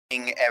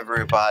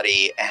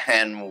Everybody,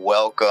 and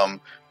welcome.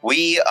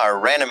 We are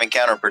Random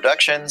Encounter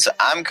Productions.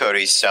 I'm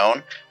Cody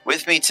Stone.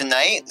 With me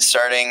tonight,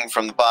 starting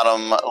from the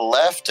bottom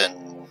left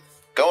and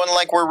going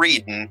like we're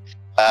reading,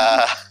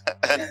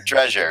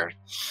 Treasure.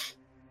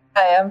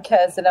 Hi, I'm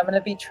Kez, and I'm going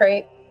to be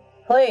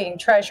playing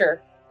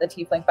Treasure, the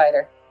Tiefling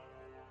Fighter.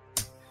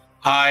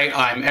 Hi,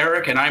 I'm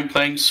Eric, and I'm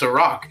playing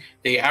Sirach,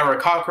 the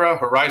Arakocra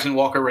Horizon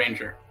Walker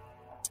Ranger.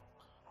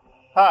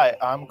 Hi,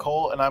 I'm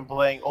Cole, and I'm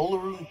playing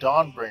Olaru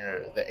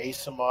Dawnbringer, the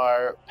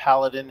Aasimar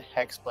Paladin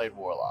Hexblade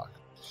Warlock.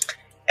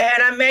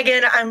 And I'm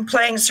Megan. I'm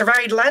playing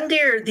Sarai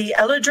Landir, the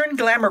Eladrin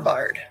Glamour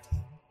Bard.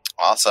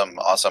 Awesome.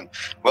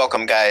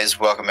 Welcome, guys.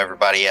 Welcome,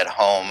 everybody at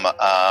home.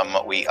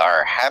 We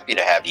are happy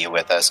to have you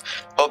with us.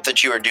 Hope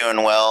that you are doing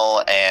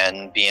well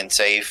and being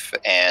safe,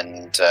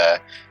 and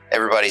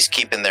everybody's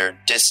keeping their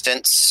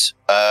distance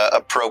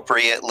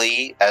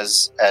appropriately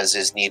as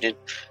is needed.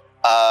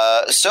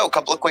 So a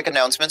couple of quick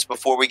announcements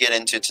before we get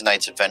into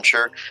tonight's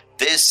adventure.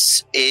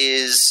 This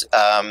is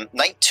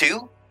night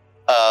 2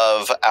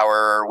 of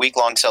our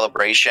week-long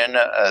celebration.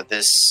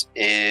 This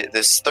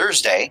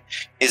Thursday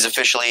is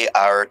officially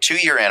our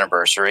 2-year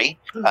anniversary.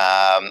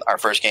 Our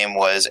first game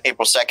was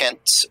April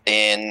 2nd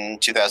in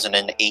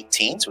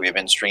 2018, so we've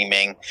been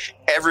streaming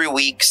every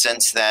week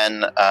since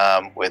then,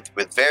 with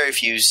very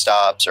few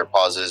stops or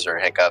pauses or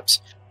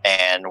hiccups,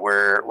 and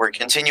we're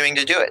continuing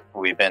to do it.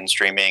 We've been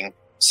streaming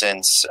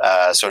since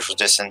social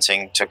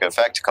distancing took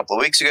effect a couple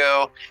of weeks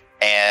ago.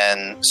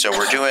 And so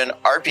we're doing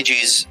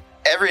RPGs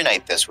every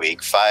night this week,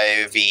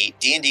 5e,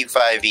 D&D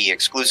 5e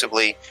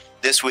exclusively.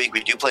 This week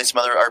we do play some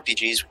other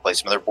RPGs, we play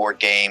some other board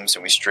games,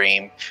 and we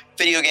stream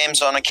video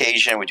games on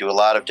occasion. We do a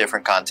lot of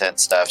different content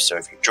stuff. So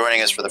if you're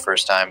joining us for the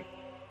first time,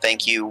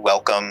 thank you,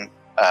 welcome.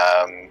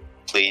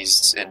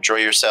 Please enjoy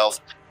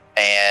yourself.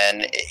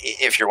 And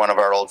if you're one of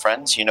our old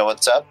friends, you know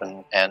what's up,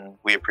 and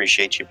we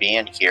appreciate you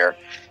being here.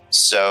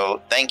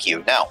 So thank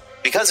you. Now,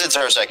 because it's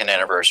our 2nd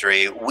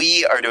anniversary,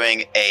 we are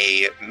doing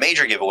a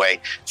major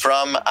giveaway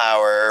from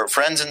our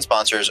friends and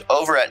sponsors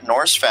over at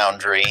Norse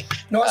Foundry.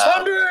 Norse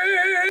Foundry!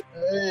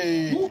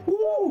 Hey!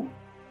 Woo-hoo!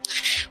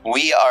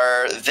 We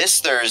are this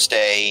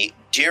Thursday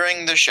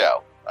during the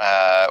show.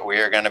 We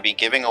are going to be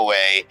giving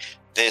away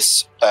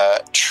this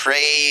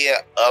Tray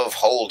of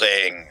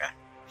Holding.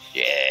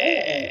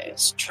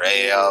 Yes,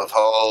 Tray of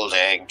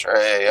Holding.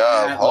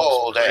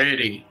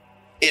 Pretty.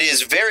 It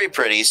is very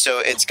pretty. So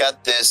it's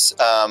got this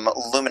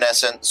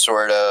luminescent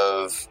sort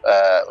of,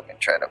 let me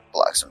try to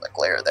block some of the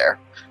glare there,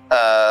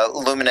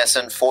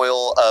 luminescent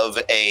foil of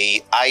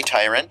a eye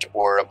tyrant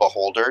or a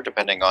beholder,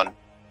 depending on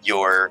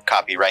your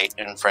copyright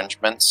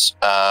infringements.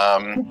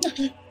 And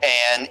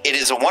it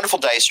is a wonderful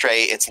dice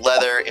tray. It's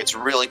leather. It's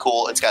really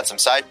cool. It's got some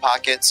side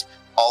pockets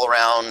all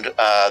around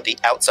the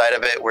outside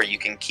of it where you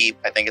can keep,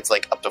 I think it's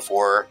like up to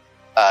 4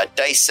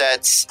 dice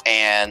sets,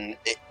 and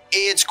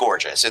it's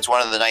gorgeous. It's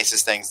one of the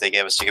nicest things they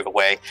gave us to give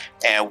away,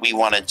 and we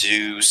want to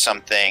do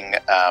something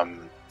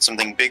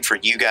big for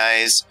you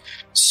guys.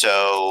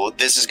 So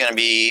this is going to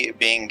be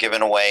being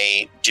given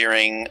away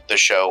during the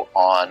show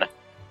on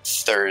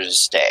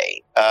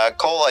Thursday.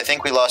 Cole, I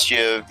think we lost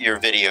your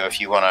video. If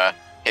you want to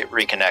hit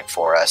reconnect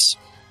for us,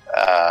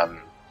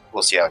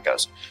 we'll see how it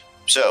goes.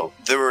 So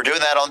we're doing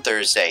that on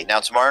Thursday.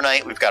 Now tomorrow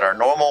night we've got our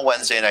normal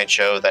Wednesday night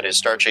show that is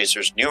Star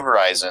Chasers New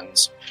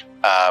Horizons.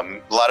 A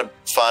lot of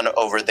fun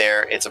over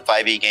there. It's a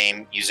 5e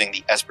game using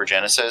the Esper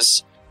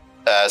Genesis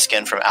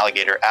skin from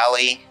Alligator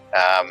Alley.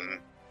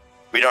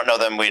 We don't know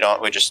them. We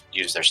just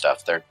use their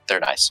stuff. They're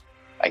nice,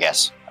 I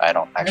guess. I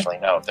don't actually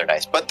know if they're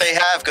nice, but they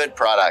have good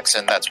products,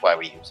 and that's why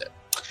we use it.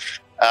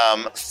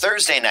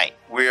 Thursday night,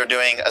 we are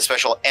doing a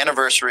special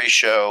anniversary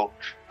show.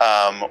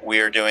 We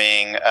are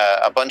doing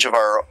a bunch of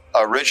our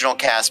original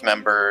cast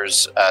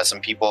members, some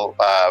people,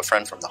 a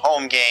friend from the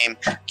home game.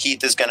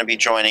 Keith is going to be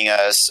joining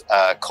us.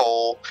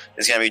 Cole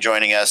is going to be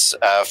joining us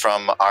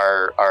from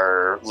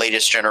our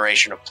latest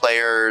generation of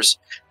players.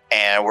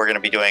 And we're going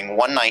to be doing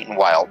one night in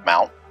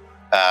Wildmount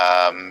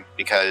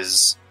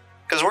because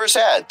we're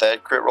sad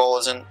that Crit Roll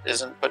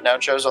isn't putting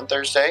out shows on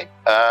Thursday.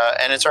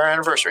 And it's our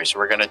anniversary, so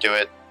we're going to do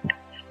it.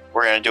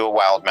 We're going to do a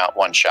Wildmount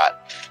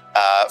one-shot.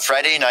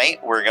 Friday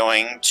night,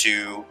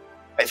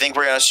 I think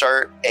we're going to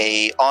start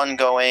a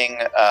ongoing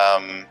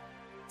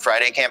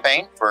Friday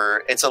campaign.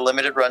 It's a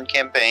limited run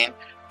campaign,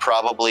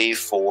 probably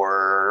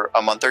for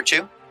a month or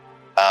two.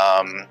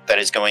 That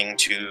is going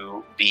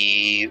to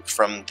be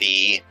from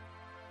the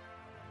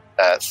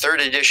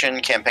 3rd edition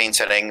campaign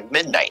setting,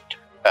 Midnight,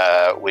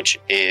 which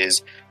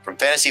is from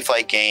Fantasy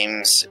Flight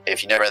Games.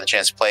 If you never had the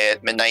chance to play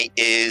it, Midnight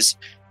is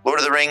Lord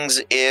of the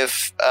Rings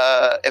if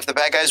the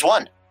bad guys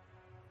won.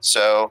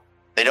 So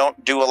they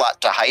don't do a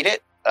lot to hide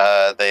it.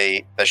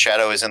 The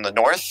shadow is in the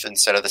north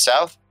instead of the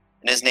south,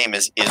 and his name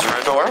is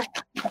Isrador.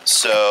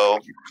 So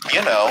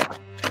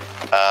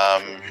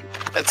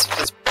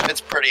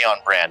it's pretty on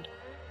brand.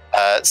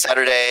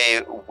 Saturday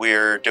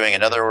we're doing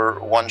another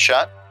one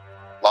shot.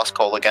 Lost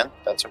Cole again.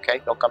 That's okay.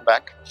 He'll come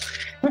back.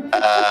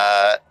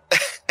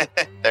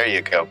 There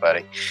you go,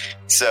 buddy.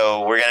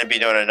 So we're going to be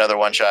doing another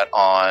one-shot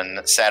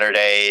on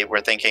Saturday.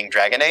 We're thinking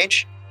Dragon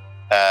Age.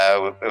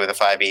 with a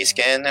 5e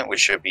skin,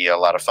 which should be a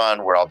lot of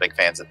fun. We're all big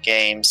fans of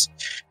games.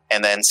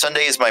 And then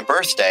Sunday is my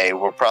birthday.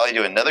 We'll probably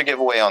do another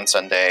giveaway on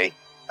Sunday.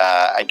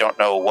 I don't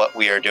know what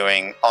we are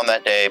doing on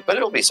that day, but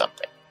it'll be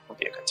something. It'll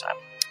be a good time.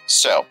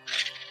 So,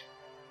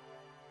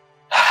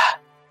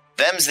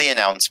 them's the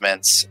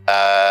announcements.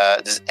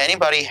 Does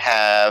anybody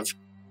have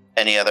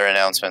any other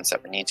announcements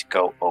that we need to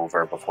go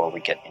over before we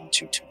get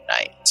into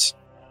tonight?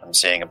 I'm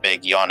seeing a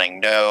big yawning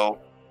no.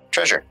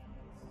 Treasure.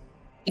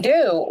 We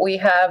do. We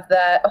have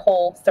that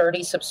whole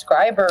 30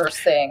 subscribers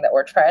thing that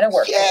we're trying to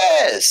work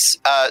Yes.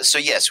 So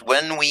yes,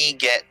 when we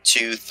get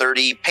to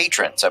 30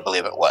 patrons, I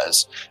believe it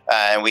was,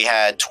 and we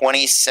had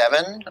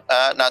 27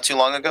 not too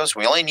long ago, so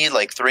we only need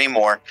like three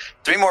more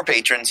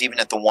patrons, even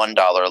at the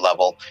 $1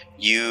 level.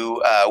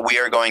 We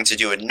are going to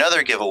do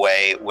another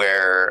giveaway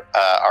where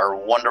our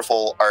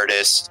wonderful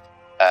artist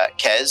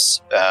Kez,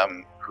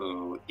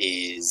 who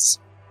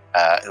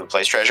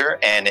plays Treasure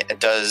and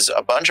does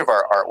a bunch of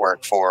our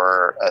artwork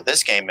for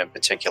this game in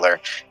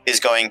particular, is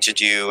going to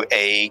do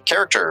a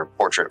character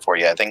portrait for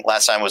you. I think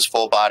last time was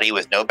full body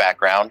with no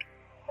background,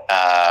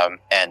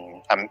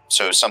 and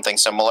so something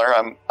similar.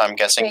 I'm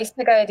guessing.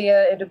 Basic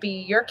idea: it would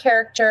be your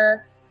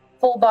character,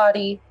 full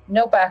body,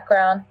 no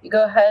background. You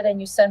go ahead and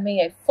you send me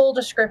a full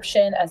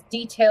description as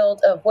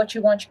detailed of what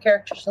you want your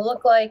characters to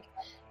look like.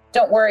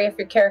 Don't worry if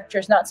your character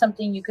is not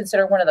something you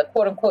consider one of the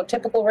quote-unquote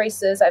typical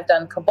races. I've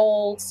done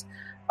kobolds,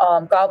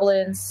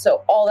 goblins,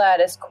 so all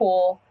that is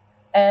cool.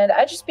 And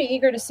I'd just be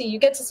eager to see, you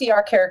get to see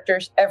our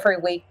characters every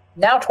week,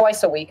 now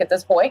twice a week at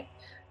this point.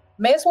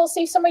 May as well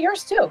see some of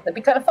yours too. That'd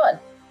be kind of fun.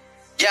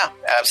 Yeah,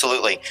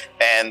 absolutely.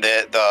 And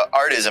the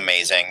art is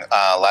amazing.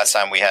 Last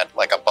time we had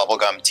like a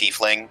bubblegum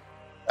tiefling.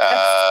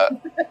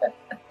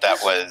 That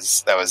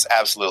was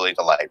absolutely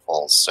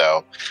delightful.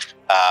 So,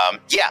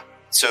 yeah.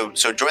 So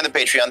join the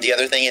Patreon. The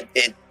other thing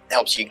it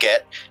helps you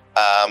get,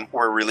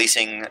 we're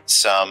releasing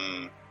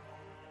some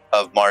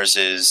of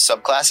Mars's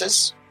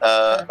subclasses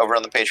over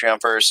on the Patreon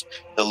first.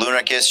 The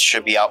Lunarchist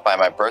should be out by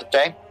my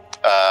birthday,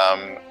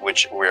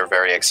 which we're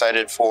very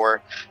excited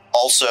for.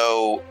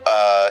 Also,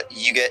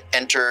 you get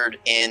entered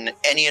in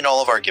any and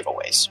all of our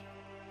giveaways.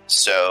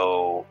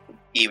 So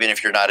even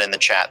if you're not in the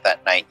chat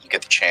that night, you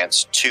get the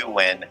chance to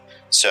win.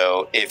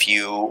 So if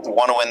you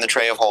want to win the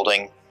Tray of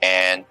Holding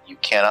and you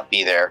cannot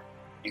be there,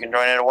 you can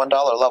join at a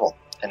 $1 level,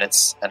 and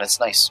it's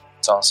nice.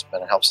 It's awesome,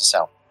 and it helps us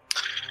out.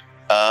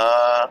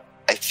 I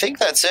think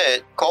that's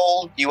it.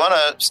 Cole, you want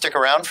to stick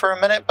around for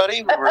a minute,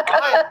 buddy?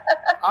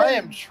 I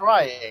am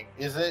trying.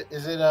 Is it?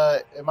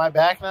 Am I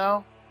back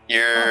now?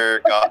 You're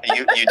gone.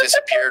 You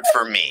disappeared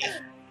for me.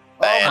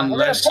 And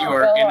Unless you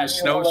are in a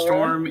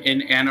snowstorm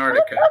in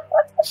Antarctica.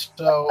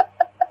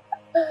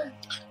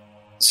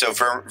 So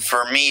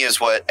for me is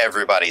what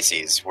everybody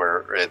sees,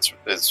 where it's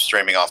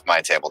streaming off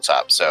my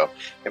tabletop. So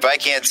if I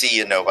can't see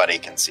you, nobody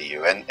can see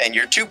you. And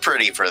you're too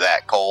pretty for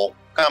that, Cole.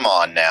 Come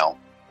on now.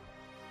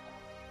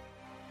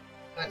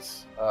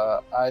 Nice.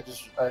 I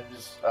just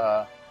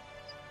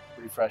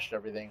refreshed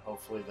everything.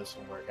 Hopefully this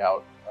will work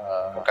out.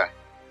 Okay.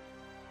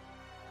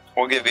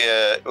 We'll give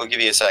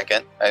you a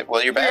second.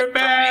 Well, you're back. You're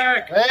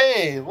back.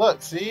 Hey,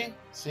 look, see,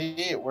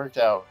 it worked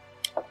out.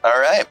 All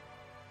right.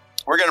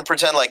 We're going to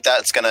pretend like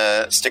that's going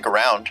to stick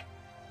around,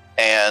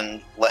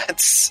 and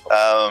let's...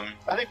 I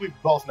think we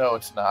both know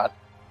it's not.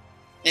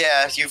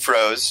 Yeah, you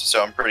froze,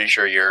 so I'm pretty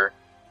sure you're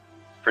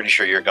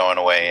going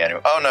away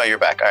anyway. Oh, no, you're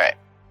back. All right.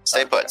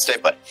 Stay put.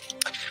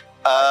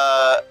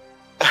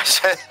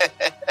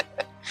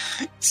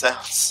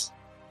 Sounds...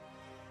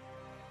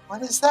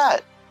 What is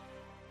that?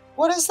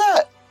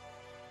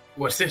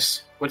 What's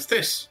this?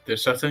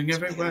 There's something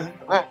everywhere.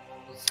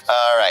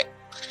 All right.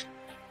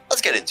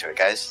 Let's get into it,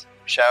 guys.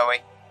 Shall we?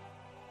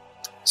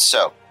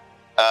 So,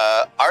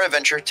 our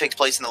adventure takes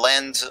place in the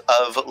lands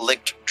of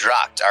Licht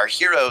Dracht. Our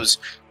heroes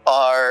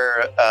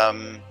are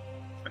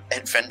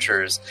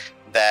adventurers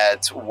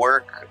that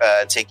work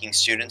taking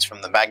students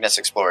from the Magnus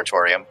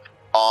Exploratorium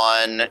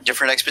on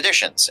different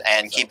expeditions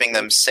and keeping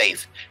them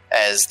safe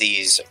as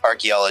these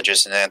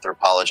archaeologists and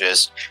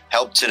anthropologists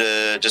help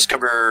to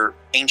discover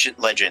ancient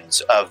legends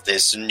of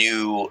this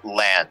new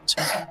land.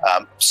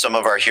 Some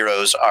of our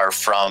heroes are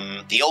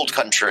from the Old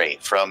Country,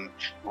 from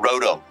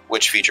Rodom,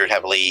 which featured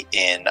heavily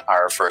in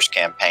our first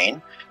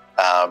campaign.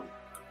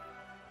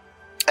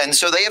 And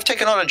so they have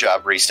taken on a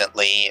job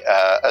recently,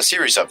 a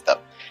series of them,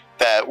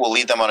 that will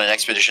lead them on an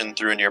expedition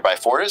through a nearby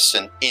forest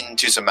and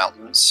into some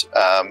mountains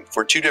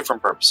for two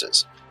different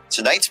purposes.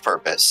 Tonight's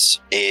purpose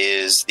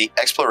is the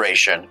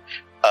exploration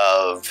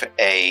of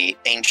an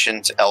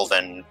ancient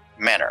elven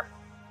manor.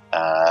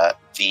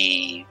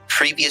 The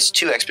previous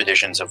two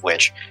expeditions of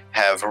which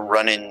have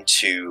run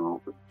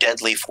into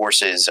deadly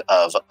forces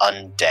of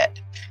undead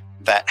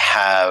that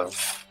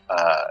have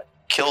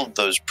killed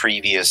those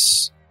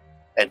previous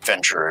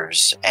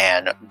adventurers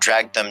and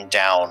dragged them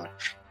down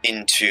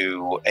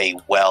into a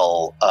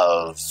well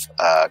of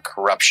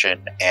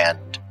corruption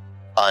and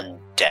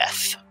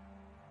undeath.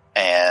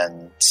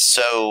 And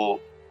so,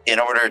 in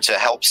order to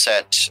help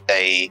set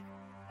a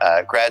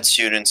grad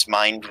student's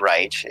mind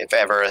right, if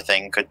ever a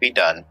thing could be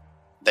done,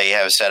 they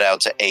have set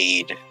out to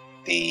aid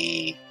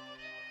the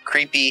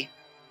creepy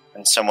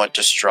and somewhat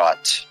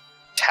distraught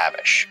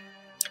Tavish.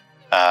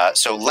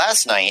 So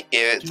last night,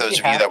 those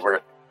of you that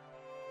were...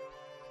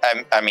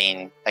 I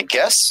mean, I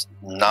guess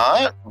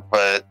not,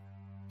 but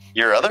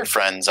your other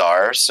friends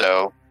are,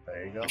 so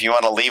There you go. if you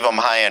want to leave them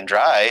high and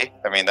dry,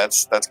 I mean,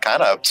 that's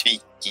kind of up to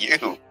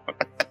you.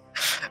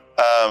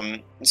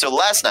 So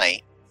last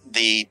night,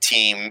 the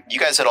team, you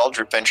guys had all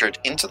ventured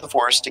into the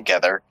forest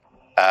together.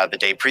 The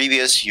day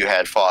previous, you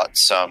had fought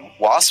some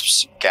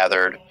wasps,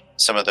 gathered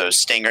some of those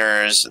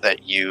stingers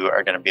that you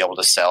are going to be able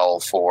to sell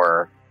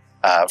for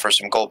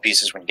some gold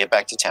pieces when you get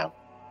back to town.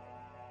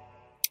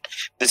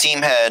 The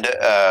team had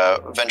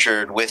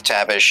ventured with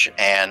Tavish,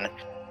 and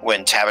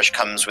when Tavish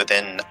comes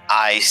within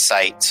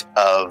eyesight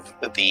of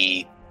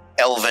the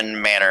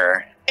Elven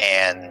Manor,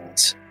 and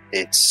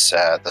it's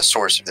the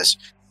source of this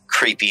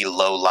creepy,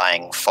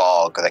 low-lying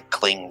fog that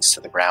clings to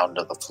the ground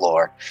of the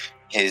floor,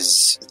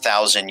 his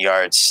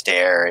 1,000-yard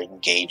stare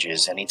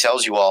engages, and he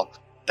tells you all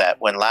that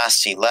when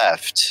last he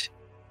left,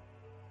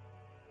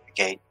 the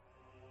gate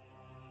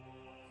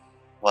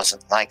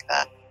wasn't like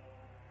that.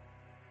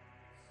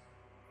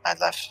 I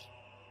left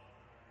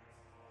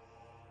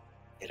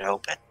it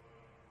open.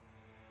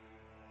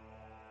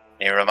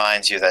 And he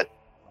reminds you that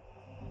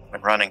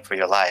when running for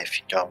your life,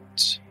 you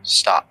don't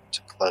stop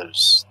to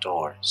close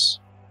doors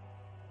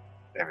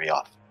very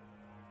often.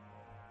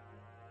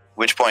 At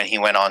which point he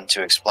went on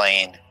to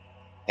explain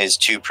his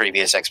 2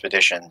 previous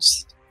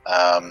expeditions,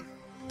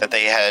 that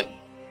they had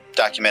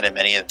documented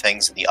many of the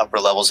things in the upper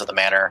levels of the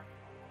manor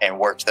and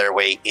worked their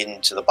way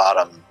into the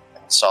bottom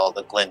and saw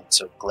the glints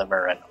of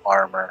glimmer and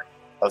armor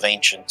of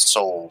ancient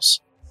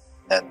souls.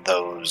 Then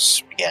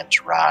those began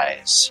to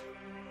rise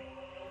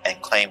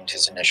and claimed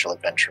his initial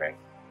adventuring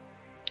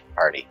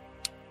party.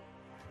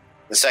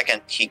 The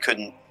second he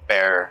couldn't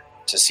bear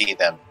to see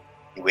them,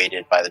 he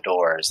waited by the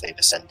door as they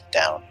descended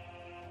down,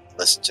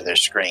 listened to their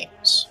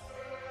screams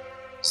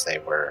as they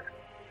were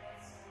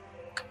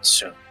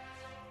consumed.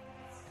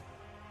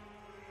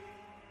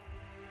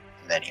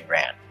 And then he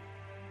ran.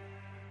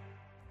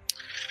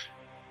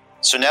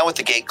 So now with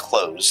the gate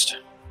closed,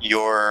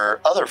 your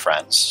other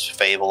friends,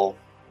 Fable,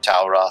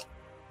 Talroth,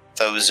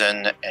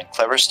 Thozen, and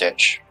Clever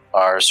Stitch,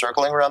 are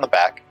circling around the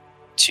back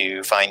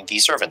to find the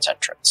servants'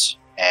 entrance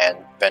and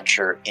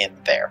venture in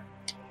there.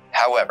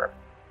 However,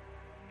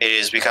 it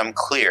has become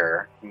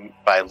clear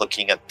by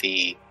looking at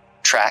the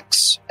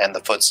tracks and the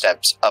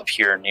footsteps up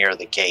here near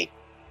the gate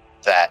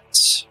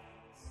that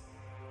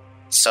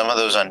some of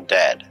those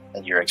undead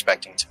that you're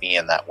expecting to be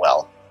in that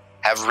well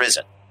have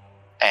risen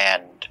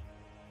and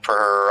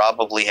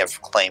probably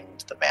have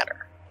claimed the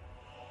manor.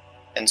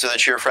 And so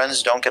that your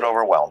friends don't get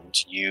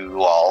overwhelmed,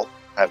 you all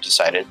have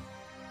decided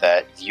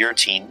that your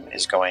team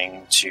is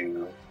going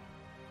to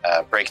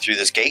break through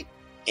this gate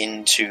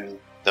into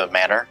the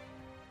manor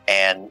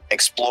and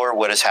explore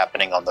what is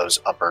happening on those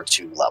upper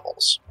 2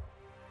 levels.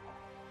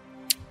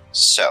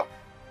 So,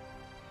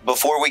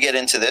 before we get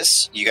into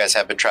this, you guys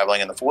have been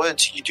traveling in the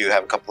woods. You do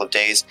have a couple of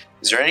days.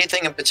 Is there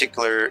anything in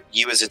particular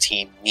you as a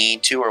team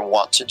need to or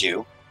want to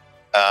do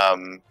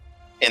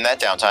in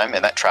that downtime,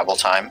 in that travel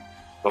time,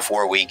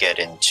 before we get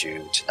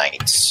into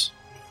tonight's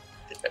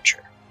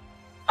adventure?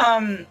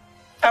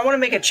 I want to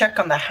make a check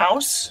on the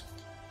house.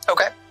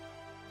 Okay.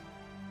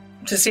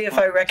 To see if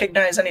I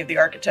recognize any of the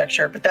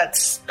architecture, but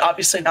that's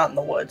obviously not in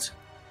the woods.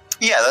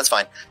 Yeah, that's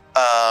fine.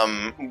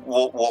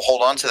 We'll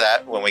hold on to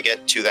that. When we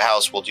get to the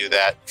house, we'll do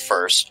that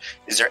first.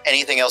 Is there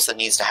anything else that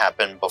needs to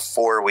happen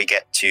before we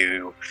get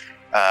to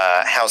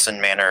house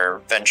and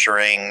manor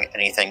venturing?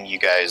 Anything you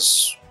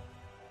guys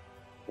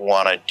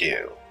want to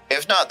do?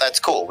 If not, that's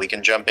cool. We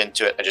can jump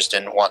into it. I just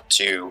didn't want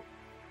to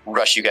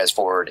rush you guys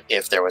forward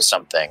if there was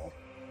something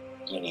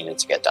you needed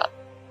to get done.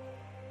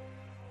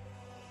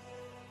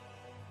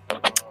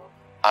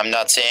 I'm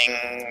not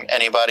seeing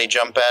anybody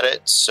jump at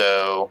it,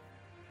 so...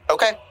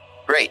 Okay,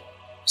 great.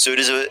 So it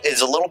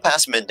is a little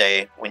past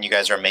midday when you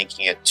guys are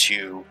making it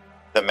to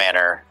the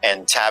manor,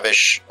 and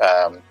Tavish,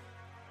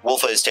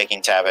 Wolfa is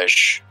taking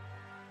Tavish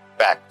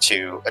back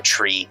to a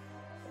tree,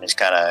 and he's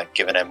kind of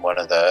giving him one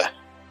of the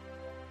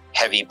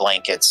heavy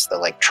blankets, the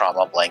like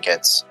trauma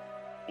blankets.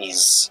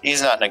 He's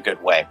not in a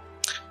good way.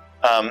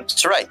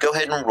 So right, go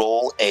ahead and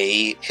roll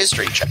a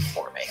history check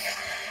for me.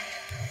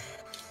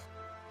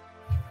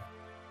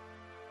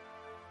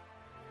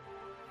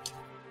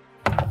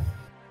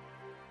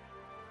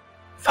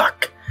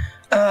 Fuck.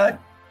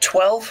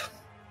 12?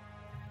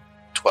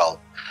 12.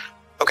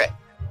 Okay.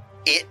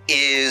 It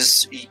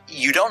is...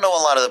 You don't know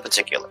a lot of the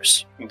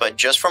particulars, but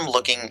just from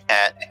looking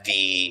at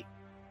the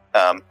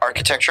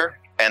architecture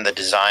and the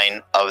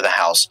design of the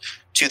house,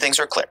 2 things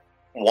are clear.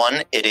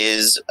 One, it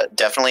is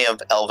definitely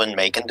of elven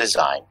make and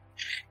design.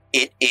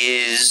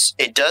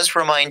 It does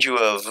remind you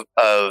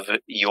of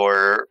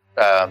your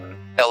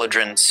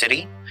Eladrin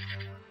city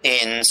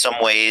in some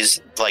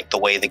ways, like the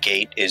way the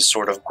gate is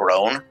sort of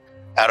grown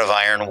out of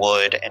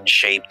ironwood and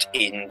shaped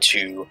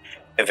into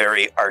a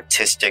very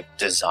artistic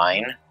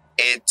design.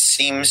 It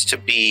seems to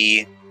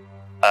be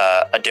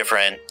a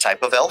different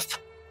type of elf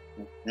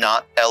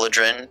not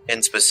Eladrin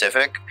in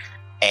specific,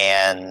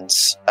 and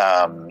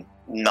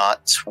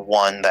not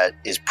one that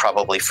is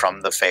probably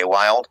from the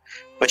Feywild,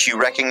 but you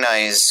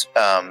recognize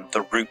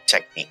the root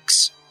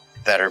techniques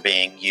that are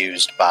being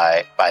used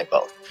by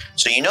both.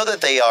 So you know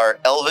that they are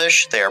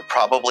elvish. They are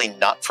probably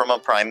not from a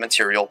prime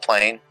material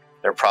plane.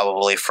 They're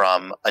probably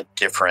from a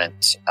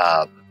different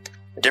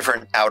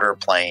outer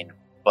plane,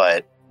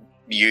 but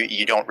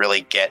you don't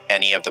really get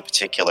any of the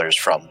particulars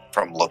from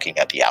looking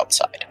at the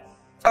outside.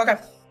 Okay.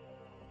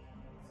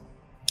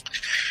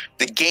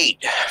 The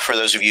gate, for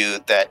those of you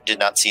that did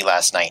not see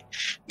last night,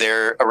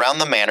 they're around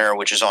the manor,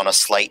 which is on a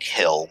slight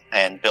hill,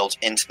 and built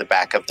into the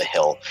back of the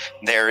hill,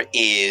 there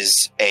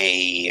is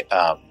a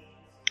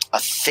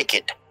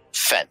thicket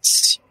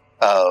fence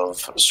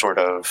of sort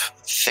of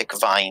thick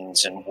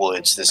vines and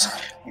woods, this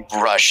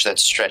brush that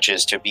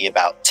stretches to be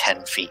about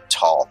 10 feet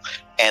tall.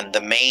 And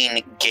the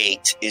main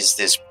gate is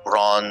this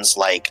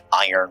bronze-like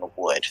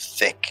ironwood,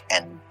 thick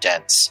and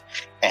dense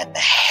and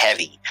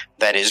heavy,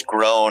 that is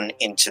grown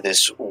into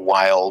this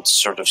wild,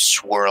 sort of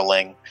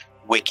swirling,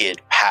 wicked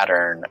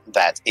pattern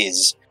that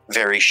is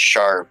very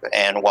sharp.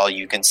 And while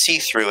you can see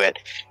through it,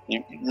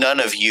 none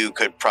of you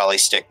could probably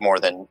stick more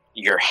than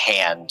your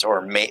hand,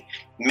 or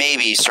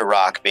maybe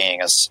Sirach,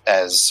 being as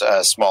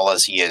small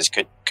as he is,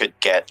 could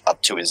get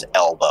up to his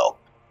elbow.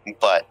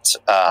 But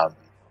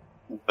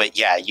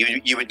yeah,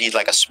 you would need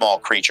like a small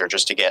creature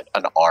just to get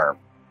an arm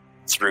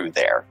through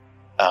there.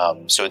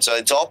 So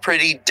it's all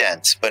pretty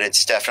dense, but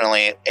it's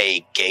definitely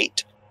a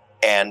gate.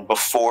 And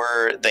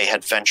before they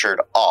had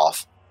ventured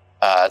off,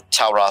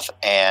 Talroth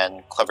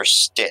and Clever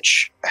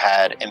Stitch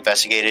had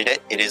investigated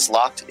it. It is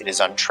locked. It is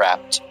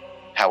untrapped.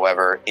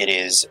 However, it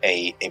is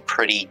a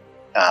pretty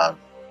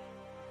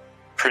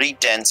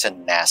dense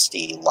and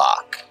nasty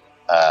lock.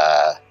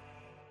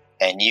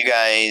 And you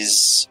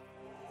guys,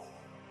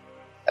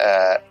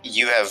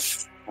 you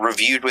have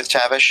reviewed with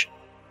Tavish.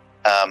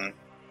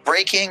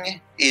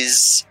 Breaking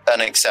is an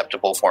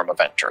acceptable form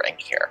of entering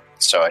here,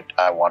 so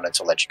I wanted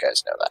to let you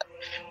guys know that.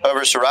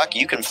 However, Sirach,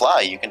 you can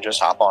fly. You can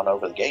just hop on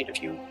over the gate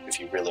if you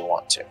really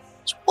want to.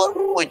 So what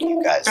would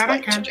you guys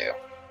like to do?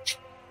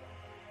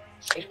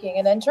 Breaking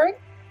and entering?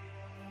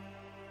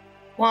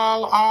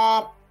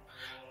 Well,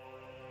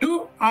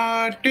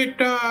 did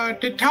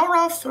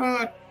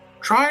Talroth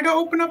try to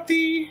open up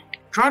the?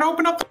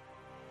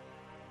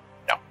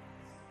 No.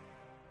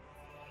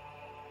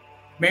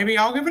 Maybe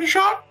I'll give it a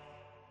shot.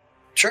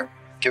 Sure,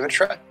 give it a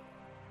try.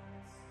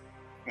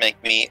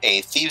 Make me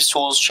a Thieves'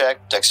 Tools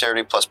check,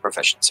 dexterity plus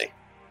proficiency.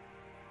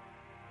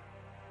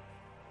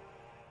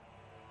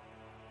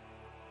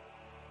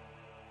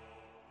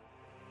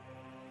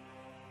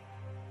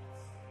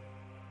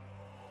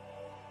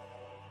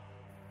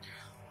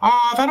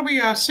 That'll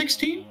be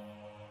 16.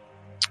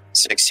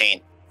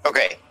 16.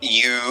 Okay,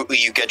 you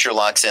get your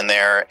locks in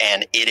there,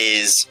 and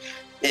it's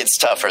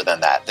tougher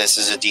than that. This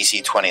is a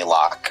DC 20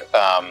 lock.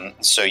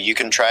 So you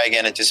can try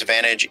again at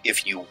disadvantage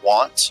if you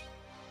want.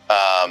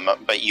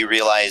 But you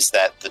realize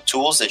that the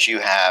tools that you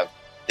have,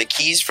 the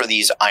keys for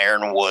these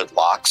ironwood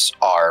locks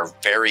are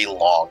very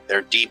long.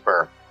 They're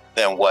deeper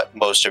than what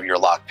most of your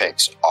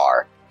lockpicks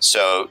are.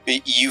 So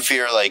you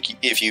fear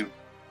like if you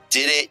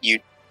did it,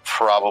 you'd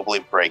probably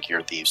break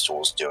your Thieves'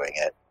 Tools doing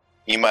it.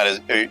 You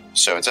might have,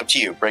 so it's up to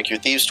you. Break your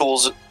Thieves'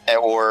 Tools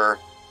or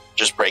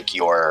just break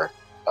your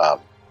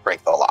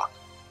break the lock.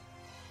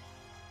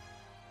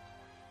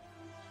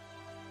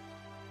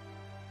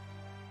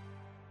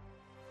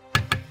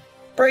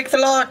 Break the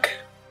lock.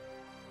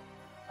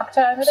 What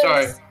time it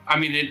Sorry, is? I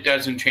mean it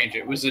doesn't change.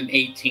 It was an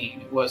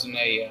 18. It wasn't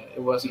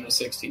a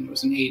 16. It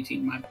was an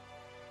 18. My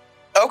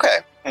Okay.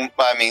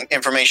 I mean,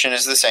 information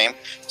is the same.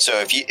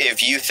 So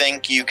if you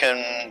think you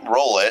can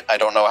roll it, I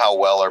don't know how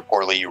well or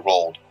poorly you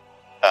rolled.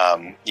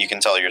 You can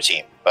tell your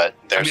team, but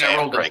they're saying I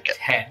rolled break a it.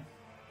 10.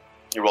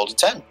 You rolled a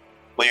 10.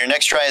 Well, your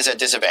next try is at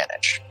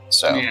disadvantage.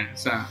 So Yeah.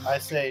 So I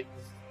say,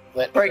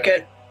 let Break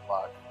it.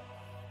 Lock.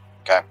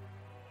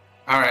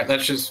 all right.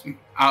 Let's just.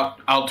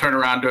 I'll turn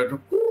around to it.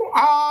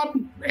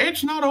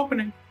 It's not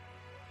opening.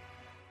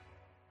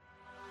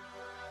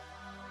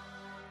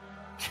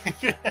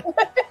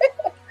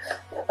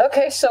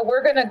 Okay, so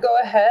we're gonna go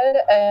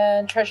ahead,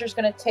 and Treasure's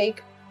gonna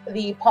take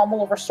the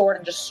pommel of her sword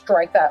and just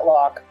strike that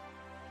lock.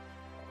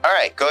 all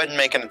right, go ahead and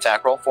make an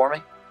attack roll for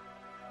me.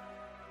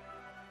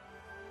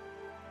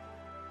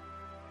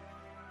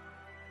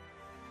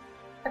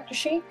 Character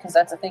sheet, because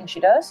that's a thing she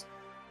does.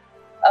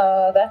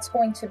 That's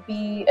going to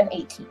be an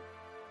 18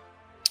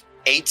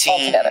 18.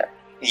 altogether.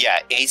 Yeah,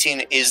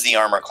 18 is the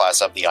armor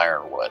class of the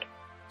Ironwood.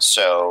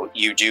 So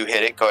you do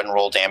hit it. Go ahead and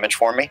roll damage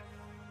for me.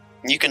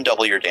 You can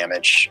double your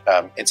damage.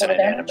 It's an Double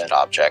damage? inanimate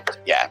object.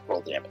 Yeah,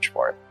 roll damage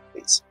for it,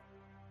 please.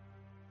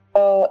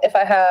 So if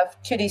I have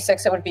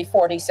 2d6, it would be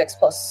 4d6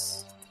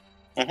 plus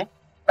Mhm.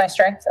 my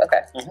strength.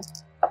 Okay.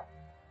 Mhm.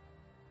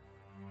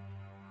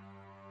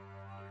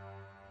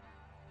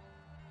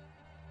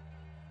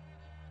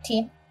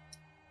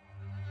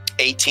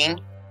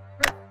 18.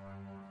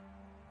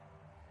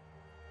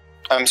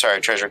 I'm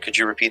sorry, Treasure, could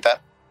you repeat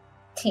that?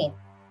 18.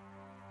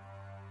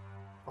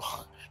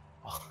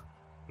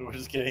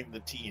 Who's getting the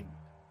teen?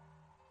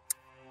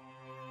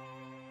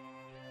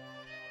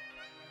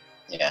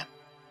 Yeah.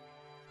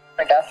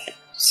 I go.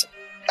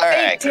 All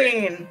right.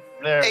 18.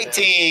 There it is.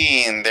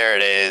 18. There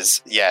it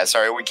is. Yeah,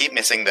 sorry, we keep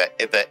missing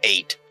the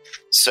 8.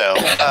 So,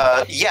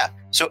 yeah.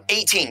 So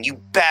 18, you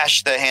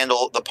bash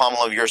the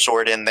pommel of your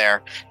sword in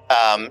there.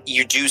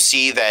 You do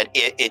see that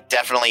it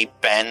definitely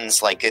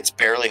bends, like it's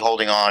barely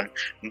holding on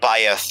by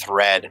a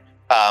thread.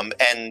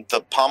 And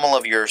the pommel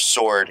of your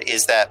sword,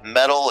 is that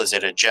metal? Is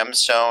it a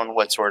gemstone?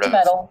 What sort of?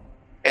 Metal.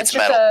 It's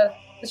just metal.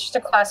 It's just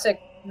a classic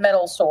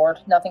metal sword.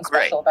 Nothing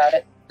special about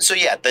it. So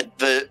yeah,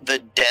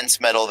 the dense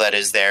metal that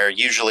is there,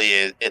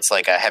 usually it's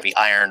like a heavy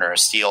iron or a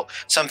steel,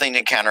 something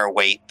to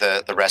counterweight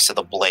the rest of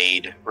the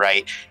blade,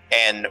 right?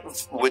 And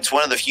it's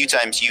one of the few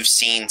times you've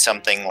seen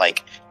something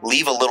like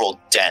leave a little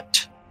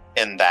dent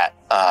in that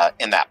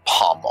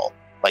pommel.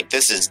 Like,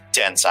 this is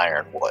dense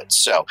ironwood.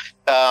 So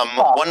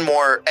one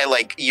more,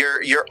 like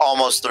you're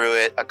almost through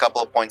it, a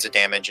couple of points of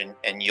damage,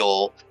 and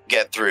you'll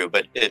get through,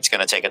 but it's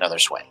going to take another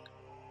swing.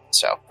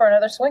 So For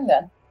another swing,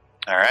 then.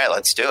 all right,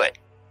 let's do it.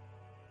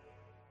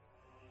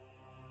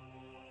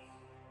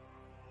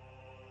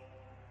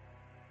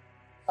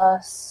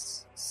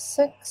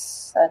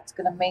 +6. That's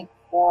going to make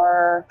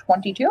for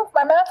 22, if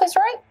my math is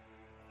right.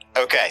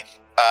 Okay.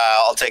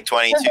 I'll take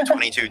 22.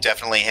 22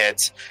 definitely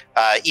hits.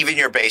 Even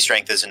your base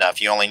strength is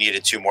enough. You only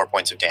needed 2 more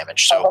points of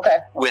damage. So Okay.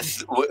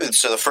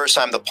 so the first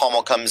time the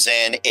pommel comes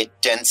in, it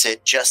dents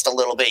it just a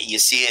little bit. You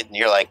see it and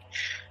you're like,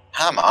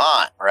 come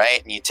on,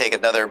 right? And you take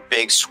another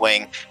big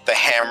swing. The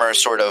hammer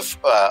sort of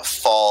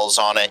falls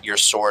on it, your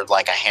sword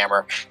like a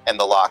hammer, and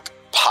the lock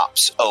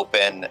pops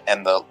open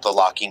and the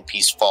locking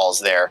piece falls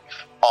there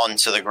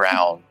onto the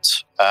ground.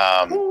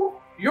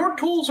 Your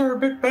tools are a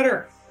bit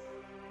better.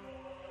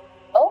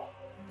 Oh,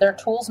 they're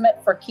tools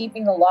meant for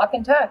keeping the lock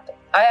intact.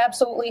 I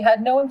absolutely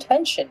had no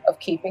intention of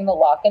keeping the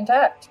lock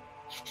intact.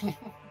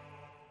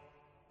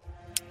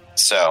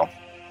 So,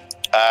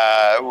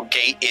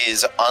 gate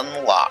is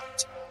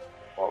unlocked.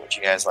 What would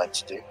you guys like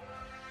to do?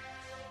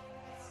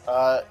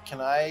 Can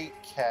I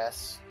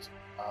cast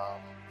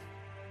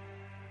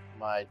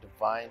my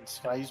divine?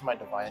 Can I use my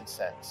divine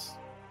sense?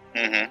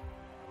 Mm-hmm.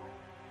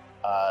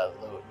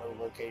 No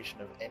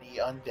location of any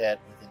undead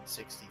within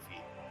 60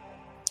 feet.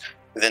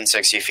 Within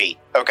 60 feet.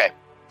 Okay.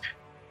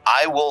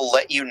 I will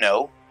let you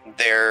know.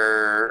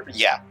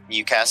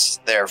 You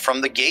cast there.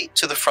 From the gate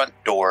to the front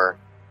door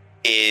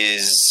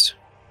is...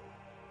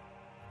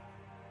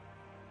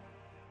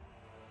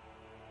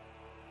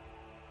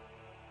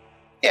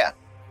 Yeah,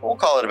 we'll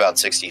call it about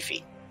 60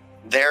 feet.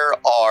 There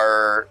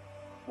are,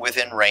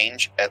 within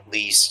range, at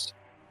least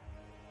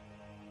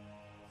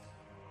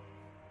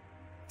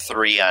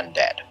 3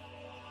 undead.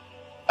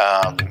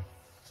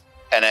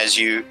 And as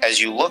you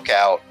look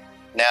out,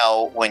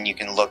 now when you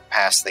can look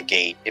past the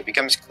gate, it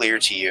becomes clear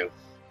to you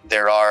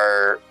there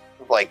are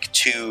like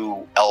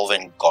 2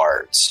 elven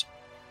guards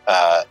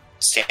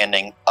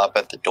standing up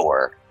at the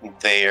door.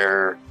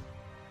 They're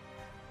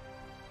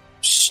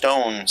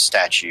stone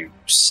statue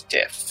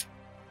stiff.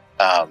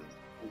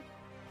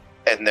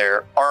 And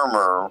their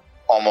armor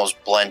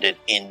almost blended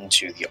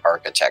into the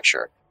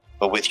architecture.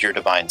 But with your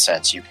divine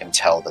sense, you can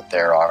tell that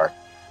there are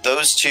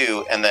those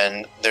 2, and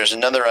then there's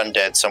another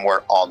undead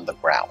somewhere on the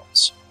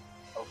grounds.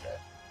 Okay.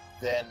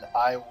 Then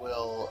I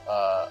will,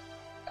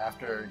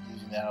 after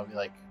using that, I'll be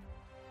like,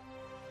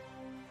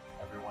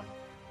 everyone,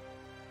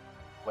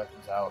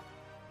 weapons out.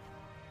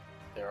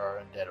 There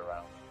are undead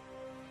around.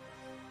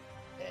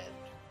 And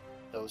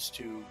those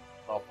 2,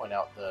 I'll point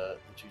out the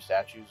 2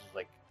 statues,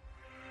 like,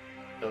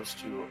 those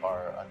 2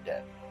 are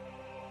undead.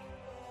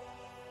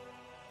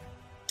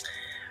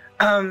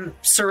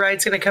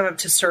 Sarai's going to come up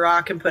to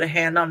Sirach and put a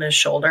hand on his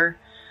shoulder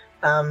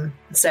and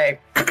say,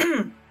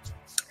 I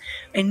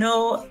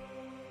know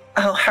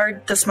how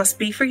hard this must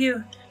be for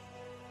you.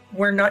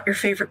 We're not your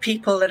favorite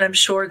people, and I'm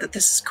sure that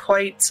this is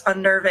quite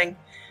unnerving.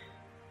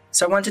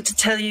 So I wanted to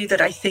tell you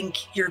that I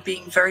think you're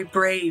being very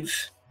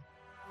brave.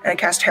 And I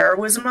cast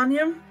heroism on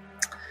you,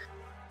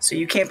 so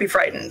you can't be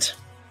frightened.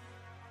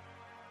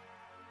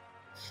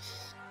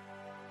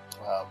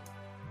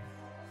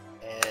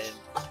 And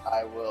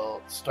I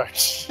will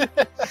start.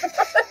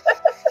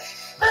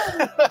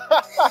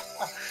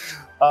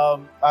 I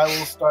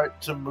will start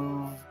to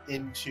move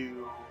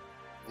into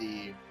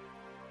the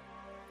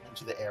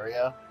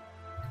area,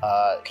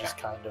 just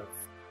kind of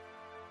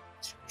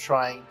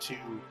trying to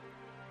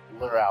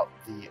lure out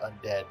the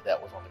undead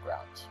that was on the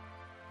ground.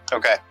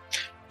 Okay.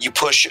 You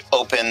push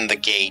open the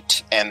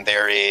gate, and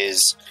there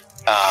is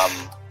a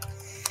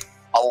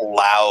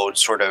loud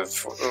sort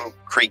of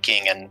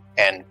creaking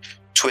and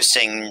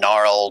twisting,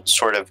 gnarled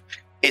sort of.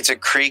 It's a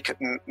creak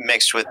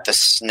mixed with the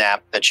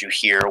snap that you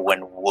hear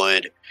when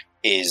wood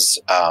is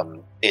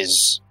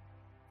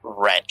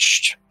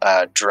wrenched,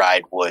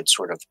 dried wood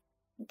sort of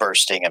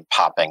bursting and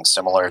popping,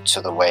 similar to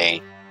the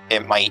way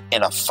it might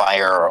in a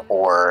fire,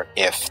 or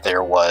if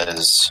there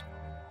was,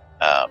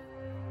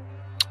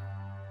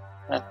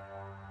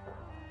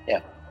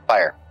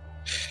 fire.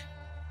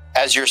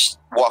 as you're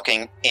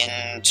walking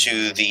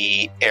into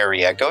the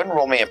area, go ahead and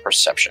roll me a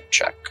perception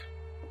check.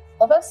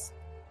 All of us?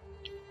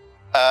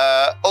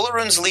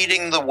 Olarune's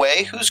leading the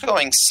way. Who's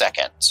going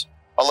second?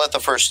 I'll let the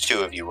first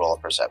two of you roll a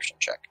perception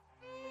check.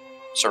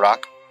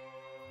 Sirach?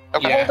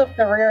 Okay. Yeah. Hold up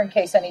the rear in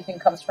case anything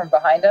comes from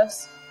behind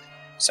us.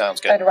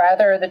 Sounds good. I'd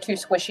rather the two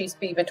squishies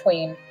be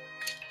between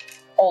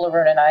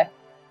Olarune and I.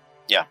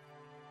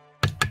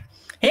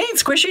 He ain't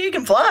squishy, he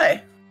can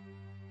fly.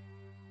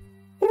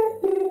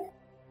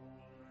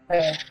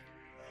 Okay.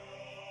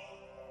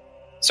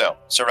 So,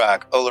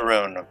 Sirach,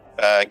 Olarune,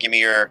 give me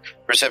your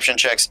perception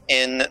checks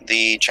in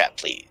the chat,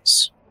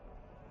 please.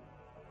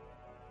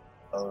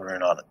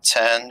 Olarune on a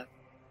 10.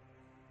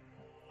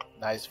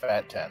 Nice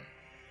fat 10.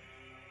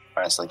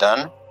 Nicely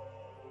done.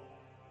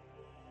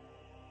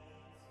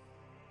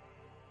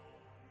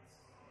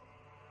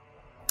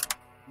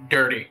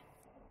 Dirty.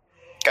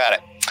 Got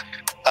it.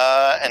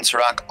 And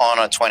Sirach on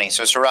a 20.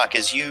 So, Sirach,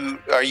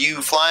 are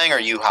you flying or are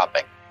you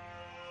hopping?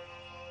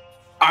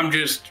 I'm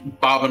just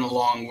bobbing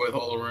along with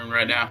Olarune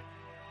right now.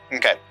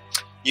 Okay.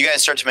 You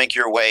guys start to make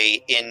your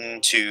way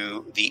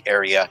into the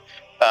area.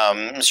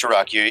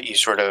 Sirach, you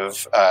sort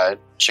of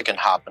chicken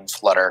hop and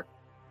flutter.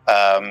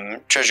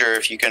 Treasure,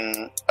 if you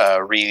can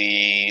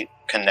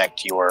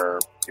reconnect your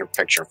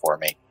picture for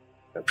me,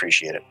 I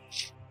appreciate it.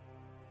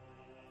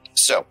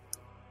 So,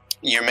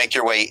 you make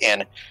your way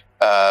in.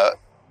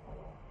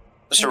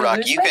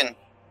 Sirach, you can...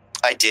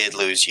 I did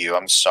lose you.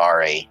 I'm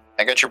sorry.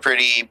 I got your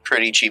pretty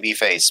chibi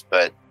face,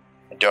 but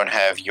I don't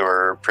have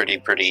your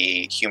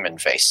pretty human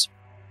face.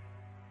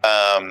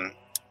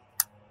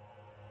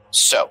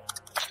 So,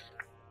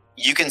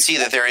 you can see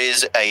that there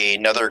is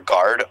another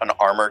guard, an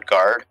armored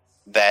guard,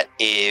 that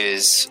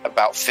is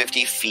about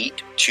 50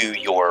 feet to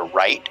your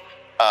right,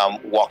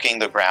 walking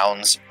the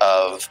grounds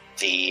of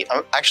the...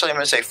 Actually, I'm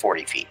going to say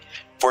 40 feet.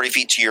 40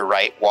 feet to your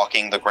right,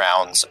 walking the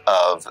grounds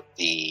of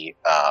the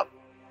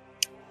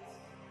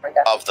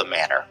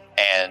manor.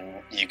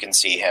 And you can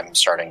see him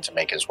starting to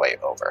make his way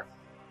over.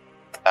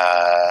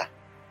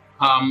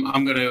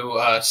 I'm going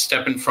to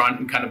step in front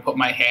and kind of put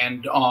my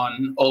hand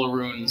on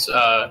Olarune's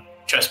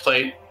chest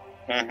plate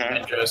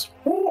and just,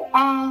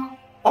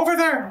 over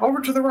there,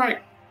 over to the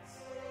right.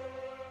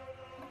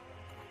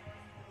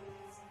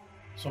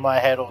 So my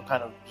head will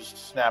kind of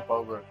just snap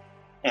over.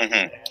 Mm-hmm.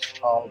 And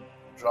I'll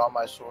draw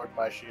my sword,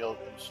 my shield,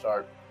 and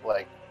start,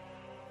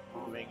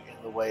 moving in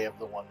the way of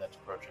the one that's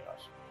approaching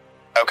us.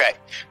 Okay,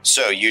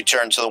 so you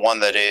turn to the one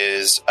that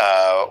is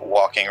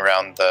walking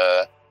around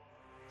the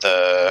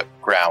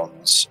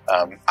grounds.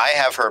 I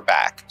have her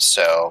back,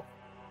 so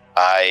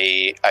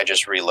I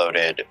just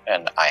reloaded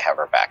and I have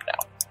her back now.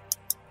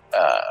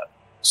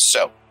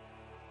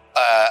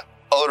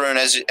 Olarune,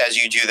 as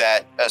you do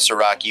that,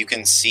 Sirach, you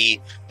can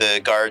see the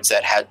guards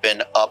that had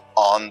been up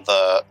on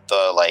the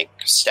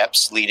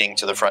steps leading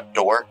to the front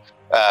door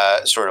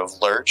sort of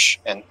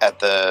lurch and at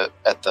the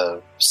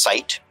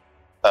sight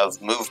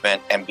of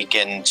movement and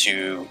begin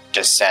to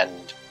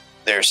descend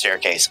their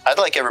staircase. I'd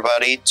like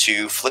everybody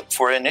to flip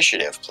for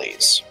initiative,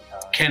 please.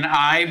 Can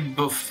I,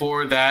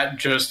 before that,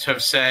 just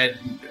have said,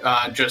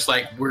 just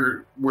like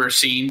we're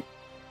seen?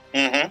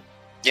 Mm-hmm.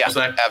 Yeah, Just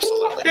like,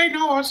 absolutely. They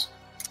know us.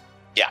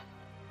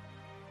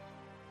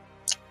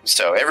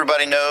 So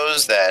everybody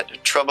knows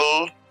that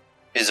trouble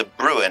is a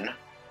brewing,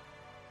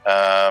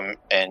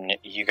 and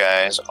you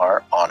guys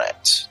are on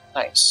it.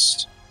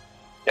 Nice.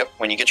 Yep,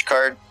 when you get your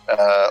card,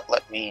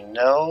 let me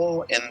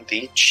know in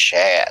the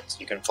chat.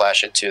 You can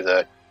flash it to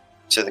the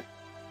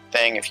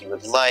thing if you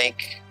would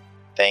like.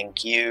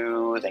 Thank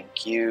you,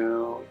 thank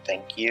you,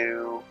 thank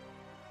you.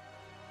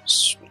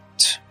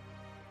 Sweet.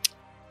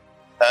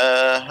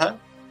 And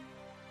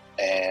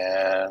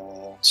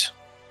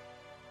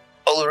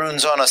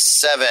Olarune's on a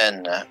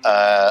 7, but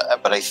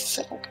I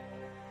think...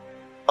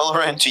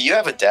 Olarune, do you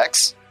have a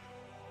dex?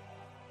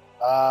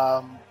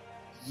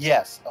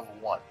 Yes, of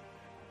 1.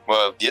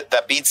 Well,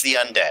 that beats the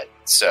undead,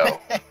 so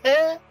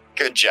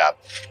good job.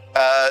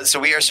 So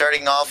we are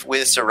starting off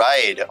with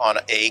Saraid on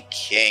a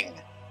king.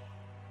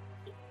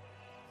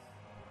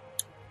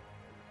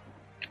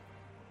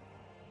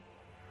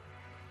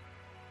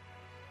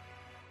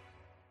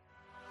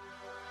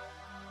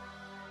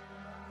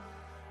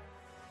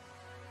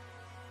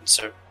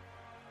 So,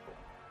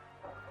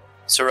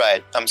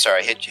 Saraid, I'm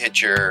sorry,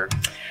 hit your...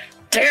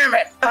 Damn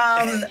it!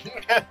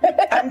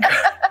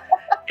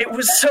 It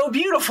was so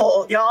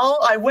beautiful, y'all.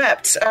 I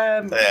wept.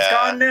 It's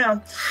gone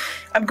now.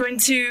 I'm going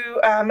to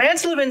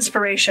Mantle of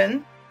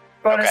Inspiration,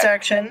 bonus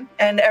action,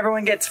 and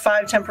everyone gets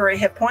 5 temporary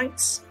hit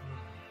points.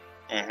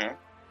 Mm-hmm.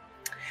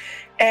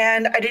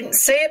 And I didn't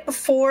say it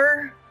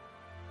before,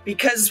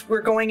 because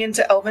we're going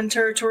into Elven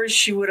territory,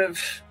 she would have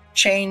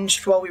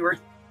changed while we were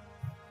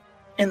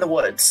in the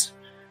woods.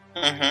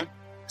 Mm-hmm.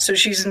 So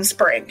she's in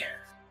spring.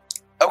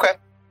 Okay.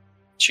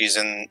 She's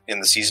in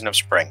the season of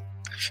spring.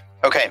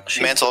 Okay,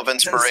 Mantle of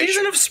Inspiration.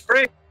 Season of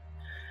spring.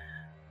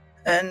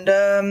 And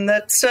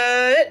that's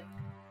it.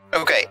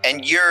 Okay,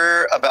 and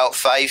you're about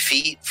 5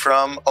 feet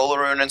from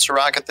Olarune and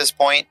Sirach at this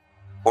point?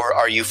 Or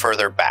are you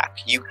further back?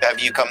 Have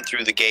you come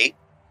through the gate?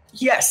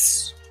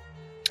 Yes.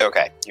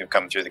 Okay, you've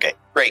come through the gate.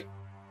 Great.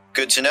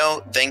 Good to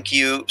know. Thank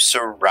you,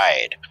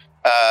 Saride.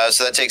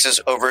 So that takes us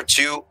over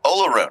to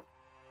Olaroon.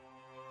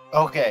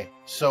 Okay,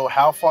 so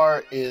how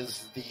far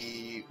is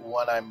the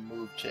one I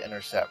moved to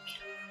intercept?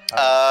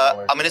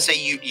 I'm going to say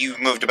you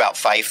moved about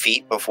 5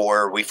 feet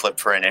before we flipped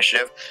for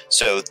initiative.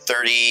 So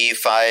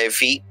 35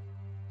 feet.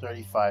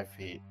 35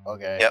 feet.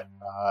 Okay. Yep.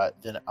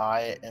 Then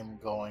I am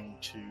going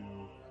to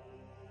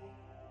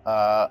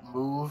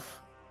move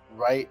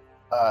right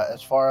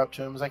as far up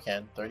to him as I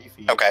can, 30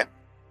 feet. Okay.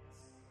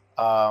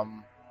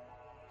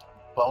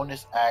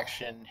 Bonus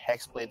action,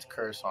 Hexblade's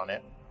Curse on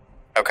it.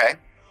 Okay.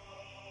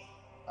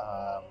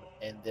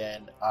 And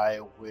then I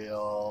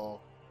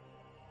will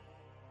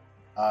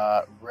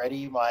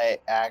ready my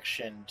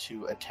action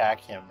to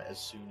attack him as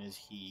soon as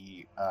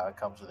he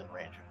comes within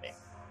range of me.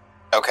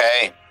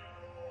 Okay.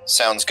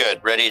 Sounds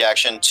good. Ready to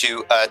action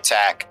to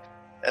attack.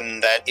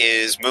 And that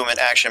is movement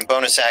action,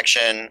 bonus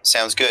action.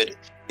 Sounds good.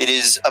 It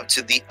is up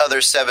to the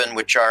other 7,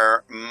 which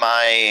are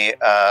my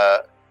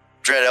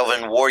Dread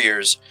Elven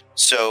warriors.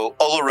 So,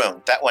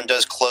 Olaroon, that one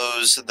does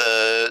close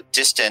the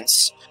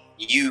distance.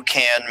 You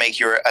can make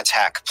your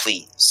attack,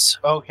 please.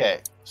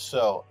 Okay,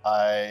 so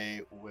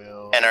I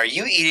will... And are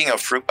you eating a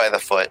fruit by the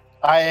foot?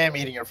 I am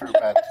eating a fruit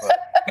by the foot.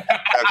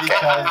 Okay.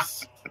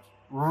 Because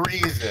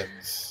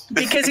reasons.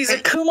 Because he's a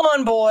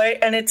Kumon boy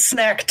and it's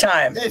snack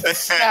time. It's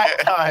snack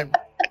time.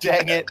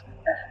 Dang it.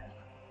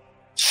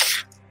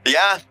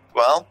 Yeah,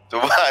 well,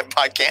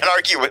 I can't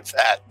argue with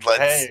that.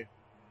 Hey.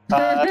 So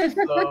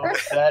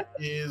that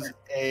is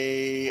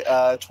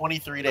a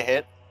 23 to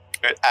hit.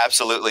 It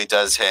absolutely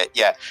does hit.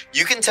 Yeah,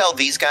 you can tell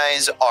these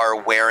guys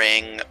are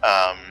wearing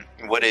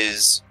what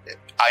is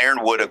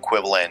ironwood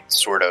equivalent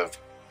sort of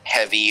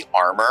heavy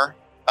armor.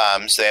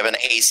 So they have an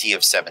AC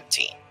of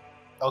 17.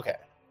 Okay.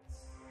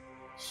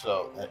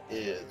 So that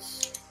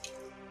is...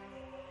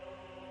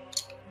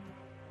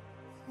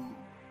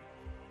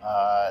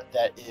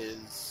 that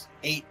is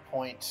 8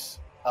 points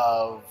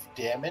of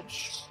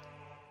damage.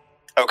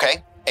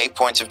 Okay, 8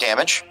 points of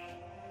damage.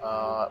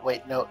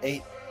 Wait, no,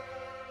 8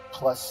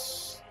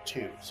 plus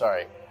 2.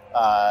 Sorry.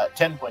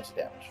 10 points of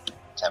damage.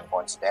 10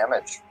 points of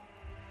damage.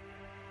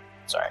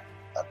 Sorry,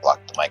 I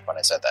blocked the mic when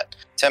I said that.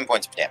 10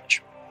 points of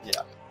damage.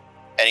 Yeah.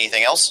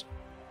 Anything else?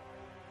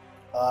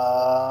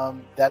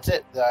 That's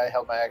it. I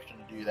held my action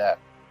to do that.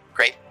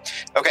 Great.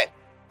 Okay.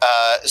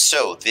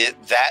 So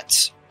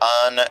that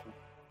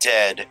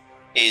undead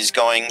is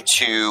going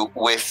to,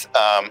 with,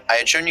 I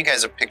had shown you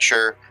guys a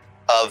picture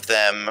of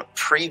them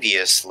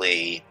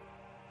previously.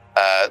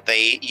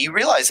 You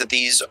realize that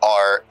these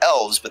are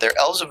elves, but they're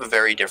elves of a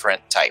very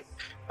different type.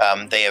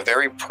 They have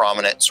very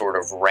prominent sort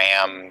of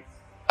ram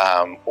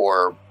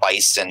or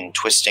bison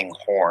twisting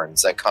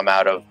horns that come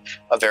out of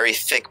a very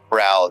thick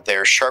brow.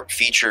 Their sharp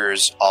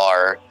features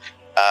are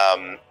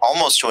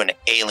almost to an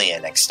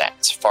alien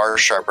extent, far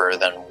sharper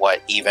than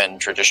what even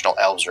traditional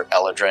elves or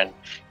Eladrin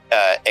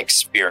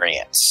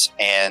experience.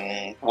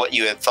 And what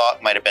you had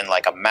thought might have been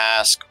like a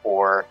mask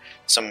or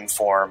some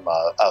form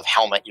of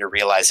helmet, you're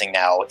realizing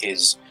now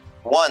is,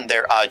 one,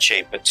 their odd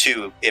shape, but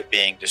two, it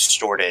being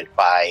distorted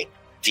by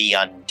the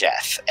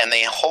undeath. And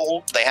they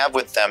have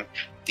with them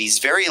these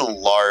very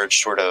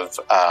large sort of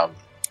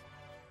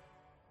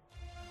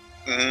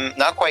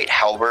not quite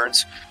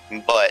halberds,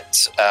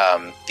 but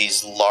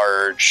these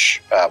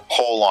large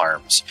pole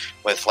arms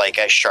with like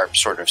a sharp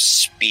sort of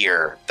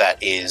spear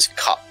that is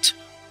cupped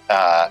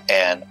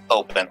and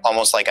open,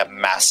 almost like a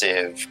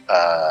massive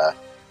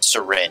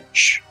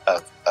syringe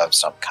of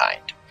some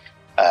kind.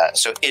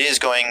 So it is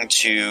going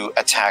to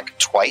attack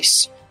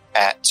twice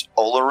at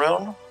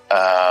Olaroon.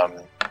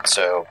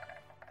 So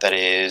that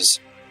is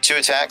 2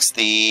 attacks,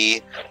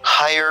 the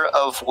higher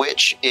of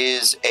which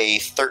is a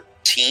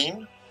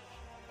 13.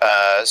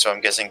 So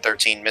I'm guessing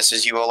 13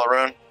 misses you,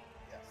 Olaroon?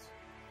 Yes.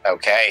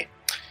 Okay.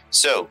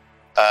 So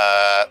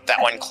that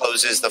one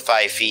closes the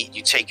 5 feet.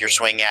 You take your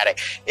swing at it.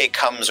 It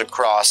comes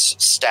across,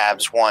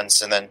 stabs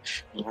once, and then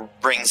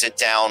brings it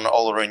down.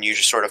 Olaroon, you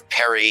just sort of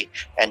parry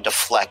and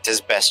deflect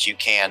as best you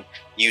can.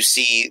 You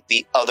see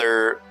the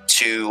other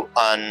 2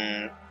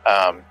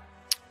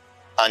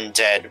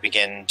 undead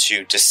begin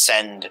to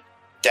descend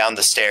down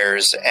the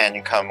stairs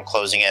and come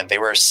closing in. They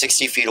were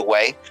 60 feet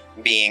away,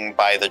 being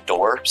by the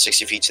door,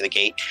 60 feet to the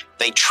gate.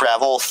 They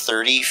travel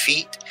 30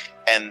 feet,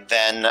 and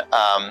then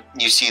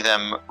you see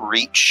them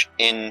reach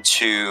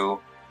into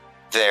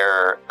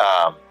their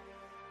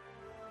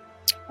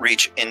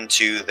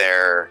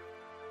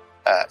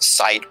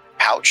side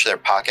pouch, their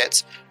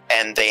pockets,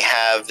 and they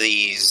have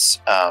these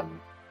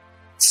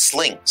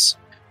slings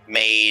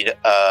made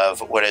of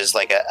what is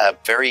like a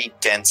very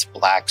dense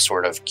black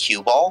sort of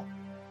cue ball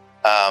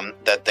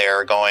that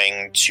they're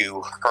going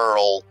to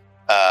hurl,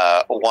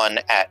 one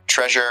at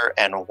Treasure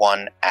and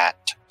one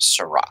at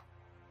Sirach.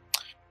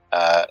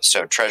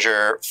 So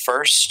Treasure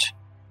first,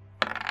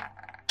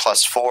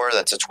 +4,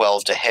 that's a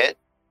 12 to hit.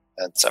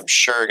 That's, I'm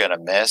sure, going to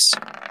miss.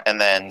 And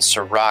then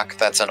Sirach,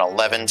 that's an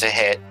 11 to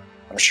hit.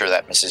 I'm sure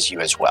that misses you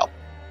as well.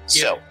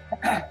 So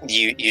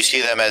you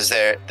see them as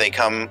they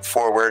come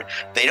forward.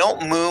 They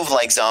don't move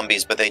like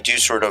zombies, but they do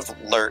sort of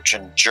lurch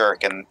and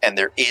jerk, and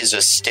there is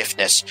a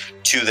stiffness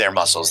to their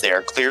muscles. They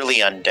are clearly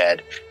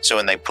undead. So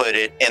when they put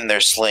it in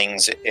their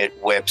slings, it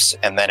whips,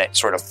 and then it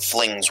sort of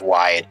flings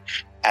wide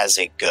as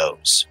it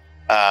goes.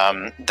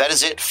 That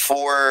is it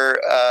for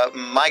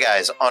my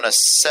guys on a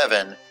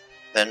 7.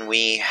 Then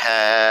we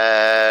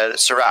had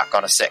Sirach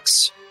on a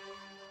 6.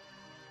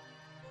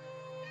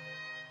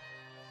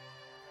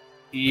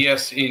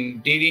 Yes,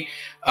 indeedy.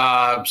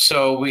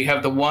 So we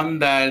have the one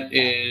that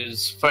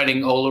is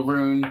fighting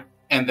Olaroon,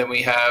 and then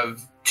we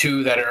have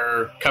 2 that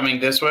are coming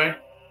this way.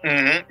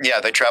 Mm-hmm.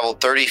 Yeah, they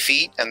traveled 30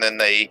 feet, and then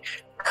they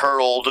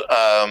hurled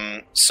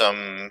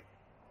some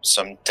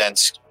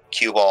dense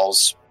cue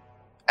balls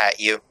at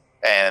you,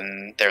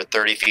 and they're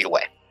 30 feet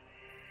away.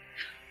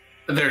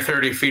 They're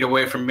 30 feet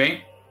away from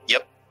me?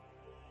 Yep.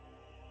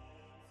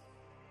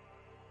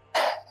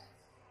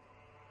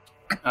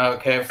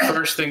 Okay,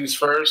 first things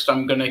first,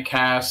 I'm going to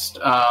cast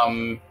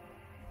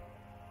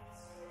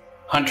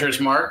Hunter's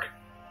Mark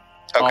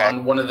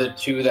on one of the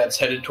 2 that's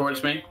headed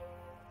towards me.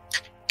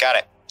 Got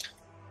it.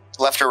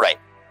 Left or right?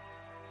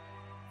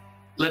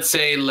 Let's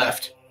say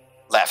left.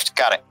 Left.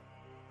 Got it.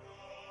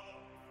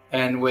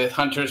 And with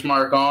Hunter's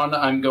Mark on,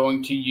 I'm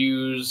going to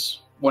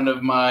use one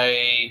of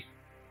my...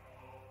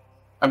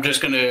 I'm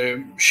just going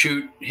to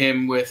shoot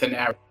him with an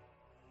arrow.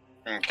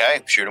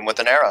 Okay, shoot him with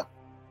an arrow.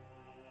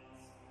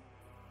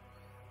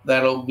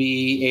 That'll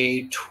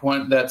be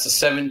that's a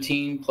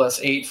 17 plus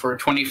 8 for a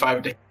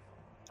 25 to...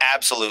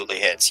 Absolutely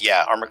hits.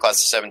 Yeah, armor class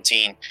of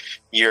 17.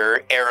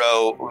 Your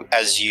arrow,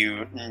 as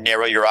you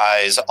narrow your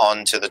eyes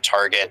onto the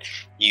target,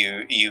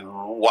 you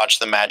watch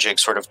the magic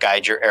sort of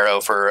guide your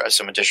arrow for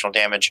some additional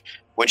damage.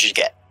 What'd you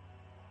get?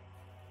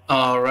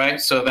 All right,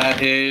 so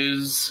that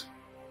is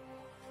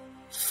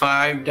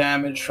 5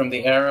 damage from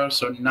the arrow,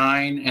 so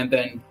 9, and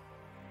then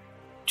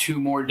 2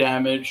 more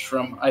damage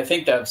from, I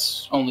think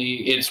it's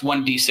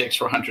 1d6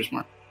 for Hunter's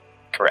Mark.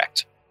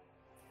 Correct.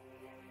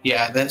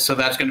 Yeah, so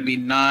that's going to be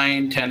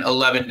 9, 10,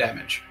 11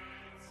 damage.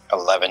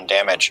 11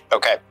 damage.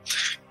 Okay.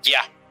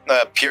 Yeah,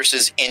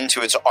 pierces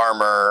into its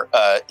armor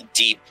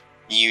deep.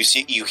 You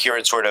hear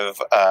it sort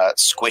of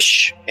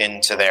squish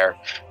into there.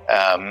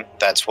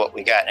 That's what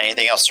we got.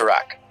 Anything else,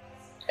 Sirach?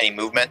 Any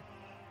movement?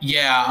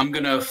 Yeah, I'm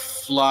going to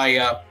fly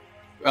up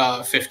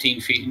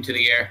 15 feet into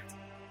the air.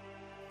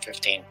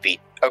 15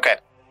 feet. Okay.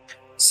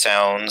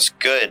 Sounds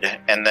good.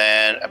 And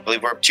then I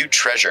believe we're up to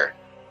Treasure.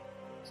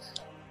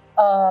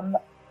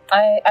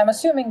 I'm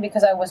assuming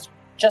because I was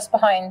just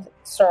behind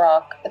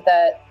Sirach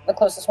that the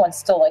closest one's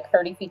still like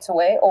 30 feet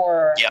away,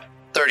 or... Yeah,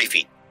 30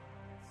 feet.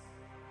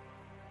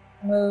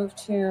 Move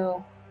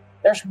to...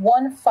 There's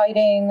one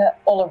fighting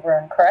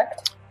Olaroon,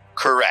 correct?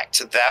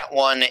 Correct. That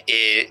one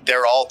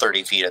they're all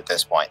 30 feet at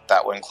this point.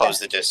 That one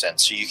closed the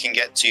distance. So you can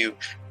get to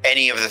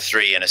any of the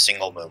 3 in a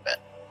single movement.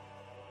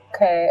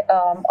 Okay,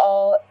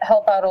 I'll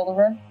help out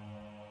Olaroon.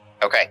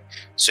 Okay,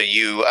 so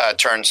you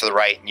turn to the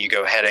right and you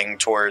go heading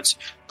towards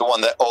the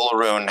one that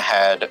Olaroon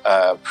had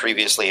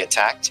previously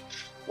attacked.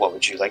 What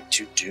would you like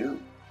to do?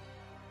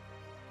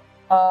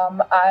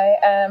 I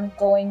am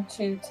going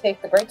to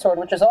take the greatsword,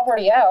 which is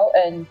already out,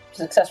 and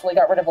successfully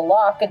got rid of a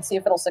lock, and see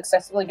if it'll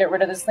successfully get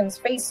rid of this thing's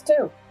face,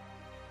 too.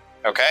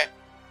 Okay.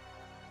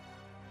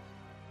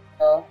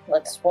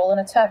 Let's roll an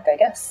attack, I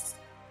guess.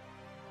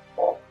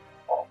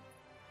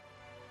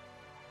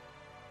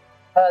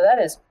 That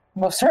is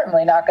most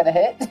certainly not going to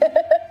hit.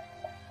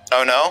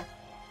 Oh, no?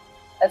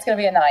 That's going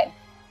to be a 9.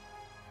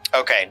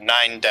 Okay,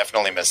 9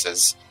 definitely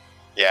misses.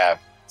 Yeah,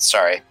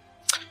 sorry.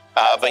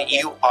 But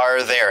you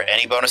are there.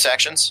 Any bonus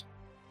actions?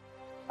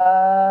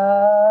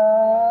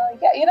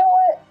 Yeah, you know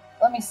what?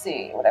 Let me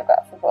see what I've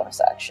got for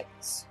bonus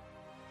actions.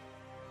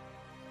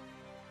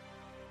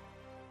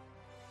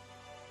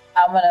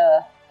 I'm going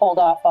to hold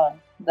off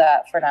on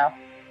that for now.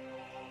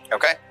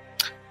 Okay.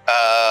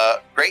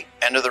 Great.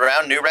 End of the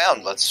round, new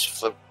round. Let's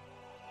flip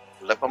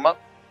them up.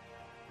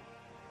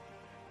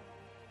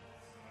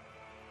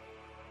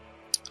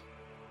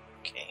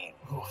 King,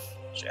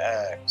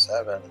 Jack,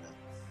 7.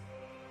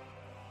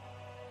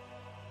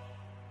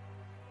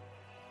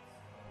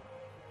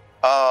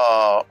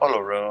 Oh,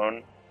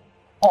 Olaroon.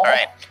 All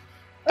right.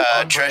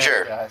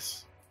 Treasure.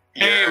 Guys.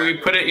 Hey, we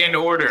put it in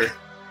order.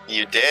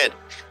 You did.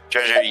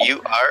 Treasure,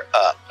 you are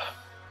up.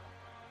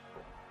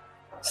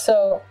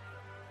 So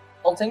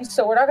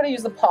we're not going to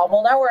use the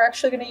pommel. Now we're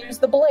actually going to use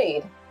the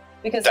blade.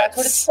 Because that's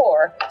what it's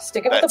for.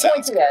 Stick it with the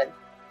pointy end.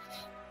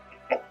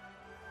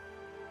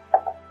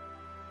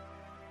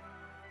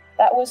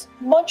 That was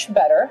much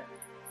better.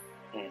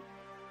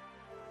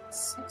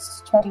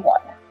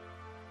 21.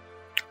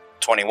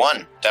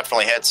 21.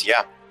 Definitely hits,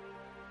 yeah.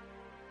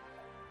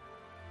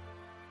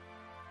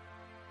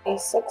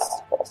 A6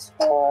 plus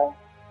 4.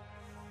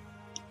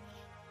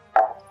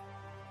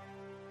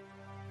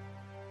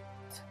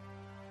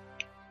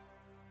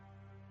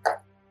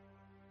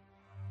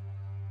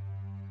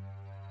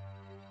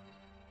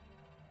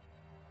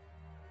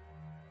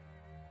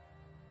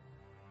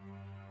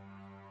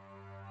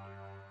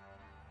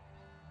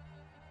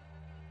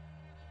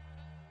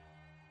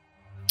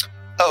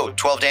 Oh,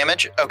 12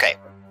 damage? Okay.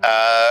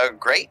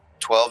 Great.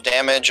 12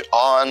 damage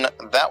on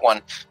that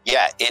one.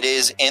 Yeah, it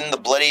is in the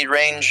bloodied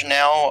range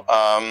now.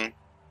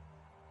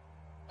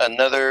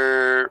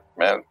 Another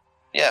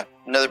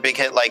big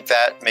hit like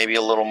that. Maybe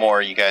a little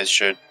more. You guys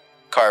should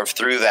carve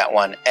through that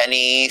one.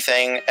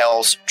 Anything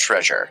else,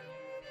 Treasure?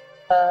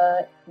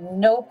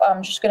 Nope.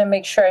 I'm just going to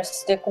make sure I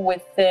stick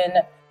within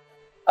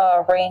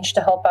range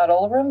to help out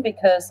Olaroon,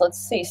 because let's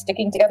see,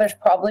 sticking together is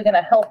probably going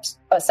to help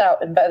us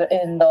out in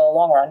the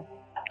long run.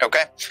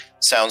 Okay,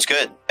 sounds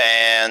good.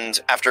 And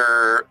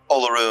after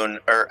Olaroon,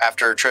 or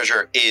after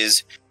Treasure,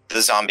 is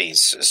the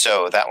zombies.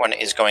 So that one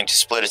is going to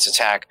split its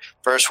attack.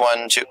 First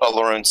one to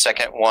Olaroon,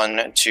 second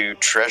one to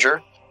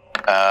Treasure.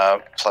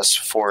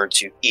 +4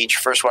 to each.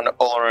 First one to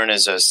Olaroon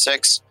is a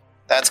 6.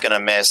 That's going to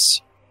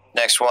miss.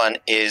 Next one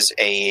is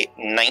a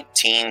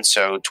 19,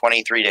 so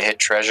 23 to hit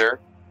Treasure.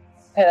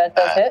 Okay, that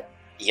does hit.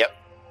 Yep.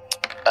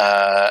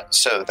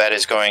 So that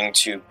is going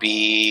to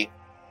be,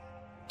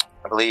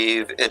 I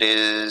believe it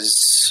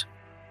is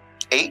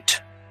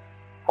 8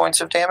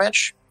 points of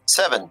damage.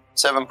 7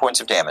 points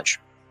of damage.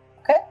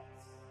 Okay.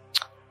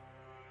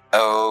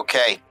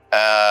 Okay.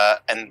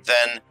 And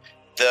then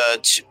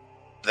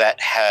that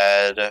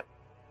had...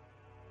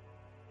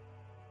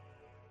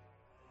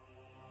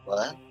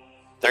 What?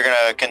 They're going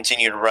to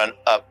continue to run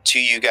up to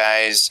you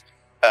guys.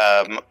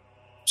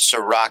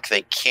 Sirach,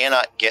 they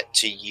cannot get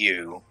to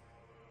you.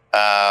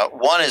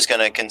 One is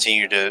going to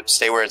continue to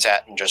stay where it's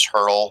at and just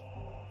hurl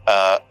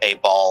a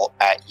ball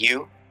at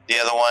you. The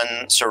other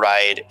one,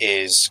 Saride,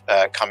 is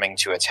coming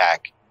to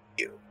attack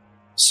you.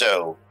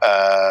 So,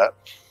 a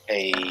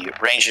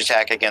ranged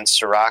attack against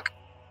Sirach,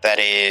 that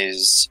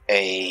is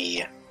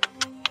a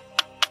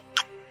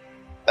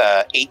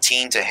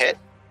 18 to hit.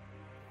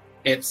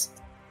 It's...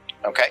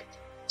 Okay.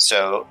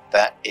 So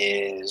that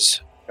is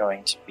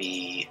going to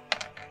be...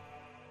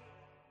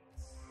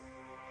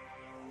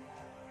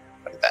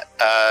 What is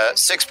that?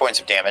 6 points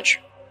of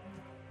damage.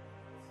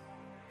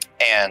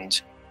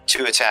 And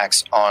 2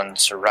 attacks on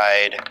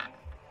Saride.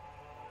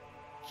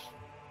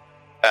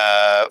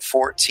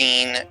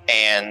 14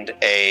 and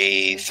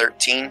a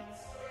 13.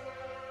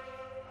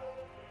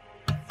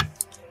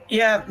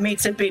 Yeah,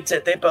 meets it, beats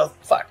it. They both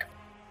fuck.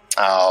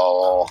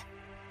 Oh.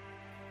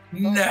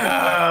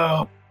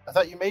 No! I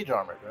thought you mage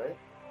armored, right?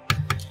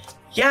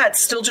 Yeah, it's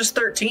still just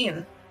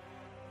 13.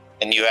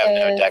 And you have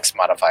no dex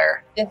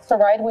modifier. Is the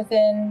ride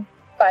within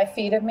 5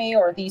 feet of me,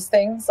 or these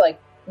things? Like,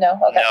 no?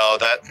 Okay. No,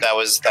 that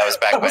was back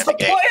That by was the the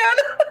gate. plan!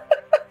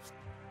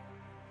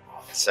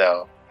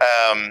 So,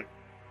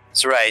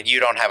 Saride, you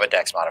don't have a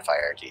dex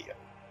modifier, do you?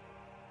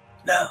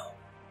 No.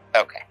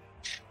 Okay.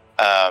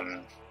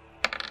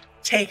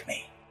 Take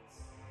me.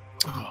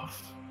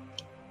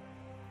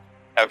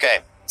 Okay,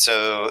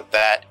 so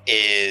that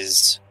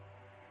is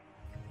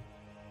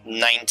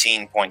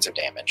 19 points of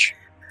damage.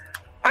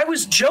 I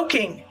was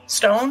joking,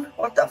 Stone.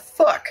 What the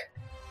fuck?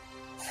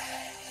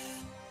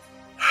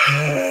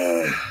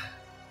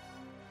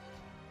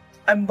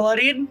 I'm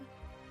bloodied.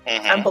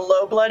 I'm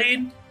below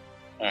bloodied.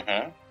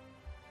 Okay.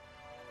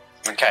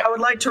 I would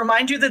like to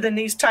remind you that in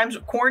these times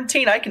of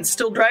quarantine, I can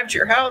still drive to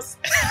your house.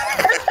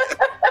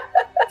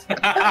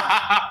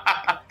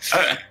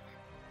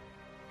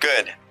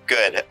 Good.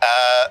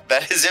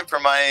 That is it for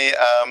my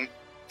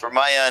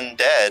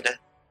undead.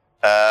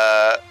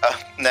 Up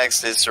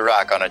next is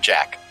Sirach on a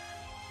jack.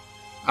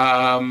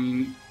 All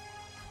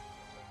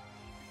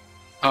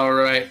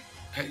right.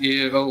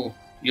 You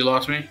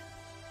lost me?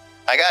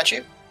 I got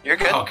you. You're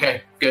good.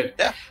 Okay, good.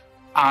 Yeah.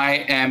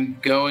 I am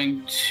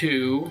going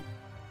to...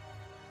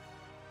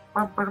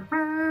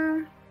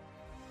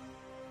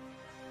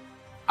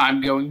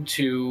 I'm going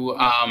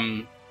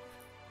to...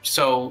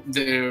 So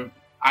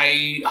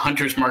I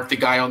Hunter's marked the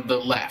guy on the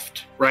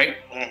left, right?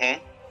 Mm-hmm.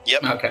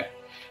 Yep. Okay.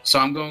 So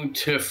I'm going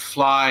to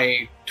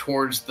fly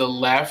towards the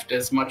left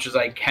as much as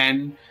I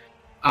can,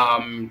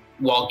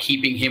 while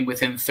keeping him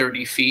within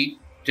 30 feet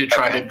to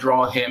try to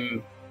draw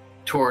him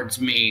towards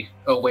me,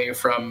 away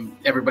from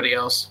everybody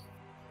else.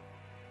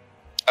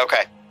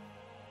 Okay.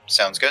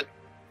 Sounds good.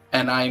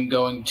 And I'm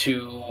going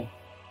to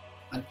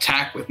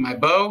attack with my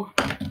bow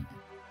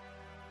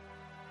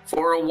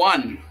for a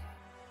 1.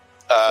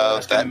 So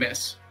that's going to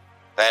miss.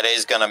 That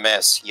is going to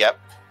miss. Yep.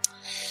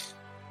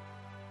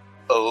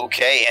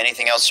 Okay.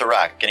 Anything else,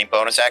 Sirach? Any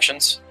bonus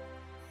actions?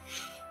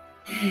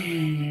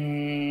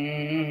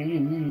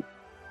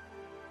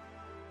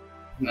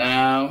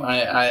 No,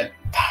 I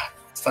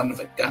son of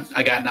a gun.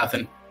 I got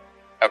nothing.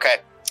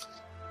 Okay.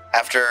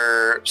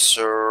 After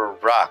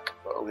Sirach,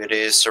 it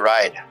is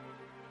Saride.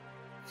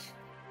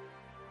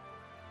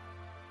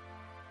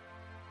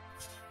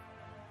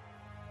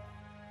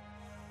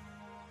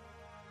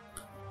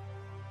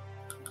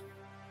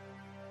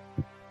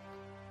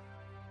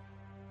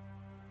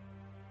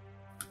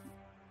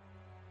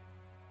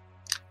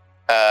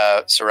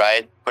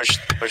 Saride, push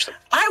the...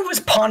 I was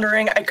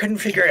pondering. I couldn't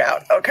figure it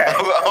out. Okay.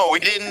 Oh, we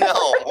didn't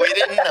know.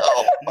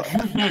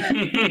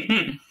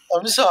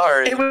 I'm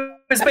sorry. It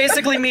was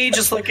basically me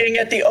just looking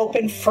at the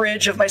open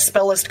fridge of my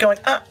spell list going,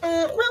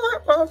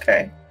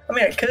 okay. I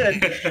mean, I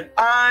could.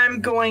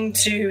 I'm going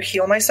to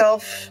heal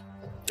myself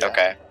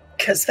Okay.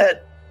 because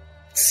that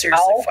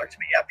seriously Ow. fucked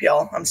me up,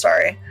 y'all. I'm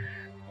sorry.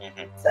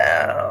 Mhm.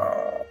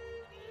 So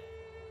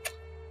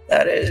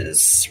that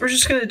is. We're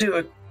just gonna do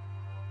a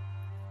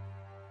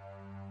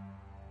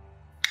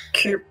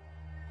cure.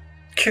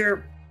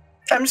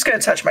 I'm just gonna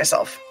touch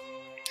myself.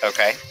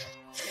 Okay.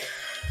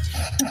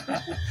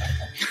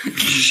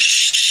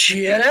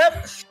 Shut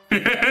up.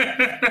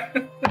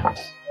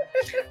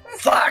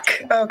 Fuck.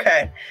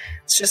 Okay.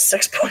 It's just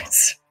 6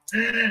 points.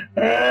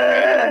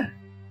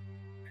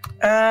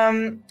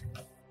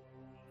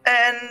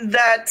 And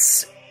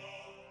that's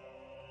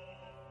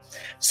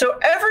so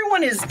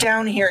everyone is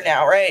down here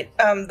now, right?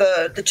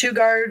 The two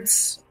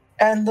guards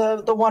and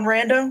the one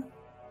rando.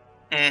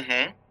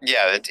 Mm-hmm.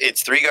 Yeah,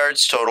 it's 3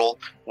 guards total.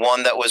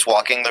 1 that was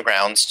walking the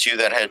grounds, 2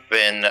 that had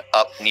been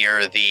up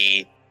near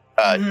the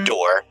Mhm.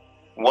 door.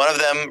 1 of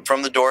them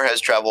from the door has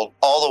traveled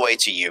all the way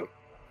to you.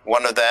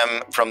 1 of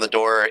them from the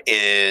door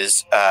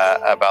is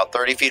about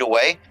 30 feet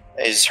away,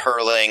 is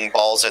hurling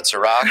balls at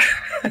Sirach.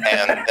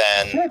 And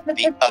then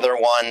the other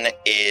one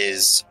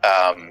is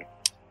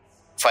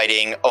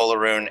fighting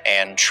Olaroon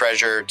and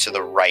Treasure to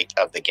the right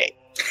of the gate.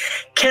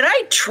 Can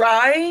I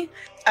try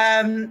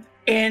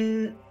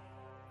in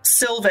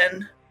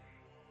Sylvan?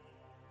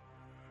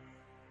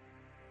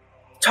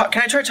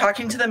 Can I try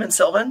talking to them in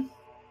Sylvan?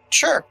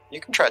 Sure,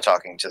 you can try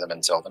talking to them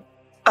in Sylvan.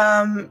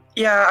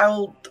 Yeah,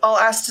 I'll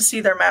ask to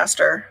see their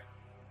master.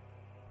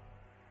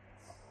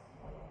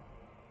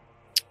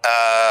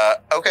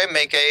 Okay,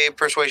 make a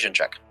persuasion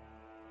check.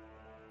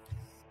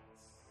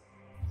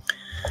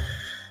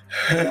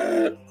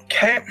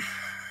 Okay.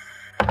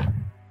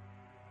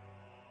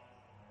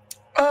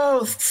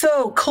 Oh,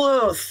 so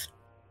close.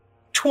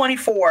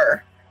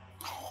 24.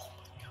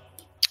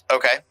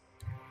 Okay.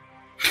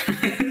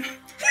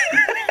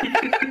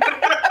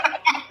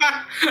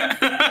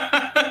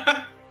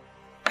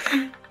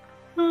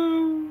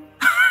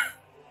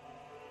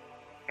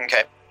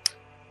 Okay.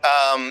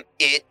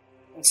 It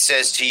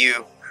says to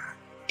you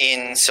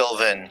in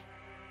Sylvan,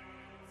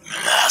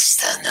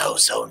 Master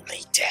knows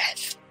only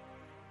death.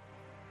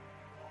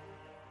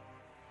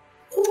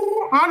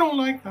 I don't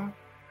like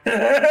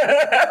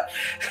that.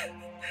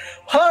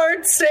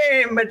 Hard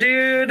same, my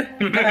dude.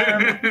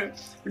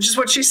 Which is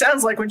what she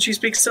sounds like when she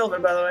speaks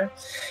Sylvan, by the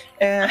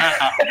way.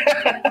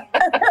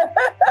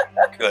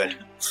 Good.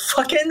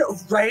 Fucking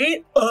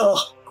right? Ugh,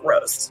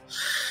 gross.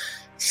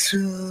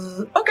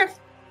 So, okay.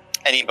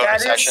 Any bonus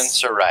That is-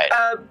 actions or right?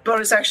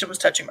 Bonus action was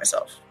touching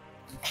myself.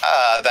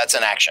 That's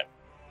an action.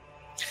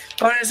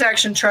 Bonus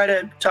action, try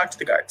to talk to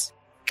the guards.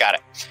 Got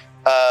it.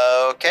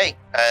 Okay,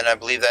 and I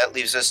believe that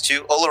leaves us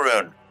to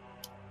Olaroon.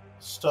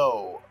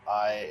 So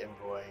I am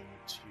going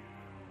to,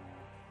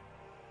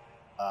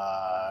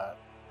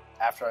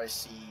 after I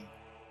see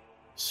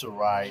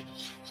Sarai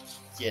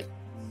get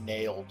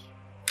nailed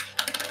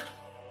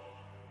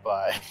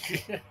by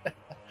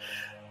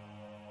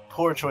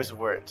poor choice of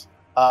words,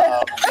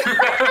 I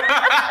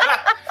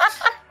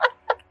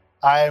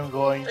am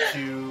going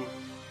to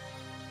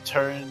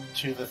turn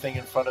to the thing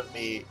in front of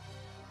me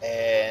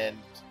and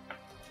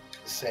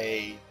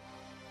say,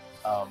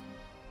 I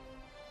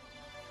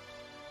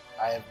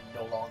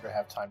no longer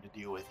have time to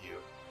deal with you.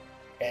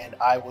 And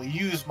I will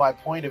use my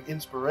point of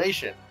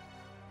inspiration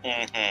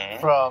Mm-hmm.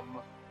 from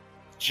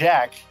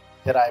Jack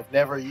that I've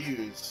never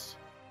used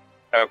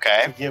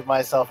Okay. to give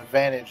myself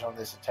advantage on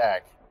this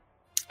attack.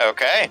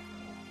 Okay.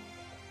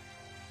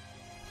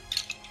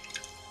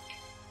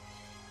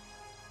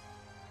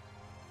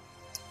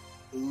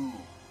 Ooh.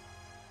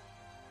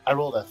 I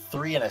rolled a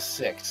 3 and a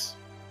 6.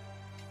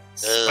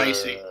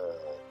 Spicy.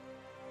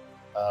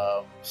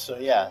 So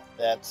yeah,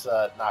 that's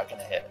not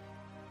gonna hit.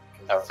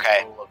 'Cause it's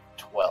Okay. a roll of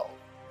 12.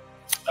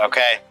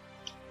 Okay.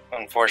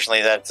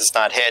 Unfortunately, that does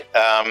not hit.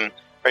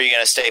 Are you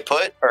going to stay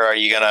put, or are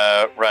you going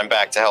to run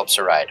back to help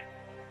Saride?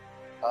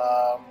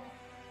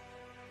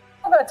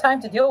 I've got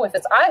time to deal with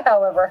this. I,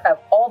 however, have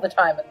all the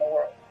time in the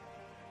world.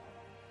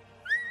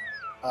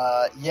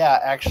 Yeah,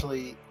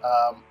 actually,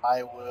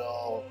 I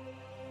will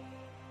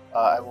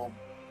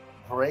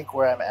break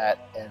where I'm at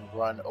and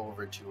run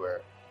over to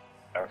her.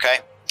 Okay.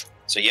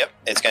 So, yep,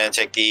 it's going to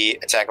take the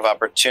attack of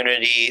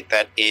opportunity.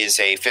 That is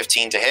a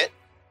 15 to hit.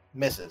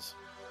 Misses.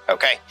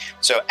 Okay.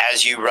 So,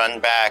 as you run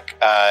back,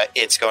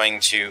 it's going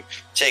to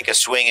take a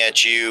swing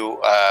at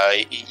you.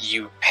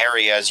 You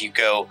parry as you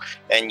go,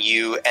 and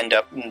you end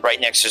up right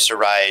next to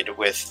Saride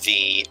with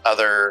the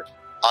other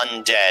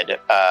undead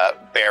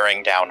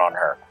bearing down on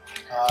her.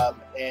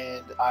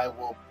 And I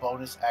will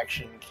bonus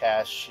action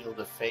cast Shield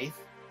of Faith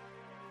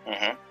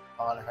Mm-hmm.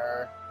 on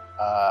her.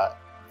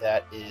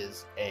 That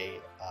is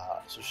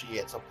so she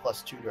gets a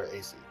 +2 to her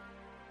AC.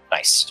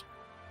 Nice.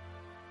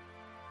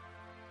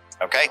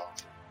 Okay.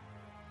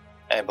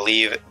 I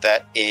believe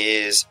that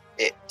is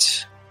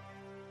it.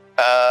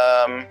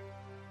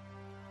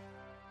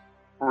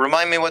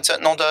 Remind me what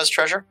Sentinel does,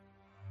 Treasure?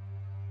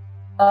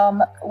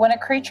 When a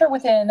creature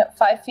within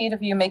 5 feet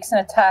of you makes an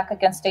attack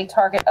against a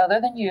target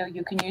other than you,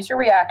 you can use your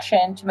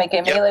reaction to make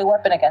a melee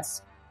weapon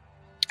against.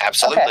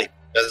 Absolutely.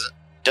 Okay.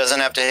 Doesn't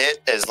have to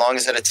hit. As long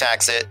as it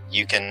attacks it,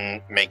 you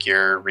can make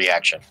your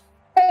reaction.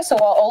 Okay, so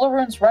while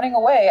Olaroon's running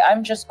away,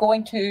 I'm just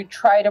going to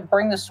try to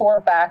bring the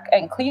sword back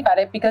and cleave at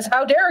it, because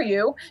how dare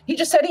you? He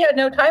just said he had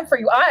no time for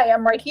you. I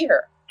am right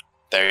here.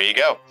 There you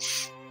go.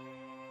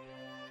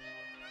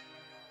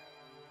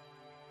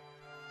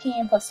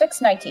 18 plus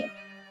 6, 19.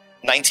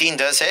 19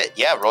 does hit.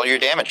 Yeah, roll your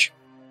damage.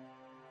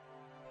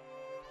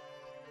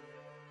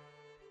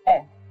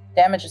 Okay,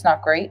 damage is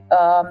not great.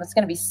 It's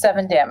going to be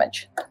 7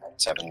 damage.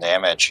 7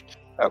 damage.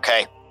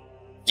 Okay.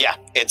 Yeah,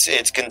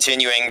 it's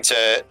continuing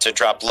to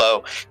drop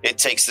low. It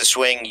takes the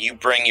swing. You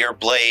bring your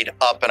blade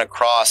up and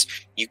across.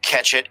 You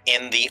catch it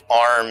in the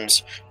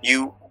arms.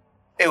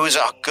 It was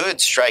a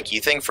good strike.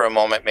 You think for a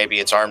moment maybe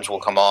its arms will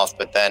come off,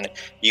 but then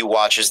you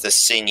watch as the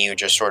sinew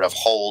just sort of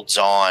holds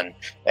on.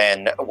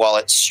 And while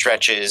it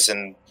stretches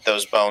and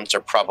those bones are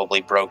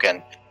probably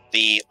broken,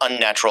 the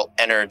unnatural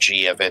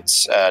energy of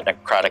its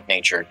necrotic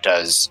nature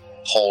does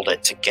hold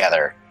it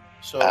together.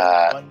 So,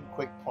 one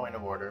quick point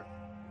of order.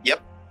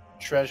 Yep.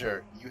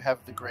 Treasure, you have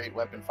the great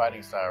weapon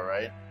fighting style,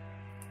 right?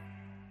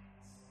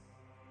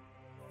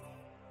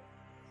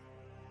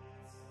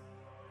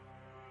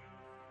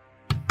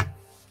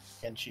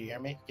 Can she hear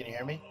me? Can you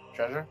hear me,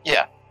 Treasure?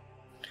 Yeah.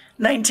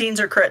 19s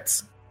are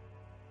crits.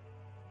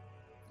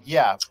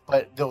 Yeah,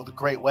 but the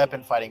great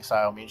weapon fighting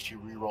style means she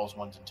rerolls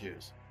 1s and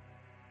 2s.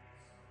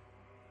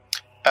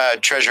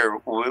 Treasure,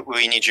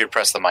 we need you to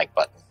press the mic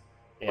button.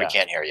 Yeah. We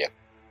can't hear you.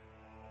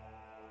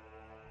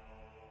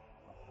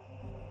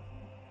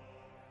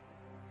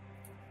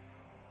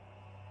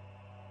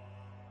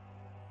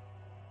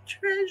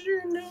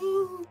 Treasure,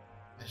 no.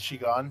 Is she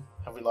gone?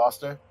 Have we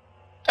lost her?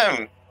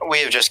 We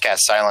have just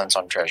cast silence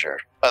on Treasure.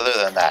 Other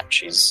than that,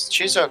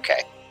 she's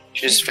okay.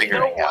 She's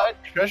figuring You know out.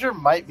 what? Treasure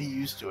might be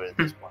used to it at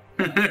this point.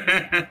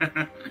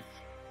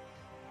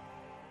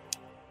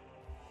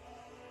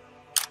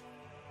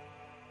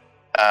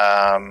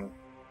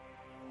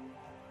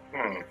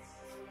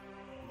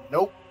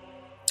 Nope.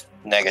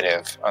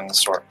 Negative on the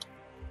sword.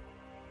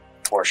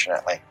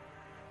 Fortunately.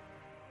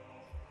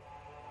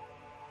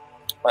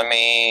 Let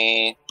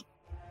me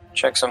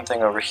check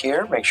something over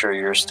here. Make sure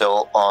you're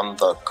still on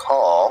the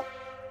call.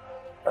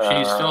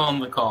 She's still on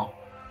the call.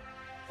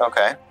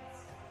 Okay.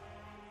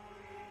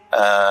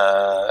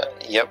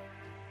 Yep.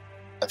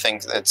 I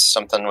think it's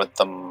something with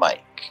the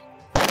mic.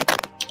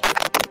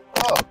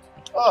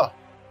 Oh.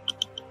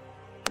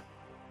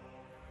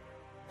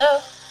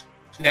 Oh,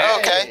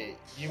 Okay.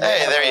 Hey,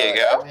 there you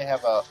go. You may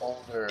have an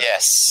older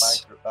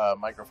Yes.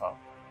 microphone.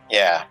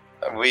 Yeah.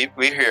 We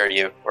hear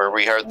you, or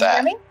we heard can you hear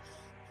that. me?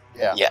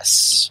 Yeah.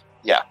 Yes.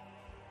 Yeah.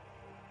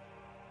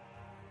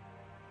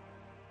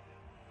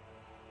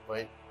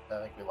 Wait, I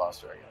think we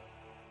lost her again.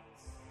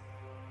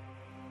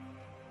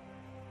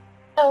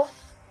 Oh,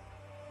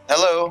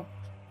 Hello.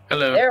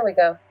 Hello. there we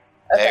go.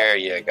 Okay, There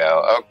you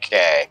go.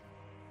 Okay.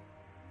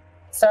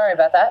 sorry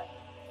about that.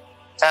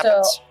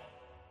 Happens. So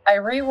I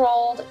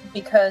re-rolled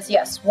because,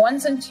 yes,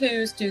 1s and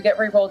 2s do get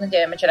re-rolled in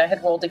damage, and I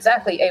had rolled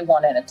exactly a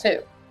 1 and a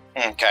 2.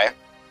 Okay.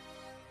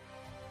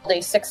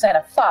 A 6 and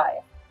a 5.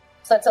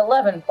 So that's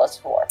 11 plus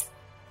 4.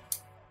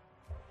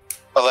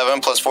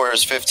 11 plus 4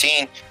 is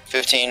 15.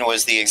 15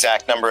 was the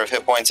exact number of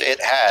hit points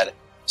it had.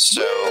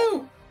 So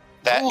Woo!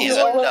 that is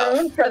Olaroon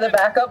enough. for the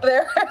backup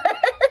there.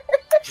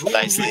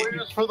 Nicely.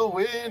 Warriors for the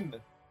win!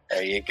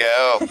 There you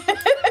go.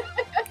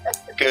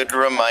 Good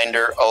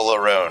reminder,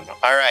 Olaroon.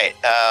 All right.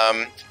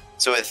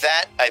 So with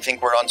that, I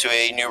think we're on to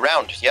a new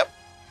round. Yep.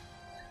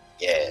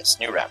 Yes,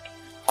 new round.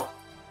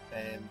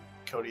 And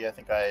Cody, I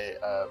think I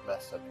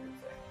messed up your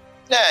thing.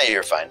 Nah,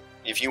 you're fine.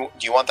 Do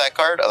you want that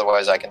card?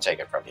 Otherwise, I can take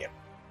it from you.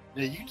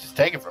 Yeah, you can just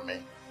take it from me.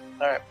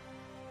 All right.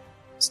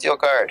 Steal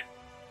card.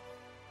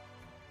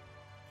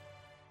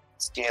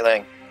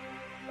 Stealing.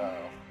 Oh.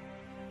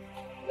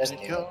 Let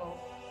it go.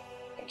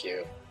 Thank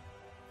you.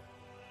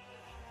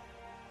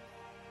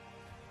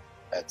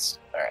 That's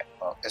all right.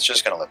 Well, it's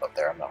just going to live up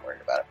there. I'm not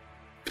worried about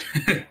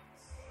it.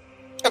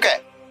 Okay.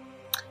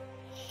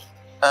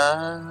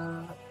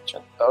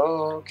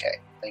 Okay.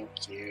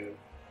 Thank you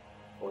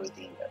for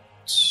the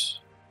notes.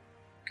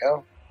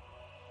 Go.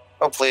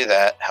 Hopefully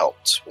that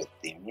helped with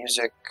the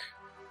music.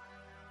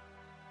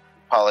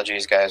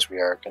 Apologies, guys. We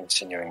are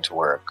continuing to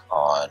work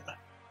on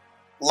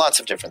lots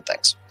of different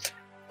things.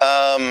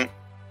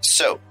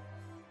 So,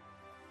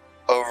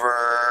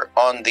 over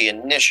on the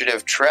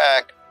initiative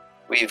track,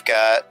 we've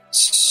got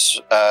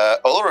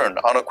Olaroon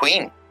on a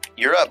queen.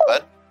 You're up,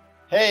 bud.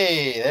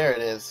 Hey, there it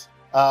is.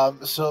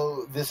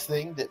 So this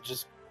thing that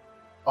just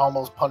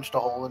almost punched a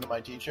hole into my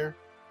teacher,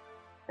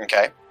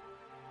 Okay,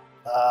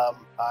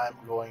 I'm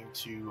going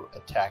to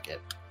attack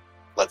it.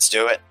 let's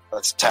do it.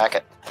 Let's attack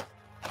it.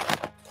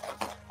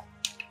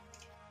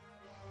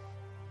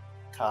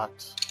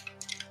 Cocked.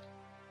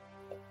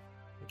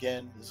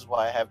 Again, this is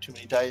why I have too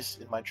many dice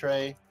in my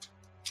tray.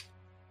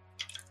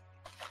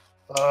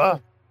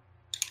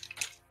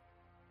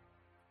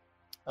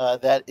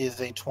 That is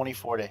a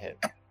 24 to hit.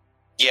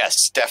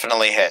 Yes,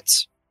 definitely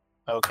hits.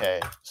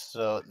 Okay,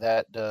 so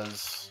that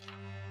does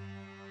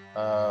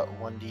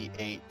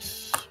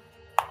 1d8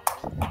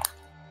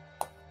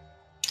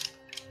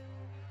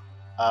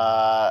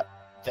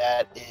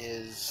 That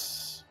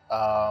is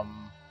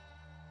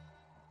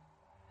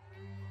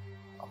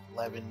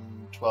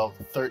 11, 12,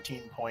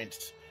 13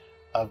 points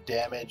of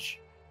damage.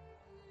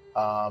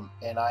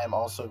 And I am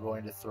also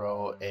going to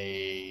throw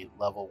a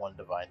level 1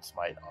 Divine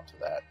Smite onto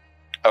that.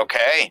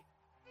 Okay.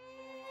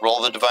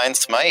 Roll the Divine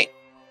Smite.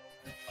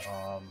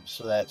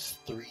 So that's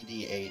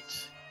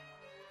 3d8.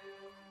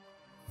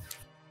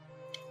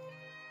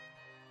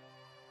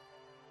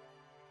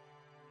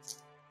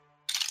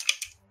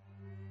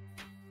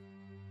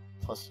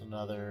 Plus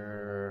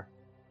another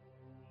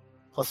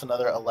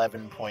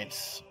 11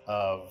 points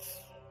of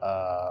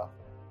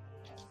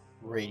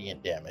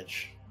radiant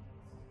damage.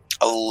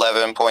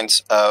 11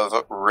 points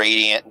of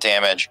radiant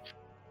damage.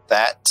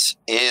 That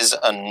is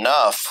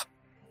enough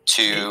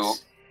to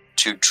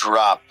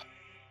drop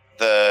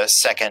the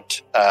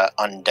second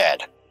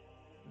undead.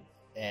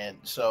 And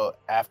so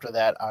after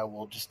that, I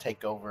will just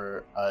take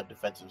over a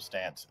defensive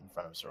stance in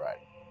front of Sarai.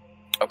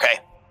 Okay.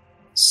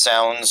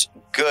 Sounds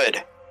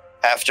good.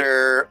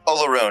 After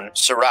Olaroon,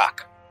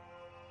 Sirach.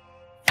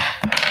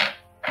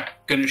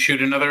 Gonna shoot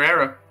another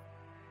arrow.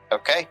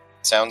 Okay.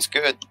 Sounds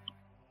good.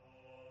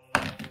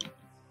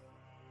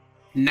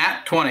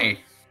 Nat 20.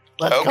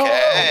 Let's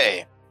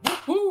Okay.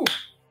 Woo!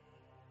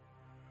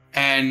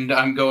 And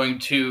I'm going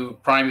to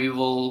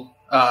Primeval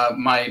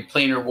my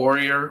Planar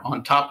Warrior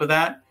on top of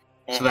that.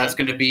 So that's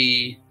going to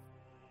be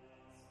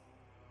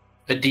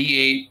a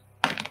D8.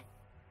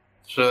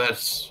 So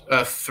that's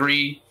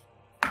 3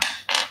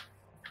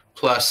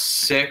 plus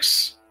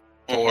 6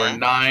 for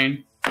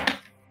 9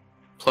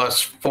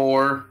 plus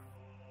 4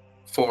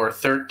 for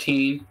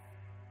 13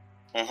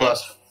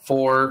 plus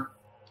 4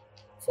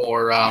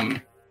 for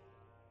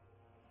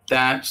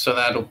that. So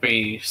that'll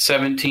be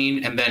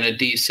 17 and then a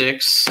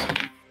D6.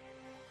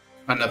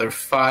 Another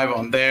 5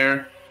 on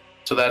there.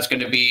 So that's going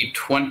to be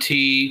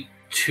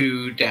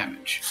 22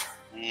 damage.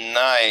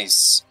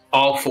 Nice.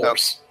 All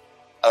force.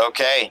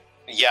 Okay.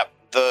 Yep.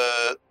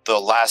 The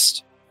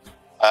last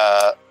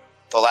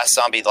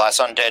zombie, the last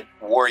undead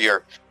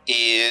warrior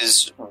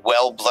is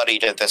well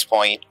bloodied at this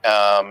point.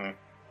 I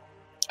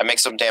make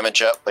some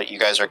damage up, but you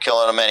guys are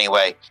killing him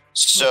anyway.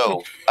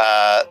 So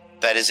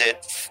that is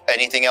it.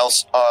 Anything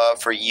else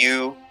for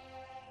you,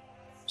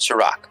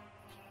 Sirach?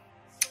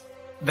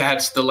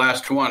 That's the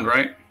last one,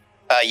 right?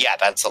 Yeah,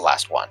 that's the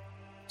last one.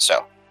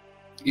 So.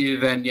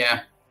 Then,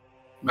 yeah.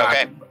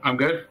 Okay. I'm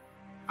good.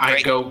 I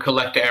Great. go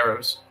collect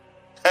arrows.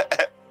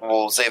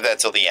 We'll save that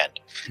till the end.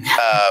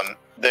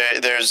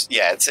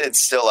 It's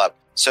still up.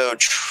 So,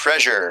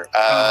 Treasure,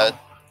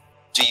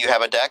 do you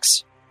have a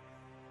dex?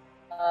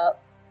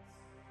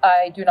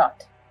 I do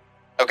not.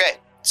 Okay,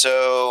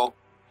 so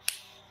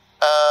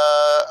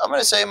I'm going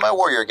to say my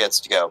warrior gets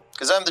to go,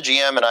 because I'm the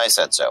GM and I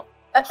said so.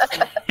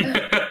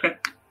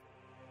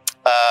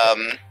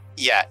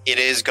 It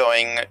is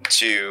going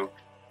to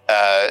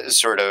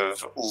sort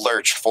of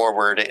lurch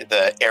forward,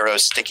 the arrow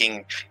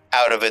sticking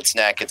out of its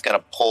neck. It's going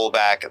to pull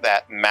back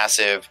that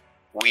massive,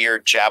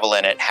 weird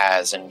javelin it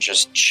has and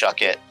just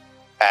chuck it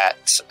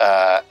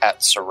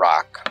at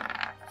Sirach.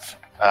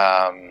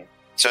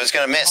 So it's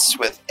going to miss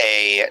with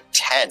a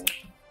 10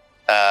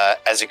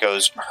 as it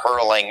goes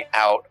hurling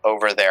out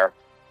over there.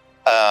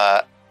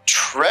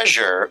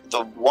 Treasure,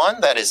 the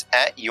one that is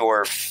at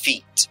your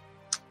feet,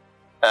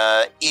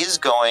 is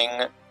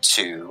going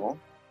to...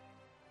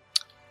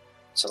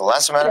 So the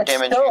last amount of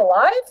damage... Still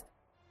alive?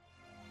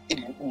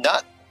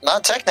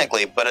 Not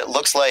technically, but it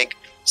looks like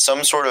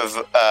some sort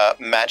of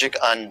magic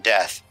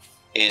undeath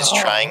is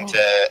trying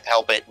to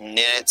help it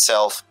knit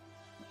itself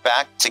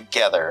back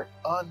together.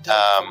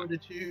 Undead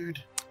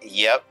fortitude.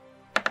 Yep.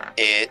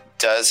 It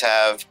does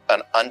have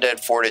an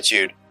undead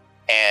fortitude.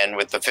 And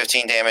with the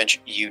 15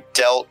 damage you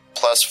dealt,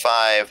 plus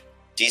 5,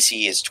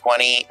 DC is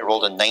 20. It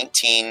rolled a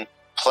 19,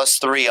 plus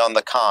 3 on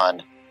the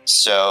con.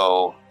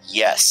 So,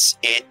 yes,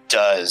 it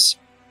does.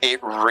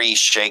 It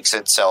reshakes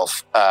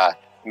itself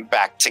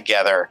back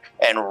together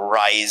and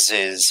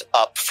rises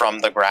up from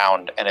the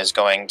ground and is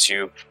going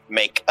to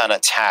make an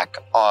attack,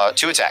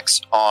 2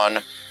 attacks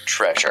on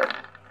Treasure.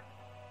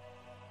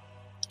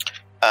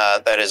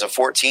 That is a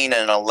 14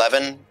 and an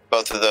 11.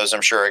 Both of those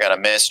I'm sure are going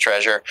to miss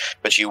Treasure,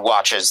 but you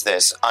watch as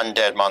this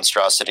undead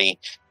monstrosity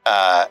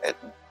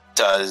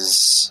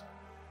does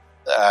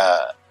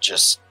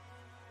just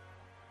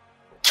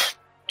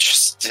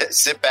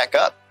sit back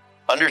up,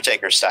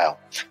 Undertaker style.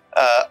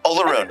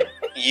 Olaroon,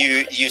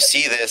 you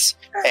see this,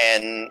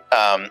 and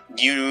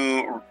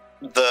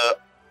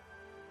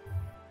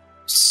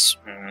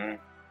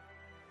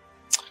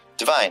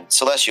divine,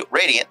 celestial,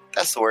 radiant,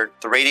 that's the word.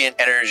 The radiant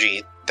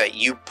energy that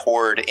you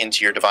poured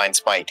into your divine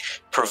smite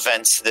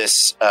prevents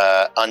this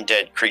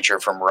undead creature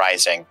from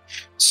rising.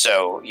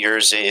 So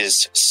yours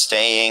is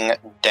staying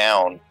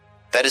down.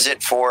 That is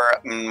it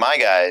for my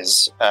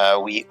guys.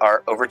 We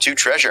are over to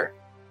Treasure.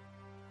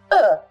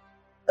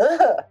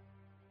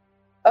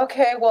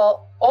 Okay,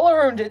 well,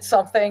 Olaroon did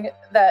something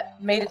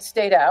that made it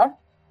stay down.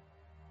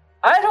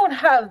 I don't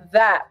have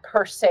that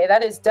per se.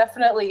 That is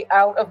definitely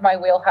out of my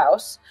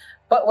wheelhouse.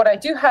 But what I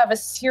do have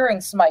is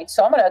Searing Smite,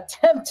 so I'm going to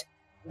attempt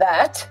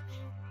that.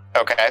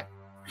 Okay.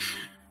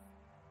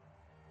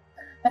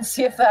 and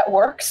see if that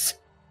works.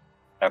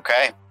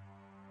 Okay.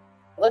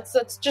 Let's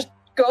just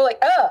go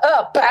like,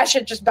 bash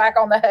it just back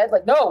on the head.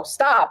 Like, no,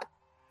 stop.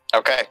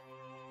 Okay.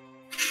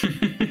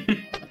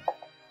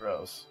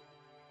 Gross.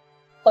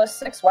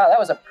 +6. Wow, that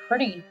was a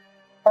pretty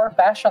hard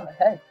bash on the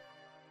head.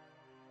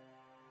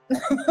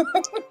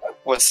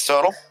 What's the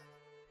total?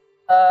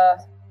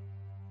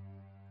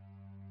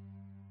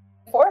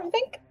 4, I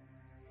think.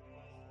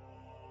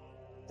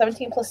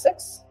 17 +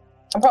 6.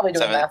 I'm probably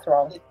doing 7. math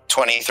wrong.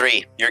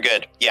 23. You're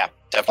good. Yeah,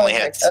 definitely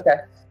 26, hits.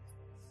 Okay.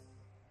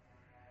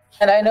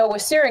 And I know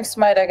with Searing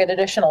Smite I get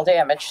additional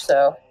damage,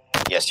 so...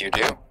 Yes, you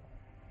do.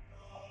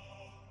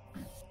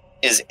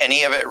 Is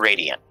any of it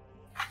radiant?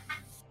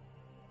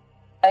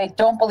 I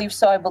don't believe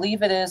so. I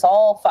believe it is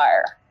all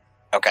fire.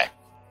 Okay.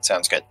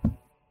 Sounds good.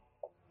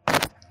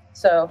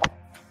 So...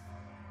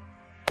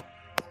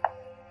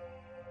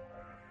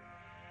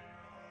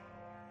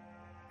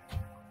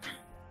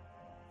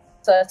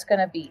 So that's going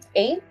to be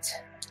 8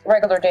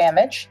 regular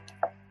damage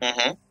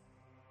Mm-hmm.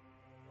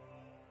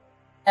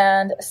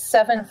 and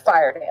 7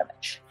 fire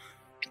damage.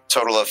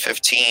 Total of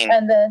 15.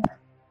 And then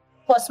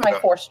plus my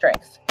 4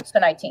 strength, so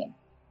 19.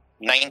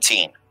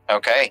 19.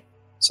 Okay.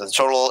 So the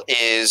total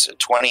is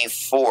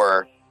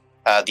 24.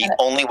 The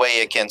only way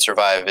it can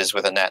survive is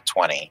with a nat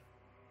 20.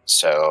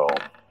 So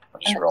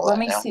I'll just roll Let that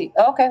me now. see.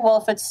 Okay,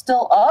 well, if it's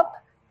still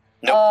up,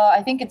 Nope.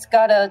 I think it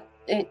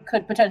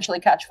could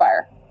potentially catch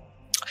fire.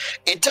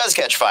 It does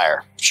catch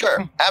fire.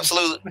 Sure.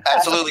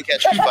 Absolutely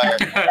catches fire.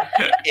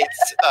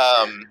 It's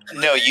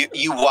no,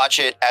 you watch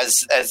it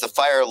as the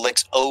fire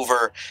licks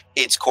over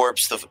its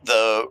corpse,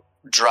 the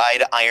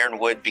dried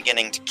ironwood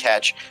beginning to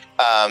catch.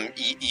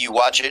 You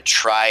watch it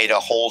try to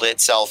hold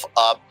itself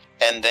up,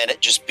 and then it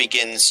just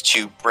begins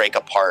to break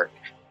apart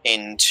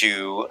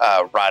into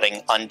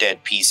rotting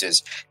undead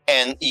pieces.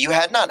 And you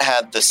had not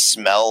had the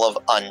smell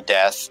of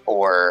undeath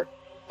or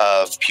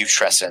of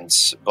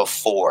putrescence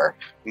before,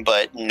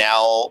 but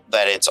now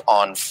that it's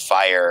on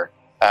fire,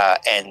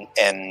 and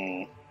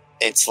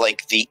it's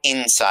like the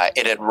inside,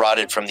 it had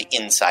rotted from the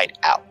inside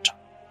out.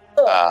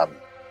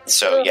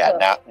 So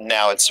yeah,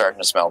 now it's starting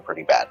to smell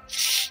pretty bad.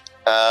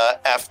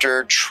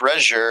 After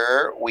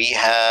Treasure, we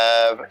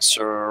have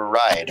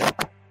Saride.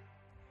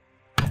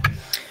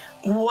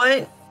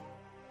 What?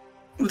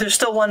 There's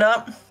still one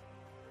up?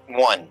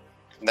 One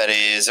that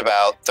is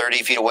about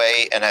 30 feet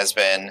away and has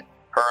been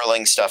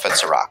hurling stuff at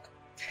Sirach.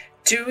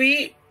 Do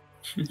we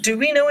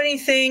know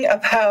anything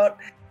about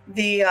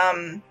the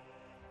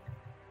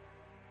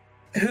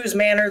whose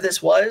manor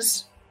this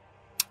was?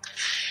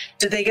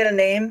 Did they get a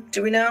name?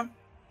 Do we know?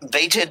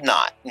 They did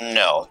not.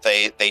 No,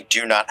 they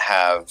do not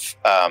have.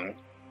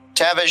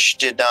 Tavish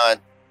did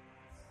not.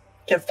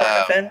 Get far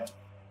enough in?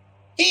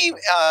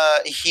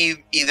 He's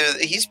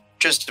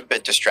just a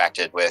bit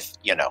distracted with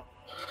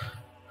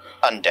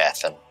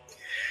undeath and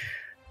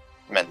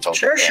mental.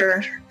 Sure.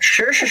 Sure.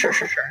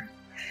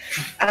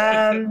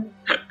 I'm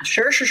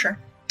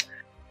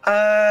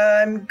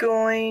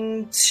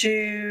going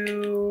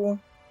to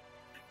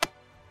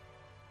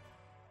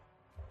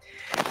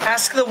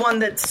ask the one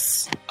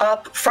that's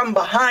up from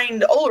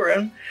behind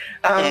Olorun.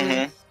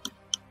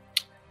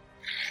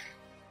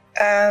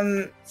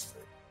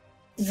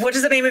 What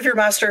is the name of your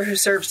master who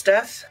serves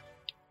death?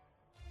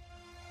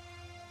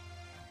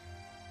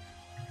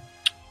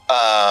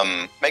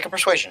 Make a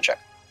persuasion check.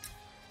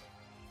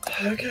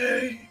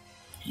 Okay.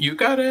 You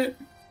got it.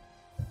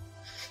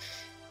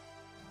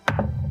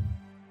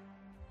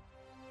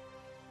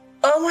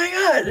 Oh my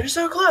god, they're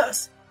so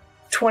close.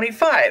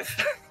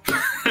 25.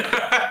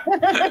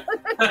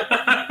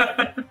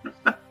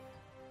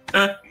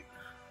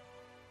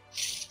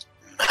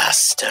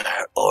 Master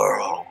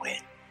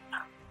Oralwind.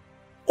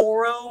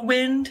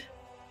 Oralwind?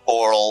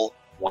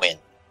 Oralwind.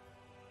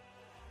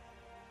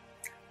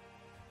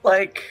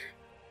 Like...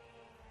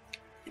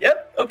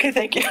 Yep, okay,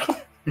 thank you.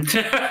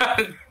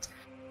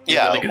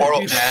 Yeah, Really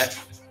gonna do that.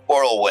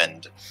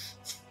 Oralwind.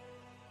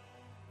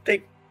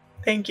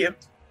 Thank you.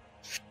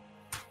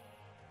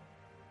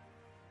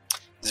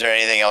 Is there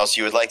anything else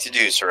you would like to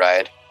do,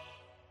 Saride?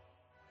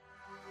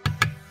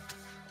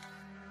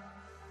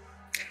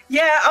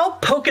 Yeah, I'll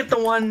poke at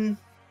the one...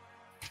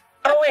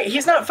 Oh wait,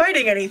 he's not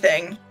fighting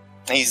anything.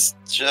 He's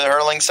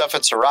hurling stuff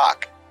at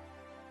Sirach.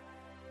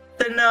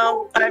 Then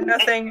no, I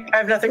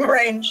have nothing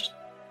ranged.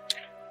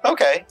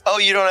 Okay. Oh,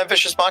 you don't have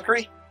Vicious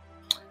Mockery?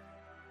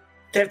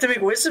 They have to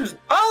make wisdom...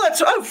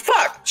 Oh,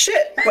 fuck!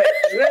 Shit! Wait,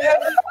 do I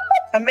have...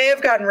 I may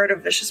have gotten rid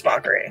of Vicious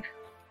Mockery.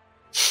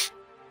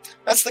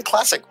 That's the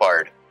classic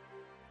bard.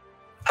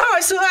 Oh,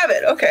 I still have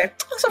it. Okay.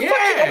 So Yeah.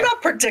 fucking, I'm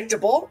not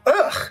predictable.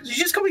 Ugh. Did you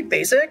just call me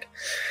basic?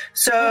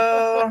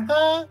 So...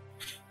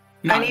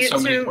 Not need so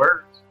many to-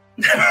 words.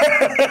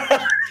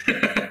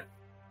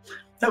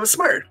 That was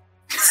smart.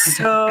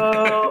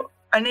 So...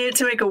 I needed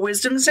to make a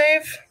wisdom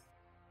save.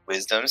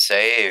 Wisdom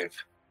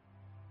save.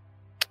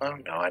 Oh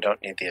no, I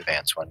don't need the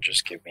advanced one.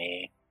 Just give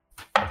me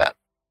that.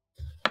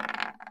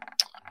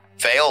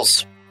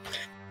 Fails.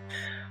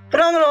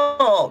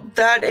 Phenomenal.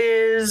 That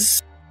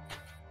is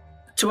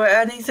Do I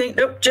add anything?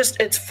 Nope, just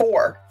it's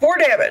 4. 4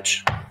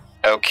 damage.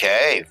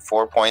 Okay,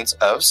 4 points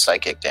of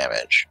psychic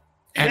damage.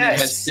 And Yes.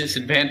 it has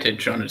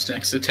disadvantage on its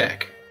next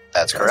attack.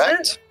 That's Does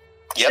correct.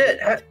 Yep. Shit.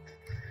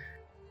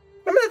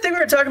 Remember that thing we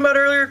were talking about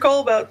earlier,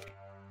 Cole, about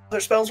their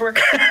spells work?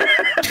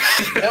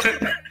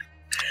 Okay,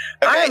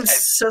 I'm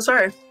so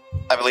sorry.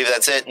 I believe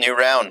that's it. New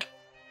round.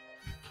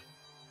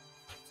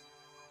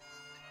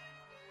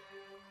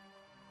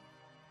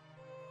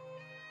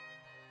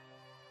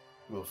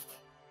 Oof.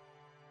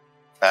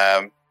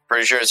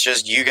 Pretty sure it's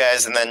just you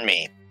guys and then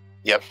me.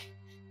 Yep.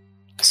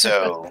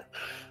 So,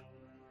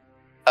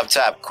 up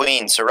top,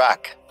 Queen,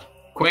 Sirach.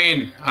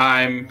 Queen,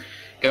 I'm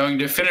going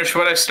to finish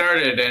what I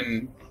started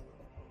and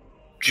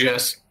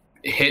just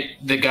hit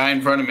the guy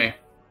in front of me.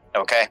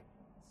 Okay.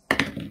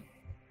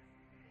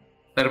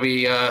 That'll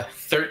be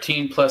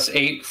 13 plus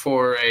 8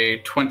 for a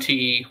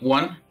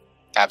 21.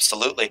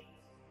 Absolutely.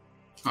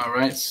 All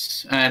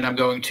right. And I'm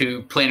going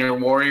to Planar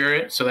Warrior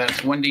it. So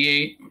that's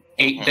 1d8,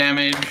 8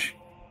 damage,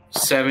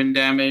 7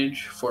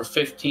 damage for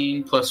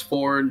 15 plus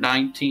 4,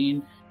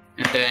 19.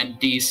 And then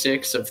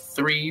d6 of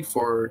 3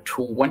 for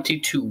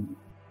 22.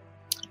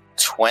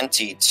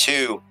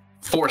 22.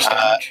 Force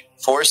damage.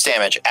 Force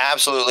damage.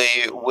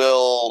 Absolutely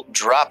will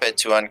drop it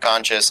to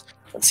unconscious.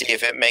 Let's see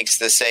if it makes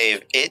the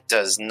save. It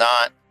does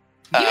not.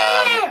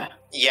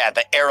 Yeah,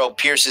 the arrow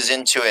pierces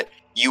into it.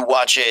 You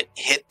watch it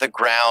hit the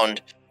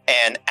ground,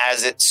 and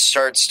as it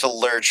starts to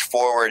lurch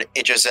forward,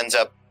 it just ends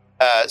up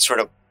sort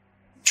of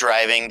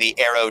driving the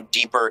arrow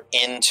deeper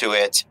into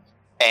it,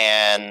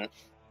 and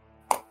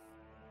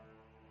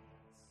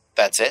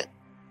that's it.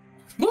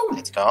 Woo.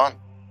 It's gone.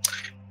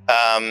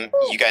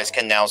 You guys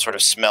can now sort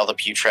of smell the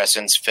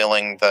putrescence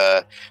filling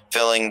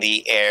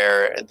the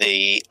air,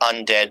 the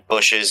undead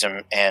bushes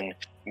and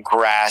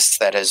grass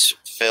that has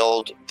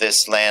filled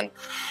this land.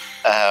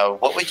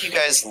 What would you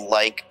guys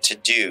like to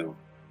do?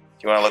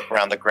 Do you want to look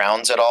around the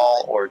grounds at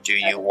all, or do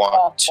you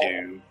want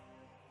to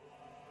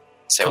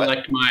say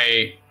what?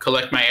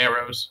 Collect my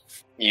arrows.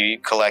 You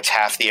collect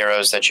half the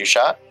arrows that you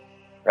shot,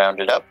 round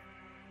it up.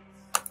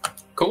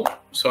 Cool.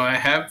 So I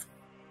have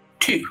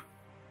 2.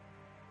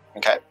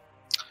 Okay.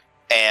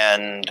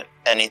 And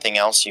anything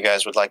else you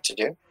guys would like to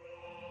do?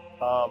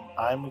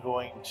 I'm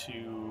going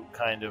to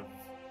kind of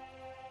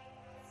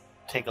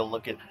take a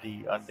look at the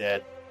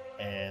undead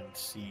and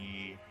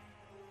see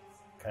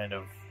kind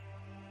of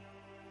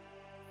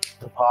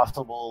the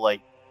possible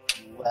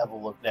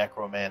level of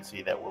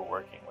necromancy that we're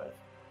working with.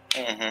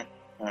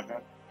 Mm-hmm. Mm-hmm.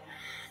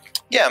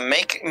 Yeah,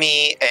 make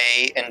me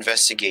a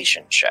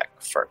investigation check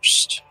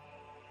first.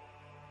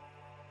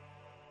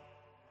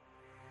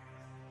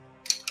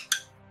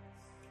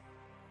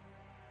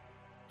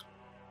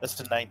 That's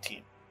a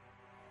 19.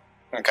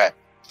 Okay.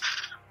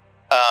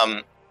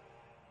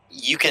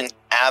 You can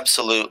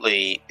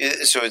absolutely.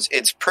 So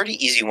it's pretty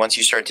easy once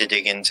you start to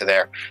dig into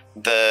there.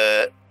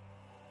 The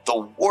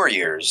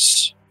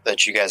warriors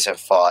that you guys have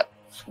fought,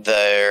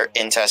 their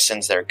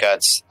intestines, their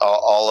guts,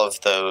 all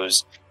of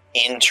those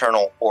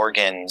internal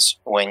organs.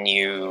 When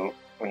you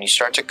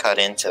start to cut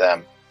into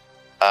them,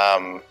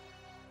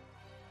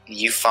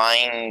 you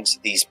find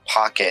these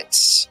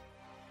pockets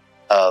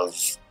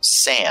of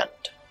sand.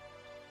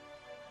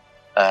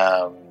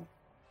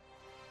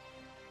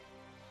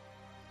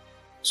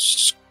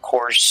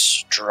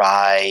 Coarse,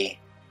 dry,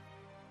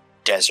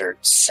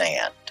 desert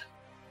sand.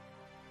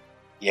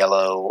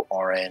 Yellow,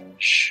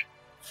 orange.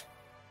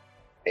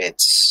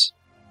 It's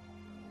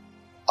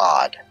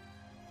odd,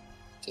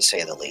 to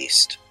say the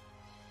least.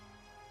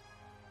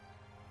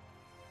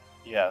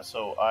 Yeah,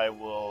 so I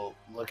will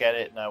look at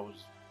it and I will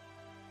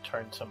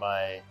turn to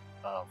my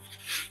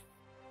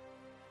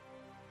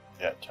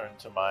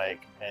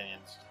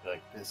companions to be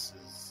like, this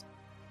is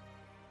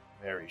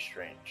very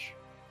strange.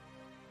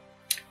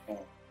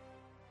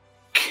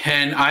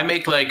 Can I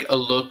make a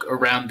look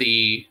around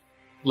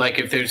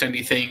if there's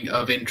anything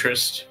of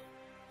interest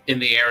in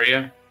the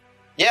area?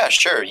 Yeah,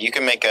 sure. You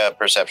can make a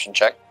perception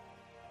check.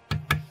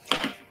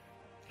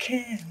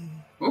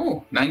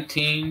 Ooh,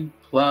 19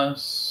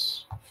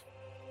 plus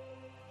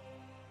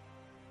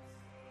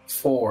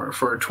 4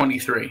 for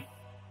 23.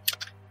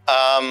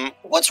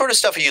 What sort of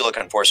stuff are you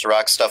looking for,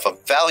 Sirach? Stuff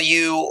of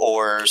value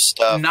or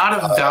stuff? Not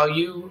of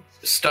value,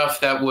 stuff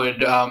that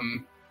would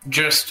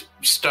just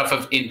stuff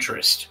of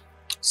interest.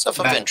 Stuff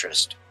of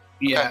interest.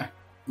 Yeah, Okay.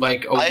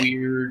 like a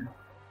weird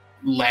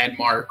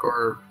landmark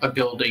or a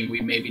building we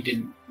maybe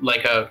didn't,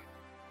 like a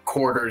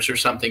quarters or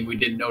something we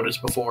didn't notice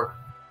before.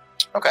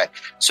 Okay,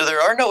 so there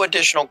are no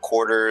additional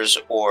quarters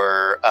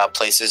or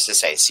places to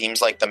say.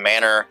 Seems like the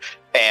manor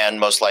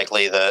and most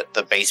likely the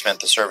basement,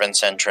 the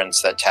servants'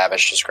 entrance that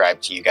Tavish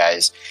described to you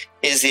guys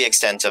is the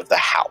extent of the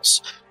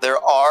house.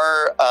 There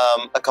are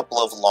a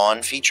couple of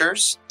lawn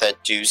features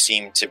that do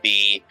seem to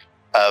be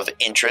of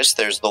interest.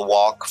 There's the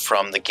walk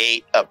from the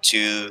gate up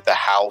to the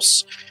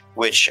house,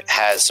 which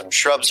has some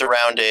shrubs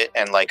around it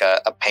and like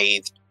a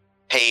paved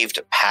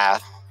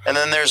path. And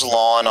then there's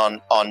lawn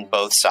on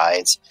both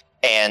sides.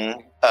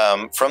 And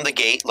from the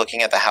gate,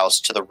 looking at the house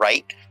to the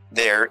right,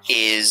 there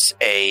is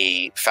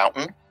a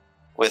fountain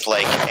with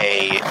like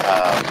a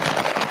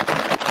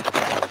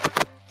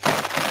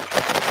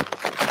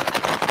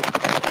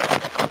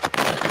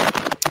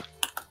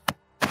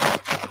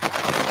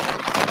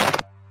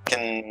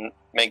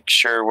make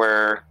sure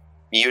we're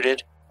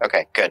muted.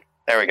 Okay, good.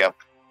 There we go.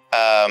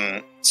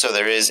 So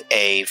there is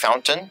a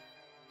fountain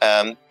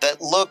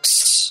that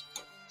looks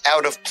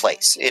out of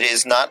place. It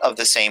is not of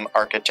the same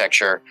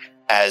architecture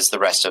as the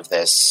rest of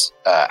this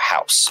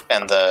house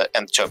and the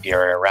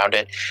topiary around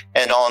it.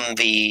 And on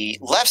the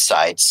left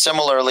side,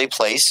 similarly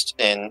placed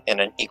in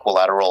an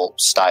equilateral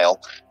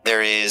style,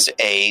 there is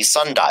a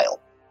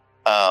sundial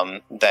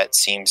that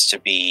seems to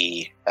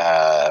be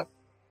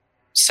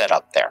set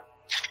up there.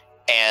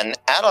 And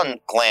at a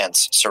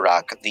glance,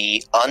 Sirach,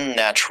 the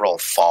unnatural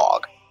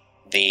fog,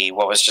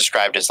 what was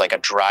described as like a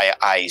dry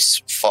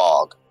ice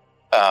fog,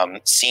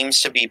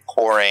 seems to be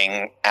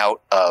pouring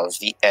out of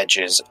the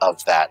edges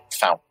of that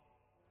fountain.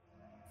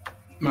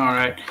 All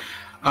right.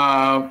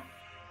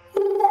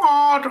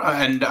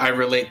 And I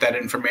relate that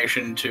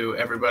information to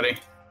everybody.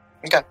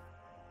 Okay.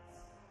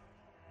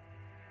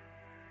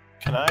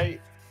 Can I...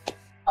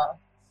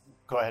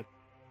 Go ahead.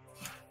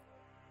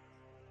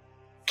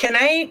 Can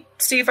I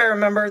see if I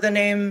remember the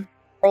name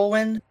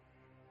Whirlwind?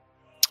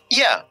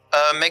 Yeah,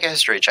 make a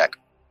history check.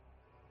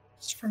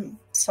 It's from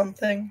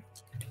something.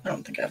 I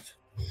don't think I've...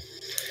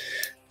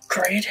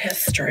 Great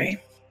history.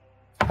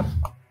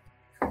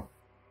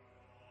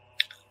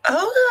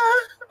 Okay.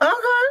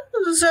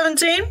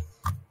 17.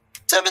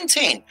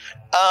 17.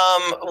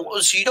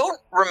 So you don't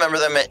remember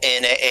them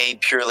in a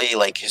purely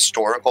like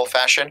historical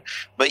fashion,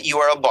 but you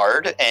are a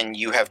bard and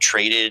you have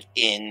traded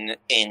in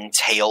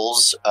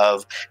tales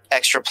of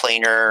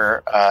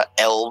extraplanar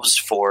elves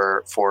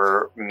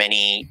for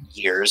many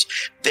years.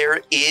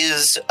 There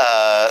is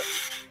a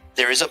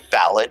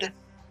ballad,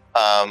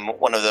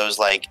 one of those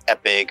like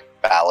epic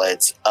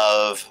ballads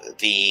of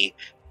the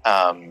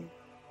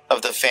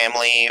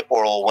family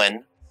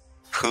Orlwyn,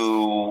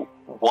 who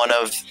one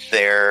of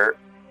their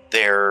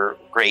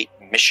great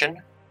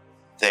mission,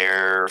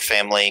 their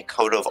family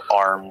coat of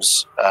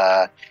arms,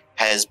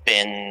 has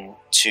been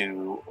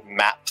to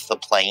map the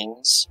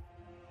plains,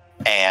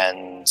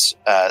 and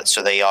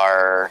so they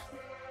are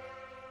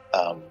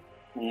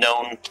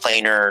known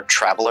planar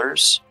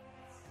travelers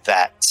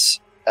that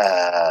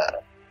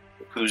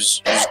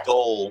whose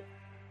goal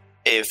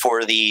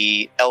for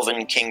the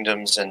elven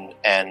kingdoms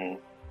and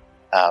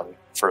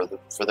for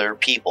their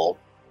people,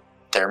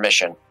 their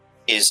mission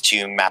is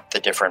to map the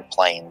different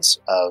planes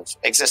of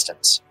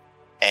existence.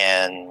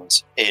 And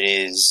it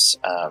is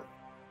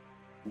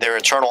their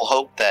eternal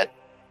hope that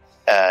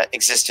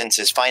existence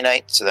is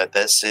finite so that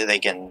they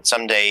can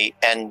someday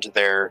end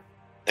their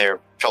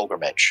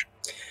pilgrimage.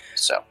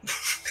 So.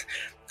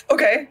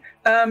 Okay.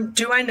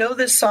 Do I know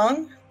this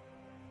song?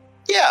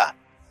 Yeah.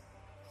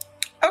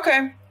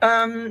 Okay.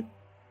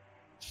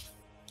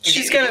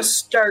 She's going to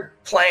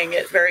start playing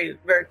it very,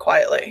 very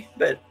quietly,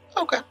 but...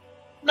 Okay.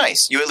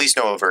 Nice. You at least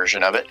know a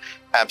version of it.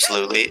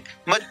 Absolutely.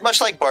 Much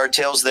like Bard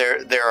Tales,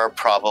 there are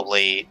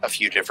probably a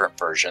few different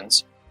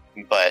versions,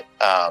 but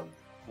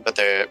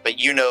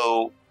you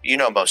know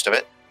most of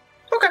it.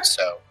 Okay.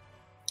 So,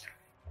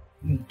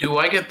 do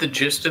I get the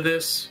gist of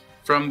this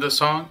from the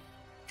song?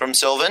 From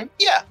Sylvan?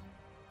 Yeah.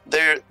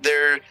 They're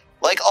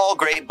like all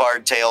great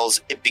Bard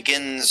Tales. It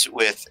begins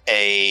with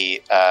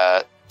a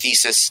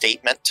thesis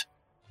statement,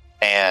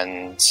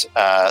 and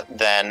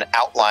then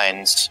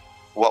outlines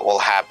what will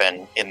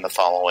happen in the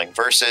following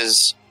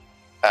verses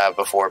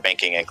before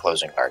making a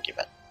closing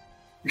argument.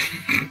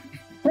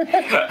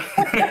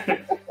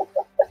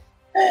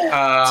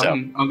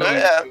 I'm going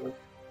to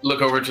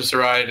look over to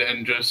Sarai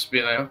and just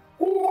be like,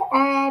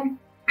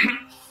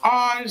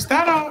 is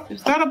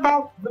that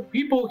about the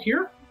people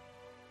here?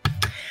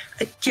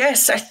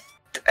 Yes, I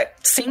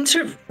seem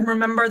to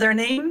remember their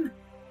name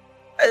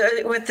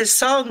with this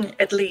song,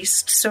 at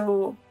least.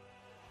 So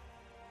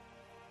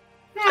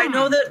I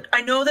know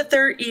that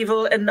they're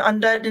evil and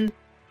undead, and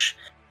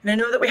I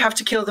know that we have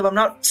to kill them. I'm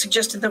not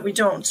suggesting that we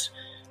don't,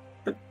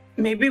 but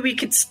maybe we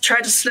could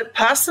try to slip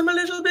past them a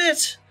little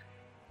bit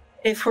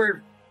if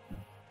we're.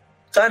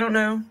 I don't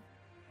know.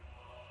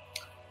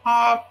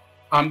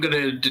 I'm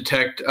gonna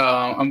detect.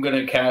 I'm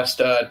gonna cast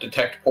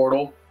detect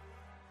portal.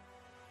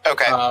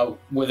 Okay.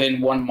 Within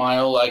 1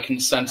 mile, I can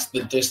sense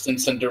the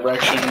distance and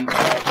direction of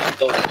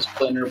the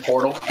planar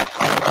portal.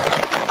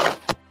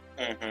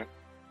 Mm-hmm.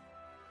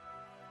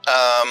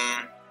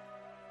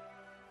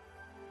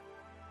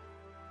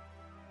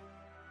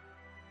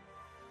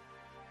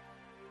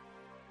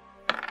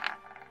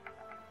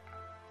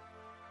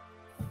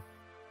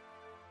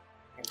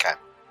 Okay.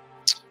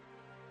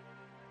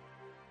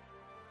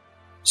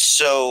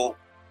 So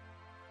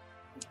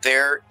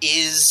there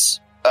is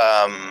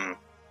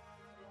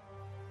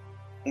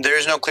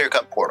there's no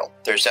clear-cut portal.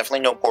 There's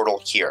definitely no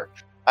portal here.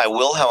 I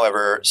will,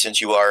 however,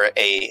 since you are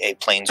a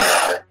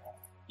planeswalker,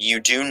 you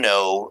do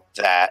know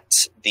that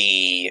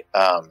the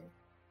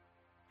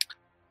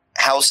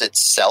house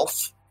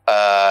itself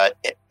the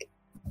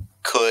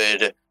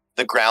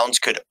grounds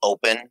could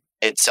open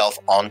itself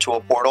onto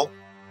a portal.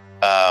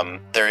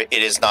 It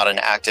is not an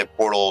active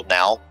portal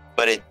now,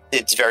 but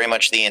it's very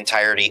much the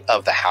entirety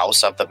of the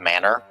house, of the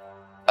manor,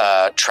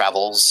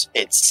 travels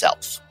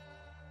itself.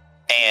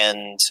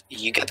 And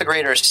you get the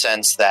greater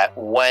sense that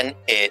when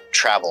it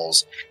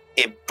travels,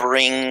 it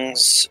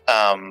brings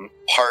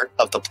part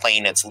of the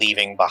plane it's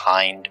leaving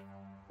behind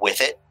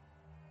with it,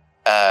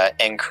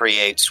 and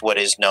creates what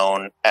is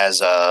known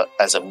as a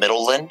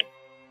middleland.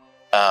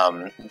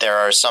 There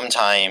are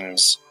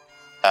sometimes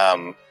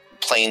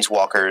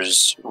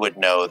planeswalkers would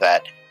know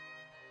that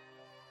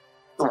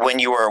when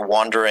you are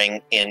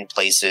wandering in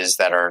places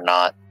that are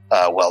not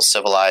well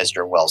civilized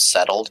or well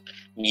settled,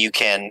 you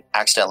can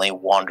accidentally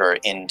wander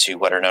into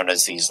what are known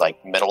as these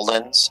like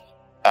middlelands,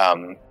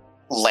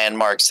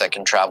 landmarks that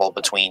can travel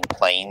between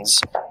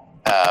planes.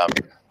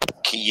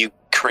 You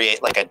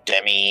create like a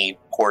demi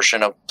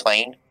portion of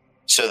plane,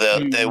 so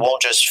they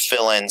won't just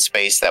fill in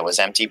space that was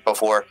empty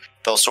before.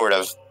 They'll sort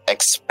of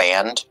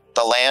expand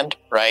the land,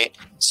 right?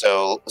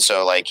 So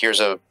like here's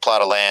a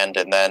plot of land,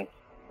 and then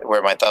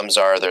where my thumbs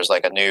are, there's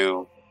like a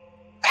new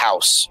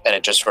house, and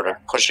it just sort of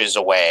pushes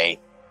away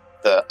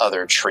the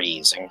other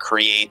trees and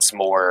creates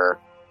more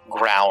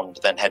ground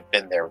than had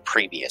been there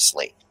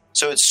previously.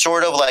 So it's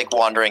sort of like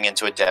wandering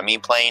into a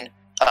demi-plane,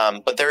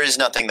 but there is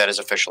nothing that is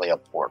officially a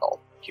portal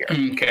here.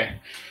 Okay.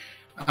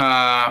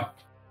 I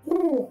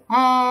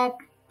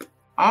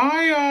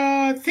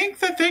think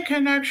that they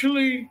can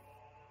actually...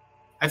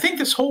 I think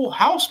this whole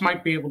house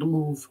might be able to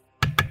move.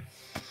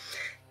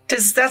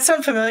 Does that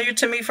sound familiar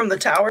to me from the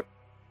tower?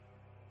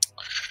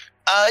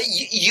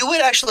 You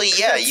would actually,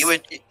 yeah, you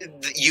would,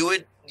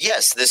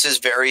 yes, this is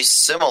very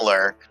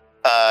similar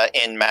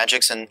in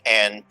magics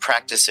and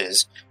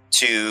practices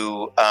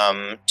to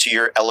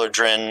your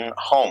Eladrin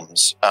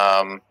homes,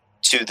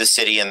 to the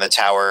city and the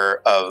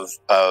tower of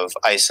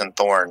Ice and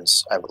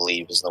Thorns, I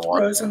believe is the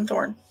one.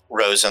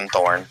 Rose and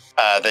Thorn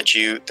that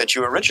you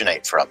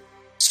originate from.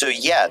 So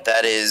yeah,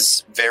 that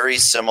is very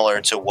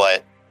similar to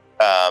what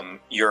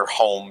your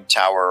home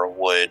tower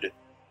would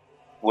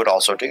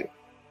also do.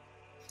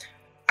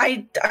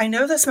 I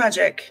know this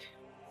magic.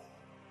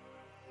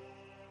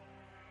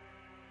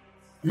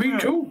 Me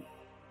too.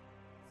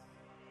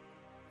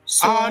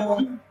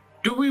 So,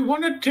 do we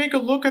want to take a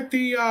look at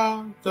the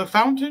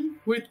fountain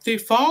with the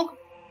fog?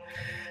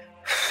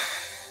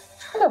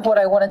 Kind of what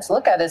I wanted to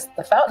look at is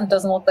the fountain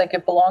doesn't look like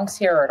it belongs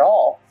here at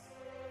all.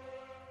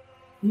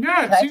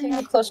 Yeah, Can I take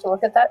a closer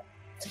look at that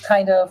to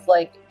kind of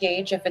like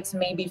gauge if it's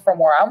maybe from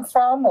where I'm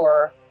from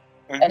or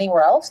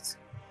anywhere else?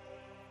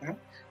 Mhm.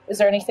 Is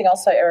there anything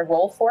else I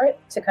roll for it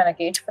to kind of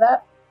gauge for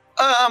that?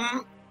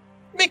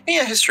 Make me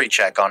a history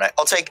check on it.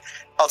 I'll take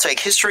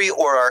history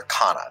or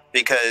arcana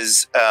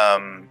because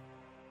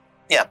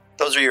yeah,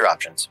 those are your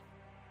options.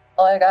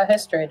 Well, I got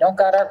history, don't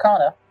got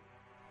arcana.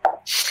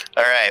 All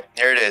right,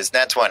 here it is,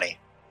 nat 20.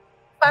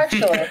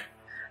 Actually,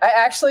 I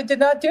actually did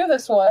not do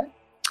this one.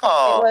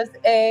 Oh, It was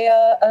a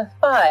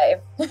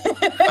 5. a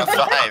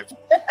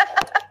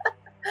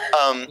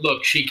 5.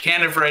 Look, she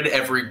can't have read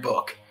every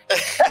book.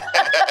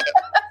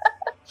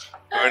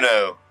 Oh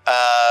no.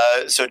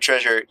 So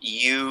Treasure,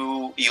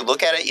 you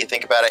look at it, you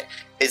think about it.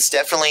 It's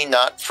definitely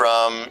not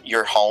from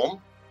your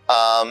home,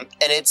 and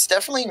it's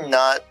definitely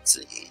not.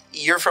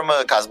 You're from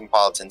a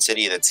cosmopolitan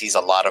city that sees a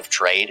lot of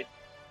trade.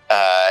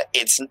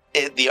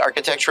 The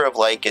architecture of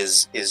Like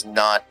is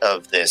not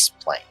of this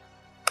plane.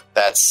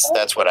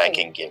 That's what I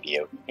can give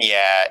you.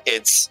 Yeah,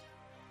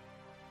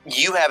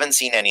 you haven't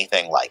seen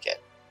anything like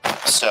it.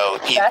 So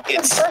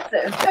That's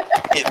impressive.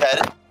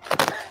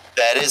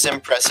 that is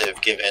impressive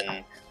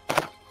given.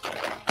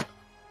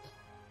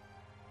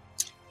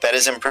 That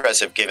is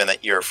impressive given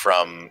that you're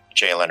from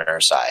Jalen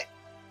or Sai.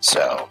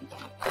 So,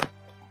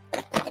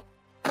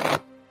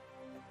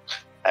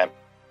 all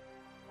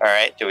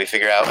right. Do we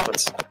figure out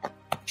what's?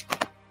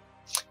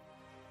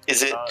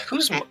 Is it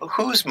whose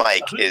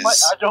mic is?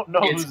 I don't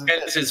know. It's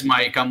Kez's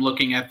mic. I'm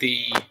looking at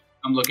it.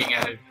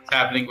 It's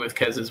happening with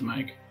Kez's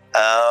mic.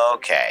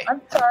 Okay.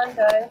 I'm sorry,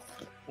 guys.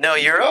 No,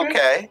 you're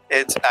okay.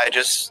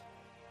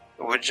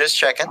 We're just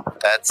checking.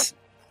 That's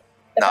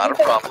not a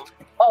problem.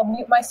 I'll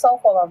mute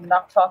myself while I'm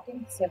not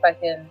talking. See if I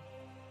can.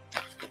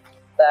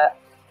 That.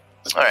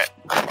 All right.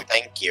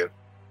 Thank you.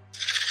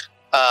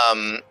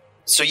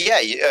 So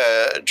yeah,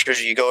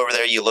 Treasure, you go over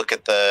there. You look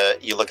at the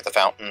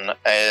fountain.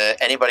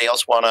 Anybody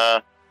else want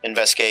to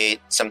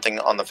investigate something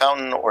on the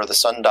fountain or the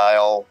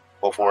sundial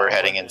before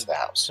heading into the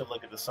house? To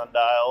look at the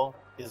sundial.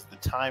 Is the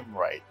time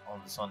right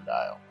on the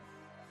sundial?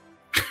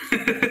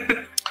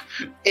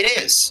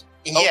 It is.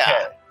 Yeah.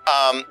 Okay.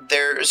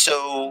 There's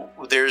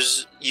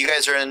you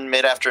guys are in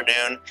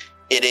mid-afternoon.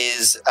 It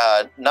is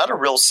not a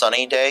real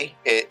sunny day.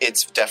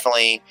 It's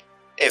definitely,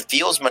 it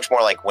feels much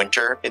more like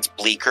winter. It's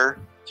bleaker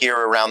here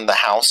around the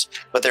house,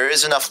 but there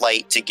is enough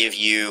light to give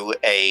you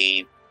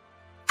a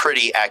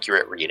pretty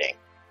accurate reading.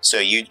 So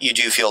you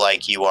do feel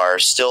like you are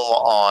still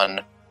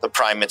on the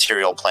prime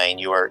material plane.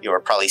 You are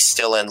probably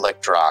still in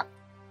Lickdrock.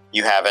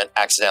 You haven't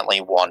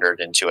accidentally wandered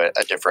into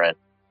a different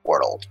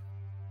world.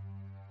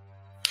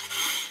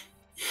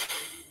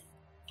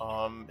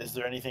 Is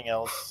there anything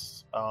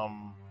else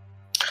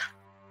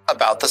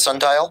About the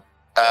sundial?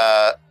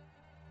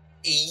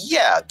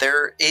 Yeah,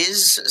 there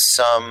is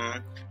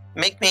some.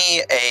 Make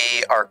me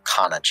a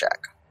Arcana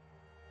check.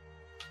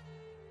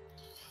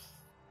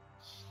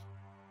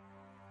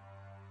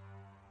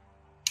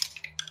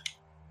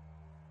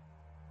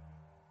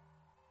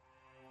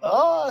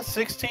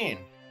 16.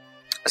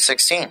 A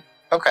 16.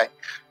 Okay.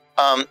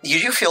 You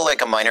do feel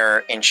like a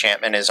minor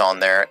enchantment is on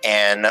there,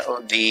 and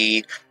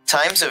the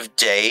times of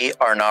day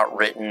are not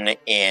written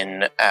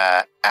in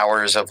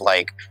hours of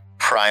like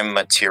prime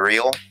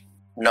material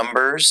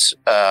numbers.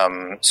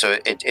 So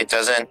it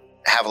doesn't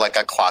have like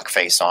a clock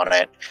face on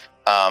it.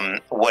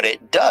 What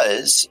it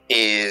does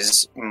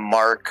is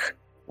mark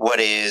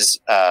what is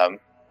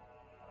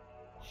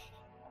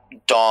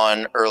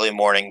dawn, early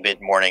morning,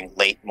 mid-morning,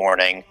 late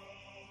morning,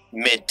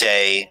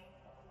 midday,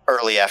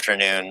 early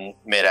afternoon,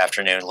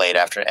 mid-afternoon, late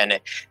afternoon,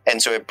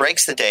 and so it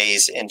breaks the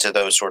days into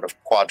those sort of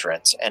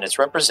quadrants, and it's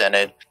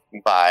represented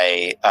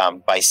by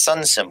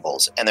sun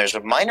symbols. And there's a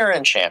minor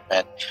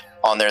enchantment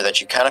on there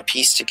that you kind of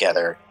piece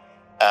together,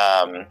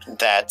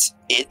 that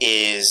it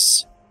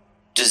is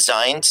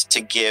designed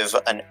to give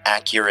an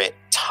accurate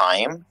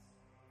time,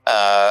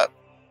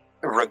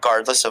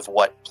 regardless of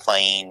what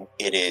plane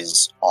it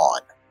is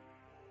on.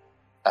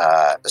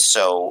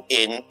 So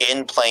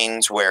in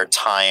planes where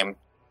time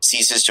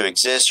ceases to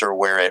exist or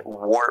where it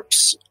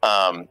warps,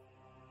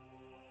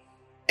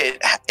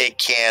 it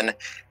can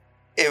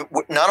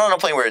not on a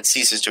plane where it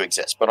ceases to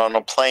exist, but on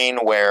a plane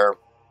where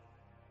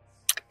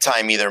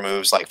time either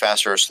moves like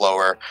faster or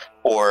slower,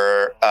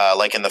 or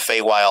like in the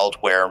Feywild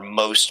where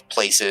most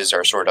places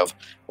are sort of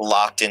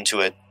locked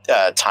into a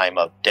time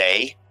of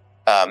day,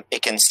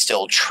 it can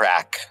still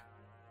track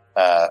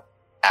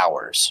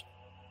hours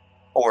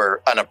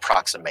or an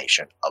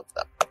approximation of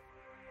them.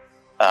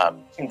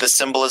 The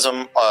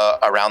symbolism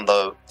around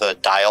the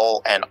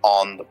dial and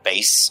on the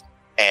base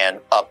and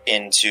up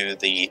into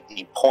the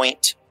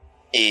point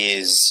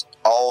is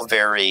all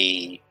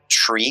very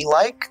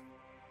tree-like,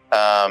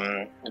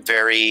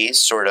 very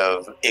sort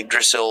of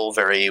Yggdrasil,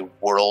 very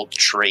world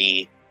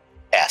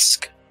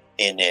tree-esque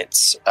in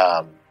its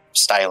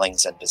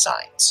stylings and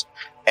designs.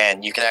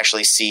 And you can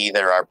actually see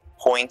there are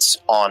points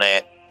on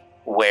it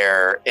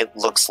where it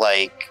looks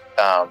like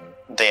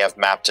they have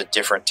mapped a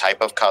different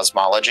type of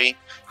cosmology,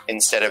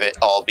 instead of it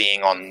all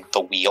being on the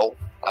wheel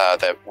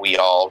that we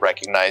all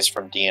recognize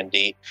from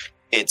D&D.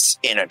 It's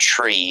in a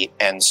tree,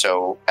 and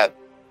so at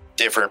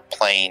different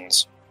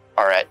planes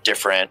are at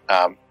different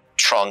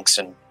trunks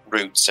and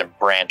roots and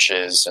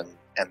branches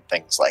and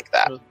things like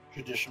that. So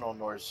traditional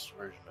Norse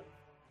version of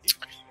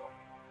Yggdrasil.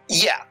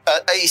 Yeah,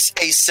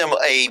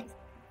 a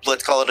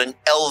let's call it an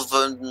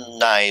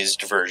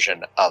elvenized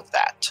version of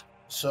that.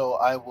 So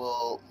I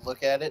will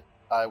look at it.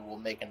 I will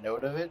make a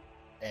note of it,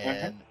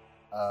 and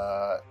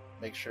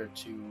make sure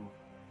to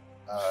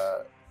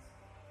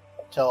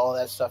tell all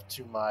that stuff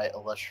to my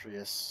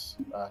illustrious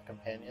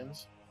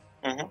companions,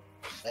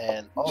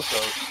 and also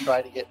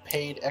try to get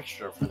paid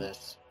extra for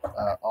this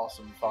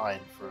awesome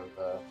find for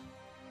the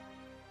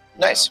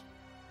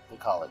the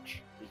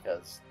college,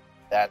 because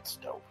that's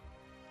dope.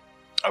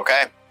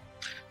 Okay.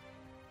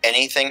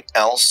 Anything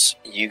else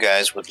you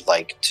guys would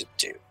like to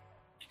do?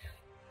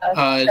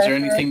 Is there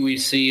anything we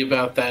see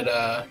about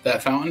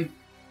that fountain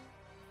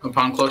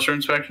upon closer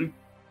inspection?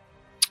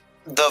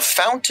 The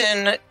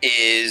fountain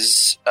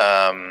is,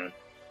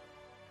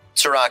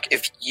 Sirach,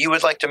 if you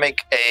would like to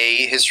make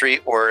a history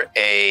or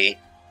a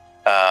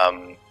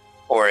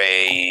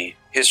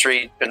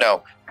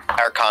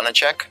Arcana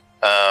check,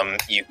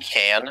 you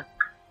can.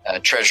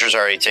 Treasure's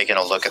already taken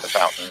a look at the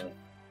fountain.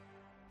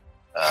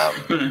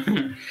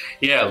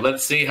 Yeah,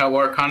 let's see how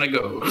Arcana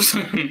goes.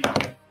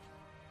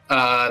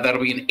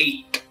 That'll be an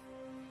 8.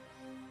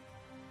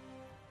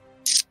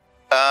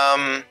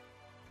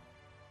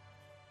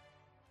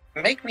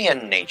 Make me a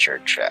nature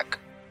check.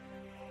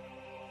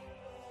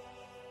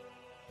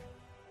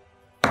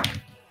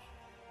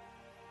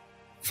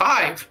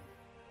 5.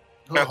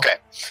 Okay.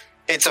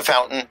 It's a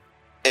fountain.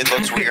 It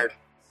looks weird.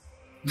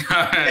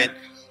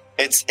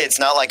 It's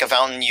not like a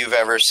fountain you've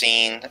ever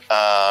seen.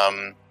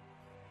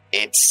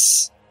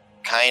 It's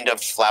kind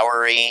of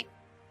flowery.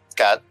 It's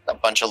got a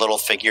bunch of little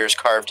figures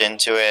carved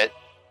into it.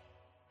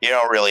 You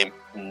don't really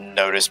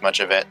notice much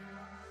of it.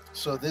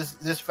 So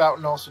this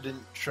fountain also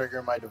didn't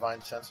trigger my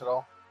divine sense at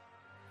all?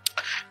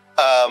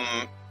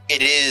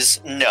 It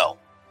is no.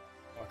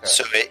 Okay.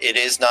 So it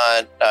is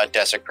not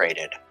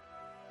desecrated.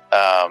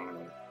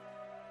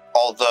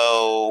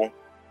 Although,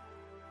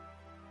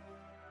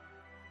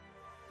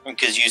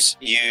 because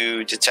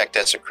you detect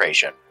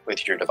desecration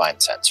with your divine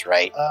sense,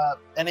 right?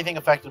 Anything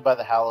affected by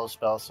the Hallow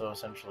spell, so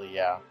essentially,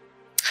 yeah.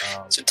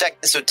 So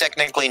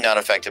technically not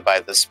affected by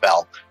the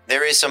spell.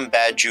 There is some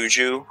bad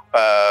juju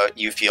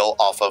you feel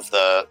off of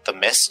the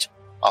mist,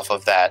 off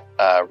of that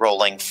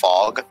rolling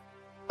fog.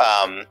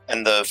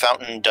 And the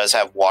fountain does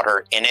have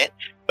water in it,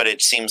 but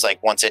it seems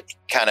like once it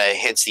kind of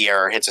hits the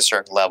air or hits a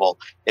certain level,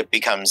 it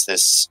becomes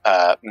this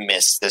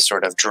mist, this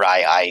sort of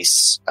dry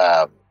ice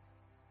All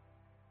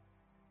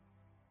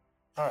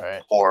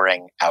right.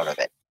 pouring out of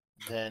it.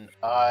 Then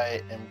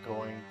I am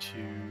going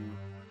to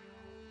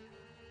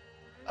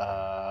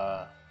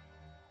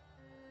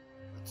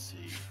let's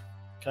see.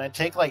 Can I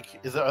take are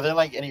there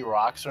like any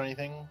rocks or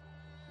anything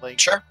like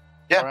Sure.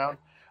 Yeah. around?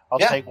 I'll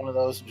Yeah. take one of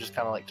those and just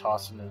kind of like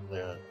toss it into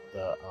the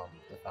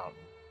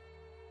fountain.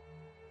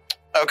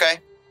 Okay.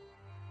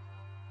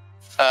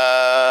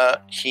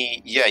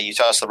 You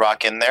toss the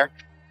rock in there.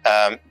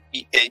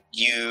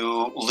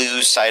 You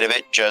lose sight of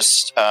it.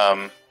 Just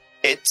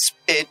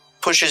it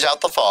pushes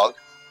out the fog,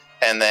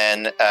 and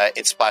then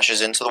it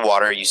splashes into the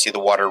water. You see the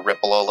water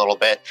ripple a little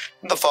bit.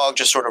 And the fog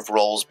just sort of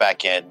rolls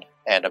back in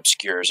and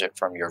obscures it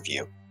from your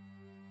view.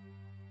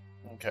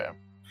 Okay.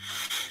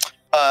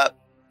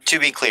 To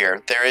be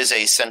clear, there is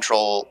a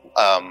central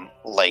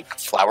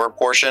flower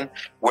portion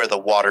where the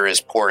water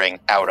is pouring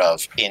out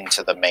of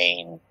into the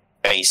main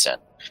basin.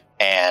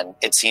 And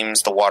it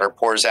seems the water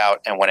pours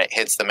out, and when it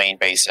hits the main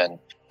basin,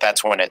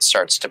 that's when it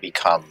starts to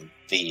become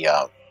the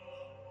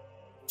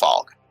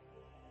fog.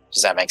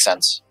 Does that make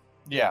sense?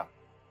 Yeah.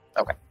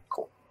 Okay,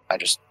 cool. I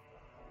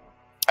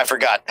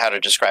forgot how to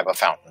describe a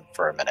fountain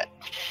for a minute.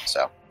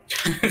 So,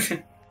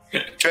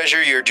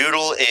 Treasure, your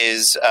doodle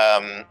is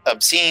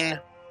obscene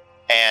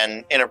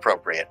and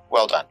inappropriate.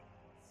 Well done.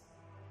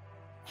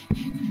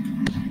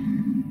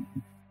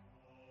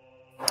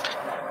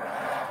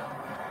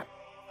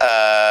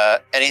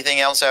 Anything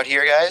else out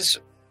here, guys?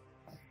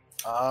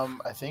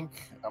 I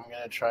think I'm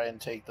gonna try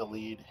and take the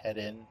lead, head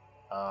in,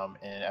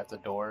 and at the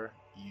door,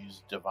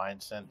 use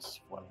Divine Sense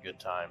one good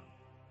time.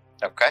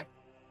 Okay.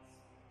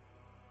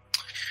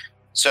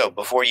 So,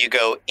 before you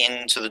go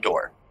into the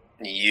door,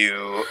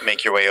 you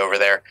make your way over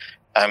there.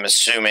 I'm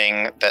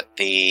assuming that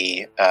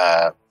the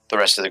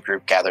rest of the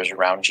group gathers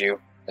around you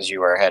as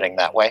you are heading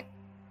that way.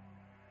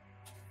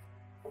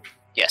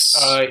 Yes.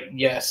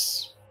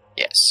 Yes.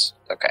 Yes.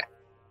 Okay.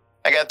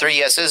 I got 3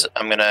 yeses.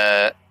 I'm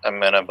gonna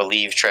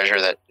believe Treasure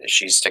that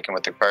she's sticking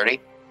with the party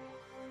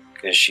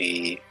because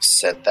she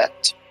said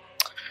that.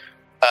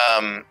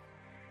 I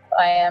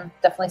am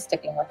definitely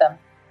sticking with them.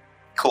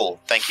 Cool.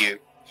 Thank you.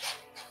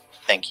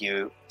 I'm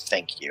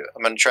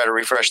gonna try to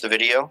refresh the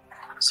video,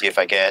 see if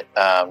I get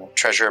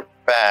Treasure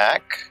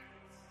back.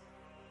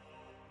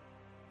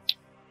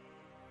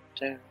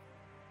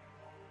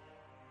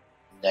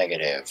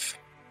 Negative.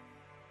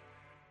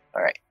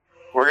 All right.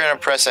 We're gonna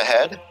press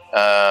ahead.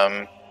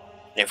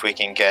 If we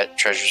can get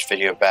Treasure's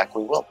video back,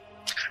 we will.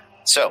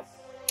 So,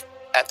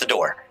 at the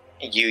door,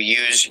 you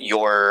use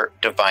your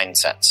Divine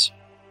Sense.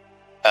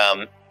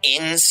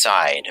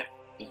 Inside,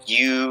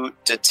 you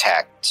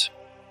detect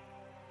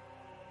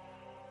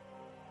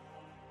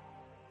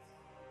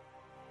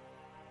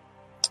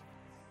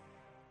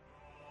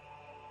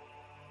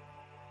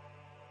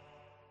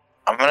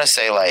I'm going to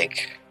say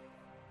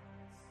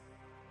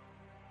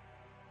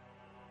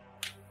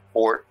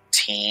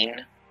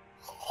 14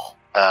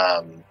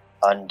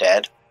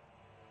 undead.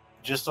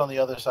 Just on the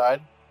other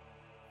side?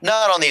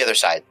 Not on the other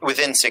side,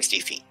 within 60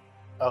 feet.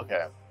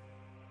 Okay.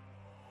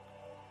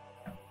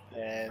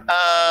 And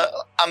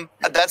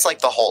that's like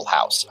the whole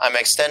house. I'm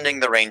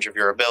extending the range of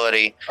your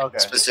ability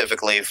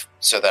specifically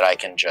so that I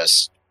can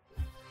just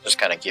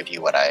kind of give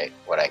you what I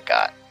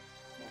got.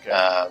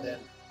 Okay. Then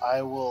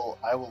I will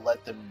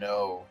let them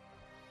know.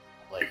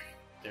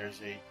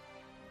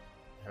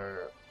 There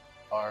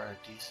are a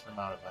decent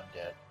amount of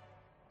undead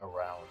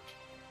around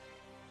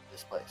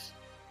this place.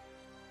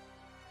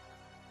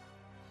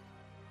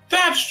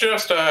 That's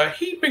just a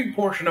heaping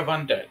portion of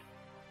undead.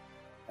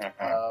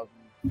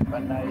 Mm-hmm. A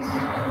nice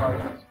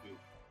party scoop.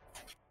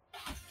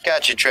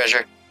 Gotcha,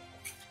 Treasure.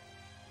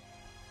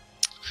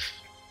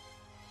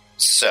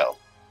 So,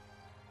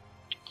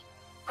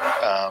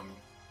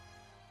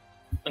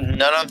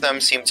 none of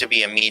them seem to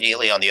be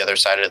immediately on the other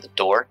side of the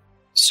door.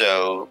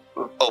 So,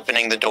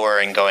 opening the door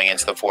and going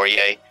into the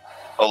foyer,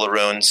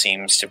 Olaroon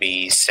seems to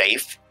be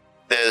safe.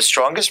 The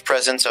strongest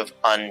presence of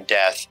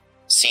undeath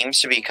seems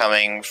to be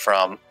coming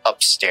from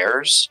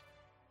upstairs.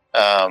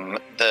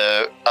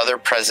 The other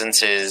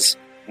presences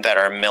that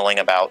are milling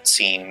about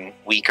seem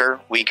weaker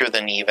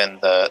than even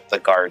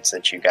the guards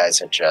that you guys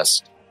had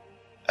just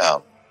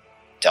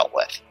dealt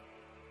with.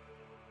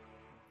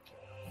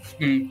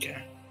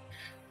 Okay.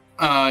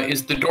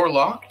 Is the door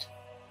locked?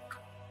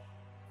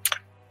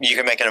 You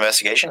can make an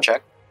investigation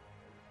check.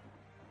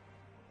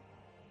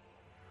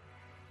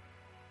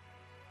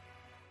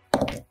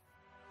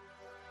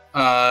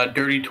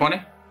 Dirty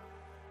 20?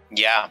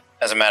 Yeah,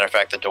 as a matter of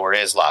fact, the door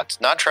is locked.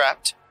 Not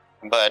trapped,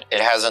 but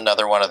it has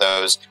another one of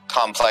those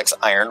complex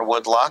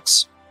ironwood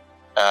locks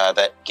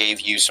that gave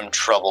you some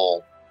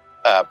trouble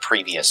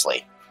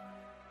previously.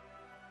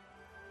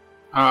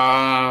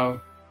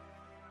 Do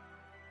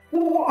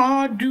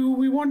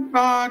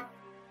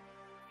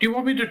you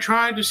want me to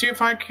try to see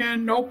if I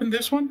can open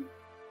this one?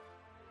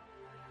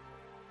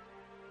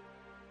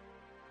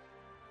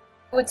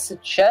 I would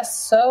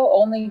suggest so,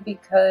 only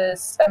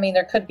because,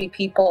 there could be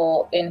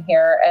people in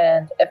here,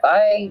 and if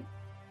I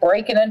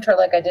break and enter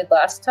like I did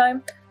last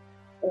time,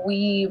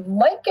 we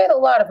might get a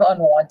lot of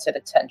unwanted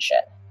attention.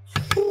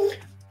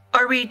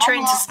 Are we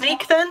trained to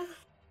sneak then?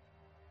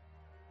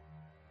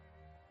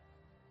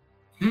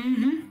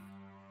 Mm-hmm.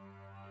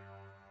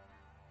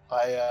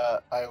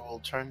 I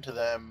will turn to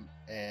them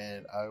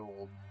and I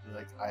will be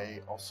like,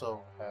 I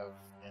also have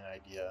an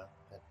idea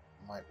that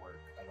might work.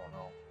 I don't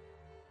know.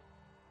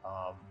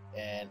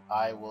 And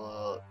I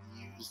will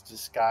use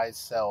disguise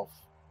self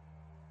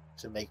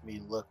to make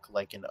me look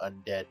like an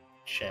undead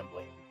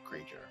shambling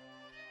creature.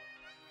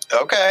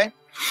 Okay.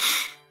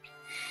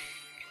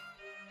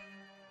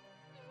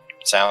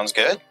 Sounds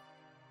good.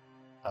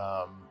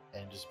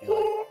 And just be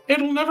like,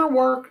 It'll never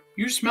work.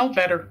 You smell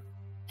better.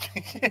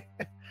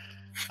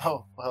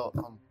 oh,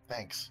 well,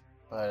 thanks.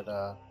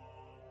 But,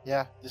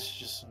 yeah, this is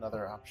just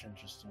another option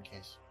just in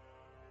case.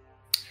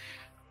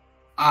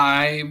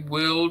 I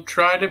will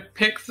try to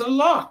pick the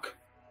lock.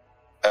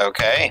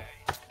 Okay.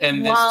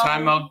 And this Wow.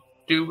 time I'll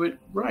do it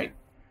right.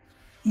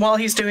 While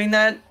he's doing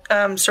that,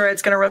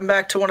 Saraid's going to run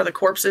back to one of the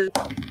corpses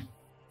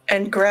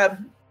and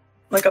grab,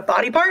 like, a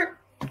body part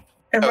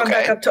and run Okay.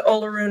 back up to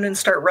Olaroon and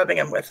start rubbing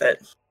him with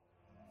it.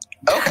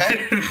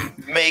 Okay.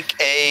 Make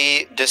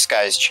a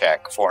disguise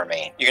check for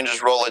me. You can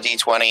just roll a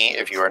d20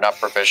 if you are not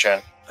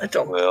proficient. I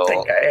don't Will-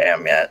 think I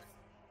am yet.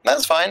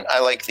 That's fine. I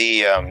like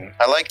the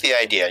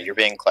idea. You're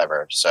being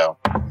clever. So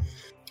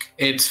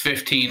It's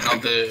 15 on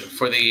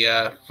for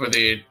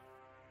the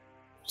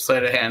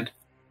sleight of hand.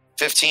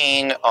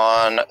 15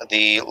 on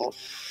the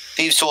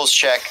Thieves' Tools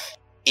check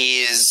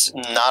is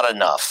not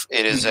enough.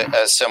 It is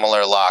a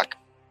similar lock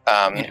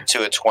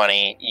to a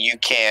 20. You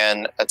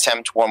can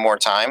attempt one more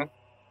time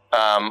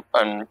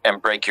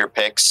and break your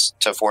picks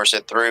to force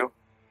it through,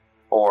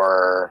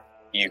 or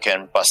you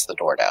can bust the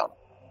door down.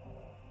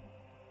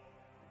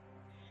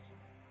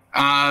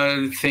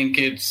 I think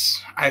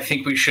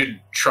we should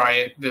try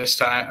it this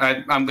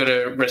time. I'm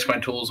gonna risk my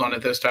tools on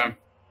it this time.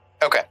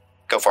 Okay,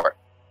 go for it.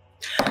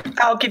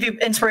 I'll give you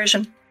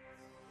inspiration.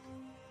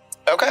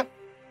 Okay.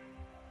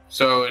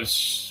 So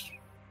it's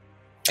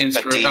A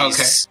okay.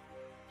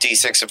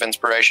 D6 of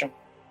inspiration.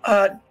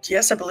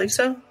 Yes, I believe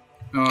so.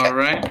 All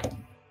right.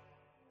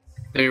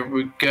 There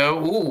we go.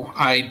 Ooh,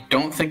 I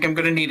don't think I'm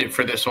gonna need it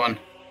for this one.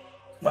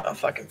 Well,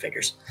 fucking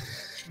figures.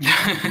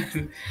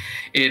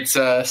 It's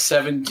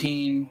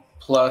 17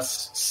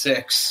 plus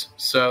 6,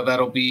 so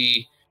that'll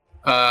be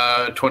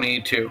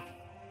 22.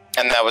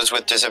 And that was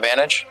with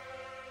disadvantage?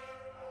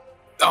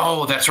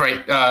 Oh, that's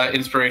right.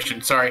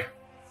 Inspiration. Sorry.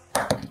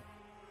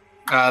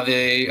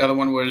 The other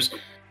one was,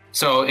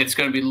 so it's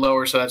going to be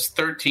lower. So that's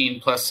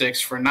 13 plus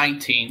 6 for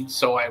 19.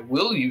 So I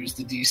will use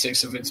the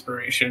D6 of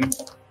inspiration,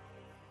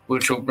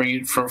 which will bring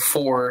it from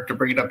 4 to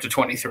bring it up to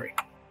 23.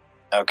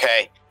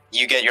 Okay.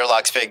 You get your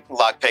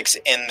lockpicks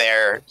in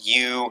there.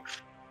 You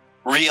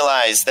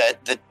realize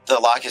that the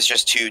lock is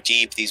just too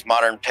deep. These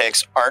modern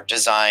picks aren't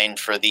designed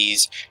for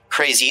these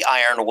crazy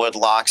ironwood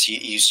locks.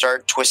 You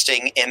start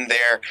twisting in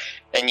there,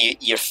 and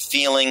you're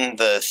feeling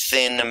the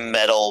thin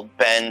metal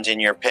bend in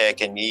your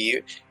pick. And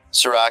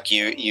Sirach,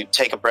 you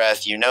take a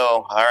breath.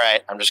 All right,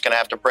 I'm just going to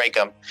have to break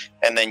them.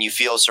 And then you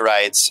feel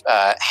Saraid's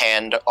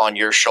hand on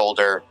your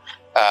shoulder,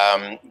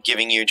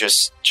 giving you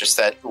just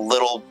that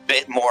little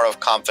bit more of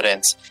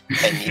confidence,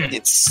 and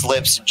it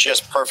slips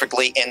just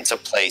perfectly into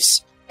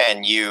place,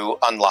 and you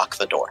unlock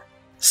the door.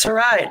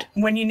 Saraid,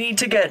 when you need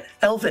to get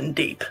elven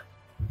deep.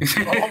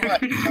 Oh my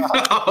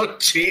god. Oh,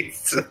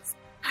 Jesus.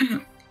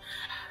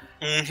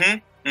 Mm-hmm.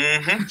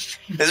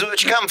 Mm-hmm. This is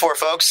what you come for,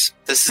 folks.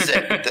 This is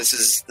it. This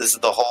is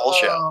the whole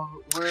show.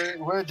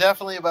 We're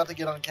definitely about to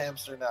get on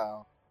Camster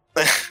now.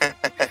 All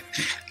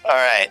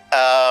right.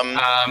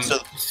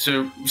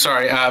 So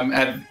sorry.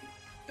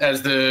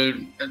 After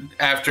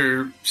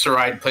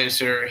Saraid places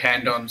her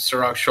hand on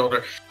Sirach's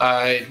shoulder,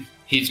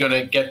 he's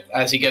gonna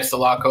as he gets the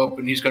lock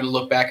open, he's gonna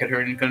look back at her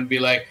and he's gonna be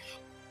like,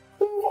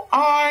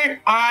 "I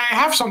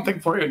have something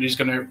for you." And he's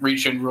gonna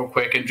reach in real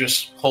quick and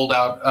just hold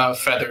out a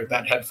feather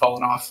that had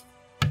fallen off.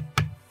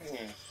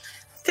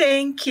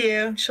 Thank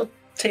you. She'll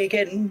take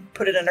it and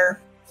put it in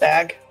her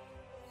bag.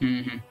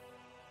 Mm-hmm.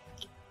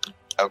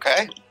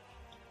 Okay.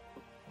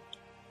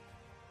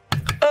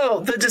 Oh,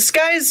 the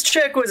disguise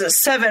check was a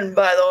 7,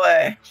 by the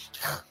way.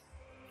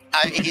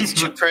 He's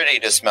too pretty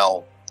to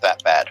smell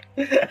that bad.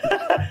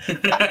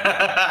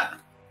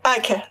 I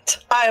can't.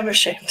 I am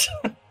ashamed.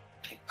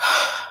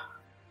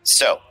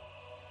 So,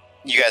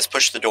 you guys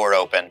push the door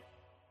open.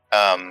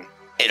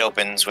 It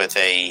opens with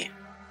a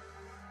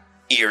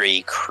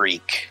eerie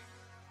creak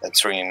that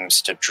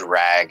seems to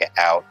drag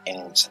out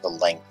into the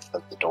length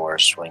of the door,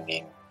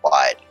 swinging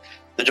wide.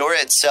 The door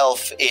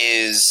itself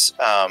is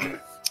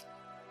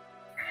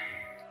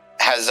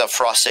has a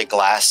frosted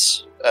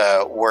glass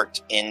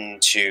worked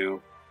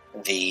into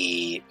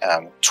the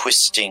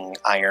twisting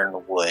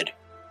iron wood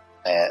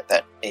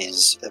that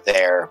is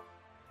there.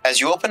 As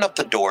you open up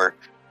the door,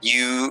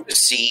 you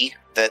see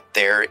that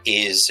there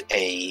is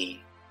a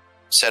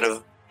set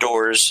of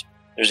doors.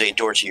 There's a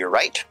door to your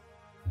right,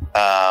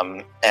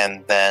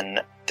 and then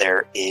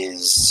there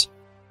is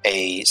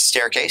a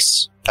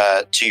staircase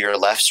to your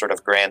left, sort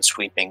of grand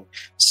sweeping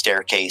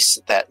staircase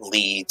that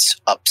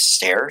leads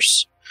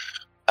upstairs.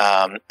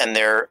 And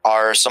there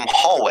are some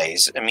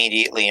hallways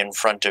immediately in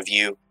front of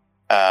you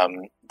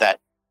that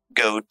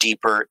go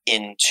deeper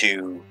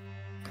into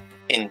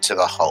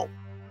the home.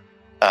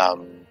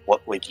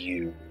 What would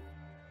you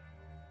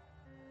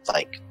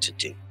like to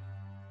do?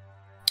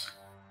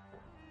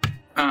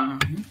 Well,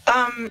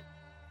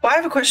 I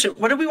have a question.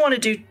 What do we want to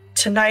do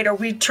tonight? Are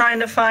we trying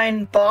to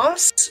find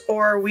Boss,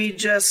 or are we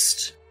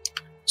just...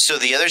 So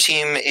the other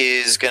team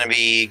is going to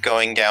be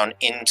going down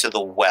into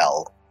the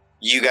well.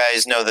 you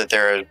guys know that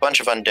there are a bunch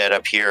of undead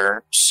up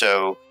here,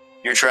 so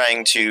you're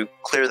trying to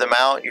clear them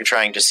out. You're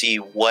trying to see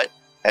what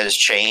has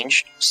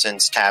changed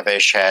since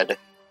Tavish had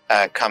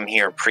come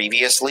here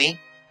previously.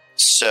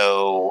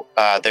 So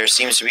there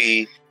seems to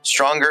be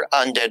stronger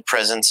undead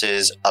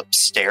presences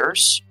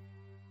upstairs,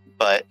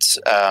 but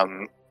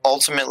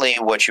ultimately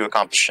what you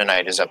accomplish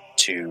tonight is up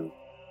to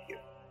you.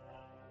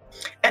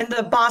 And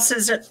the boss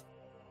isn't...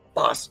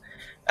 Boss.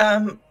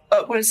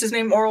 What is his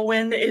name?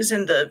 Orlwind is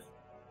in the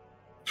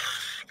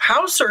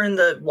house or in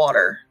the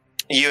water?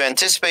 You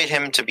anticipate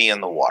him to be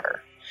in the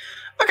water.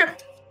 Okay.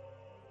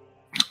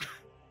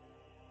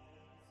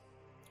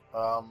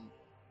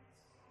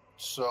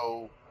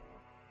 So,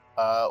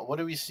 what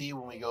do we see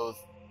when we go,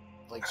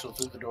 so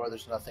through the door,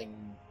 there's nothing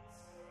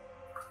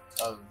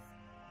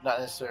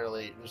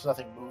there's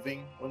nothing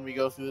moving when we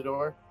go through the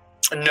door?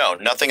 No,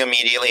 nothing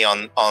immediately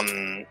on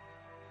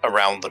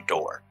around the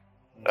door.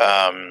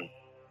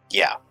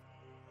 Yeah.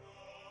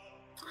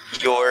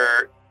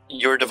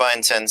 Your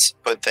divine sense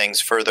put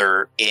things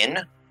further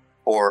in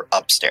or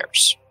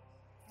upstairs.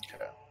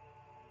 Okay.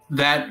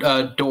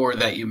 That door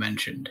that you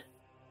mentioned.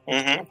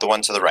 Mm-hmm. The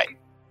one to the right.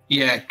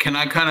 Yeah, can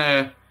I kind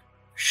of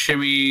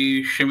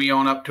shimmy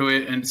on up to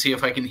it and see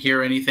if I can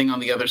hear anything on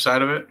the other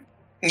side of it?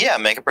 Yeah,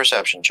 make a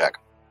perception check.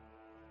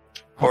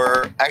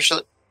 Or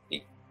actually,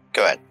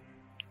 go ahead.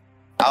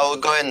 I'll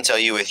go ahead and tell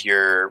you with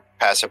your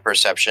passive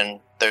perception,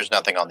 there's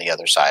nothing on the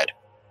other side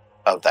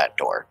of that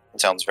door.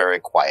 It sounds very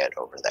quiet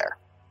over there.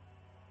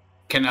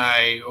 Can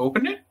I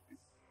open it?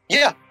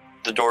 Yeah,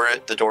 the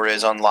door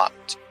is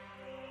unlocked.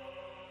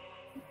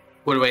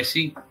 What do I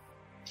see?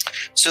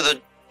 So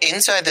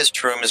inside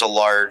this room is a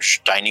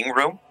large dining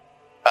room.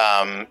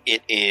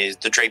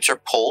 The drapes are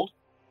pulled.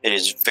 It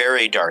is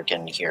very dark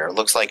in here. It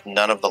looks like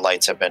none of the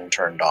lights have been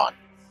turned on.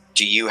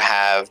 Do you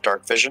have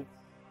dark vision?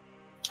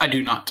 I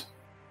do not.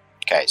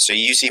 Okay, so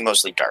you see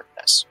mostly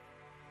darkness.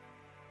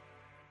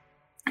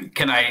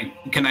 Can I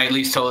at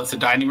least tell it's a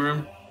dining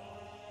room?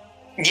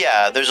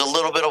 Yeah, there's a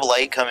little bit of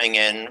light coming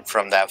in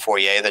from that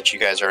foyer that you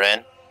guys are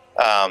in.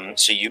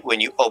 So when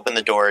you open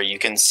the door, you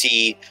can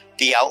see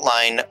the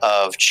outline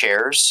of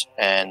chairs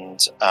and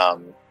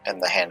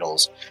the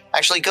handles.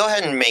 Actually, go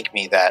ahead and make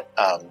me that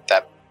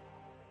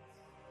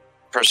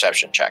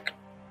perception check.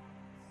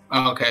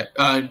 Okay.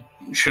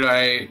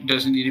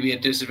 Does it need to be a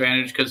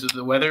disadvantage because of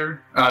the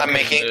weather?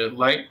 The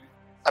light?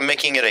 I'm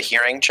making it a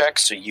hearing check,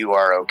 so you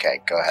are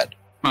okay. Go ahead.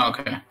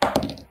 Okay.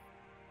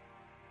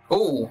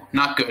 Oh,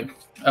 not good.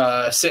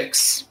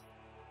 6.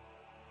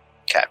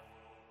 Okay.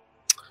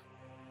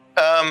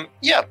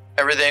 Yeah,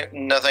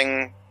 everything,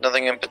 nothing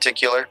in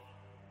particular.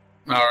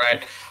 All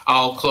right.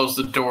 I'll close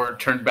the door,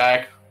 turn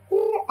back.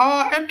 Ooh,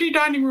 empty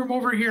dining room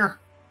over here.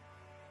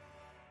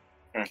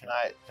 Can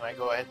I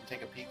go ahead and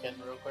take a peek in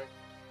real quick?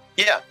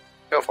 Yeah,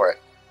 go for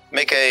it.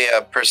 Make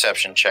a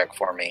perception check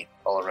for me,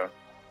 Olaroon.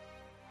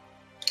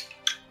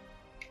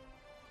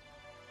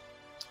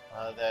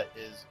 That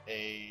is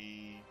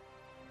a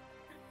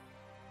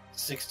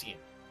 16.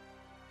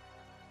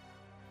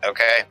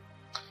 Okay.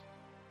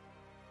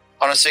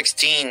 On a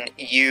 16,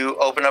 you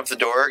open up the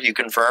door, you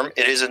confirm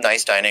it is a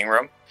nice dining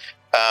room.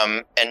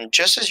 And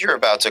just as you're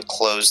about to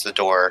close the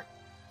door,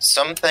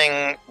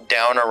 something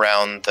down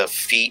around the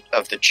feet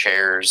of the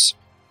chairs,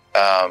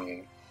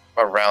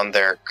 around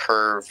their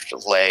curved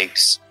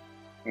legs,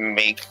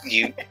 make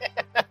you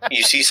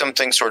see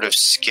something sort of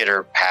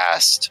skitter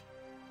past.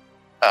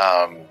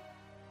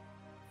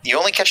 You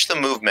only catch the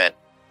movement.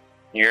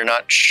 You're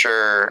not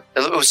sure.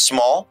 It was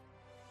small.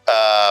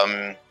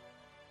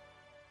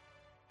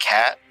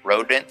 Cat,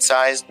 rodent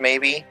sized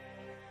maybe,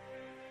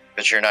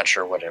 but you're not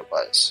sure what it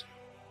was.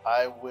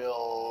 I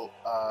will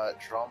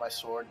draw my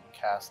sword and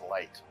cast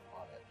light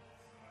on it.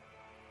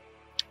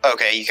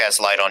 Okay, you cast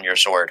light on your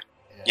sword.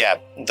 Yeah,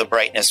 the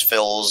brightness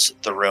fills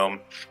the room.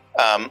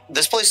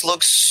 This place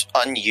looks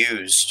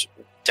unused.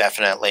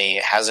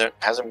 Definitely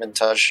hasn't been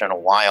touched in a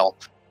while.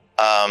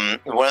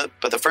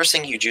 But the first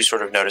thing you do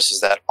sort of notice is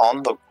that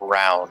on the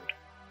ground,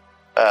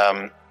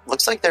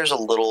 looks like there's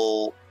not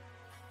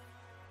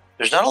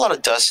a lot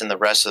of dust in the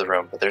rest of the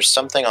room, but there's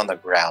something on the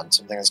ground,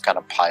 something that's kind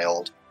of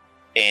piled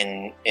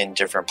in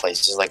different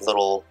places, like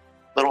little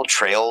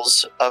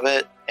trails of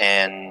it,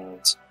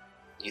 and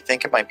you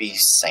think it might be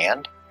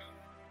sand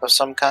of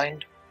some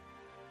kind.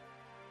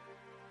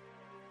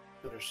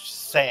 There's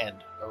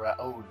sand around.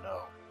 Oh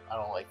no, I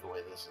don't like the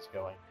way this is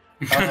going.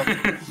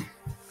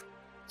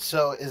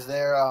 So is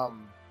there,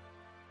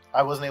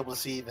 I wasn't able to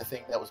see the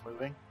thing that was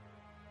moving?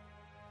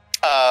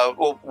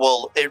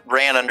 Well, it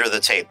ran under the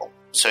table.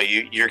 So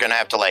you're going to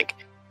have to,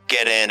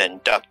 get in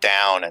and duck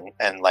down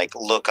and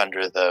look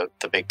under the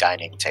big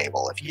dining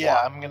table if you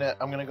want. Yeah,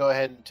 I'm gonna go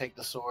ahead and take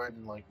the sword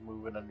and,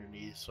 move it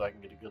underneath so I can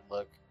get a good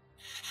look.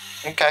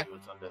 Okay. See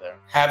what's under there.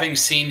 Having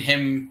seen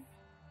him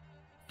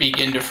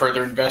begin to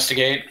further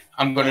investigate,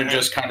 I'm going to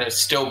just kind of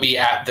still be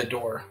at the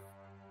door.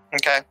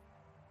 Okay.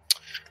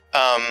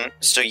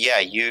 So yeah,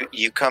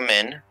 you come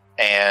in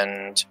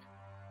and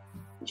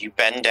you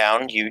bend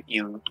down,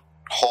 you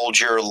hold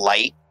your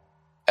light,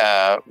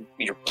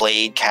 your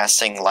blade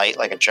casting light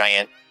like a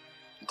giant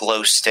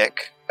glow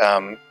stick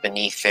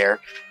beneath there.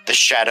 The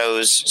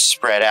shadows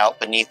spread out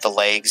beneath the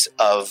legs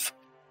of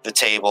the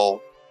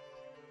table.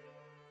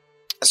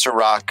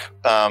 Sirach,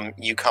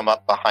 you come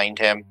up behind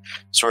him,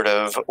 sort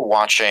of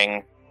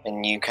watching,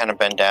 and you kind of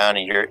bend down,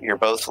 and you're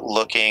both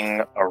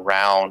looking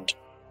around.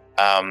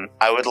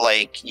 I would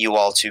like you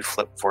all to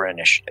flip for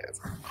initiative.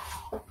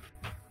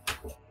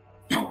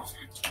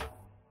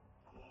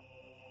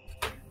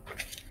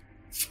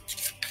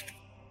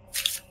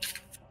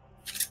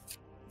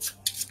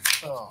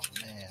 Oh,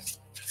 man.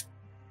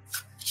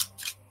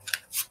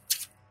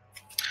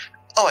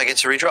 Oh, I get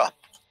to redraw.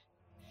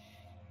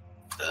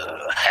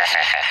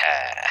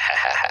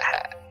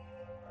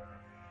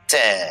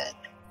 10.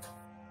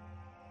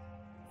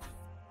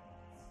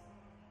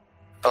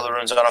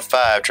 Olaroon's on a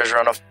 5, Treasure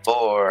on a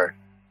 4.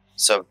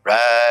 So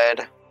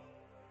ride.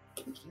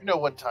 You know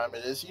what time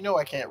it is. You know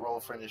I can't roll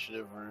for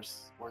initiative or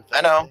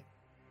I know.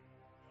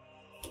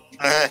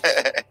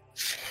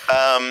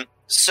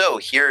 So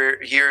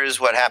here's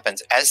what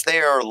happens. As they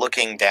are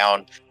looking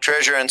down,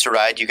 Treasure and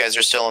Saride, you guys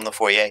are still in the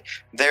foyer.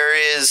 There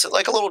is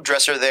like a little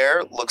dresser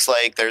there. Looks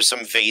like there's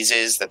some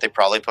vases that they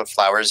probably put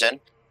flowers in.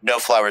 No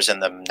flowers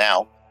in them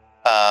now.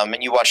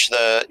 And you watch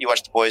the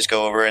boys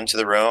go over into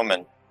the room,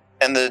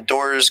 and the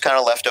door is kind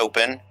of left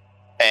open,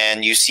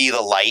 and you see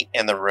the light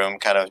in the room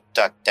kind of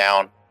ducked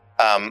down.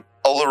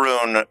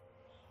 Olaroon,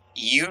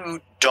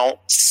 you don't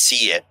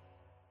see it.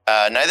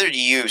 Neither do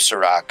you,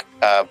 Sirach.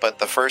 But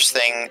the first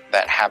thing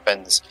that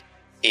happens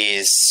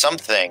is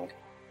something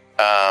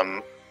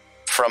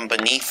from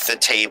beneath the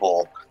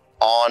table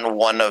on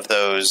one of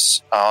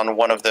those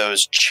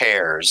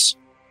chairs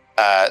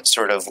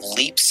sort of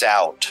leaps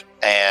out,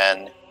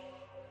 and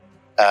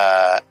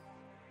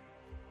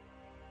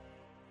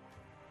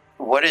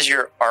what is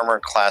your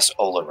armor class,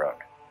 Olaroon?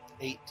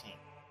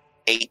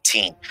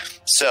 18.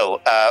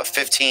 So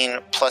 15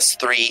 plus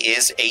 3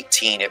 is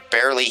 18. It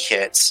barely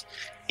hits.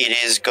 It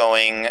is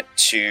going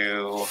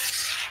to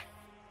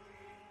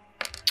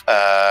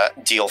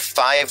deal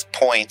 5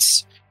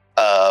 points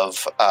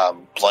of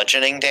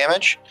bludgeoning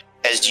damage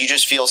as you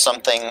just feel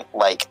something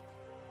like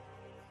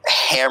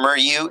hammer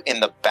you in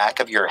the back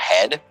of your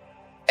head,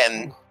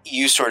 and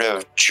you sort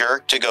of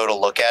jerk to go to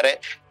look at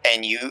it,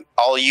 and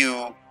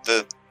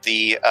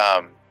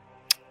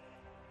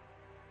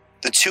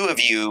the two of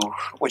you,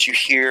 what you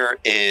hear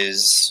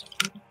is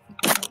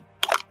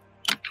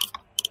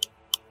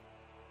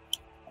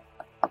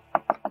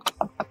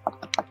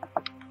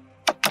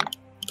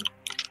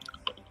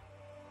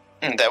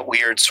that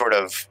weird sort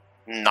of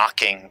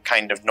knocking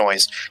kind of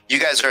noise. You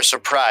guys are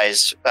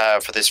surprised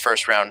for this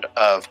first round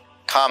of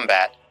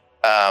combat.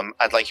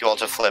 I'd like you all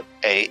to flip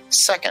a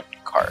second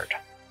card.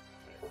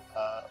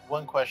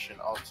 One question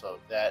also.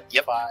 That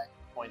Yep. 5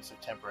 points of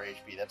temporary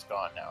HP, that's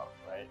gone now,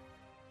 right?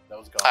 That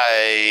was gone.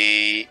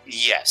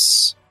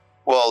 Yes.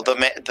 Well,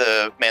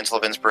 the Mantle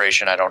of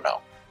Inspiration, I don't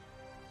know.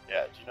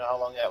 Yeah, do you know how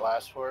long that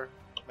lasts for,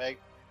 Meg?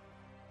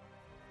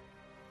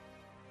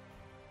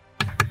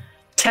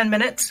 10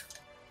 minutes.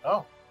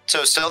 Oh,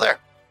 So it's still there.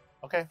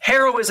 okay.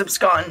 Heroism's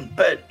gone,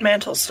 but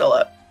Mantle's still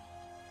up.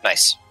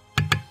 Nice.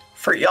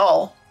 For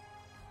y'all.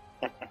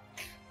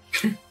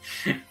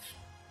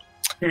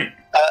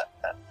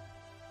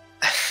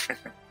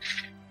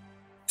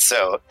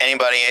 So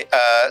anybody,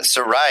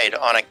 Saride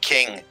on a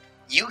king,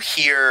 you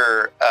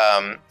hear,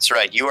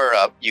 Saride, you are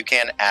up, you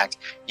can act.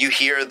 You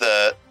hear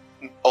the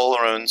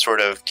Olaroon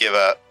sort of give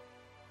a,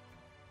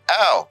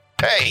 ow,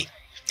 hey,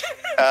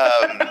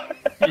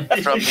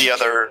 from the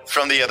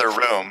other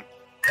room.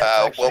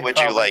 What would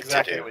you like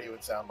exactly to do? What he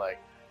would sound like.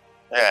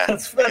 Yeah.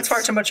 That's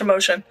far too much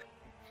emotion.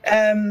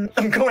 I'm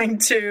going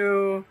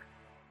to...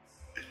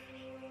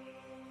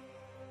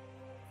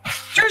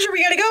 Treasure,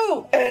 we gotta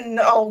go! And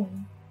I'll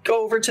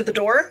go over to the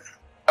door.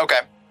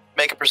 Okay.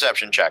 Make a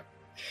perception check.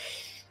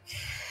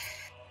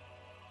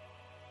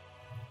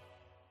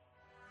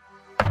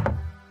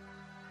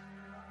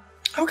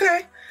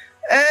 Okay.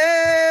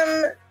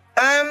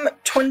 I'm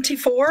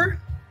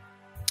 24.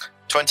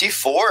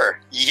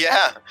 24.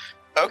 Yeah.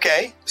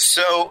 Okay.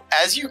 So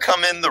as you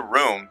come in the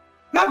room,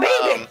 My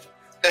baby!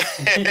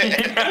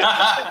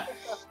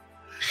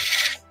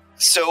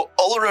 so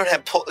Olaroon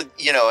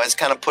has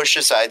kind of pushed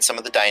aside some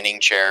of the dining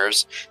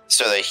chairs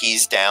so that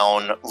he's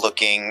down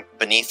looking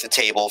beneath the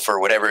table for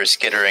whatever is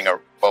skittering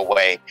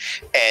away.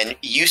 And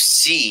you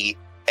see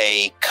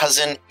a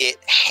cousin it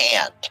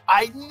hand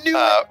I knew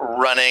it!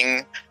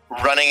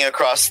 running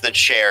across the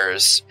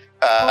chairs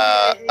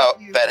I hate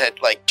you. that had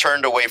like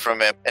turned away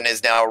from him and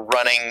is now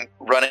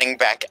running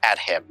back at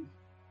him.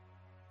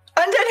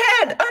 Undead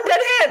hand!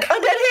 Undead hand!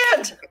 Undead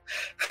hand!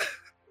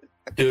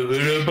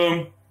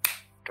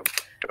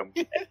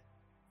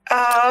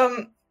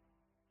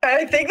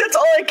 I think that's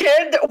all I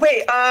can.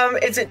 Wait,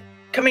 is it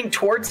coming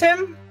towards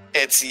him?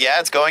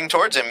 It's going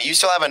towards him. You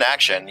still have an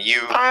action.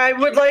 I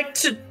would like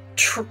to.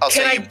 I'll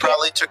say you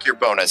probably took your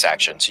bonus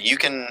action, so you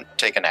can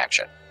take an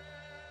action.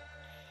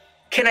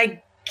 Can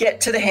I get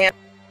to the hand?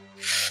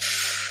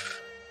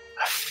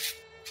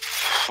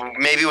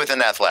 Maybe with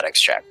an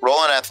athletics check.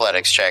 Roll an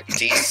athletics check.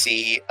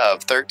 DC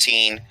of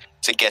 13.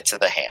 to get to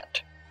the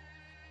hand.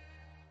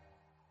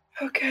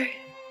 Okay.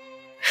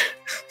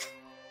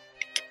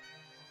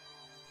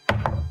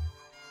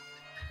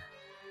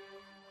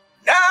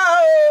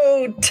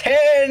 No!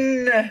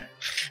 10!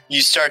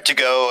 You start to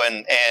go,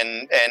 and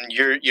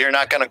you're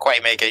not going to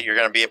quite make it. You're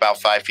going to be about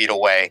 5 feet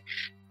away.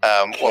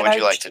 What would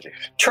you like to do?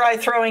 Try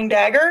throwing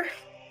dagger?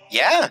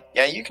 Yeah,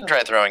 you can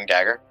try throwing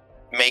dagger.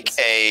 Make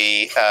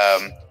a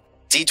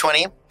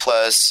D20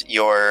 plus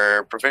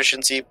your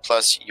proficiency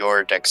plus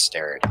your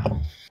dexterity,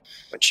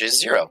 which is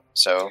 0.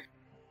 So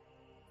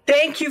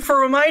Thank you for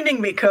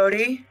reminding me,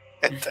 Cody.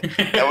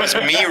 that was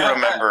me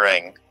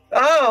remembering.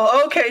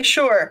 Oh, okay,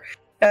 sure.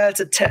 That's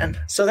a 10.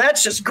 So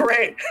that's just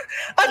great.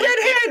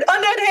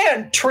 Undead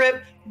hand,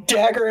 trip,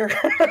 dagger.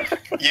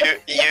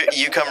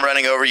 You come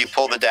running over, you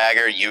pull the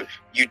dagger, you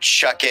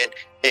chuck it,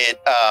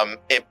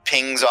 it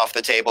pings off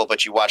the table,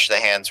 but you watch the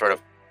hand sort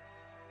of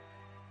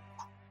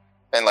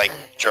and like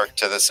jerk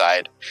to the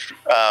side.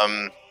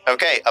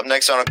 Okay, up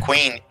next on a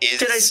queen is...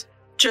 Did I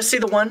just see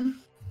the one?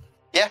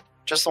 Yeah,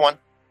 just the one.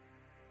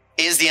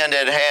 Is the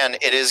undead hand.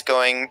 It is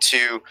going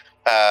to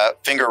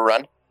finger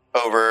run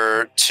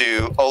over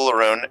to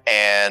Olaroon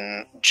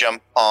and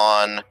jump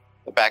on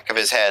the back of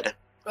his head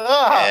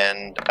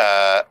and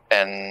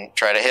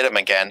try to hit him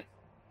again.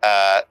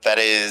 That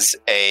is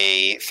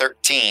a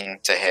 13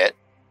 to hit.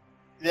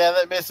 Yeah,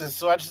 that misses.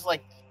 So I just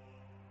like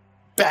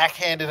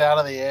backhand it out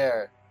of the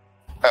air.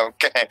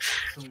 Okay.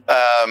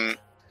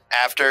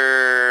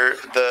 After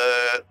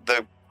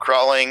the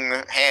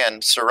crawling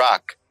hand,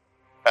 Sirach,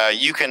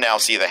 you can now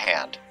see the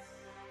hand.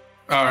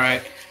 All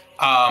right.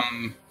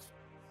 I'm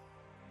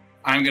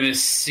going to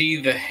see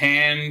the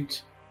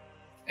hand,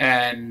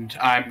 and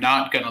I'm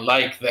not going to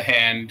like the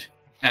hand,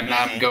 and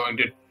I'm going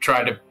to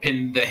try to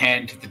pin the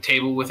hand to the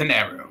table with an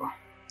arrow.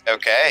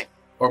 Okay.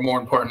 Or more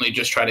importantly,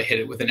 just try to hit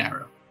it with an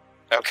arrow.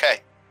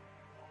 Okay.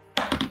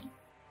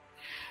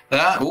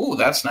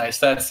 That's nice.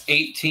 That's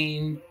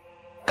 18.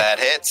 That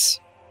hits.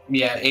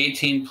 Yeah,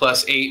 18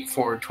 plus 8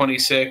 for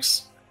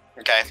 26.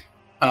 Okay.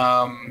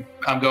 Am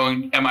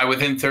I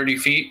within 30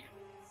 feet?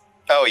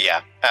 Oh,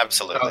 yeah,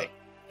 absolutely.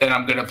 Then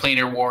I'm going to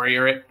planar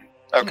warrior it.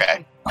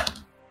 Okay.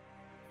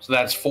 So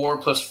that's 4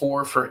 plus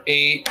 4 for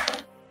 8,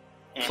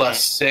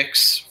 plus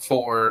 6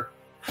 for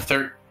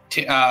 14.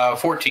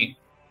 Okay.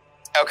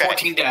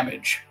 14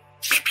 damage.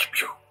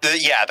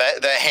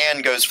 The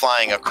hand goes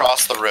flying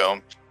across the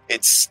room.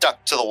 It's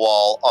stuck to the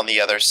wall on the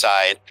other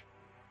side.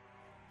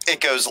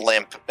 It goes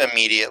limp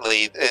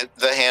immediately.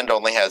 The hand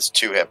only has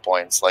 2 hit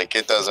points. Like,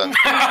 it doesn't...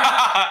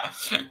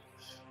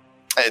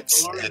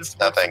 It's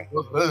nothing.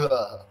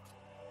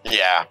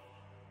 Yeah.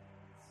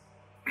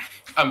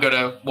 I'm going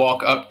to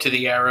walk up to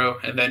the arrow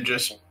and then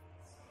just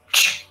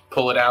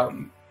pull it out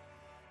and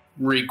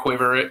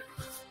re-quiver it.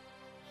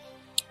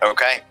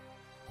 Okay.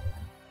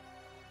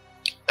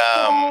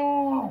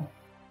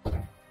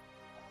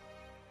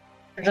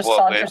 Just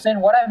saunters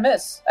in. What I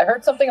miss? I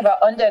heard something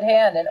about undead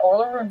hand, and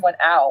Olaroon went,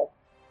 ow.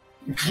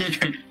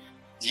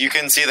 You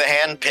can see the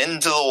hand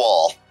pinned to the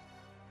wall.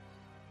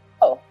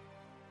 Oh.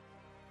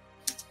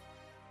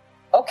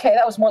 Okay,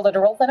 that was more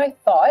literal than I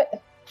thought.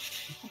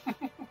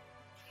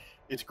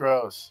 It's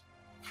gross.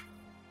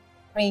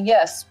 I mean,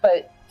 yes,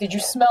 but did you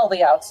smell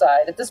the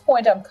outside? At this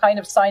point, I'm kind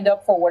of signed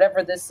up for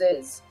whatever this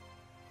is.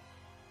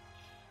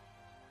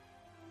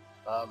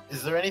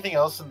 Is there anything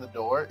else in the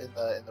door in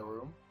the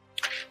room?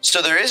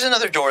 So there is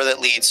another door that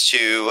leads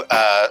to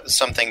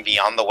something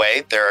beyond the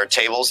way. There are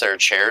tables, there are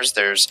chairs,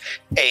 there's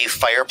a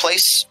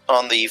fireplace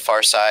on the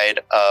far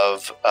side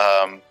of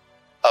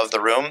the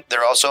room.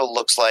 There also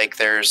looks like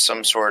there's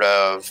some sort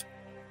of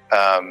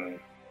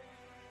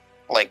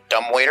like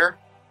dumbwaiter,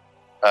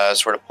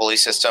 sort of pulley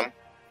system,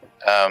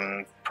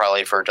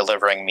 probably for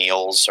delivering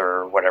meals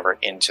or whatever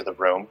into the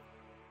room.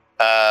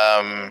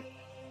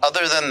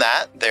 Other than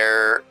that,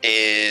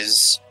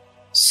 there's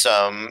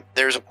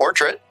a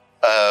portrait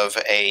of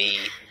a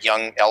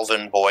young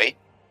elven boy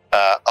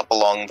up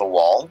along the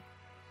wall.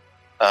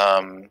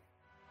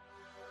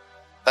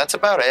 That's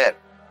about it.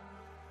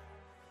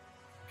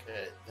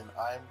 Okay, then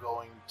I'm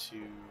going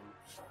to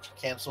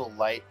cancel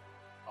light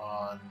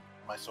on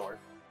my sword.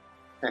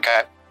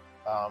 Okay.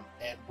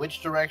 And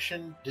which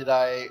direction did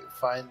I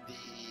find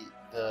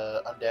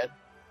the undead?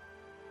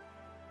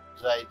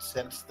 Did I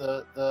sense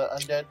the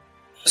undead?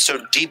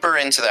 So deeper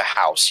into the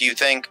house, you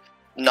think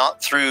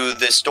not through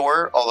this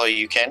door, although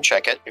you can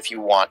check it if you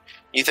want.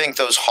 You think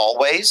those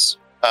hallways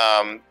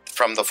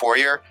from the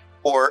foyer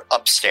or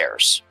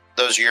upstairs.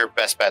 Those are your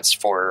best bets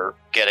for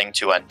getting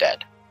to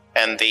undead.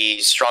 And the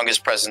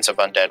strongest presence of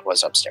undead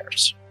was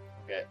upstairs.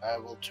 Okay, I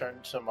will turn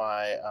to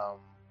my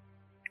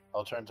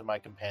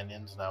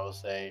companions and I will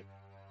say,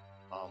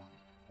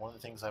 one of the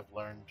things I've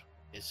learned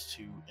is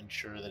to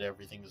ensure that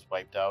everything is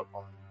wiped out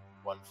on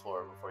one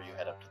floor before you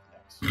head up to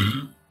the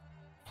next.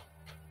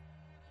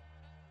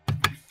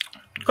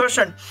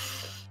 Question.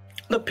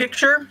 The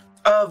picture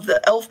of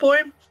the elf boy,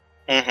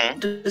 Mm-hmm.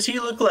 does he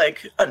look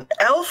like an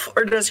elf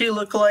or does he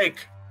look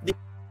like...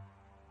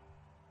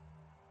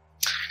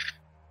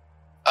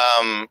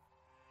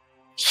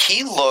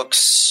 He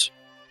looks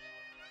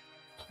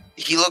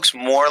he looks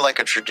more like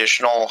a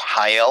traditional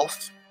high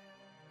elf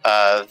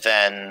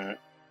than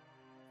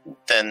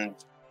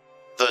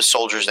the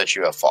soldiers that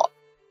you have fought.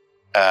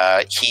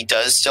 He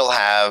does still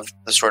have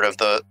the sort of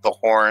the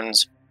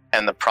horns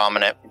and the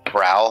prominent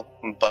brow,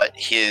 but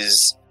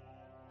his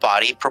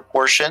body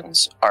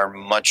proportions are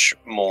much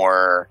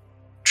more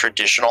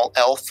traditional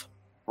elf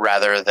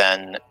rather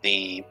than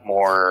the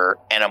more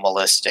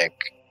animalistic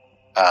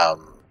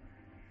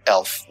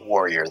elf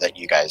warrior that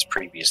you guys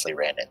previously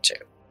ran into.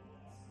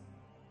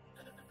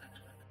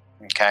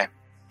 Okay.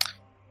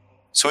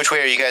 So which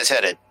way are you guys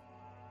headed?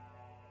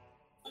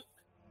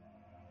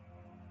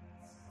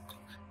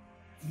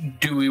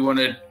 Do we want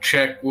to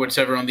check what's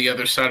ever on the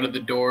other side of the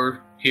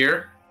door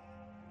here?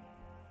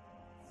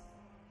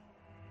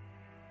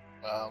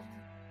 I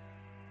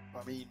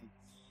mean,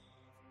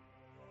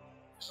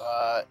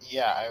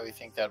 yeah, I would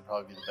think that would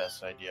probably be the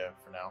best idea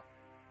for now.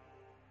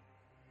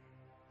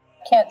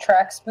 Can't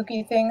track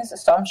spooky things,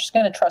 so I'm just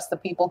going to trust the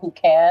people who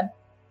can.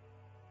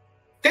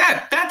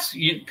 That's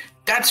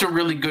a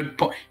really good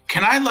point.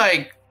 Can I,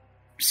 like,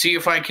 see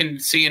if I can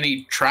see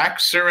any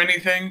tracks or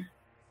anything?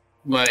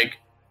 Like...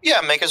 Yeah,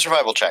 make a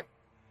survival check.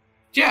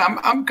 Yeah,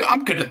 I'm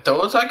good at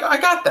those. I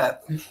got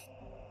that.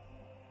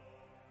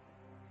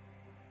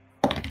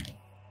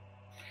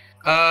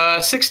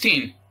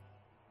 16.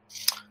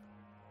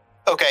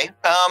 Okay.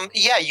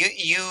 Yeah,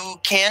 you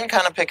can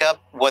kind of pick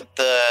up what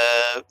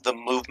the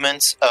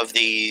movements of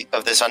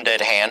this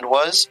undead hand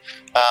was.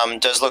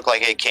 Does look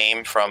like it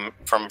came from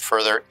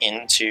further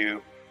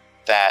into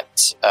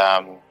that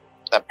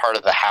part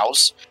of the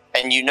house.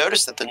 And you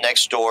notice that the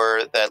next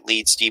door that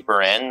leads deeper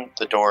in,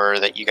 the door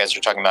that you guys are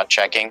talking about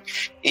checking,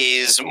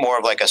 is more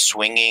of like a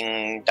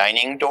swinging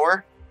dining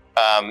door.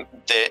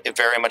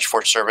 Very much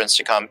for servants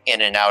to come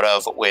in and out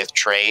of with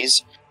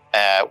trays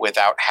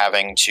without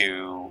having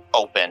to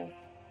open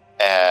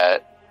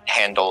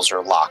handles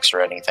or locks or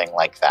anything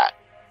like that.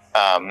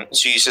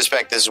 So you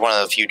suspect this is one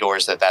of the few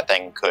doors that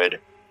thing could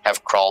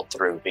have crawled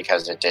through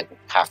because it didn't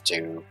have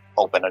to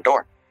open a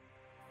door.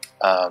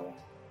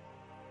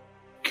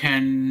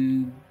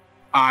 Can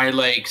I,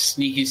 like,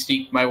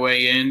 sneak my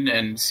way in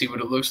and see what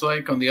it looks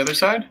like on the other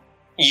side?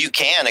 You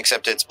can,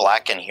 except it's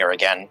black in here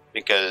again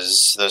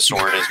because the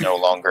sword is no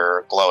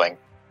longer glowing.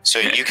 So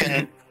you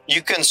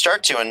can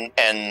start to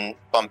and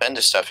bump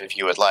into stuff if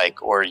you would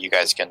like, or you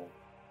guys can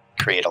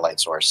create a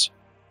light source.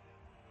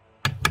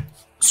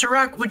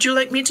 Sirach, would you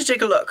like me to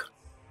take a look?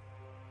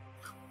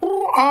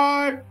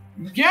 Oh,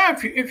 yeah,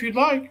 if you'd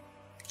like.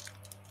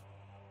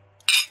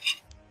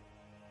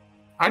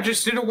 I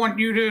just didn't want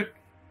you to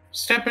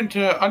step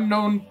into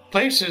unknown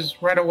places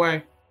right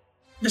away.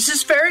 This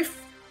is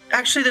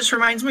actually, this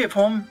reminds me of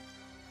home.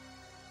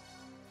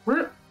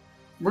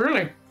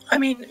 Really? I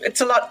mean,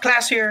 it's a lot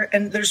classier,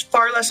 and there's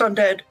far less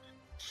undead.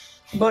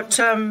 But,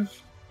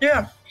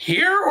 yeah.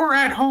 Here or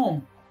at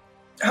home?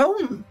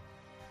 Home.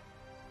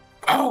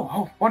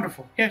 Oh,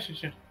 wonderful. Yes.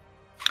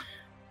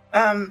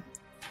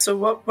 So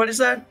what is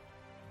that?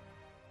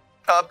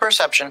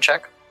 Perception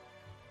check,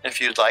 if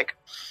you'd like.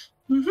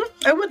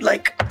 I would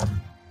like.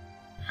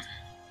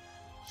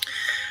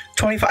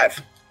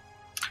 25.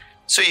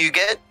 So you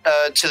get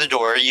to the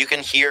door. You can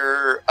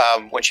hear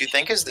what you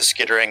think is the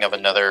skittering of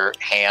another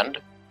hand.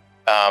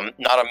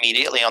 Not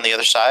immediately on the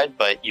other side,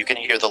 but you can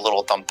hear the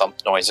little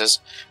thump-thump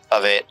noises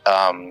of it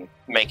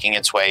making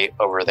its way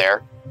over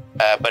there.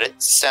 But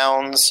it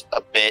sounds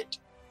a bit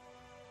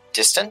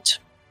distant.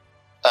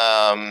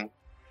 You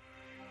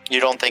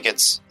don't think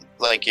it's...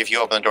 Like, if you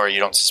open the door, you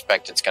don't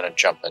suspect it's going to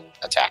jump and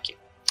attack you.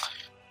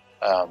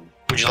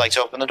 Would you like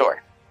to open the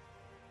door?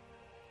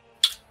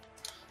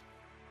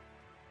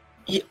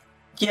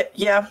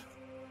 Yeah.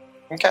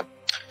 Okay.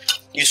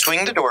 You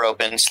swing the door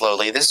open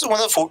slowly. This is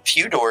one of the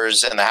few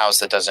doors in the house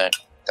that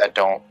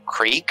don't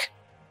creak.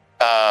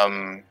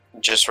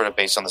 Just sort of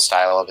based on the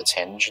style of its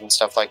hinge and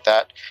stuff like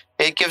that.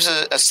 It gives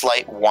a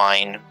slight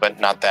whine, but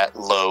not that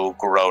low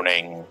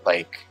groaning,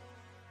 like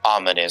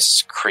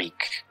ominous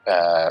creak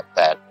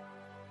that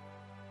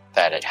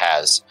it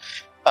has.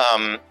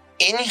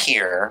 In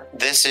here,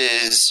 this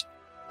is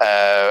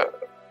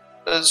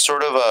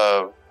sort of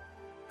a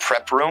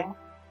prep room.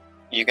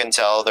 You can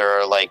tell there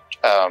are like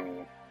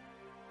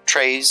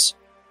trays,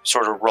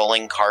 sort of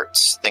rolling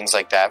carts, things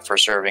like that for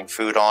serving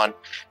food on.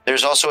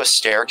 There's also a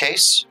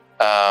staircase,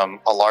 a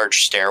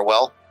large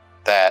stairwell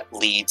that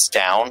leads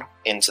down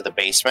into the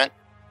basement,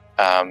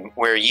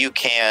 where you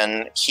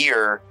can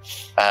hear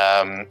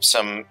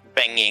some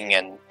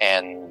banging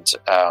and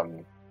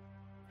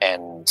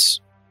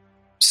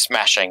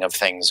smashing of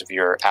things of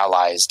your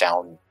allies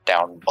down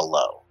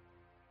below.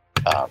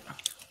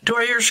 Do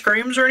I hear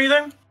screams or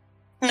anything?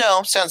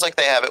 No, sounds like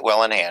they have it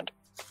well in hand.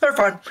 They're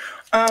fine.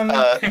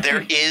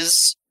 There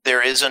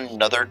is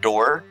another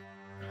door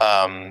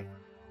on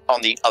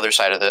the other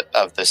side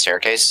of the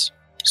staircase.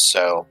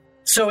 So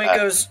it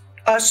goes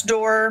us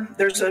door.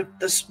 There's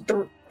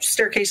the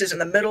staircase is in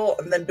the middle,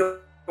 and then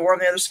door on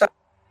the other side.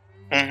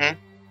 Mm-hmm.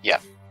 Yeah.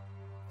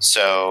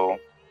 So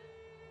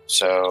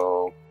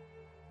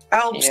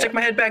I'll stick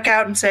my head back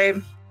out and say,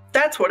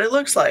 "That's what it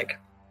looks like."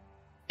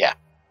 Yeah.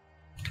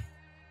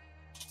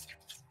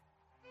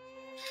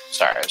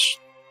 Sorry,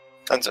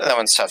 that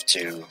one's tough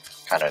to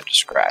kind of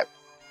describe.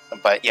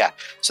 But yeah,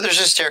 so there's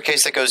a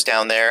staircase that goes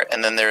down there,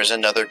 and then there's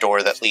another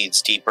door that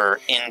leads deeper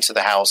into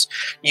the house.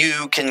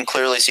 You can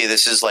clearly see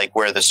this is like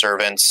where the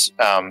servants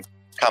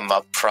come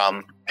up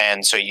from,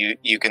 and so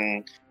you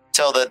can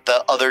tell that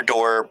the other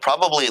door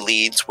probably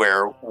leads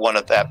where one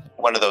of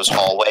those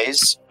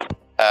hallways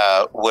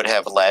would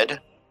have led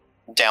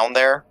down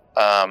there.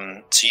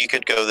 So you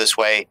could go this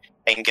way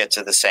and get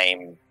to the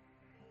same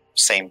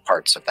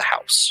parts of the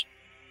house.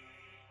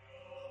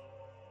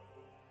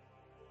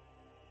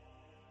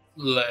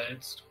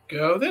 Let's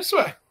go this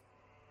way.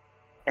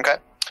 Okay.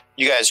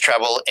 You guys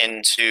travel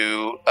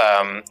into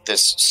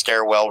this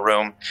stairwell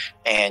room,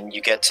 and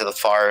you get to the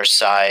far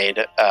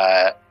side.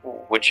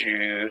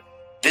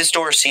 This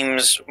door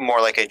seems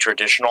more like a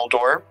traditional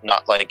door,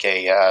 not like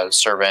a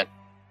servant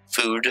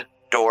food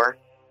door,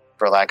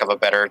 for lack of a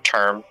better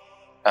term.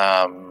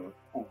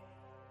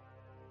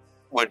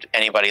 Would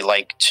anybody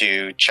like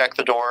to check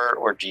the door,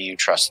 or do you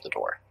trust the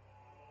door?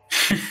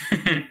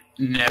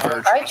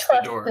 Never I trust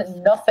the trust door.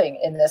 nothing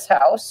in this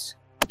house.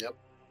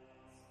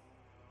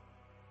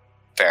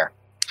 Fair.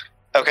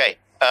 Okay.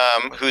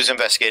 Who's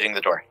investigating the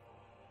door?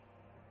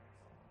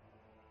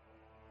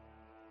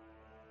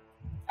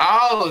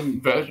 I'll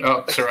invest.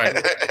 Oh, sorry.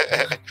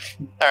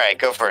 All right,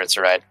 go for it,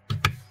 Saride.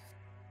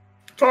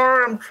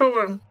 Sorry, I'm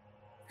chewing.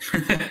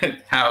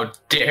 How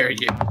dare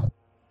you?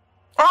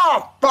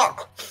 Oh,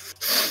 fuck.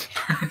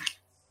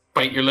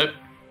 Bite your lip.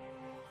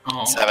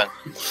 Oh. 7.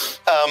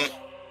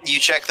 You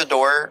check the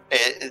door.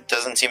 It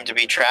doesn't seem to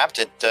be trapped.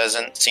 It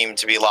doesn't seem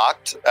to be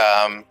locked.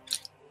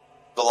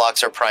 The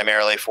locks are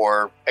primarily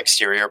for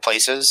exterior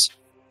places,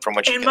 from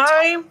which you In can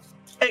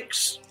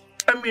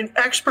tell. my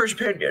expert's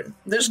opinion,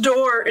 this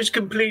door is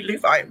completely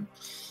fine.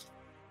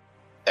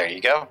 There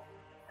you go.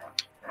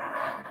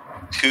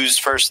 Who's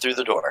first through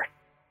the door?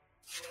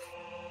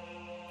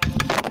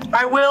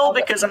 I will,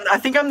 because I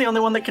think I'm the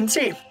only one that can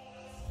see.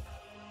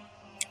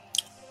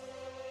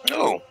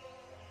 Oh.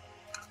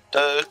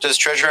 Does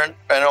Treasure and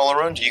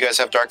Olaroon, do you guys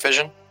have dark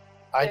vision?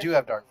 I do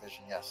have dark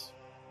vision, yes.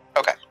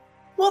 Okay.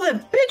 Well then,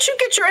 bitch, you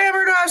get your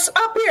Ambernos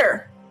up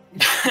here.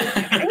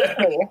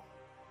 Really?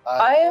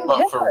 I am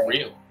But for Henry.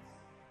 real.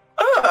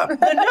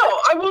 Then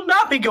no, I will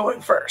not be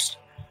going first.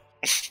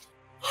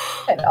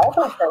 And I'll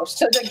go first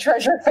to the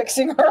treasure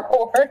fixing her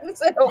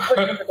horns and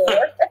opening the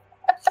door.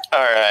 All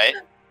right.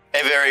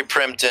 A very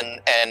primed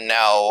and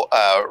now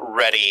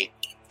ready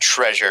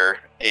Treasure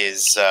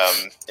is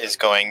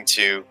going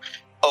to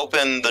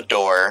open the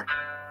door.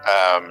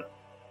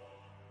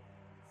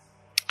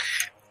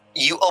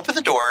 You open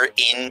the door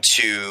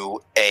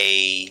into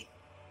a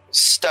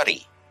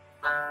study,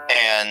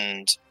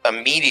 and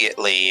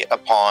immediately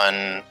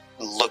upon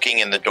looking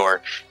in the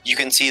door, you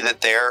can see that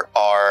there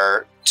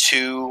are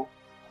 2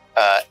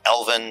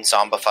 elven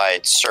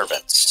zombified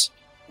servants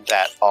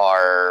that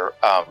are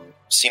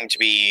seem to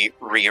be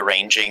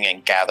rearranging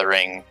and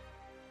gathering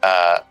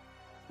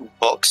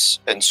books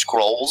and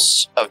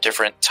scrolls of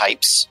different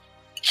types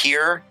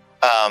here,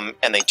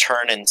 and they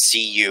turn and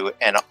see you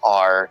and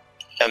are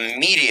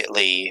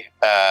immediately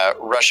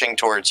rushing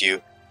towards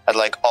you. I'd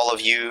like all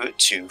of you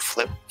to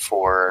flip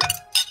for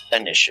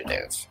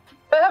initiative.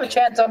 If I have a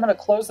chance, I'm going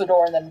to close the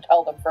door and then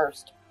tell them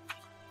first.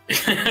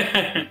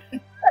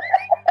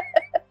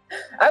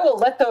 I will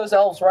let those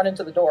elves run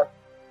into the door.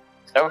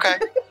 Okay.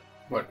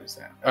 What is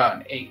that?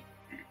 An 8.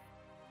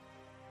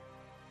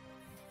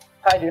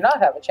 I do not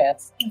have a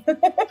chance.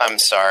 I'm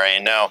sorry,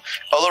 no.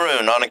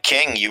 Olaroon, on a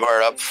king, you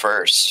are up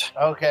first.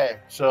 Okay,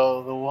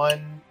 so the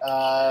one,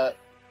 the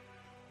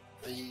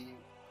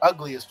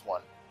ugliest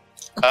one.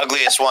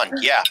 Ugliest one,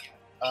 yeah.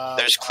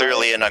 There's I-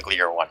 clearly an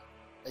uglier one.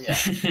 Yeah,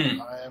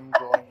 I am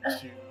going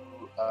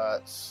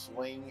to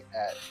swing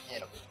at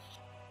him.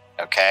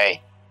 Okay.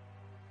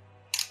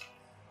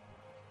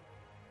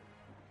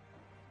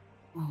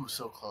 Ooh,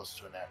 so close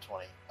to a nat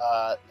 20.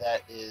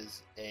 That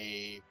is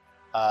a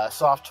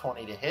soft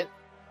 20 to hit.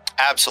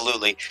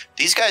 Absolutely.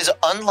 These guys,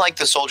 unlike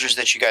the soldiers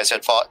that you guys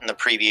had fought in the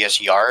previous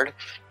yard,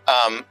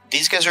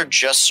 these guys are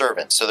just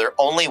servants, so they're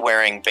only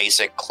wearing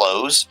basic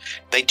clothes.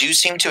 They do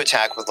seem to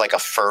attack with like a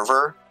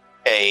fervor,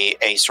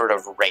 a sort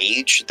of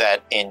rage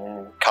that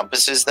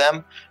encompasses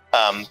them,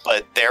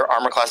 but their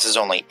armor class is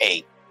only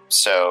 8.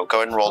 So go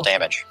ahead and roll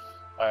damage.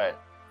 All right.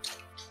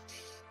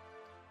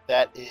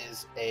 That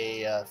is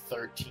a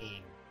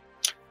 13.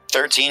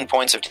 13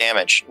 points of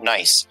damage.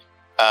 Nice.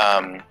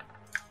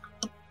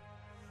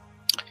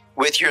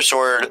 With your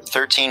sword,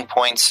 13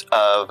 points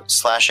of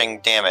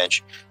slashing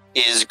damage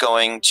is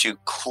going to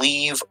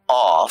cleave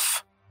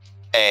off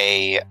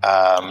an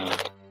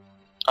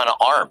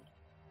arm.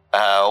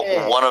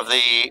 One of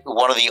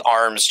the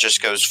arms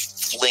just goes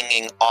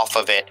flinging off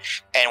of it,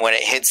 and when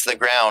it hits the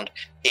ground,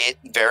 it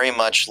very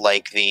much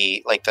like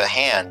the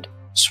hand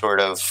sort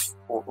of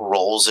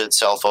rolls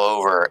itself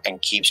over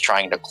and keeps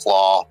trying to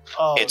claw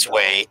its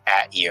way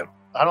at you.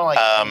 I don't like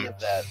any of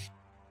that.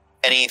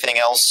 Anything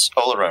else,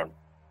 Olaroon?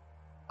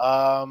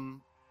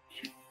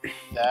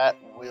 That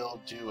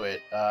will do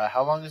it.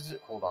 How long is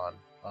it? Hold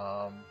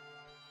on.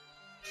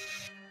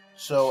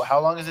 So how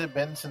long has it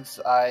been since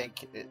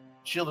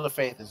Shield of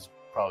Faith is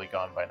probably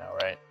gone by now,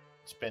 right?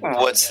 It's been. 10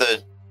 What's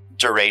minutes. the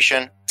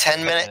duration?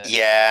 10 minutes? minutes.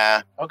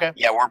 Yeah. Okay.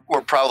 Yeah,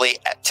 we're probably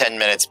at 10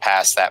 minutes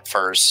past that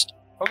first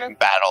Okay.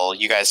 battle.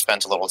 You guys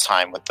spent a little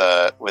time with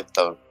the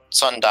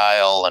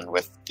sundial and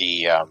with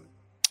the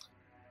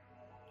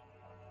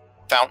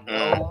fountain.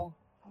 No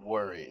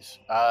worries.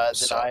 Then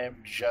So- I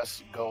am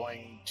just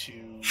going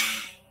to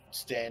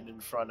stand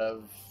in front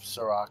of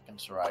Sirach and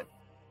Sarai.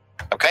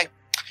 Okay.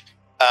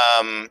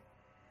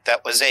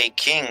 That was a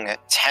King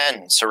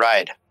 10,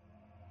 Saride.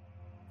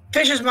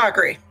 Fish's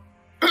Mockery.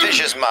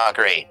 Vicious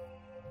Mockery.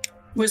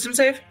 Wisdom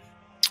save?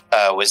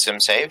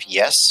 Wisdom save,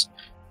 yes.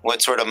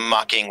 What sort of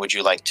mocking would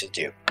you like to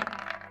do?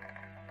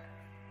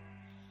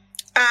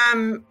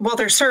 Well,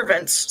 they're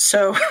servants,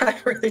 so I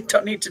really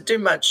don't need to do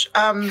much.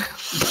 Oh,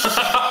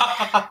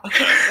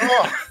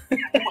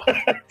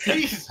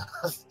 Jesus!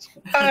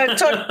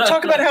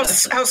 Talk about how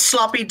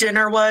sloppy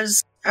dinner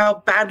was,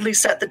 how badly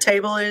set the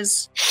table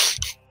is.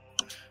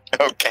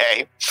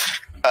 Okay.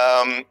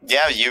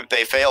 Yeah,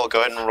 they fail.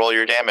 Go ahead and roll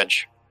your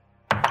damage.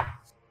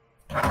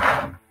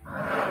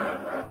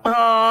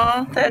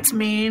 Aw, that's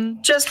mean.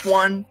 Just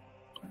one.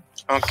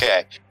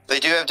 Okay. They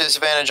do have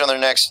disadvantage on their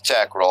next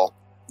attack roll.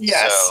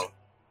 Yes. So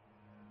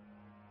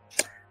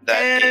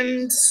that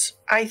and is-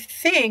 I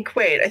think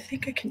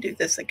I can do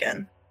this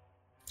again.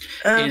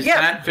 Is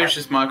Yeah, that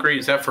Vicious Mockery?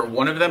 Is that for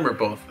one of them or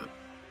both of them?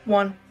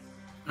 one.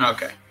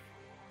 Okay.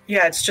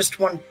 Yeah, it's just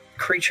one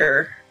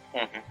creature.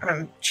 Mhm.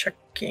 I'm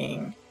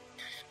checking.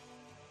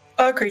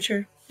 A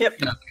creature. Yep.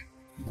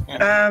 Okay.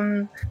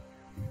 I'm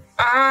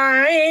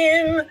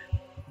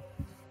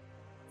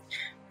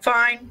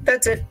fine.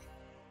 That's it.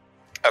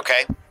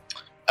 Okay.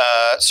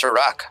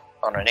 Sirach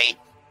on an 8.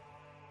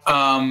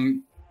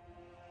 Am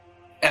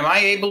I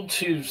able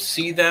to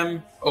see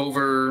them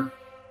over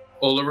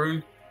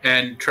Olaroon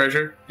and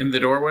Treasure in the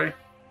doorway?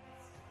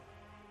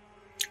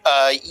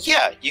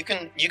 Yeah, you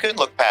can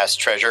look past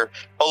Treasure.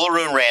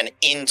 Olaroon ran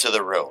into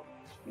the room.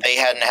 They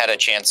hadn't had a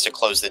chance to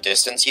close the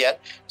distance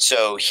yet,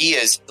 so he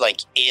is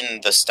like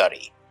in the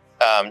study.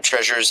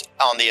 Treasure's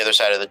on the other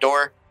side of the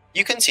door.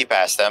 You can see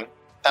past them.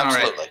 All right.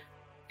 Absolutely.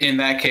 In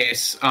that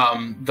case,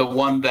 the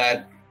one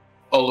that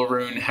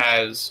Olaroon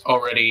has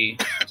already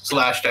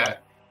slashed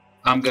at,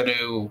 I'm going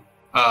to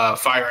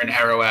fire an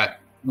arrow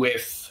at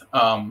with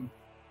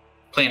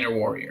Planar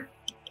Warrior.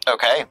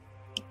 Okay.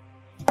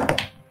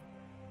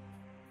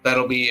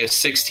 That'll be a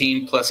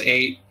 16 plus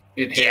 8.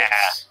 It hits. Yeah.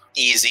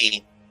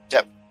 Easy.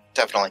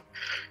 Definitely.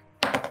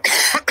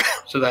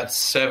 So that's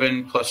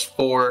 7 plus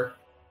 4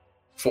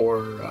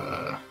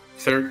 for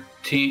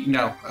 13.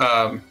 No,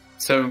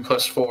 7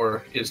 plus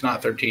 4 is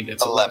not 13.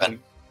 It's 11.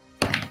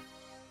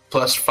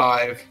 Plus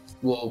 5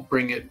 will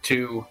bring it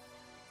to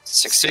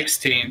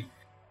 16.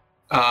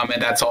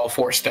 And that's all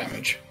force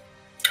damage.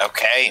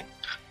 Okay.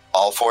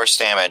 All force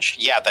damage.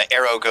 Yeah, the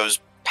arrow goes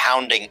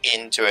pounding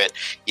into it.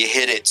 You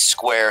hit its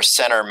square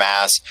center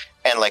mass,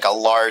 and like a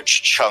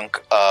large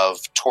chunk of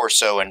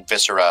torso and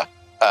viscera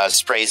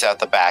sprays out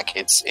the back.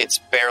 It's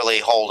barely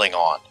holding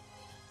on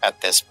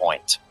at this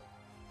point.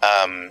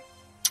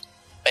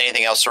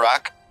 Anything else,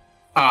 Sirach?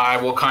 I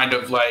will kind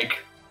of like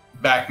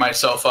back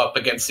myself up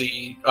against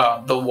the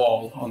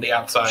wall on the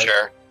outside.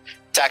 Sure.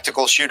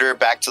 Tactical shooter,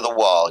 back to the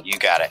wall. You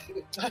got it.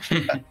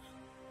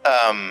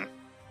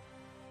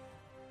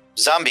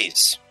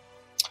 Zombies.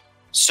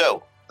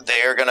 So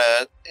they're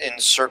gonna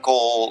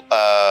encircle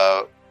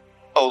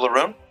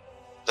Olaroon.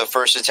 The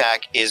first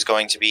attack is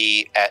going to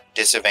be at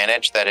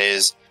disadvantage. That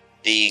is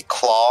the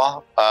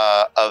claw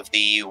of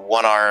the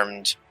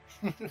one-armed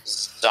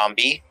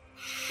zombie.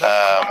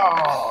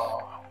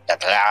 Oh.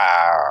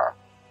 The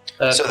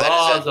So that is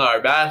claws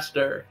are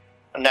master.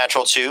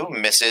 Natural 2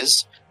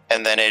 misses,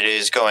 and then it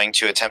is going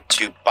to attempt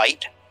to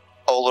bite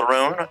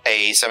Olaroon.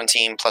 A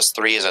 17 plus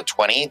 3 is a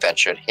 20. That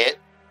should hit.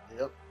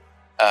 Yep.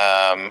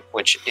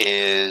 Which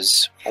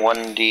is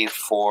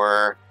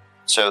 1d4,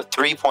 so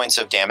 3 points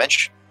of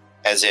damage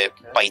as it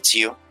bites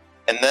you.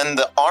 And then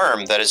the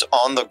arm that is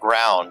on the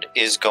ground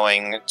is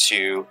going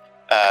to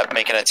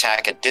make an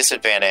attack at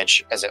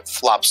disadvantage as it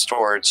flops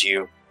towards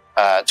you.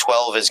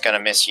 12 is going to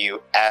miss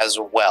you as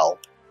well.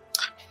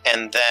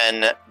 And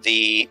then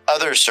the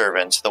other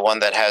servant, the one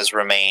that has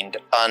remained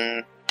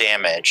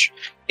undamaged,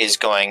 is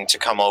going to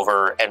come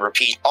over and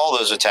repeat all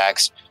those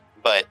attacks,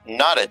 but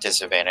not at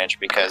disadvantage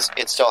because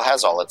it still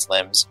has all its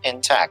limbs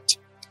intact.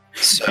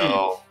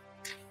 So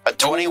a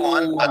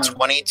 21, a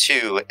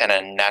 22, and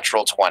a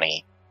natural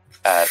 20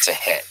 to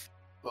hit.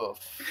 Oof.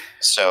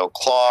 So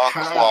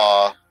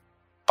claw,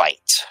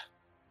 bite.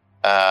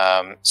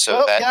 So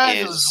Well, that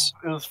guys, is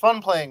it was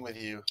fun playing with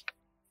you.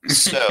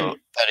 so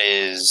that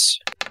is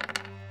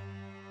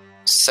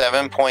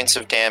 7 points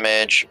of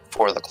damage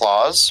for the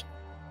claws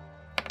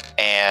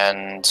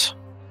and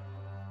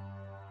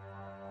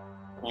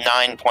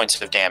 9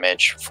 points of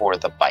damage for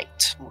the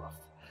bite. Oof.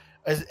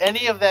 Is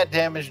any of that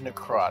damage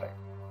necrotic?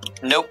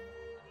 Nope.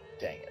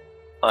 Dang it.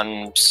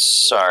 I'm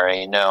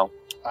sorry, no.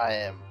 I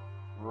am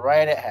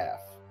right at half.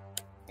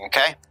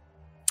 Okay.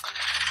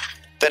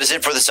 That is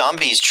it for the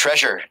zombies.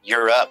 Treasure,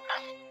 you're up.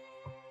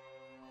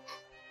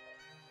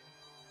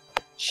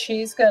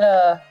 She's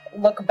gonna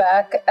look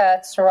back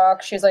at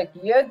Sirach. She's like,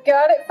 "You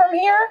got it from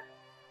here?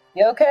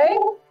 You okay?"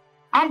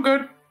 I'm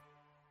good.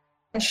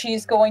 And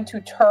she's going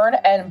to turn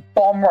and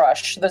bomb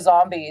rush the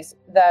zombies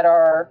that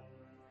are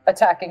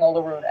attacking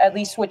Olaroon. At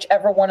least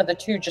whichever one of the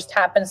two just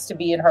happens to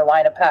be in her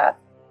line of path.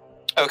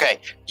 Okay,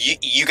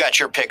 you got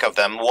your pick of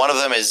them. One of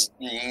them is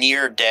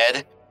near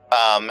dead.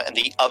 And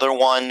the other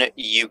one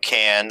you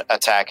can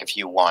attack if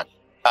you want.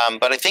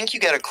 But I think you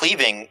get a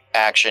cleaving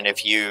action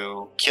if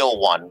you kill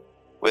one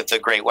with the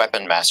Great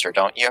Weapon Master,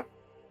 don't you?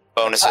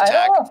 Bonus attack.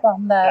 I don't know if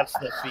I'm that. That's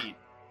the feat.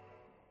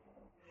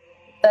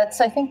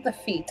 That's, I think, the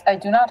feat. I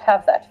do not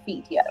have that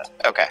feat yet.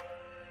 Okay.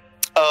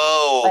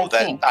 Oh,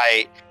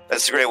 I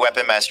that's the Great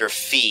Weapon Master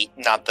feat,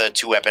 not the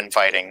two-weapon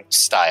fighting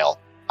style.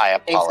 I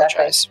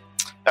apologize.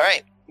 All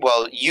right.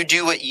 Well, you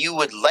do what you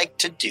would like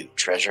to do,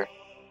 Treasure.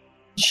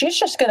 She's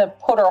just going to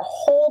put her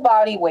whole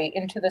body weight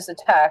into this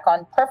attack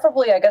on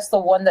preferably, I guess, the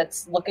one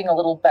that's looking a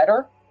little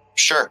better.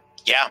 Sure.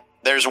 Yeah.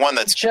 There's one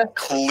that's Just-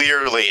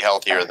 clearly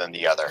healthier than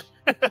the other.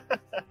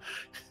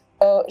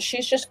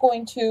 She's just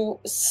going to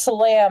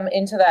slam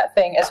into that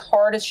thing as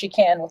hard as she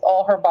can with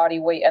all her body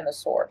weight and the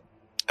sword.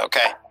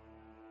 Okay.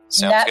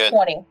 Sounds Nat good.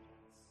 20.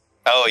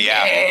 Oh,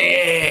 yeah.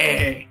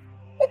 Yay!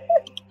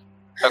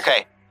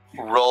 Okay.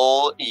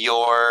 Roll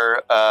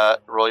your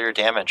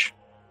damage.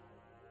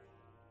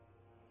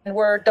 And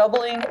we're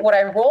doubling what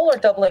I roll or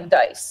doubling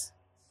dice?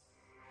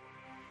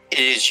 It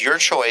is your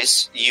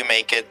choice. You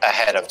make it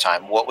ahead of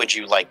time. What would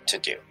you like to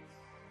do?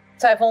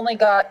 So I've only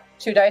got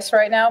 2 dice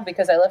right now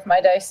because I left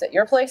my dice at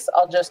your place.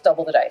 I'll just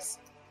double the dice.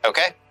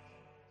 Okay.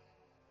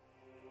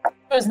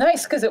 It was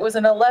nice because it was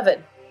an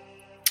 11.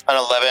 An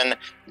 11,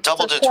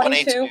 double So to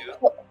 22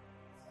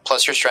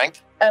 plus your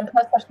strength. And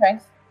plus my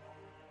strength.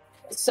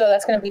 So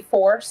that's going to be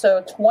 4.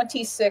 So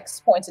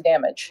 26 points of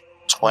damage.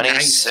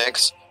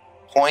 26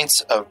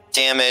 points of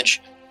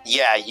damage.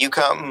 Yeah, you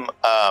come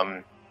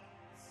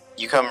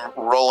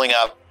rolling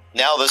up.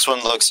 Now this one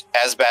looks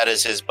as bad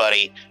as his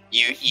buddy.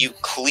 You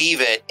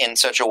cleave it in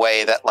such a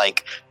way that,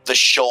 like, the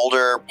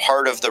shoulder,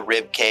 part of the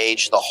rib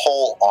cage, the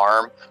whole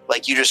arm,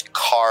 like, you just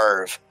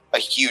carve a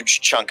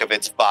huge chunk of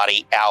its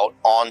body out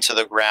onto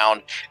the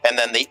ground, and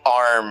then the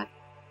arm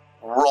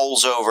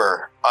rolls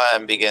over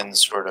and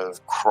begins sort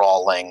of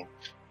crawling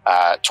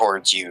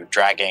towards you,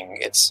 dragging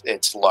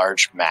its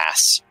large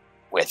mass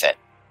with it.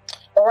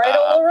 All right,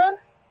 Olaroon?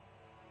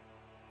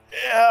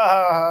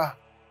 Yeah.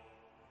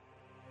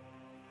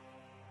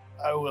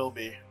 I will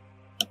be.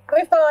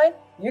 Be fine.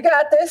 You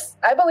got this.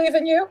 I believe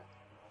in you.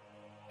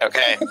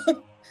 Okay,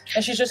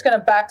 And she's just going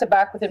to back to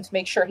back with him to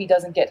make sure he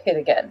doesn't get hit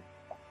again.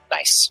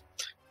 nice.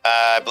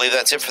 I believe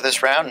that's it for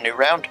this round. New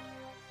round.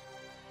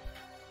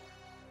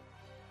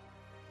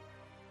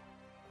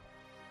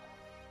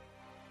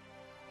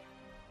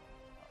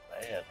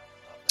 Man.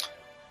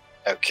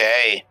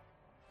 Okay.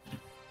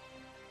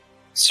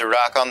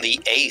 Sirach on the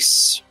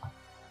ace.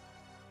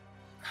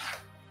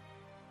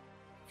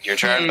 Your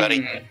turn,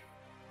 buddy.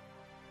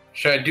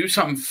 Should I do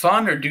something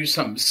fun or do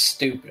something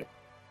stupid?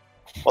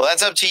 Well,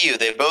 that's up to you.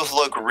 They both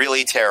look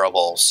really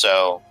terrible,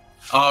 so...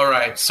 All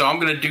right, so I'm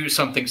going to do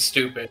something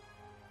stupid.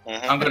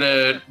 Mhm. I'm going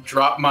to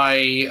drop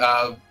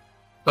my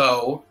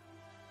bow.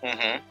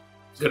 Mhm.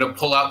 Going to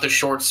pull out the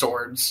short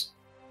swords.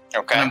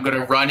 Okay. And I'm going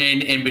to run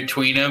in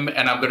between them,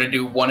 and I'm going to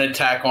do one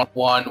attack on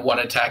one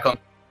attack on...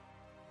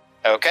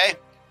 Okay.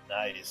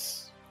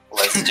 Nice.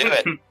 Let's do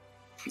it.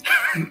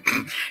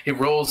 It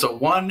rolls a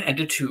 1 and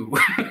a 2.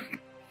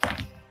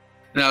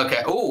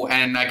 Okay. Oh,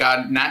 and I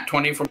got nat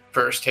 20 for my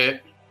first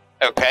hit,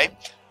 Okay.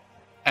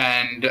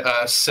 and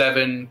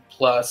 7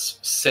 plus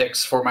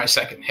 6 for my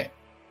second hit.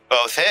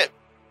 Both hit.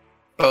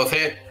 Both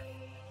hit.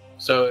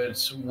 So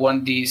it's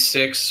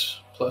 1d6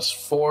 plus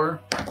 4.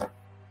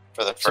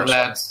 For the So first one.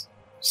 that's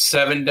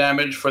 7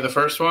 damage for the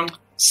first one.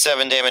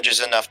 7 damage is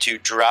enough to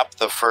drop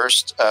the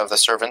first of the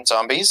servant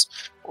zombies.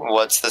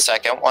 What's the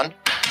second one?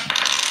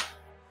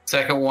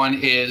 Second one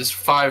is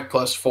 5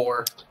 plus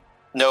 4.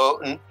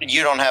 No,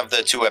 you don't have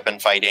the two-weapon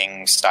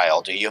fighting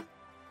style, do you?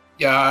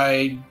 Yeah,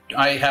 I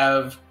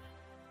have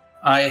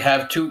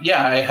 2.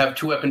 Yeah, I have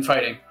 2-weapon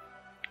fighting.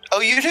 Oh,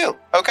 you do?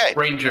 Okay.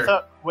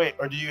 Ranger. Wait,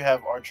 or do you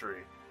have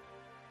archery?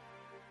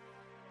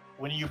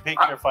 When you pick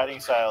your fighting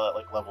style at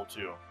like level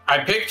 2. I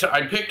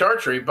picked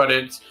archery, but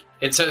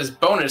it says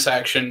bonus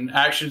action,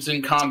 actions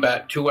in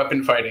combat,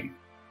 2-weapon fighting.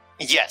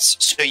 Yes,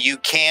 so you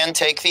can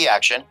take the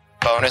action,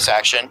 bonus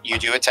action, you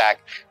do attack.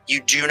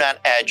 You do not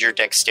add your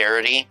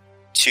dexterity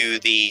to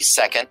the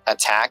second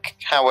attack,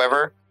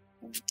 however.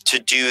 To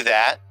do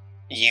that,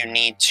 you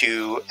need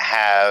to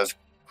have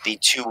the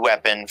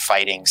two-weapon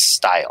fighting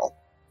style.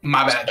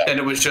 My bad. Then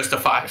it was just a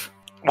 5.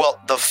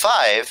 Well, the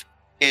 5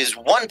 is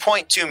 1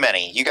 point too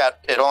many.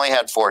 It only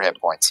had 4 hit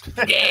points.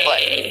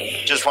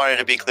 Yeah. Just wanted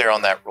to be clear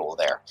on that rule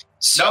there.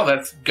 So, No,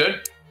 that's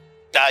good.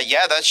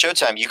 yeah, that's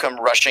showtime. You come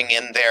rushing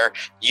in there.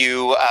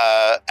 You,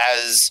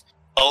 as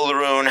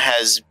Olaroon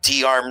has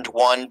de-armed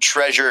one,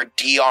 Treasure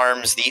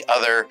de-arms the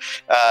other.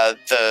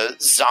 The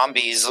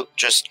zombies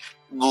just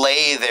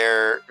lay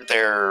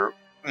their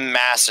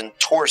mass and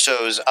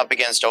torsos up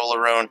against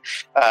Olaroon,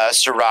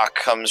 Sirach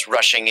comes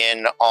rushing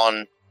in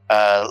on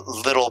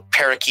little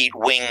parakeet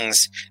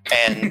wings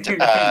and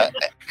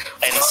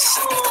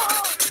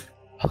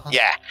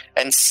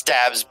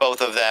stabs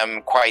both of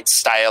them quite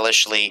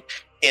stylishly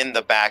in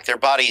the back. Their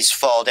bodies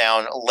fall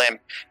down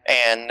limp,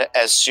 and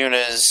as soon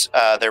as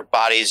their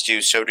bodies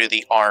do, so do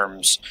the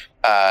arms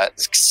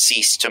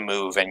cease to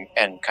move and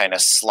kind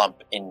of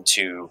slump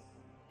into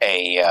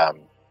a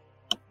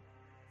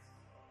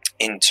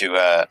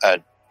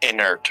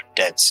inert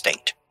dead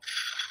state.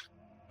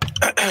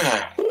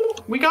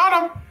 We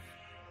got him.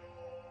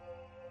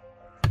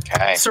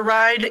 Okay.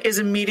 Saride is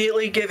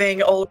immediately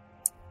giving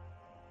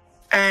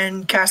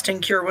and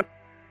casting Cure Wounds.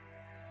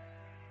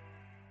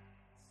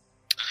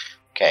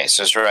 Okay,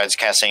 so Saride's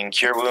casting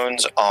Cure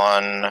Wounds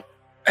on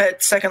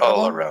At second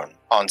level. Olaroon.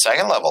 On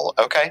second level.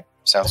 Okay,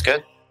 sounds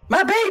good.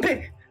 My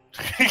baby!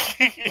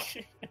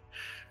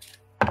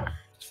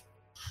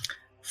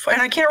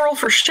 And I can't roll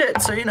for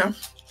shit, so you know.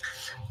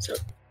 So,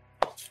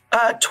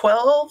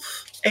 12,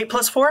 8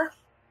 plus 4?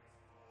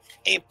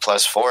 8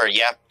 plus 4,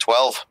 yeah,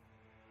 12.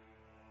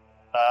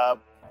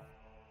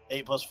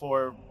 8 plus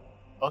 4.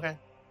 Okay.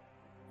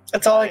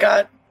 That's all I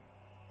got.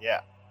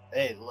 Yeah.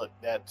 Hey, look,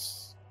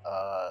 that's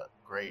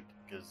great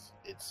because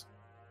it's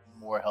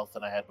more health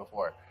than I had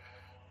before.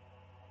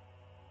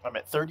 I'm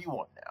at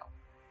 31 now.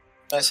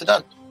 Nicely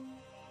done.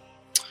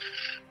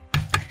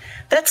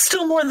 That's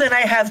still more than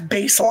I have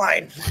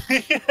baseline.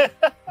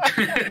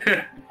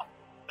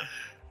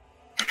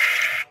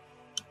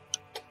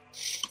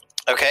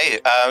 Okay,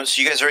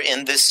 so you guys are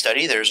in this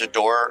study. There's a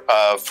door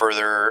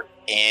further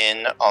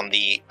in on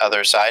the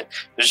other side.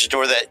 There's a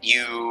door that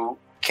you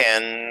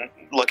can,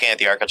 looking at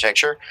the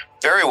architecture,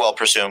 very well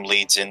presumed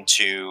leads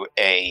into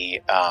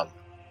a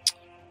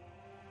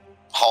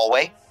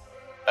hallway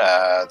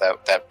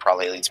that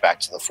probably leads back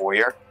to the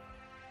foyer.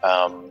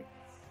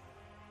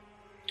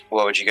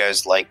 What would you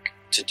guys like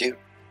to do?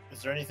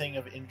 Is there anything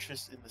of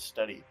interest in the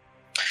study?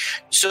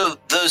 So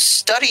the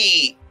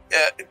study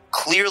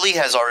clearly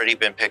has already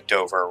been picked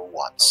over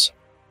once.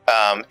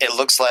 It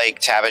looks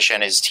like Tavish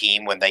and his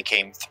team, when they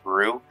came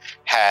through,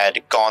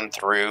 had gone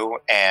through,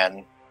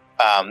 and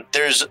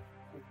there's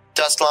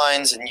dust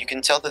lines, and you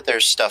can tell that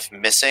there's stuff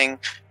missing.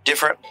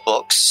 Different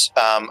books,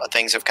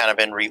 things have kind of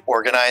been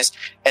reorganized,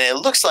 and it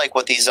looks like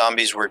what these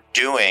zombies were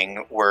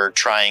doing were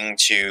trying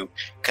to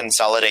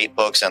consolidate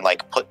books and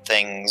like put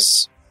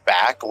things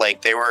back.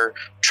 Like they were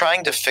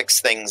trying to fix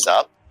things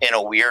up in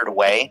a weird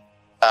way.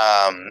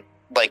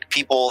 Like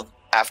people,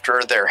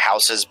 after their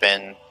house has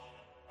been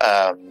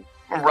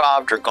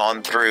robbed or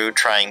gone through,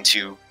 trying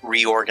to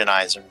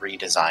reorganize and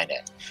redesign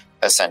it,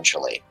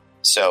 essentially.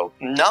 So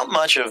not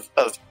much of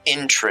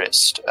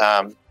interest.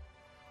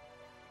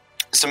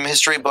 Some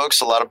history books,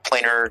 a lot of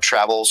planar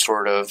travel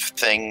sort of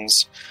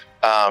things,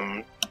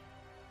 some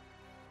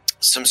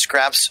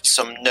scraps,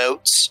 some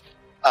notes.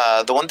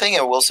 The one thing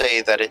I will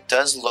say that it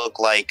does look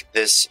like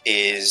this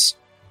is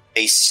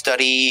a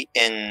study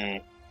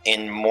in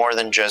more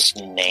than just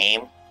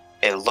name.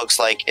 It looks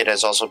like it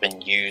has also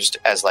been used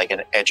as like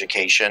an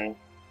education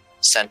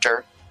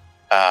center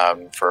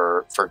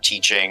for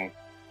teaching.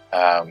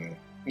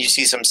 You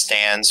see some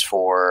stands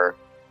for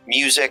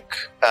musical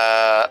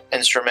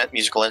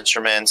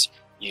instruments.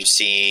 You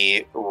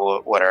see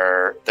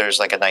there's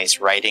like a nice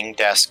writing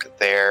desk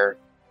there.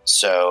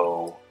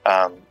 So,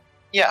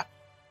 yeah,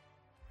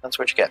 that's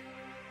what you get.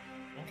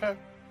 Okay,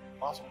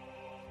 awesome.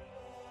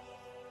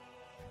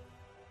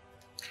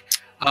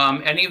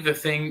 Any of the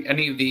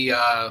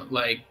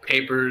like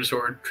papers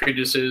or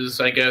treatises,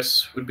 I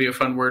guess would be a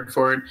fun word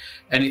for it.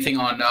 Anything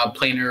on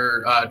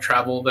planar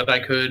travel that I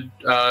could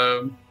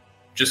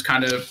just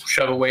kind of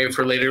shove away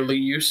for later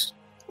use.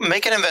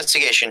 Make an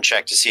investigation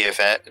check to see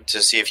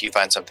if you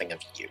find something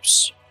of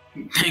use.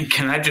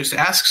 Can I just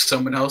ask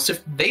someone else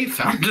if they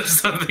found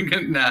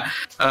something? Nah.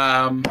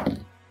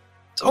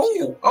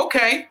 Oh,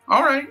 okay,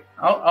 all right.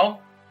 I'll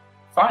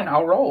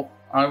roll.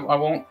 I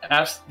won't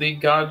ask the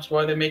gods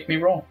why they make me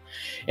roll.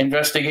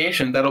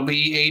 Investigation. That'll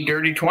be a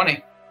dirty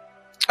 20.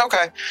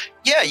 Okay.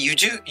 Yeah, you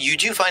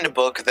do find a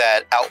book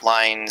that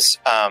outlines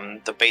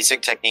the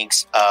basic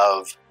techniques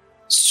of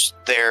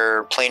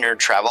their planar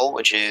travel,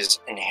 which is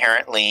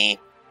inherently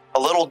a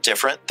little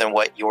different than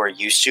what you're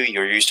used to.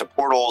 You're used to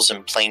portals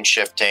and plane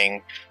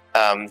shifting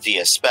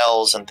via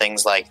spells and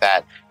things like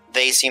that.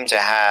 They seem to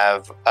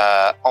have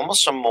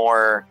almost a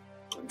more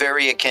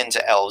very akin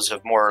to elves,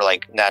 of more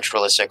like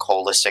naturalistic,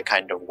 holistic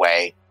kind of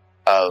way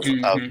of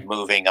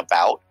moving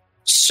about.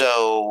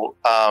 So,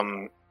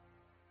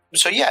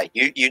 yeah,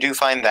 you do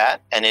find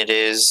that, and it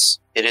is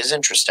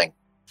interesting.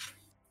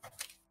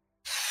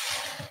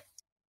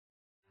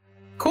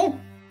 Cool.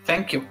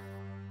 Thank you.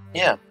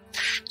 Yeah.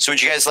 So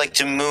would you guys like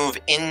to move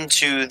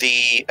into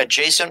the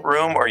adjacent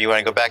room, or you want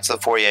to go back to the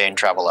foyer and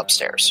travel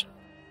upstairs?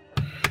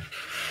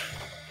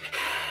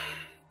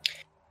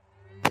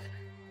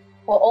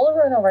 Well,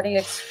 Olaroon already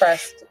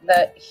expressed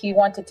that he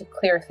wanted to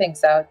clear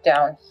things out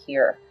down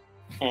here.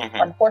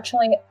 Mm-hmm.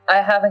 Unfortunately,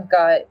 I haven't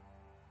got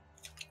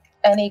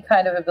any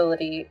kind of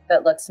ability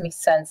that lets me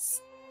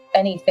sense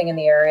anything in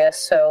the area.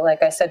 So,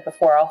 like I said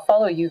before, I'll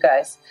follow you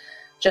guys.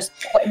 Just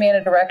point me in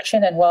a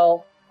direction, and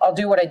well, I'll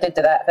do what I did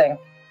to that thing.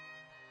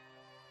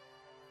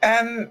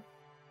 Can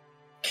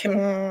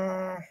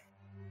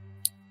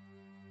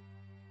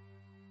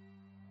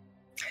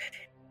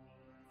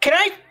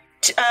I?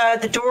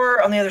 The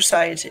door on the other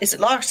side, is it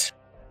locked?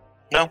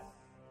 No.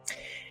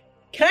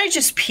 Can I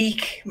just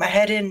peek my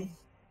head in?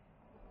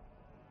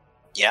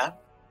 Yeah.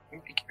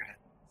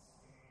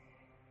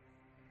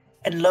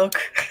 And look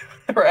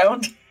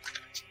around?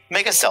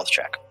 Make a stealth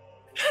check.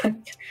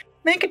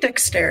 Make a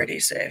dexterity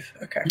save.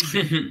 Okay.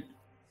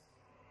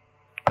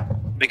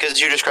 Because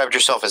you described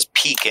yourself as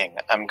peeking,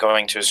 I'm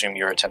going to assume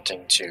you're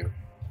attempting to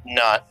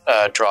not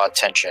draw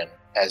attention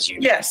as you...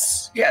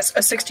 Yes,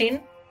 a 16.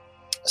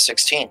 A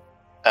 16.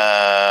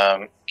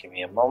 Give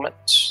me a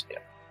moment. Yeah.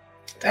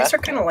 Things are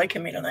kind of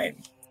liking me tonight.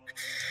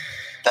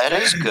 That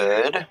is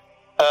good.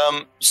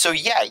 So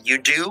yeah, you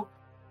do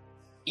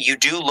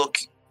look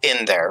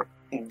in there.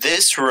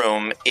 This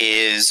room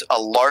is a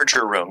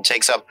larger room,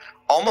 takes up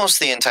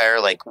almost the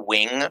entire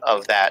wing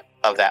of that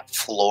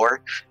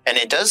floor, and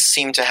it does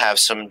seem to have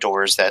some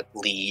doors that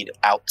lead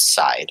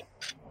outside.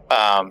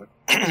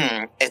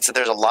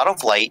 There's a lot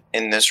of light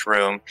in this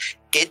room.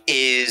 It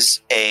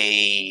is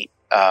it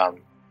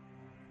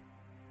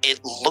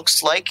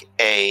looks like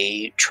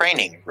a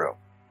training room.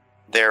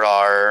 There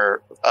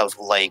are of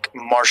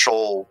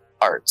martial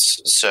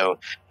arts, so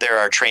there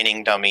are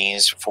training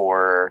dummies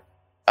for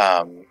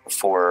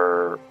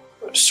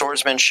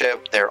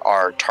swordsmanship. There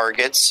are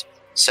targets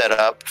set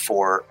up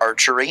for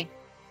archery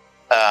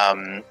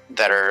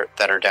that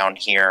are down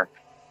here,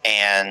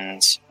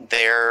 and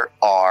there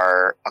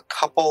are a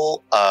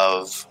couple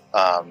of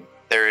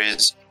there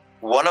is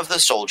one of the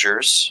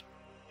soldiers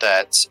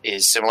that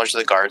is similar to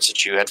the guards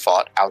that you had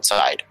fought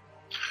outside,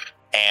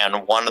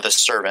 and one of the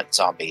servant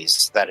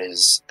zombies that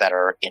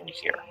are in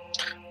here,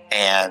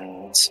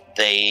 and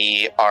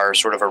they are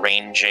sort of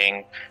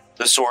arranging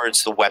the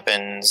swords, the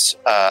weapons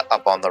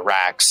up on the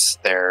racks.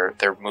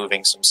 They're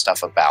moving some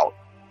stuff about,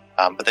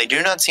 but they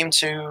do not seem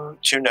to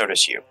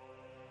notice you.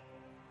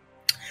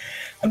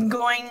 I'm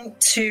going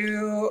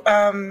to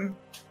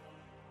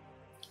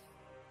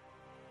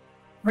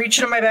reach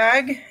into my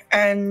bag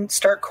and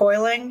start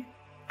coiling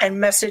and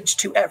message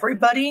to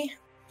everybody.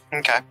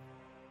 Okay.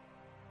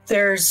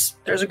 There's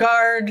a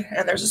guard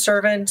and there's a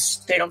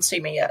servant. They don't see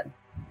me yet.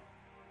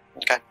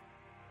 Okay.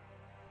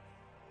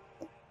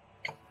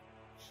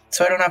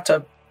 So I don't have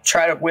to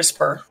try to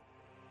whisper.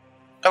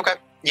 Okay.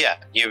 Yeah,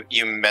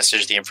 you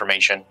message the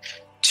information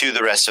to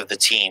the rest of the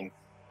team.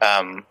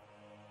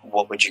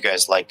 What would you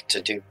guys like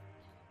to do?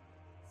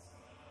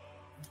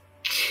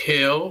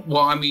 Kill?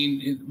 Well, I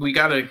mean, we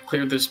gotta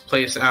clear this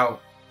place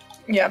out.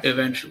 Yeah.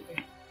 Eventually.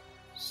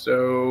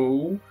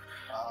 So...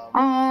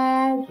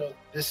 So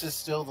this is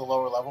still the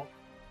lower level?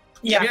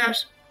 Yeah.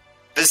 Yes.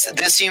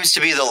 This seems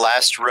to be the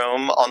last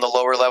room on the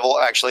lower level.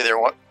 Actually, there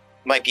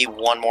might be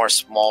one more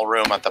small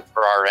room at the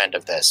far end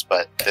of this,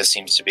 but this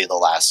seems to be the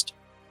last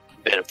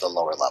bit of the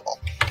lower level.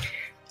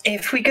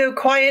 If we go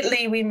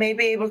quietly, we may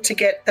be able to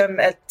get them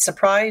at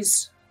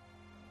surprise.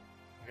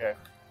 Okay.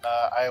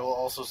 I will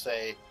also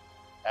say,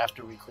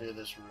 after we clear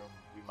this room,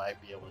 we might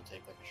be able to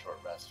take a short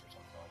rest or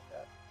something like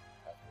that.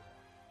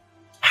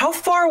 How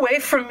far away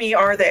from me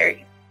are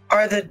they?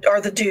 Are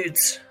the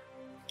dudes?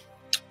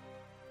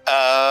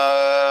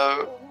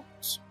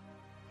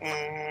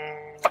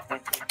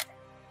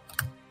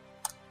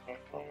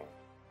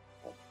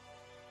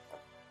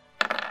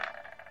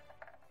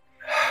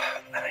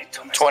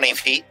 20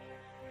 feet.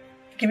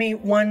 Give me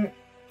 1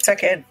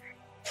 second,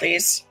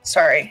 please.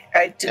 Sorry,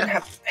 I didn't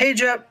have the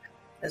page up.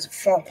 There's a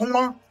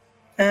formula.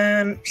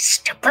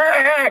 Stop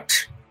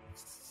it!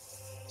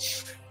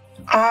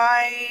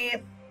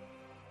 I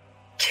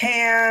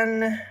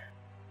can...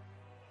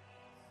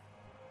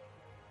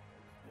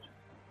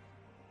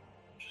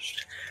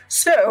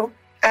 So,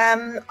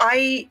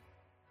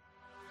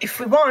 if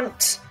we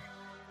want,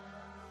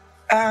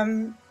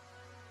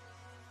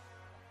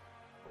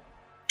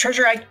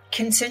 Treasure, I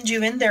can send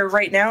you in there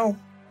right now.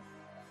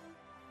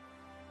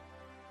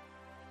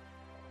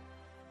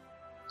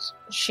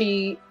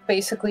 She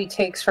basically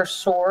takes her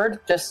sword,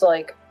 just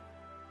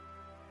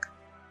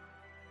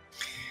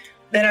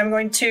Then I'm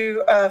going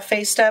to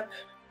face step,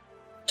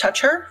 touch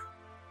her.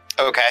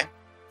 Okay.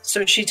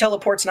 So she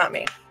teleports, not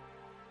me.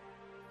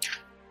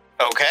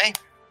 Okay.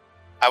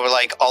 I would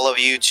like all of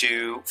you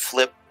to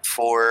flip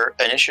for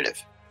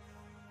initiative.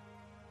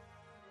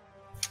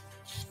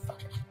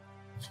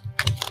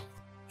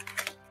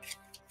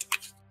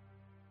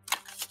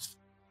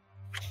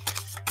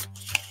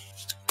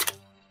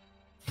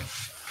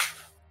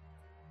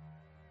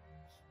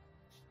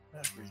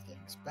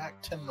 Everything's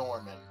back to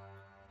Norman.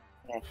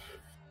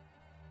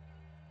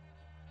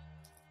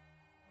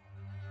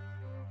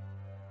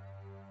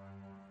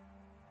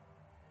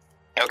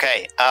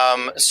 Okay,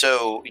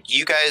 so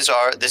you guys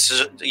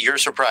you're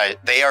surprised.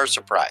 They are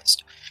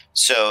surprised.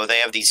 So they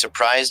have the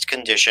surprised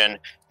condition.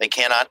 They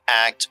cannot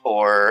act,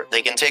 or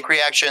they can take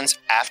reactions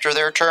after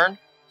their turn.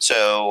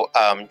 So,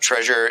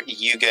 Treasure,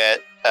 you're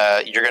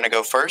going to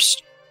go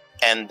first,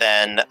 and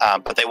then,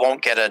 but they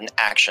won't get an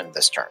action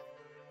this turn.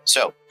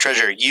 So,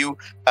 Treasure, you,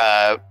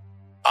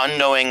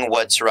 unknowing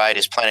what Saride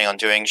is planning on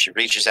doing, she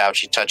reaches out,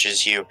 she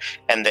touches you,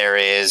 and there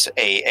is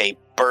a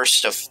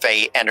burst of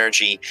Fey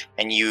energy,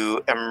 and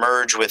you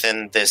emerge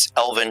within this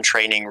elven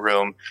training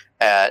room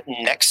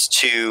next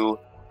to,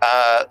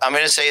 I'm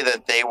going to say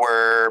that they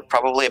were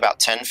probably about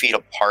 10 feet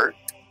apart.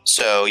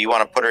 So you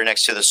want to put her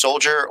next to the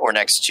soldier or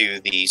next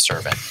to the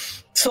servant?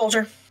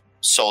 Soldier.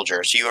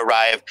 Soldier. So you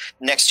arrive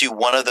next to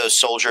one of those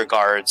soldier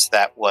guards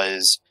that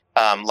was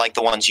like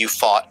the ones you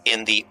fought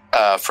in the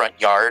front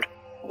yard.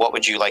 What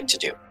would you like to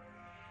do?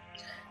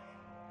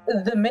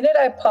 The minute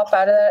I pop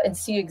out of that and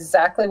see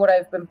exactly what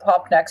I've been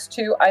popped next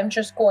to, I'm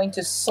just going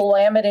to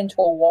slam it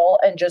into a wall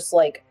and just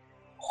like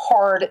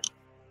hard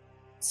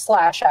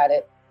slash at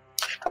it.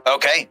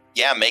 Okay.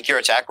 Yeah, make your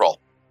attack roll.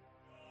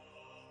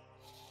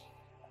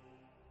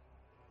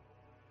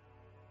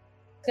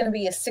 It's going to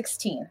be a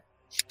 16.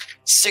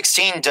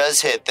 16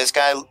 does hit. This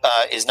guy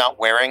is not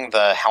wearing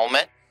the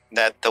helmet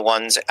that the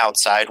ones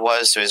outside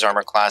was, so his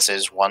armor class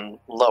is 1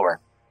 lower.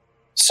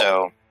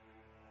 So...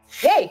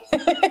 Yay!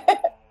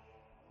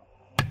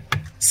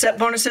 Set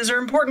bonuses are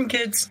important,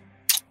 kids.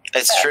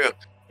 It's true.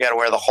 You gotta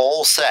wear the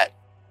whole set.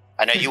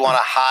 I know you want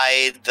to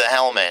hide the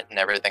helmet and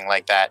everything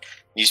like that.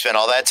 You spend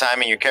all that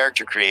time in your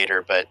character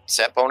creator, but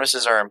set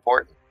bonuses are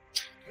important.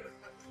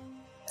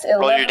 It's 11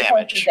 Roll your damage.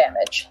 points of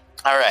damage.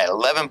 All right,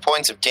 11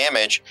 points of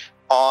damage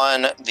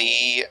on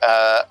the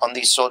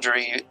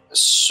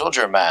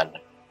soldier man.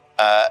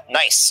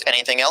 Nice.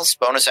 Anything else,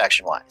 bonus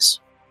action wise?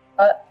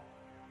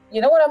 You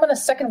know what? I'm going to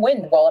second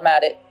wind while I'm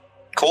at it.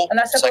 Cool.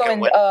 Not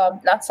second wind.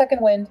 Not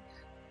second wind.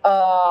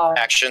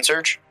 Action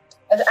surge.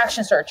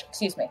 Action surge.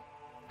 Excuse me.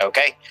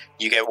 Okay,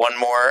 you get one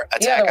more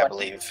attack, I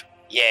believe.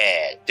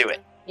 Yeah, do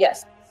it.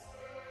 Yes.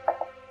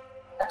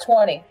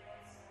 20.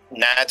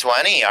 Nat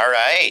 20. All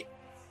right.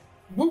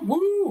 Woo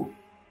woo!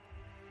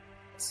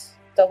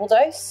 Double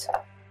dice.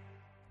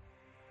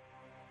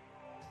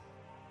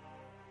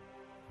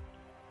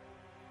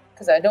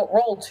 Because I don't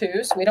roll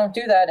 2, so we don't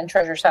do that in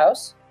Treasure's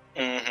house.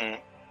 Mm-hmm.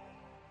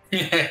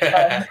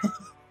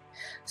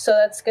 So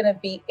that's going to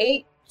be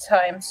 8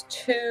 times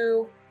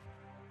 2,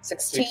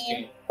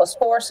 16 plus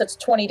 4, so it's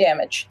 20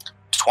 damage.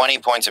 20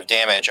 points of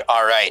damage.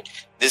 All right.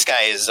 This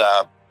guy is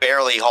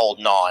barely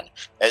holding on.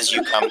 As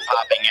you come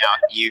popping out,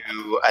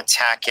 you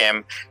attack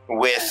him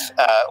with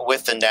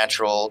the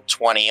natural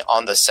 20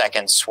 on the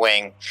second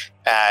swing.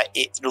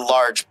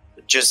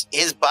 Just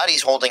his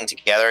body's holding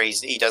together.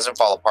 He doesn't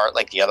fall apart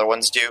like the other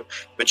ones do,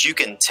 but you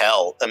can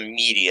tell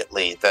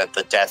immediately that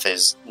the death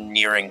is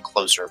nearing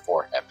closer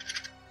for him.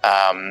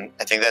 I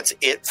think that's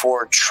it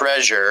for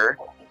Treasure.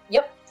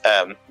 Yep.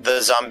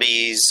 The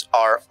zombies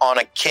are on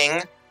a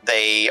king.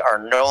 They are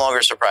no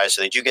longer surprised,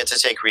 so they do get to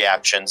take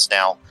reactions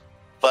now.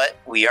 But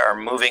we are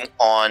moving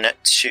on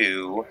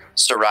to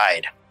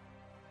Saride.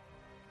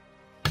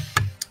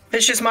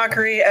 Vicious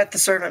mockery at the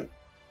servant.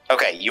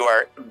 Okay, you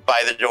are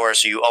by the door,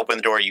 so you open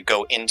the door, you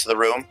go into the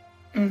room.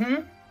 Mm-hmm.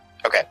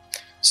 Okay,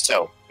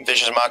 so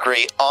Vicious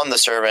Mockery on the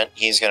servant.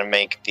 He's going to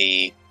make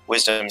the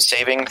Wisdom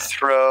saving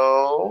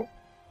throw.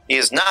 He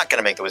is not going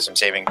to make the Wisdom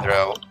saving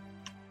throw.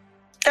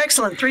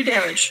 Excellent, 3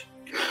 damage.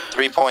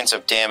 3 points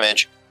of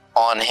damage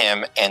on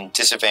him and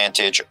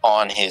disadvantage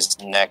on his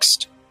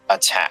next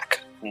attack.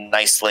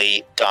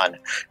 Nicely done.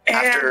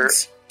 And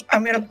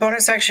I'm going to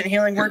bonus action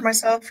healing word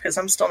myself because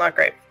I'm still not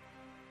great.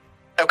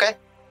 Okay.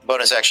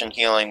 Bonus action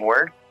healing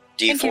word.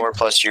 D4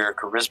 plus your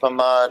charisma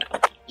mod.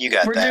 You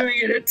got We're that. doing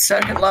it at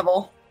 2nd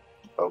level.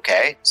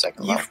 Okay.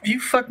 Second level. You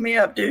fucked me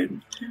up,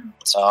 dude.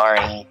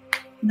 Sorry.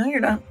 No, you're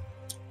not.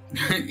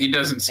 He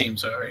doesn't seem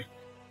sorry.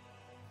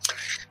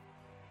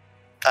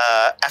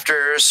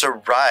 After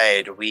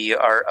Saride, we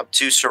are up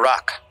to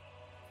Sirach.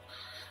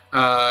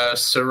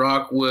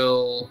 Sirach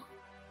will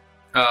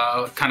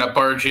kind of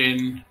barge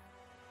in,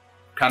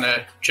 kind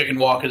of chicken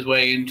walk his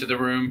way into the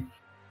room.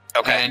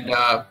 Okay. And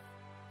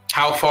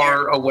how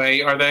far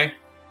away are they?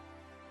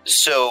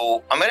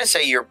 So I'm going to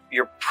say you're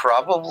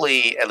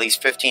probably at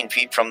least 15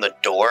 feet from the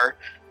door,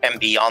 and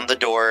beyond the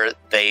door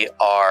they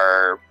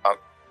are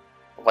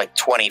like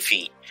 20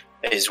 feet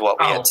is what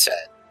we had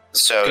said.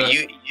 So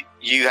Good.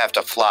 you have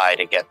to fly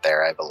to get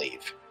there, I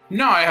believe.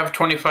 No, I have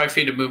 25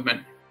 feet of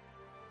movement.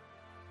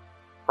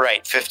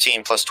 Right,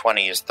 15 plus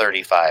 20 is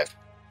 35.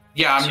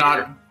 Yeah, I'm So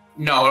not.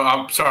 No,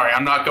 I'm sorry.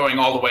 I'm not going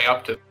all the way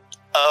up to.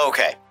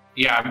 Okay.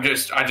 Yeah, I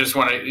just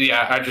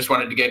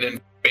wanted to get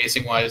in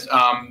basing wise.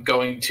 I'm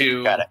going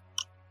to Got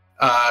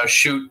it.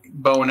 Shoot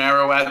bow and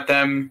arrow at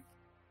them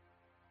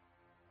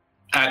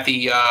at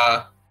the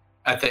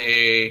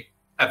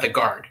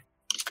guard.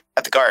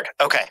 At the guard.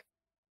 Okay.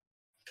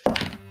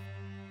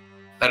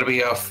 That'll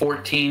be a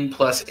 14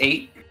 plus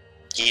 8.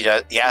 He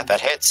does, yeah, that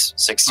hits.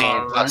 16 All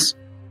right. plus.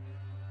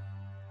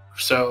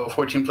 So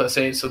 14 plus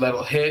 8, so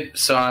that'll hit.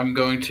 So I'm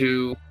going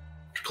to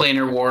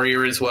Planar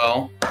Warrior as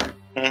well.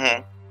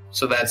 Mm-hmm.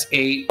 So that's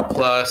 8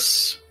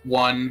 plus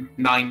 1,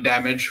 9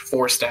 damage,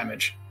 force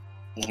damage.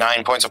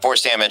 9 points of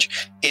force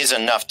damage is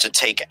enough to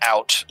take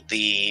out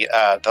the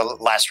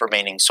last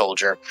remaining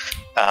soldier.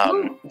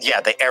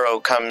 The arrow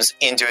comes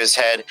into his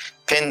head,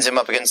 pins him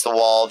up against the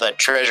wall. The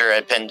treasure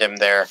had pinned him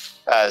there,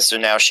 so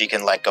now she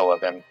can let go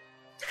of him.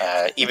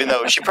 Even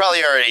though she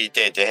probably already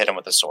did to hit him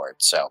with a sword.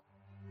 So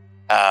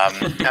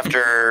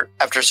after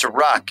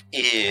Sirach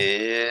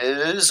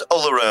is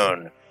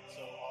Olaroon.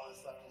 So all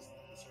that's left is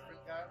the servant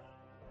guy?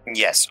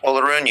 Yes,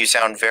 Olaroon, you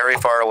sound very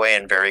far away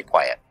and very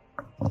quiet.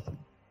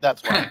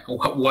 That's why.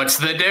 What's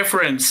the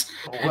difference?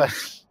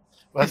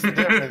 What's the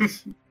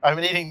difference? I've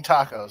been eating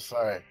tacos.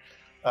 Sorry.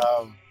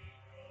 So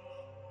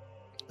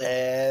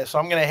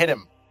I'm going to hit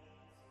him.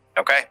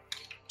 Okay.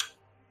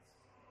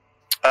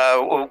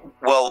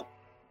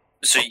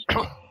 So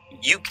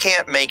you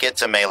can't make it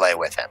to melee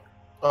with him.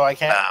 Oh, I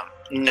can't?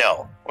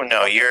 No.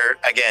 You're,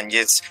 again,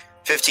 it's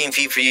 15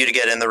 feet for you to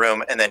get in the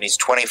room, and then he's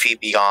 20 feet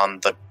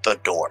beyond the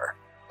door.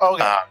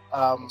 Okay.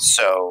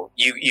 So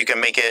you can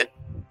make it.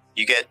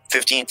 You get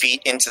 15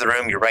 feet into the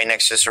room. You're right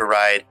next to Sir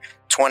Ride.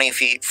 20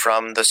 feet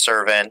from the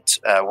servant.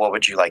 What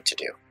would you like to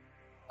do?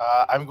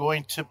 I'm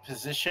going to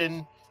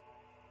position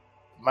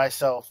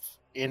myself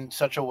in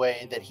such a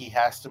way that he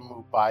has to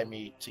move by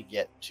me to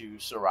get to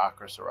Sirach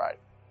or Saride.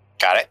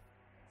 Got it.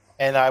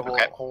 And I will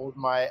hold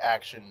my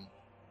action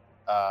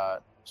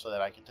so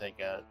that I can take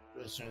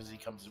as soon as he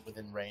comes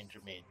within range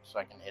of me, so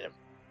I can hit him.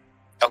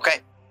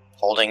 Okay.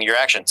 Holding your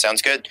action.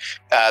 Sounds good.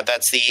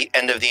 That's the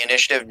end of the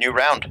initiative. New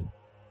round.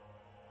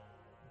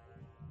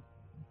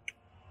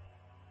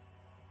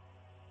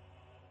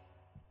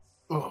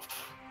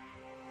 Oof.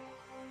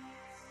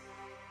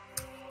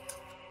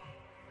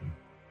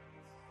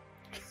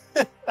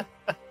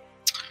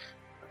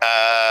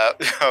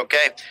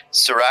 Okay.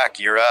 Sirach,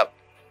 you're up.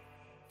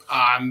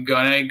 I'm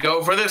gonna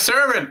go for the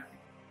servant.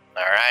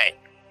 All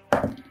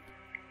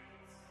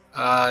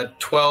right.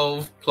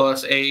 12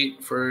 plus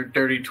 8 for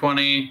dirty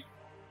 20.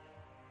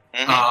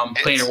 Mm-hmm.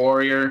 Planar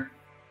warrior.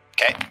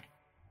 Okay.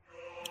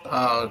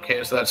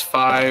 Okay, so that's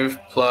 5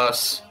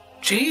 plus...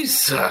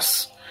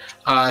 Jesus!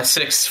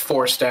 6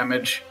 force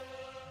damage.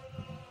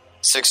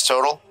 6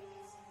 total?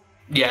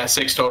 Yeah,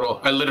 6 total.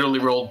 I literally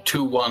rolled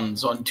 2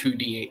 1s on 2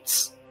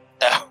 d8s.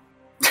 Oh.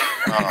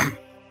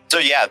 So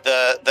yeah,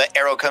 the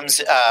arrow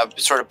comes,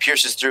 sort of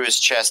pierces through his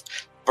chest,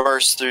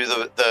 bursts through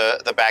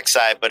the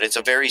backside, but it's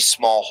a very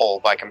small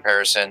hole by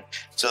comparison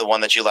to the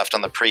one that you left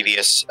on the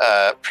previous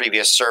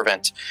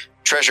servant.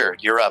 Treasure,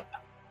 you're up.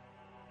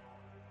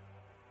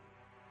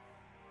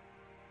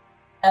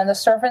 And the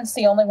servant's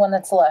the only one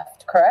that's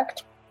left,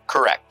 correct?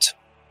 Correct.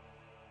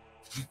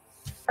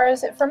 Or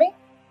is it for me?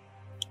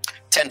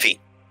 10 feet.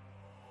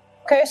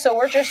 Okay, so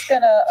we're just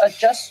gonna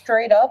adjust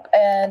straight up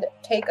and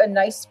take a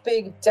nice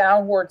big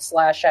downward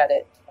slash at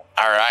it.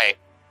 All right.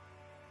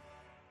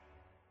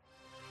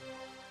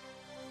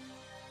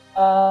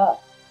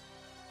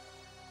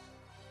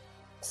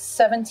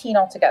 17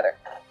 altogether.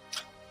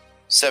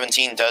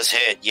 17 does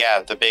hit.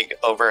 Yeah, the big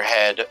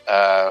overhead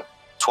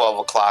 12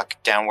 o'clock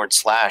downward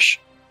slash.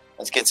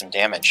 Let's get some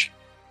damage.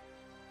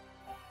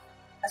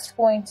 That's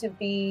going to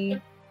be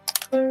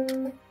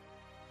 11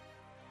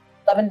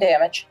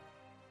 damage.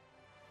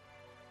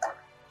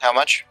 How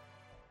much?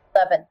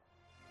 11.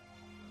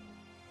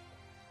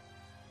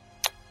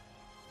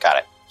 Got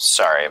it.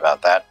 Sorry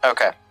about that.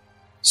 Okay.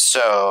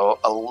 So,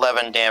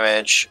 11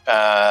 damage.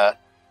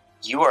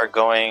 You are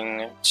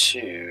going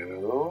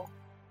to...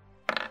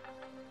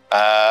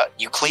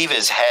 you cleave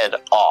his head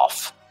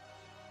off.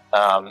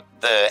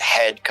 The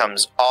head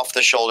comes off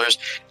the shoulders.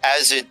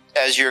 As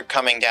you're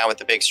coming down with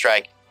the big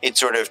strike, it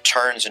sort of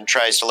turns and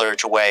tries to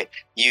lurch away.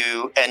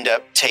 You end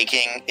up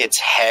taking its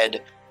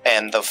head,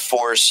 and the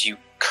force, you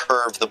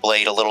curve the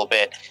blade a little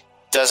bit.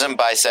 Doesn't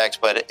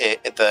bisect, but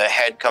the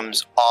head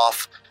comes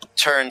off,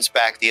 turns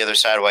back the other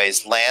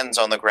sideways, lands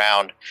on the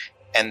ground,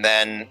 and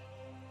then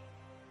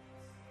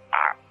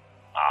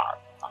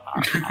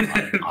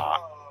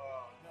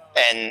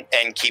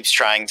and keeps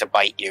trying to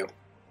bite you.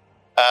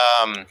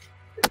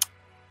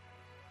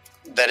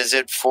 That is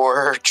it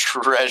for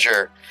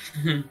treasure.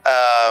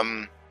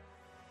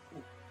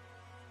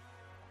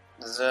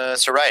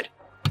 Saride.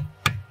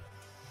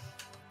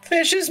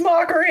 Fish's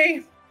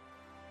mockery.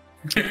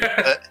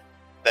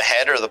 The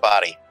head or the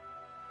body?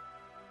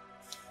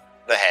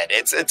 The head.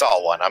 It's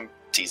all one. I'm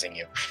teasing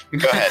you.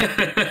 Go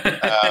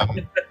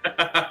ahead.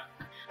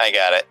 I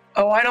got it.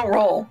 Oh, I don't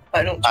roll.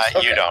 I don't.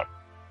 You don't.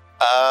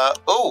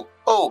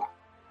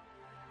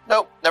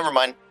 Nope. Never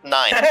mind.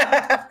 9.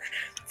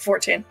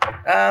 14.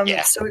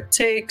 Yeah. So it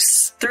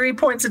takes 3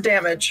 points of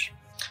damage.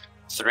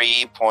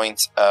 3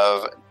 points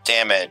of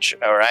damage.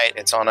 All right.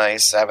 It's on a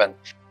 7.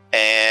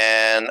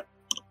 And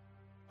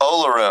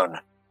Olaroon,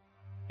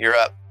 you're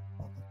up.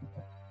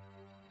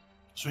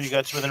 So you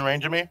guys within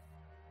range of me?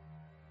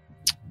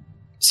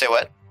 Say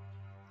what?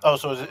 Oh,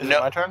 so is it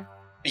my turn?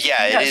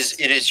 Yeah, Yes.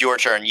 It is your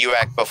turn. You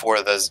act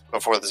before the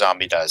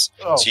zombie does,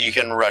 Oh. so you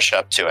can rush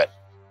up to it.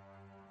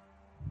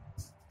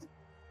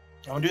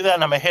 I'm gonna do that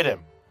and I'm gonna hit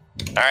him.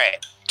 All right,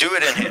 do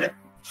it and hit it.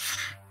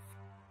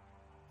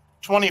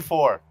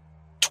 24.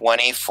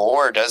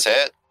 24 does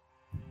hit.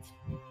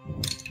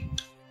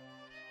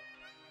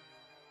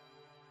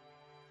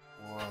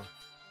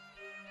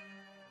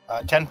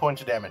 10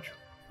 points of damage.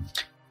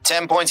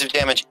 10 points of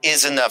damage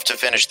is enough to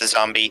finish the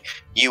zombie.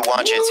 You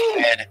watch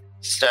its head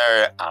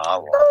start,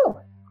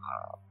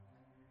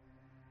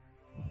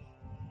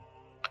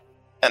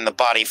 and the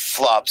body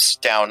flops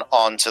down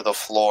onto the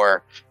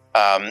floor,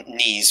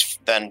 knees,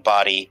 then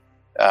body,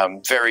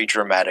 very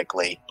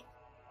dramatically.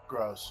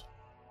 Gross.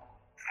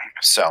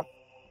 So,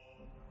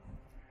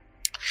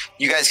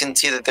 you guys can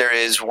see that there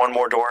is one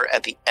more door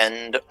at the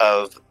end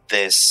of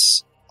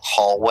this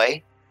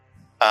hallway.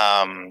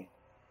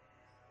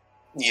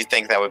 You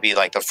think that would be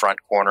like the front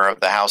corner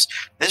of the house.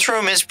 This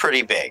room is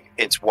pretty big.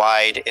 It's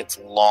wide, it's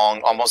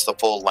long, almost the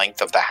full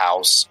length of the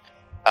house.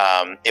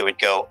 It would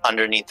go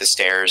underneath the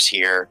stairs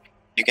here.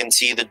 You can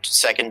see the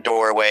second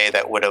doorway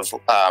that would have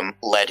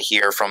led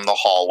here from the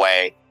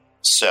hallway.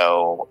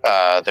 So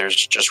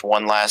there's just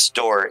one last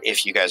door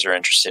if you guys are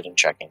interested in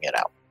checking it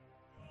out.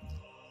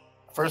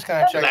 First,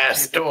 can I check?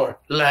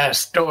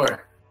 Last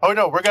door. Oh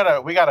no, we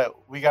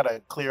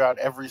gotta clear out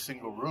every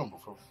single room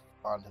before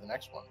on to the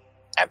next one.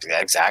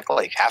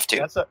 Exactly, have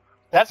to.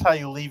 That's how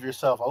you leave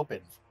yourself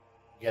open,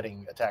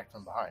 getting attacked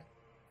from behind.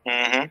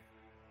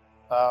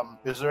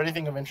 Mm-hmm. Is there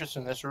anything of interest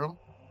in this room?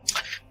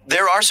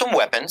 There are some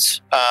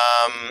weapons.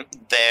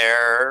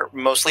 They're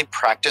mostly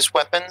practice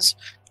weapons.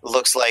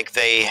 Looks like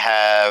they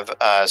have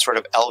sort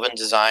of elven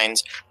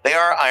designs. They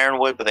are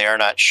ironwood, but they are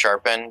not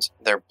sharpened.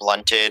 They're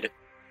blunted.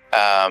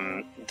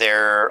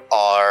 There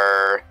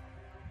are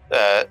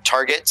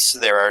targets.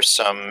 There are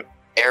some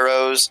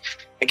arrows.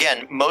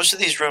 Again, most of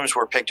these rooms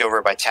were picked over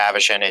by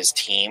Tavish and his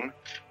team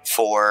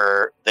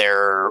for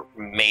their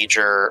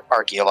major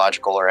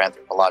archaeological or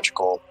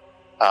anthropological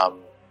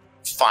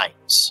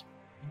finds.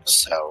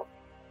 So,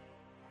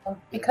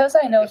 because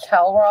I know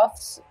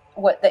Talroth's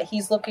that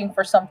he's looking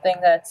for something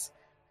that's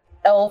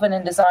elven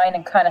in design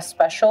and kind of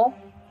special.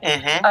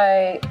 Mm-hmm.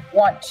 I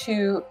want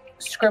to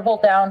scribble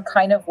down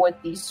kind of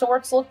what these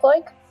swords look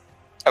like.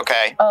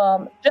 Okay.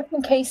 Just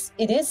in case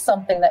it is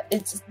something that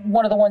it's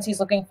one of the ones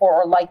he's looking for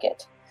or like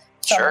it.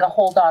 So Sure. I'm going to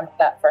hold on to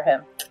that for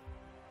him.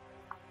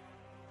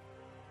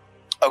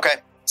 Okay,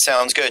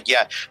 sounds good.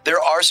 Yeah,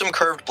 there are some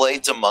curved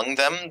blades among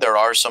them. There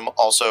are some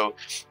also,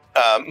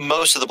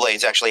 most of the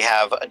blades actually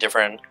have a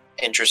different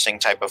interesting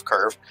type of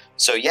curve.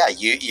 So yeah,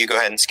 you go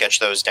ahead and sketch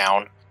those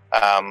down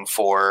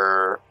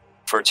for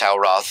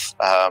Talroth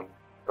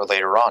for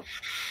later on.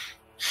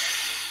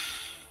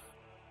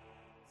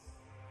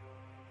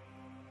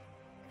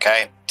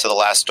 Okay, to the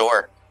last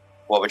door.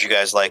 What would you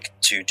guys like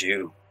to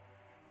do?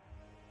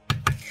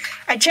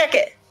 I check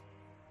it.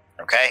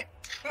 Okay.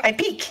 I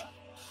peek.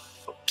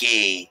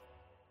 Okay.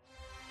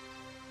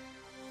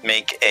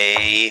 Make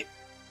a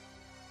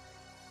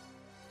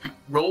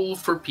Roll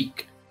for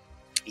peek.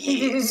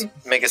 yes.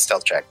 Make a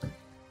stealth check.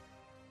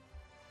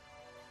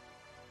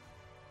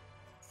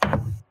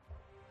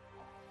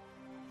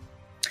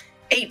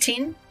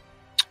 18.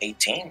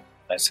 18.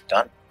 Nicely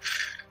done.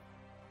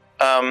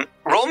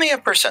 Roll me a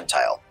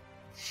percentile.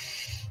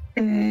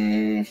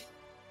 Okay,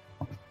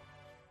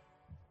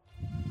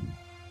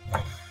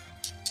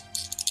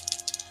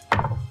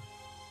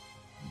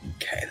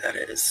 that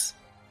is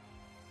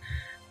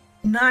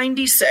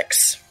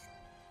 96.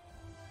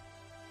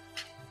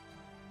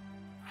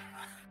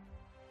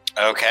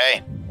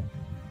 Okay.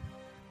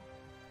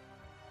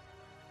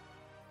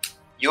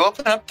 You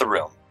open up the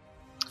room,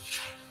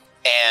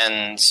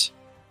 and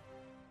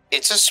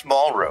it's a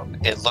small room.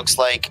 It looks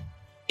like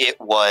it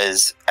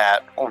was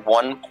at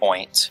one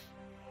point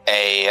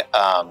it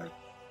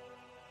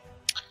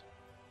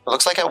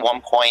looks like at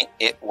one point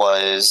it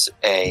was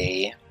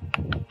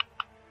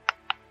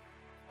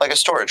like a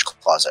storage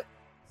closet.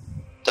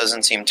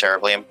 Doesn't seem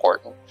terribly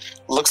important.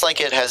 Looks like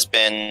it has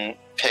been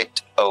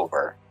picked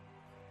over.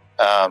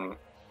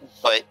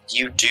 But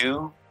you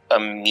do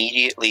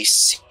immediately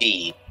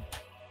see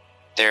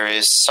there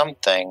is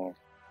something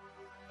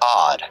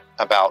odd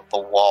about the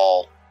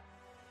wall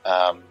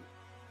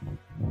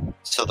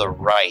to the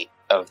right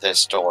of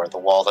this door, the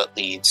wall that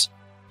leads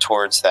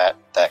towards that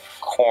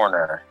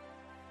corner.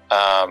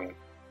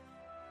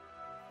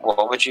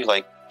 What would you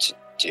like to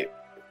do?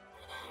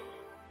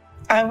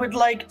 I would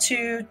like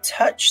to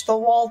touch the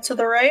wall to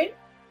the right.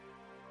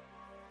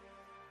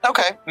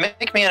 Okay,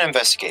 make me an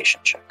investigation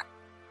check.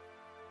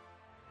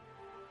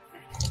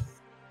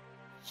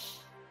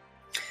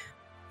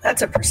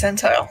 That's a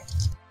percentile.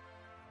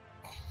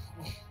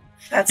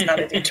 That's not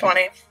a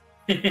d20.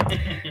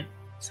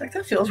 It's like,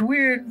 that feels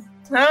weird.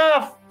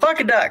 Ah, fuck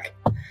a duck.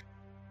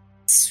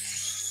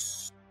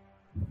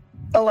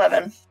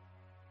 11.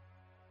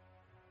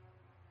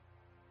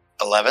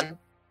 11?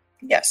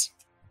 Yes.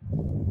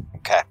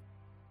 Okay.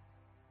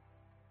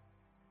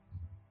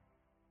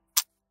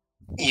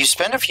 You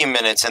spend a few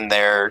minutes in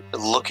there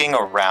looking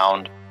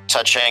around,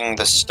 touching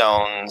the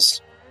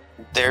stones.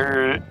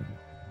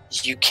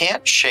 You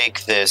can't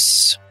shake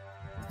this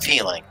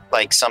feeling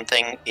like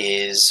something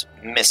is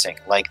missing,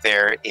 like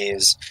there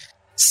is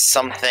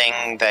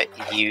something that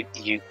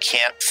you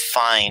can't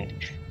find.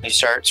 You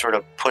start sort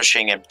of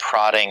pushing and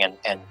prodding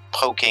and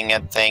poking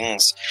at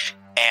things,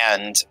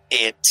 and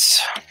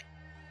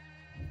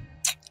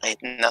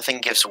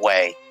Nothing gives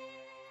way.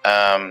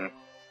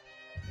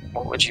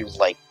 What would you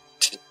like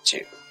to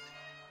do?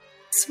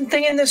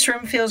 Something in this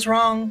room feels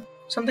wrong.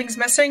 Something's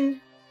missing.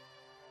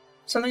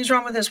 Something's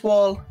wrong with this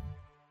wall.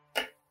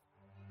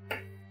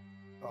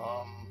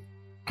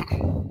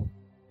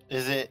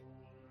 Is it...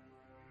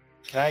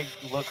 Can I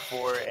look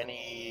for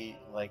any,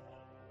 like,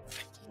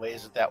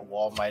 ways that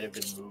wall might have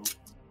been moved?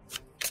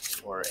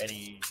 Or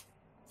any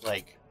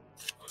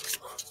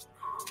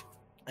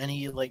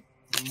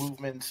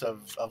movements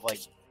of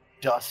like,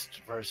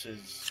 dust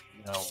versus,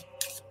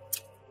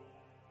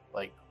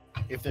 like,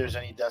 if there's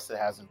any dust that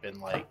hasn't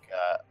been, like,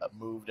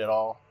 moved at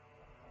all?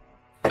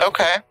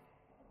 Okay.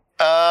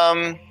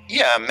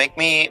 Yeah, make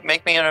me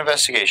an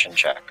investigation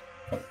check.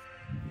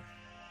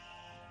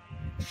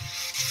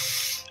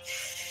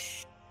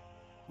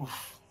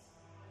 Oof.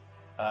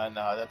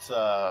 No, that's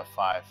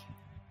 5.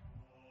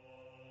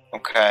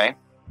 Okay.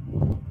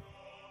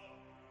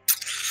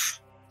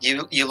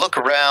 You look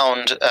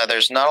around.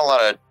 There's not a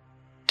lot of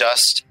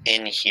dust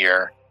in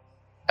here.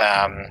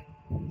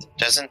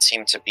 Doesn't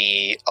seem to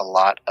be a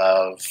lot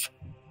of.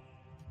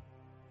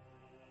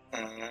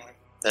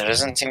 There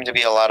doesn't seem to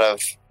be a lot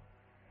of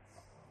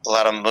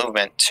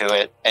movement to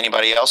it.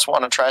 Anybody else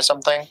want to try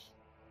something?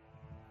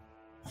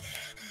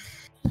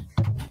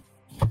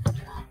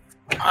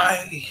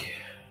 I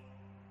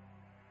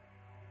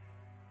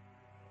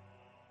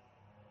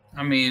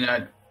mean,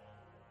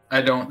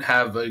 I don't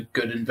have a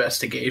good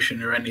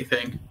investigation or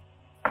anything.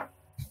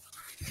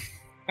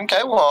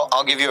 Okay, well,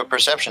 I'll give you a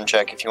perception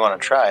check if you want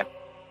to try.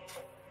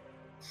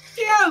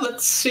 Yeah,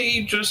 let's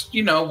see just,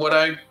 what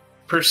I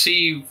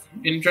perceive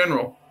in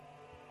general.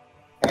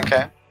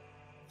 Okay.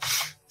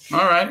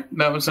 All right,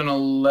 that was an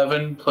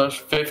 11 plus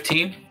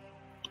 15.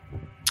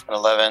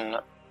 11.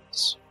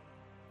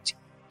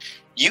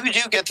 You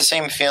do get the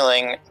same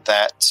feeling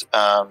that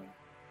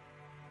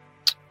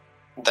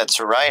that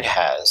Saride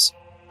has.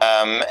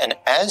 And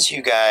as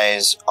you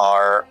guys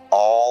are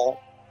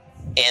all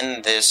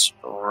in this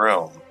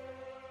room,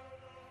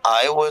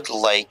 I would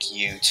like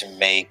you to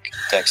make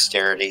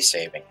dexterity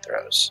saving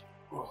throws.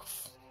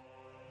 Oof.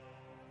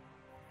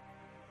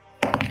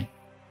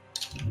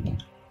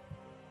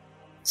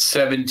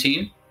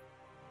 17.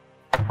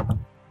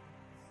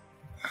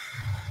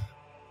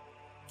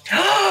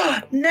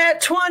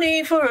 Nat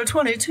 20 for a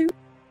 22.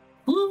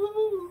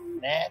 Woo!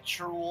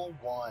 Natural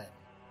 1.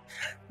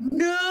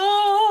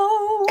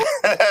 No.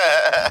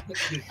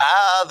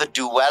 The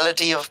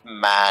duality of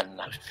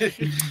man.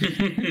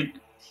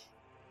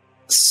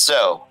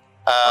 So,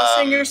 I'll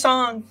sing your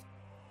song.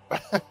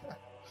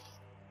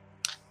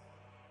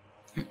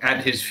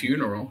 At his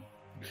funeral.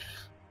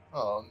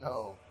 Oh,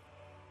 no.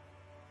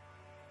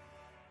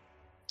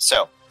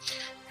 So,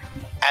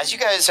 as you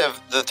guys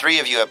the three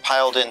of you have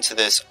piled into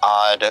this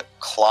odd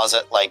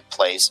closet-like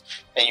place,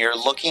 and you're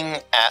looking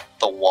at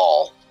the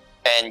wall,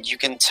 and you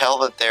can tell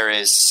that there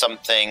is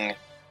something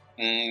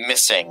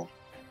missing,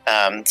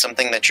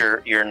 something that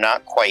you're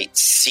not quite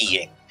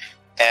seeing,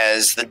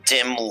 as the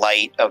dim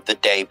light of the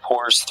day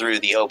pours through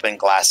the open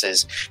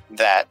glasses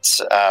that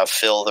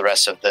fill the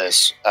rest of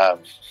this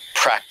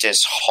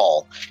practice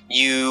hall.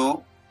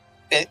 You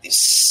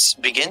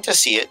begin to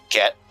see it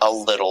get a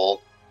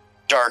little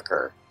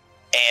darker.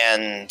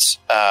 And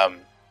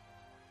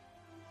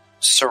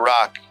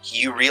Sirach,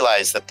 you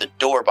realize that the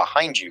door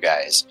behind you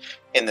guys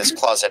in this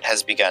closet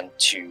has begun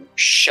to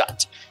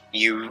shut.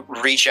 You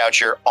reach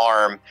out your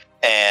arm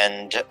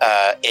and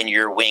in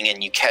your wing,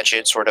 and you catch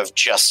it sort of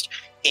just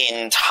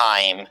in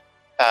time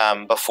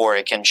before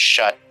it can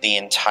shut the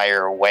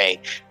entire way.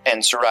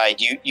 And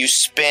Saride, you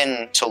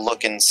spin to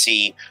look and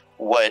see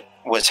what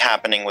was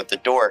happening with the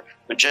door.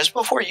 But just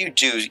before you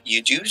do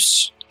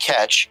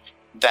catch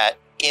that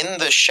in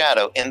the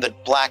shadow, in the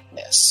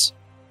blackness,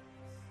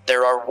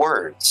 there are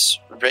words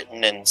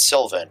written in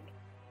Sylvan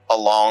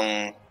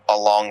along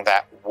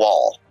that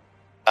wall.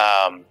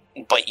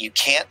 But you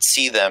can't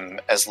see them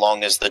as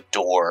long as the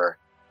door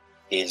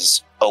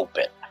is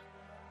open.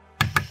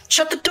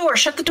 Shut the door!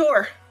 Shut the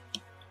door!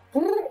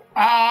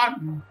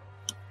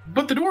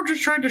 But the door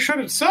just tried to shut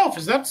itself.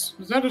 Is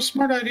that a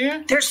smart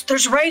idea?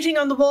 There's writing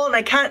on the wall, and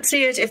I can't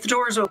see it if the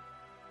door is open.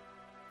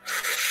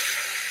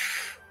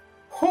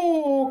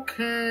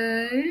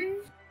 Okay.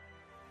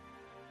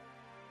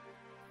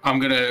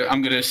 I'm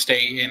gonna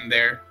stay in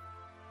there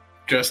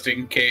just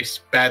in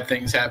case bad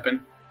things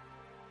happen.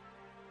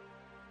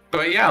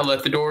 But yeah, I'll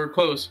let the door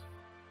close.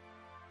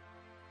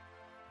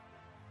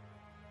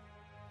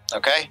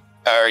 Okay.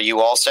 Are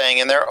you all staying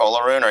in there?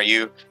 Olaroon, are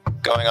you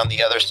going on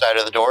the other side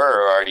of the door,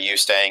 or are you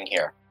staying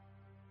here?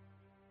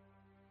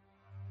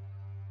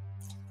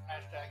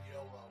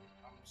 #YOLO.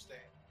 I'm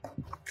staying.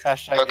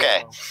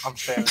 Okay. YOLO. I'm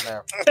staying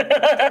there.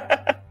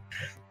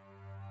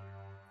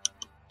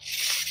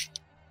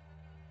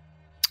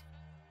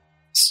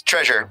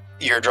 Treasure,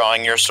 you're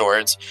drawing your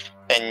swords,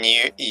 and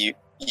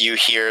you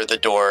hear the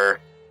door.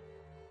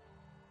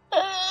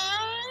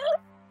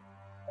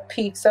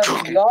 Peeks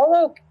up. Y'all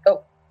okay?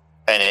 Oh,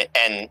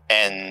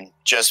 and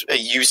just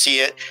you see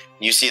it.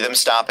 You see them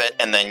stop it,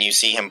 and then you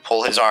see him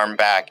pull his arm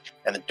back,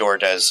 and the door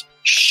does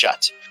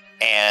shut.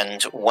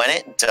 And when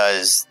it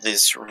does,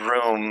 this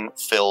room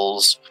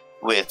fills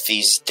with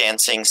these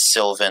dancing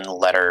sylvan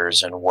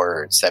letters and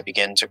words that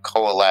begin to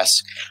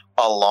coalesce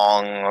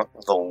along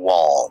the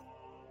wall.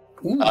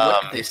 Ooh,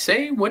 what did they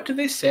say? What do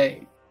they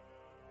say?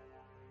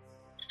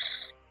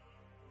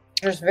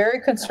 She's very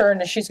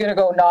concerned, and she's going to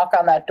go knock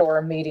on that door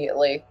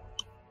immediately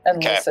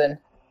and listen.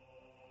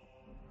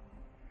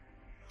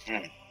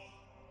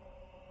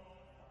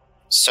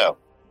 So,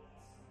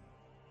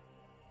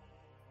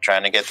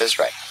 trying to get this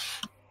right.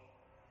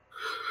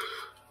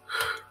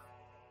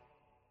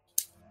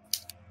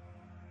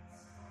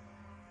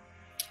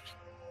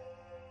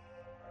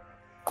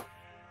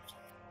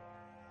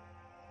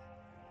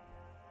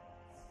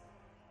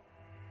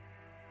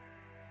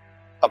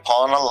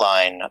 Upon a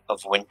line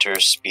of winter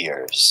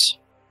spears,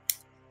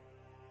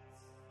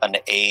 an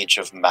age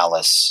of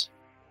malice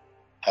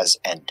has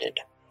ended.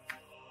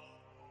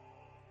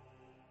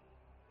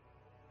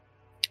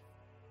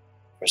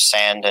 For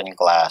sand and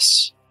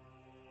glass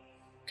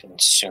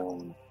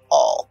consume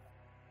all.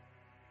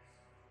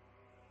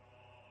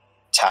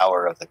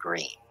 Tower of the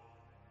Green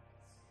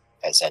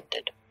has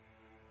ended.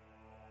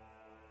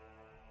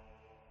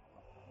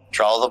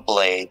 Draw the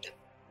blade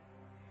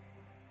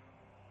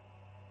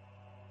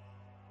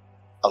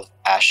of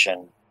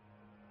ashen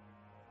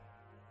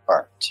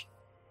burnt,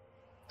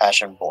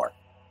 ashen born,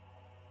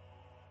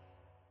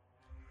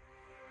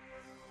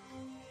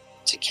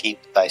 to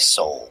keep thy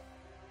soul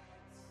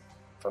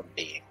from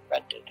being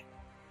rended.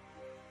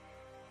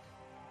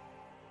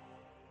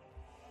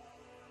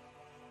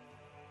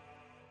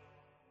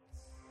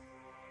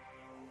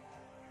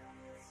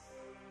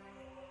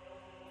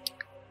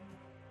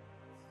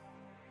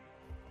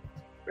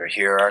 We're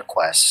here our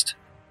quest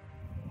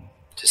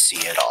to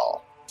see it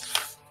all.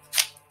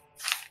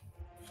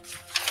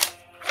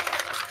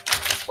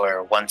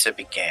 Where once it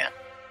began,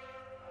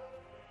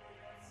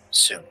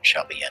 soon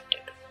shall be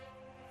ended.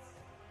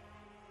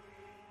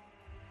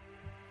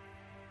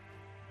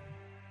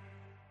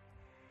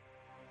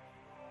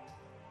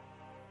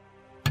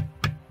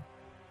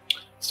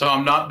 So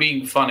I'm not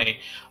being funny.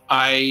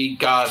 I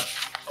got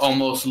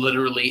almost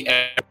literally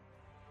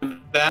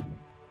that.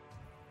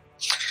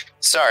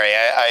 Sorry,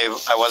 I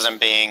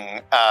wasn't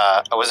being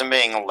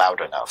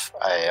loud enough.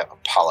 I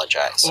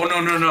apologize. Oh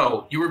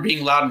no! You were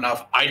being loud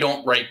enough. I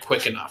don't write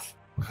quick enough.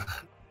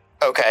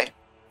 Okay.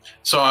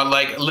 So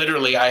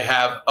I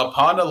have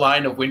upon a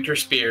line of winter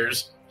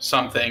spears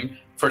something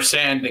for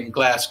sand and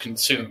glass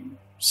consume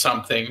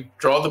something.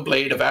 Draw the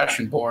blade of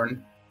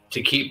Ashenborn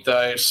to keep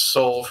thy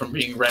soul from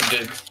being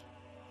rended.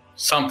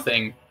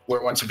 Something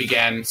where once it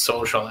began,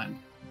 soul shall end.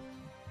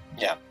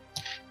 Yeah,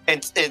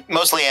 it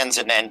mostly ends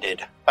and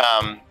ended.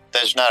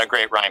 There's not a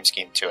great rhyme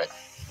scheme to it.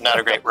 Not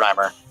a great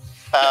rhymer.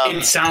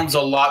 It sounds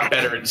a lot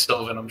better in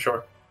Sylvan, I'm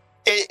sure.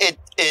 It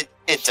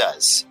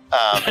does.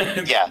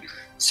 Yeah.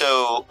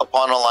 So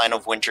upon a line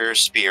of winter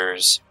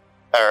spears,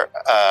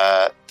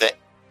 an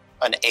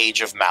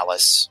age of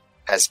malice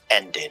has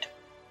ended.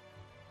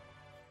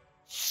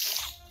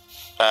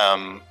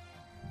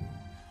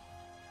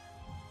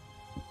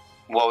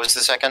 What was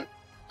the second?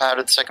 How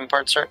did the second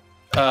part start?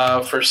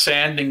 For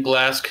sand and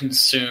glass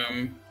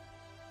consume.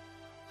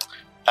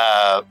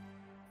 The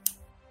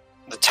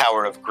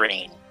Tower of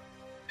Green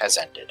has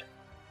ended.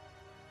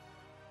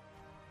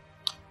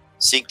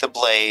 Seek the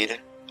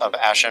blade of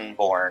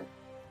Ashenborn,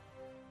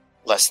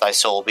 lest thy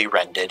soul be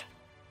rended.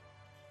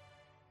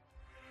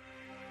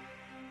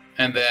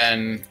 And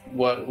then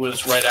what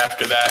was right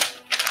after that?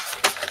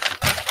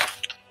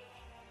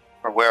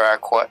 For where our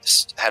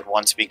quest had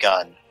once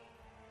begun,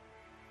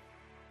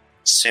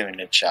 soon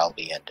it shall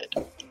be ended.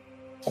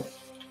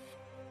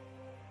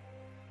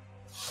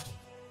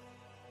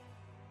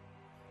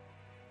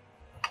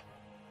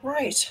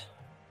 Right.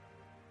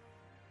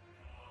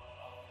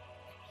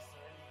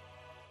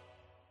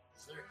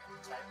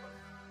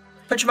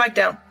 Put your mic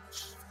down.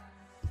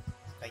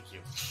 Thank you.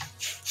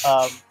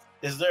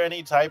 Is there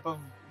any type of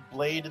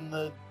blade in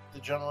the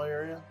general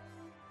area?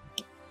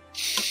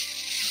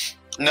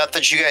 Not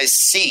that you guys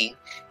see,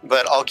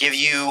 but I'll give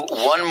you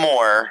one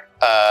more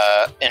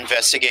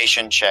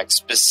investigation check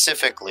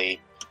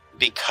specifically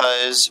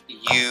because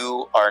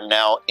you are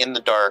now in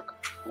the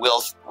dark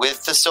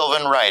with the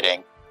Sylvan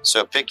writing.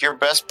 So pick your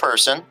best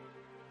person.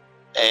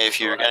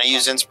 If you're going to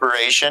use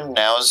inspiration,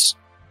 now's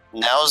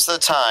the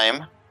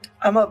time.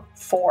 I'm a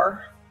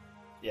 4.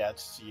 Yeah,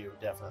 it's you,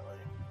 definitely.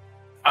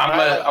 I'm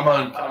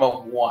a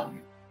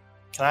 1.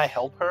 Can I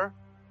help her?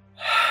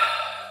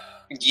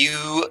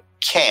 You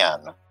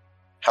can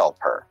help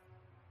her.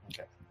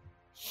 Okay.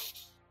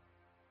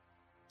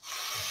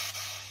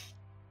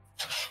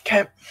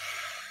 Okay.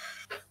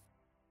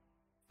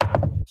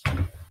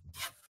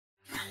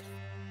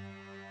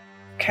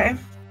 Okay.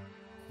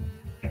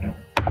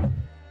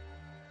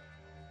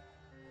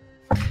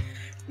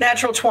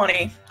 Natural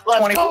 20. Let's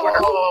 24.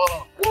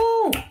 go!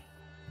 Woo!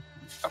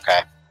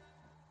 Okay.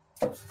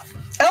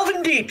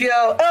 Elven Deep,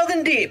 yo!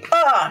 Elven Deep!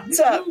 What's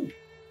up?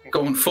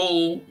 Going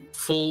full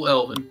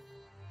Elven.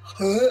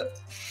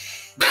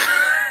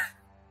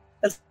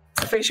 That's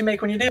the face you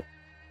make when you do.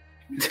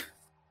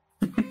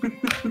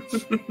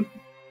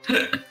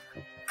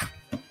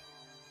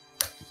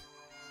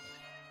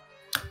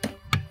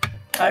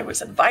 I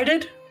was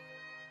invited.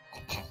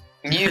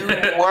 You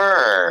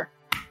were.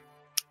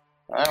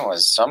 That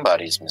was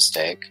somebody's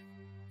mistake.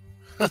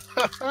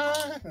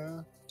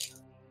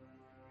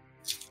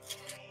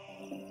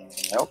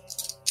 Nope.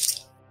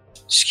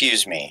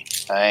 Excuse me.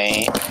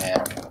 I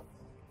am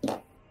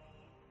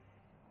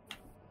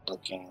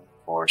looking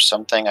for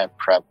something I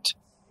prepped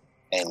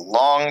a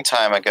long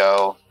time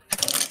ago,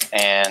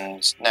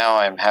 and now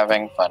I'm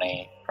having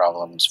funny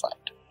problems finding.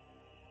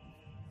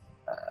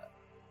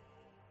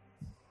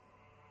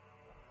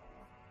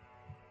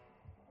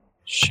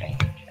 Shame.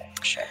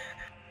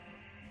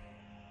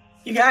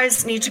 You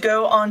guys need to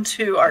go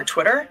onto our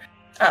Twitter.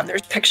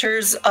 There's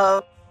pictures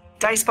of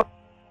Dice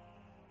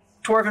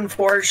Dwarven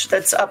Forge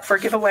that's up for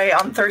giveaway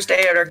on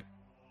Thursday.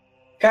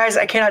 Guys,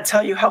 I cannot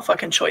tell you how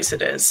fucking choice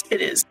it is.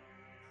 It is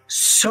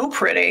so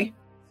pretty.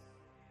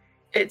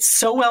 It's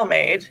so well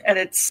made, and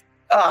it's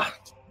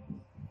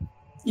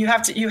you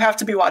have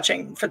to be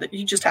watching for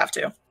you just have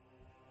to.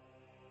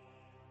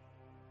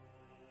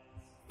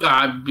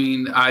 I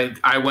mean,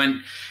 I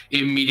went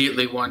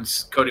immediately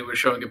once Cody was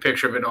showing a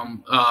picture of it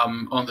on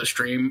the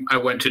stream. I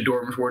went to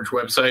Dwarven Forge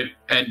website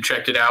and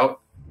checked it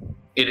out.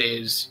 It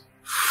is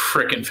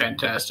freaking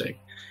fantastic.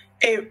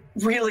 It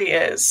really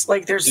is.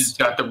 Like it's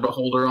got the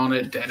beholder on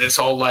it, and it's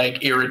all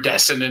like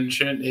iridescent and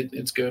shit.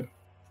 It's good.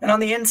 And on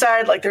the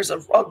inside, like there's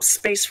a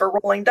space for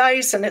rolling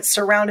dice, and it's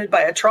surrounded by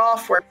a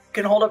trough where you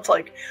can hold up to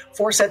like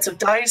 4 sets of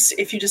dice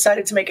if you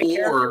decided to make a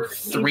character. Or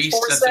 3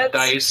 sets of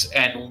dice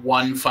and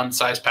 1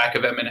 fun-sized pack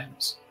of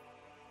M&Ms.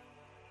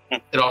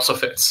 It also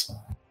fits.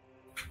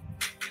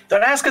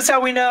 Don't ask us how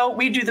we know.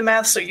 We do the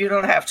math so you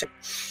don't have to.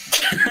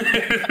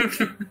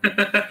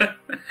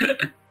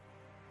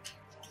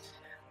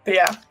 But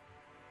yeah.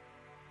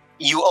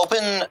 You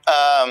open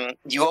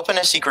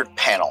a secret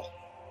panel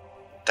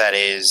that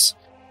is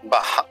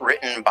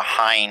written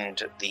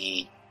behind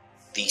the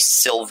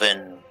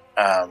Sylvan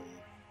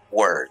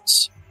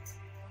words,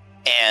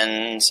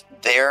 and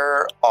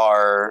there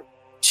are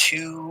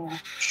 2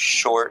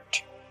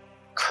 short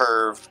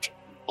curved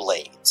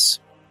blades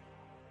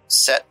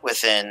set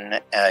within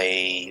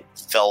a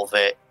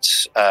velvet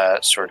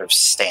sort of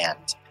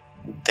stand.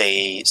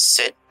 They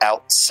sit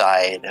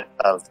outside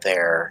of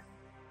their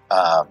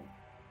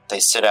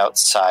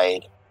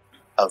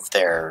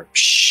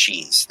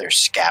sheaths, their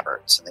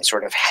scabbards, and they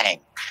sort of hang.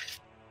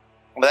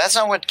 But that's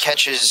not what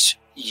catches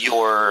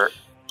your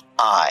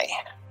eye.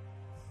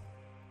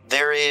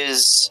 There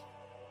is,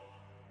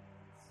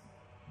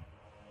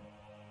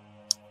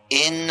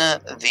 in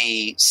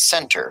the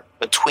center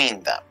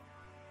between them,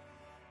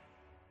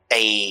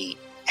 a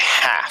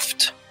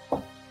haft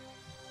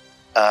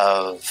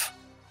of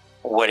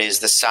what is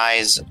the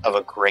size of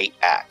a great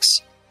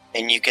axe.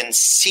 And you can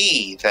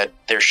see that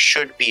there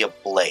should be a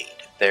blade.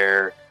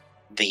 The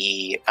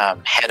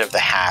head of the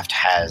haft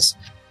has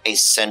a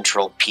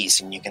central piece,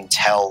 and you can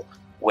tell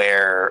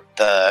where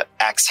the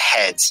axe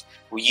heads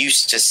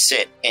used to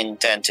sit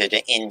indented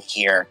in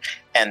here,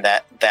 and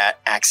that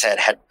axe head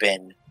had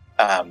been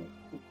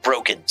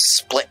broken,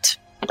 split,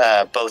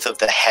 both of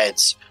the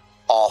heads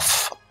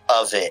off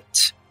of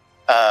it.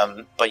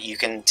 But you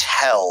can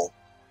tell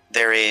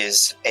there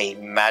is a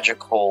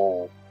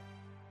magical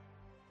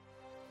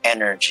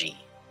energy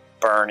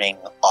burning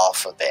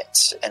off of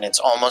it, and it's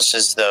almost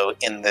as though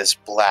in this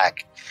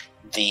black,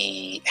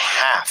 the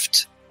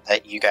haft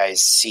that you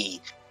guys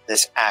see,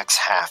 this axe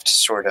haft,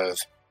 sort of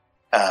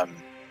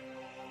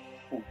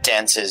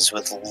dances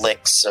with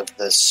licks of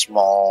the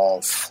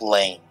small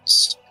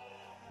flames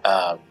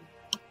of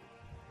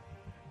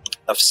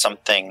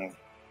something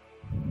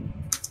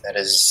that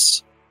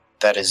is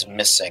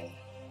missing.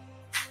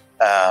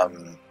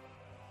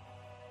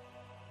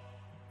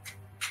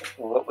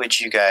 What would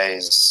you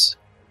guys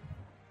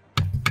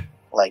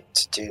like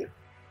to do?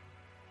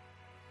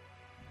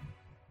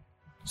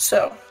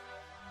 So,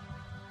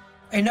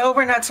 I know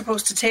we're not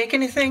supposed to take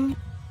anything,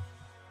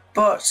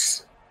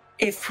 but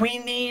if we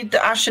need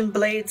the Ashen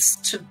Blades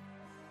to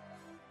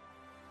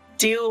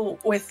deal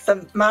with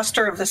the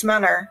master of this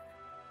manor,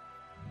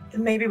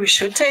 then maybe we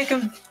should take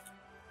him.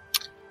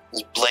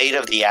 This Blade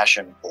of the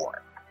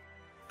Ashenborn.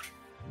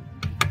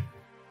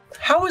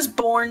 How is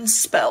born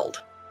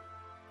spelled?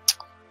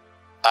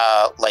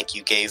 Like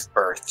you gave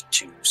birth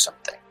to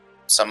something.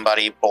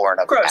 Somebody born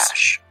of Gross.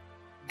 ash.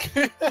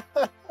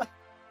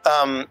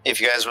 If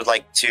you guys would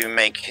like to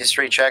make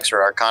history checks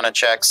or arcana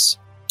checks,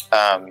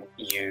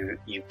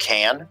 you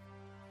can.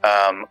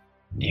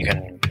 You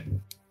can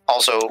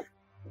also,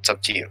 it's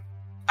up to you.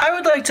 I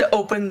would like to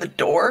open the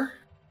door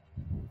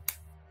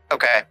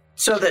Okay.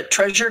 so that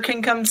Treasure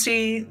can come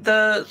see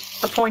the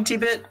pointy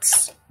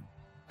bits.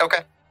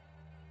 Okay.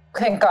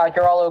 Thank God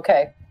you're all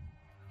okay.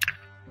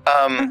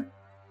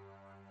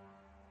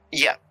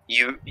 Yeah,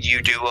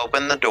 you do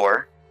open the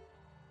door.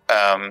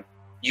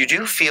 You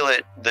do feel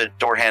the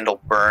door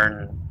handle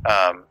burn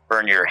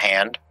burn your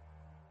hand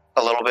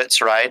a little bit,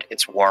 Saride.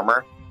 It's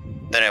warmer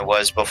than it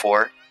was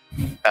before.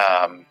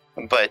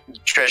 But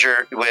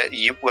Treasure,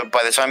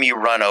 by the time you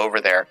run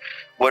over there,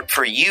 what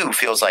for you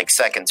feels like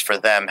seconds, for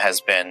them has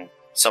been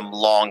some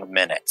long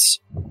minutes,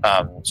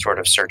 sort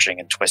of searching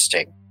and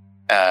twisting.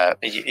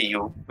 They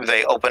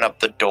open up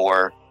the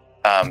door,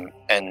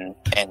 and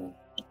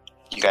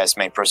you guys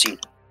may proceed.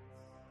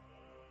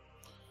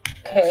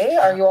 Okay,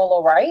 are you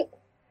all right?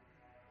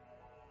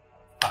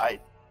 I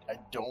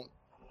don't.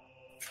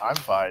 I'm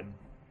fine,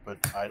 but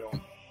I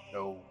don't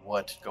know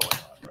what's going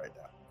on right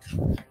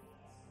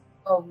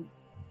now.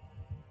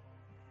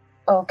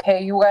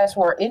 Okay, you guys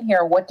were in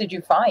here. What did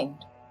you find?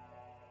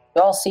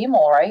 You all seem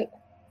all right.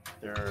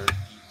 There are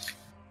these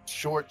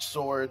short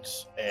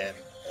swords and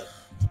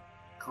a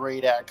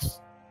great axe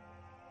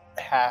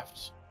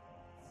haft.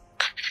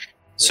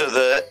 So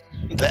the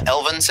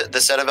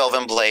set of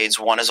elven blades,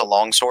 one is a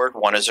long sword,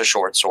 one is a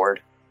short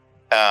sword.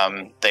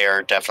 They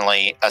are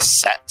definitely a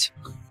set.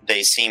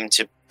 They seem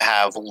to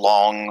have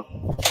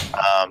long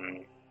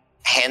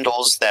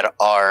handles that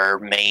are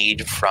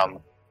made from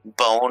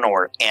bone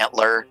or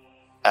antler.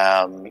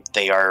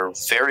 They are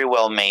very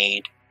well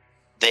made.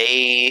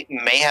 They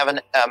may have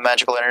a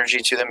magical energy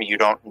to them. You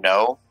don't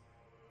know.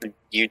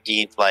 You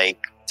need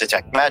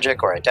detect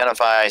magic or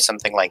identify,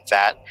 something like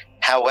that.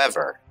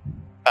 However,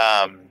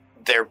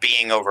 they're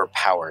being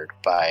overpowered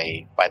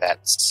by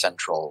that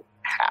central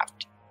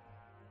haft.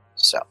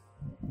 So,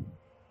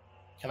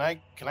 can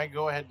I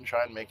go ahead and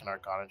try and make an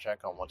Arcana check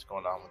on what's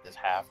going on with this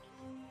haft?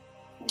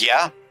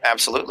 Yeah,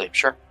 absolutely,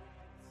 sure.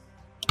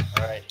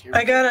 All right.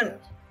 I got an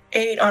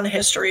 8 on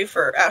history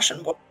for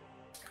Ashenborn.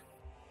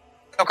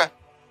 Okay.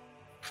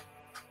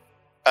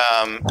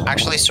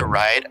 Actually,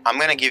 Saride, I'm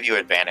going to give you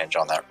advantage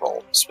on that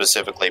roll,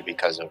 specifically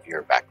because of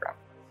your background.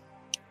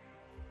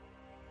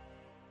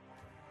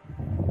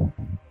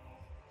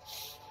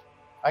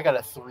 I got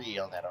a 3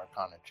 on that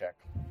Arcana check.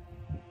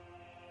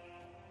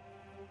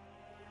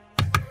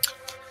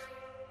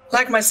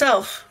 Like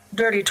myself,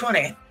 dirty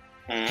 20.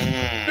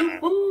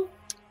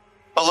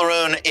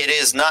 Olaroon, it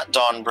is not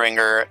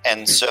Dawnbringer,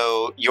 and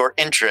so your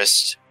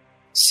interest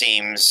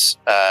seems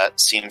a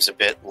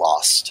bit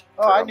lost.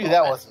 Oh, I knew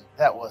that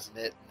wasn't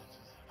it.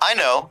 I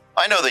know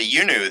that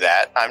you knew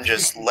that. I'm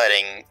just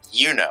letting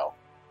you know.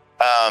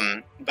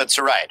 But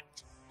Saride,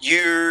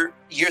 you're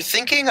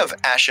thinking of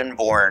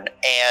Ashenborn,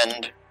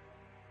 and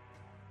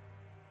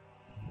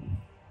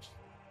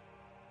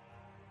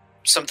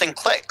something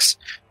clicks.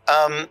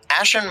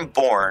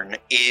 Ashenborn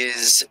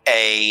is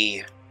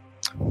a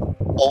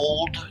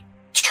old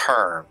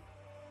term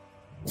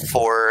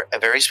for a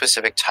very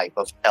specific type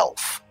of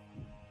elf.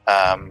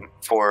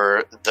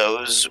 For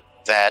those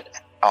that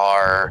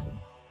are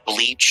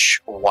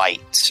bleach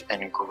white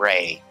and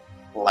gray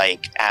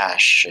like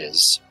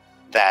ashes,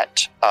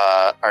 that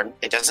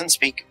it doesn't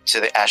speak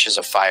to the ashes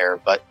of fire,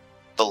 but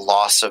the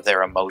loss of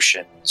their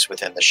emotions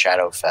within the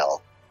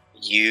Shadowfell.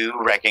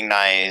 You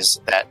recognize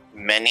that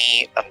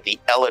many of the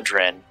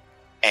Eladrin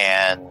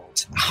and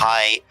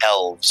high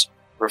elves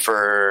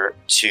refer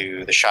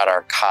to the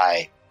Shadar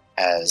Kai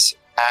as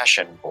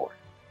Ashenborn.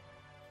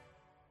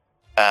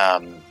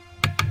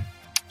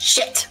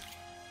 Shit.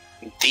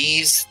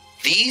 These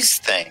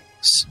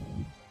things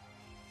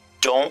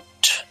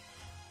don't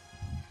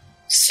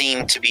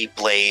seem to be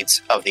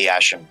blades of the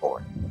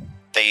Ashenborn.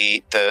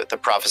 The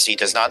prophecy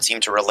does not seem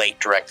to relate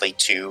directly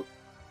to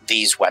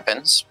these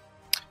weapons.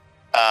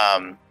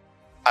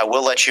 I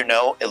will let you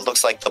know, it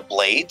looks like the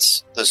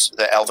blades,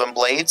 the elven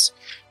blades,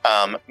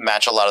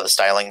 match a lot of the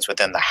stylings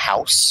within the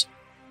house,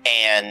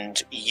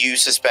 and you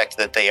suspect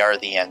that they are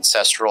the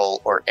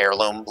ancestral or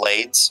heirloom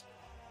blades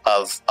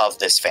of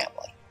this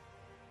family.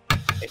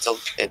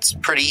 It's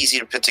pretty easy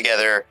to put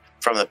together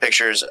from the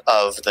pictures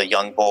of the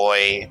young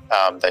boy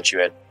that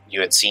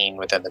you had seen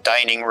within the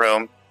dining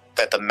room,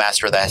 that the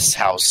master of this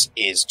house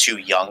is too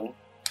young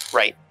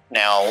right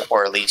now,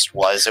 or at least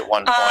was at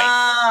one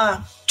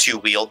point, to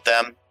wield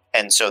them,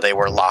 and so they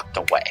were locked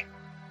away.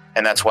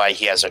 And that's why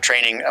he has a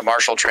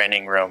martial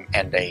training room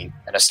and a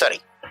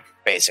study,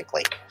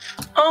 basically.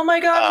 Oh my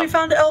god, we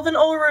found Elven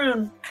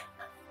Olaroon.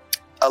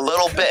 A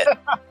little bit.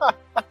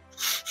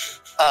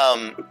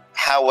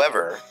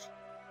 However,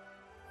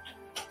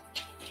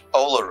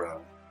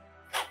 Olaroon,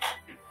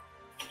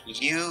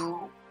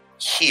 you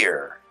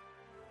hear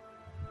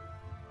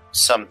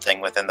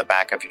something within the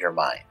back of your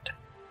mind.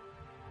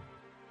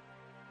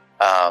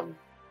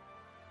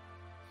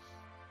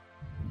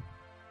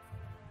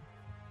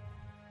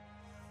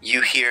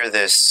 You hear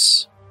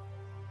this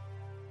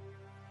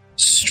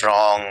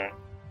strong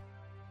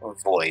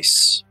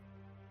voice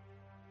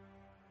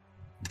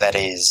that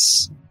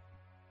is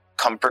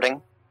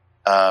comforting,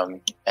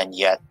 and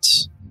yet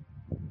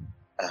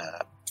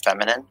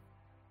feminine,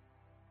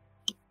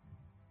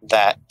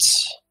 that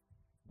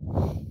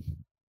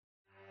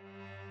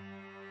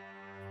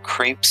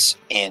creeps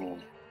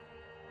in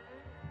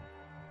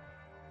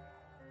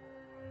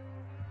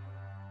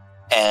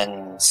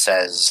and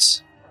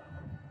says,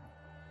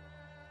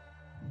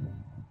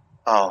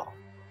 "Oh,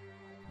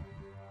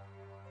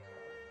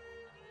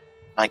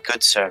 My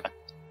good servant.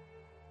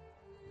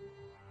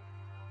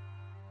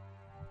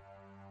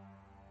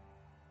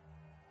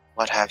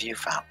 What have you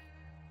found?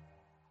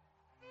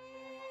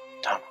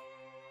 Donald.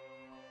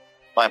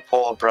 My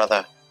poor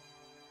brother.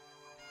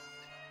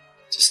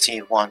 To see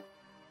one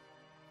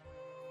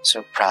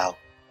so proud,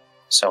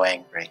 so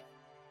angry,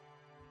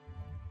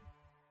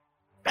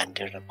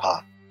 rendered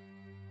apart,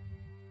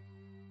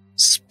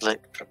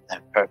 split from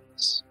their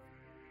purpose.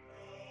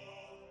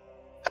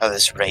 How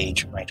this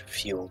rage might have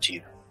fueled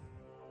you.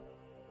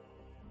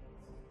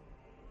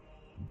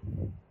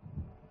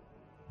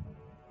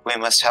 We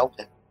must help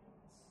it,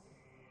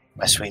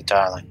 my sweet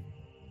darling.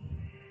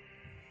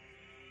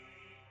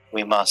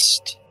 We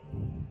must,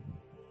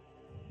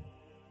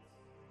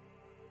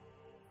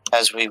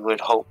 as we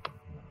would hope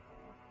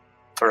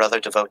for other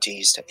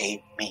devotees to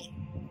aid me.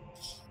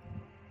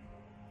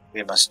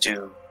 We must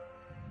do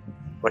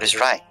what is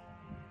right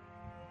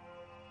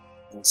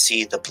and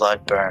see the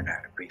blood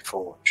burner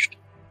reforged.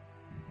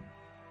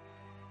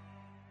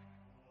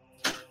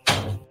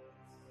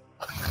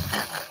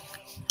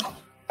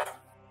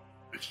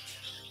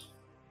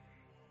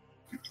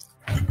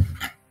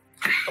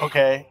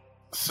 Okay,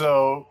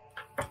 so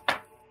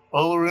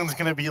Olarune's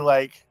gonna be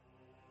like,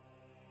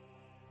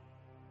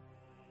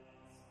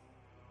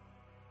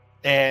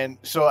 and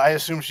so I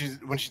assume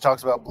when she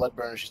talks about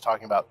Bloodburner, she's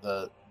talking about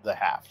the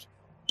haft.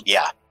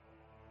 Yeah.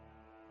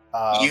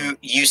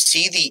 You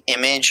see the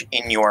image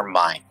in your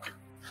mind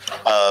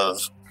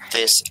of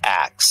this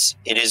axe.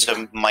 It is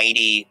a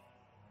mighty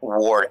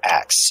war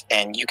axe,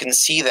 and you can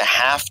see the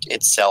haft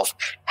itself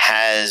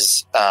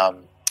has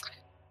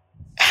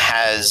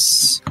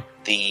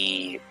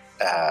the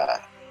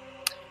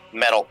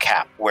metal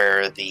cap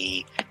where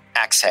the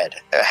axe head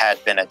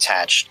had been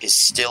attached is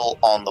still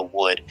on the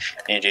wood,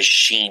 and it is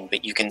sheen,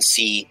 but you can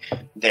see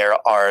there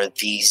are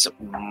these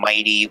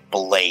mighty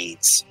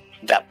blades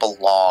that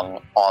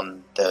belong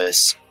on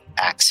this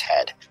axe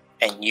head,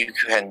 and you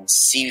can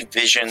see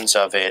visions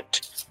of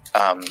it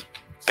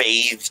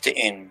bathed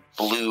in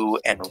blue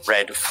and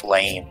red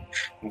flame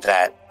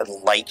that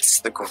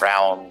lights the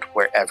ground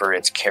wherever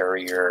its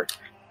carrier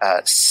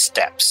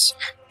steps,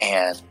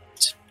 and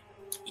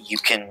you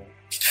can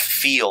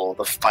feel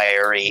the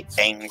fiery,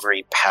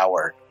 angry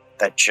power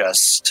that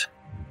just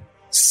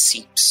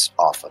seeps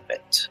off of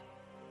it.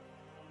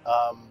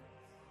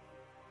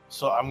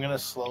 So I'm going to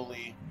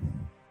slowly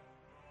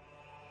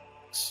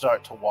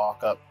start to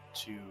walk up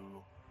to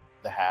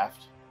the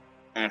haft.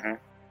 Mm-hmm.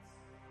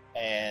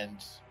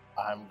 And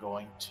I'm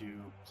going to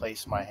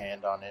place my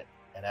hand on it,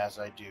 and as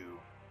I do,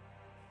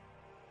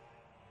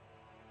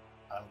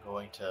 I'm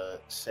going to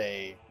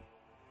say,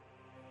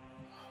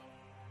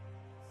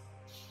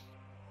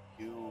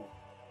 you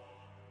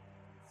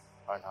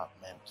are not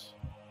meant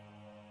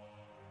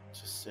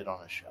to sit on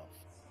a shelf.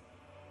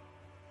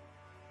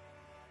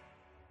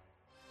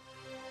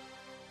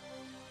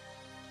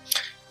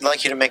 I'd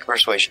like you to make a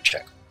persuasion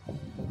check.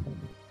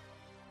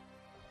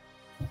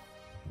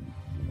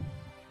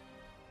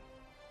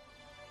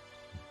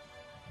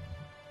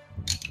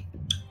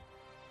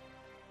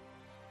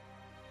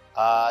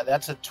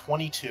 That's a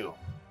 22.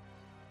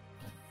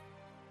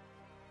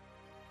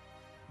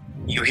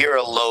 You hear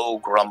a low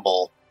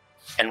grumble,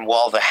 and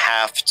while the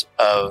haft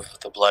of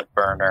the blood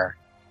burner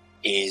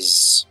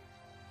is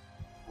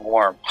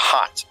warm,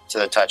 hot to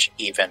the touch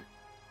even,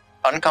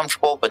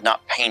 uncomfortable but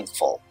not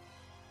painful,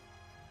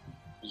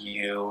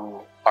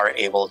 you are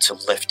able to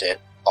lift it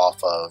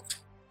off of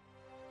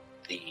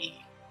the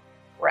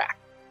rack.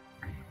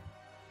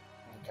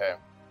 Okay.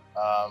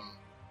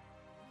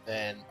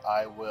 Then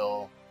I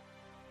will,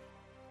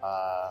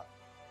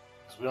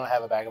 because we don't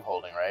have a bag of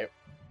holding, right?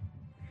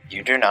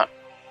 You do not.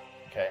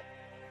 Okay.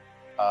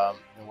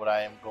 And what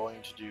I am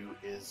going to do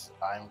is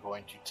I'm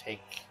going to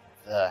take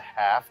the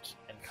haft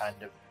and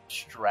kind of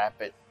strap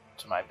it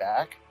to my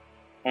back.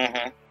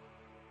 Mm-hmm.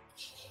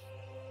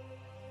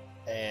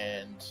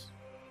 And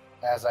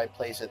as I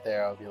place it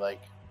there, I'll be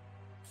like,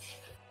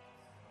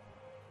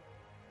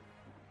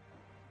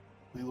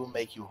 we will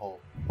make you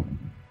whole.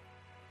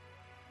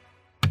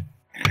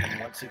 And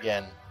once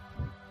again,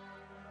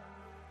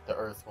 the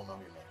earth will know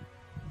your name.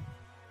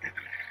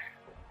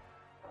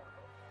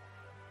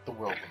 The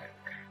world will know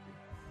your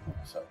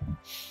name. So.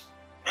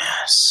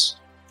 Yes.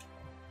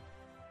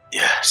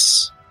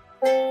 Yes.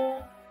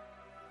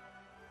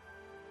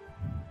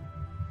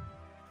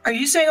 Are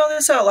you saying all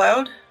this out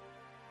loud?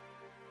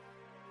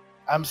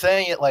 I'm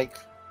saying it like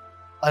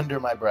under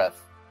my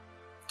breath.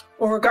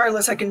 Well,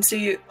 regardless, I can see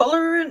you.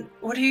 Olarin,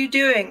 what are you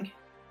doing?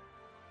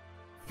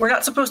 We're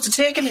not supposed to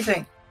take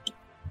anything.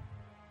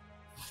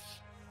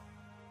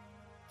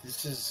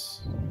 This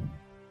is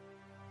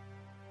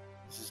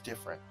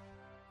different.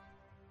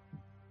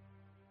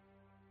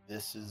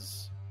 This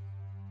is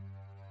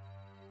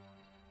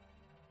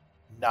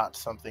not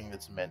something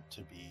that's meant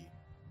to be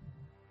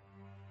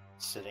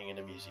sitting in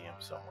a museum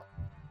somewhere.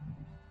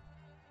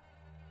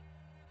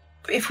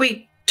 If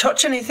we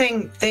touch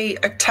anything, they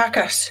attack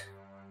us.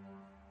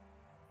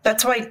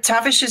 That's why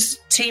Tavish's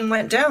team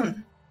went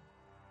down.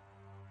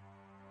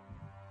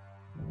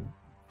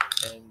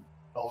 And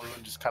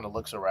Balloon just kind of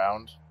looks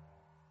around.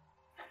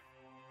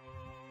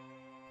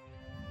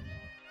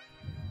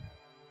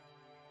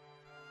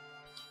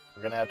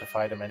 We're gonna have to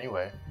fight him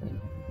anyway.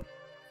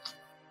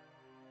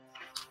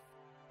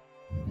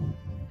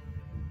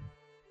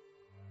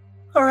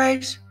 All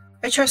right,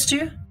 I trust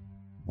you.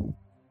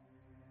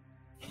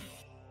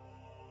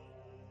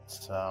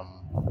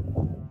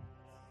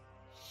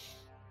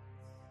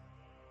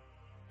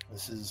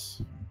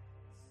 It's,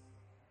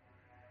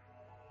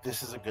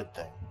 this is a good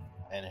thing,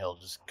 and he'll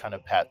just kind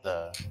of pat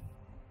the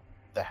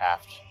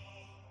haft.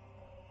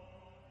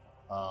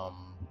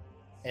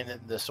 And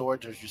then the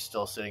swords are just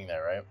still sitting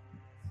there, right?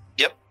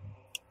 Yep.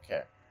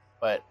 Okay,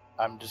 but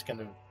I'm just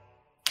gonna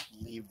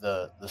leave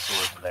the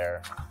swords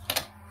there.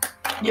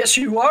 Yes,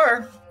 you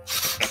are.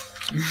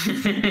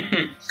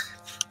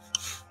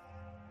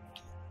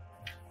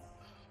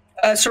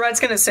 Sarad's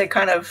going to say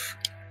kind of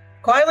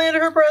quietly under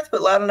her breath,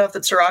 but loud enough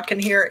that Sirach can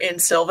hear in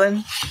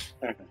Sylvan.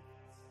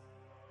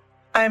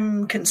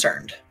 I'm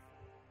concerned.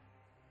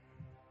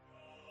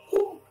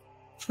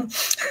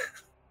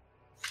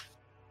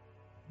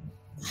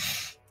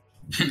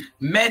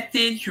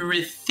 Message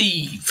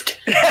received.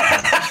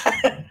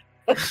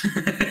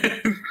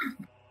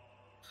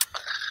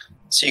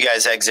 So you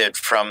guys exit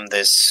from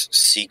this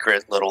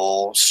secret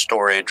little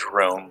storage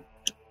room.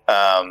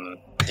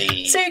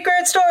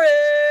 Secret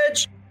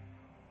storage!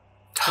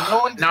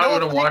 Now I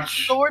want to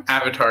watch swords?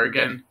 Avatar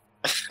again.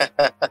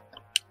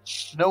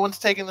 No one's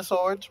taking the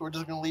swords? We're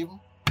just gonna leave them?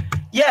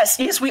 Yes,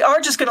 we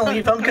are just going to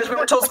leave them because we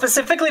were told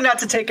specifically not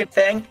to take a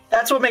thing.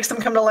 That's what makes them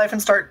come to life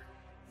and start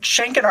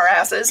shanking our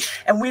asses,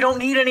 and we don't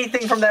need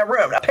anything from that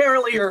room.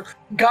 Apparently your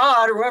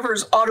god or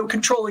whoever's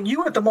auto-controlling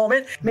you at the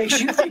moment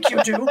makes you think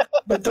you do,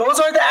 but those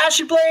are the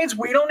ashy blades.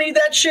 We don't need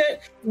that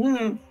shit.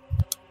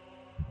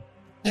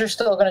 You're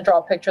still going to draw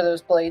a picture of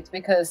those blades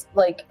because,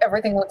 like,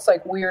 everything looks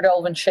like weird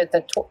elven shit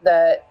that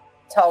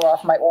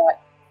Talroth might want.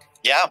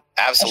 Yeah,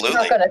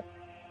 absolutely.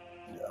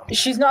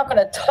 She's not going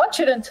to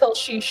touch it until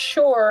she's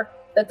sure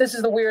that this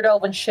is the weird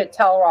elven shit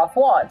Talroth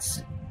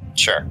wants.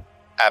 Sure,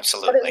 But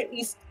absolutely. at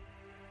least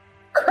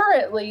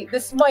currently,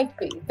 this might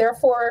be.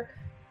 Therefore,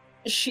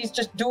 she's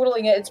just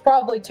doodling it. It's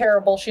probably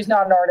terrible. She's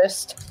not an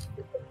artist.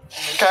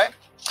 Okay.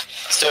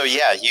 So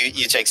yeah,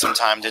 you take some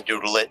time to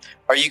doodle it.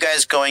 Are you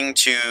guys going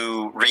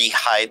to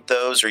re-hide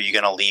those, or are you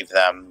going to leave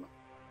them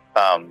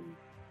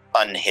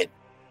unhidden?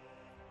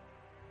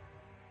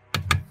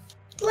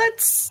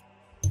 Let's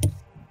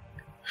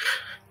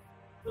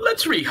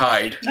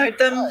re-hide. hide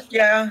them,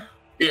 yeah.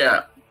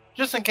 Yeah.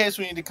 Just in case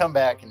we need to come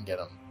back and get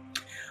them.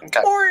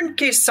 Okay. Or in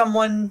case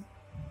someone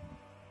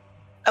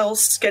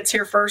else gets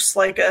here first,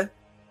 like a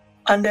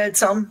undead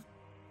some.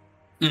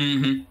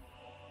 Mm-hmm.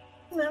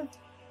 No.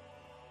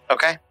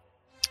 Okay.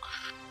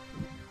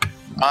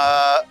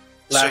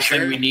 Last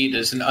thing we need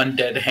is an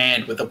undead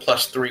hand with a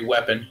 +3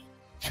 weapon.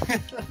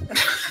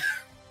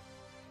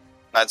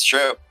 That's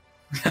true.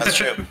 That's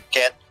true.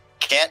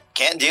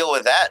 Can't deal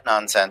with that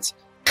nonsense.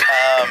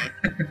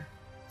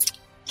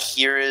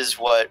 Here is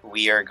what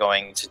we are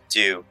going to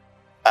do.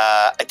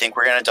 I think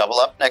we're going to double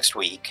up next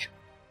week.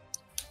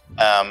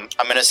 I'm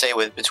going to say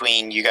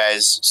between you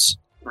guys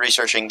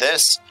researching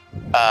this,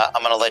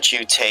 I'm going to let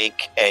you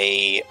take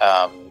a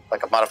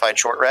modified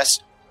short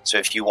rest. So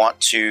if you want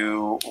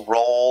to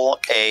roll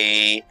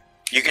you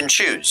can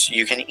choose.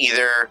 You can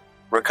either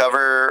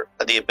recover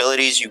the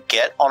abilities you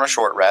get on a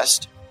short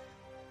rest,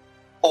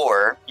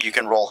 or you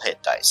can roll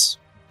hit dice.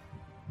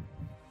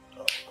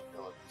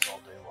 Abilities all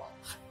day long.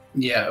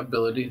 Yeah,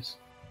 abilities.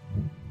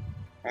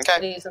 Okay.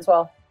 These as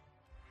well.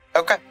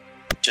 Okay.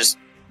 Just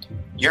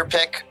your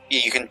pick.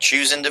 You can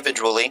choose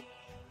individually.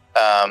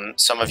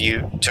 Some of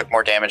you took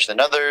more damage than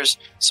others.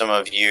 Some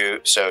of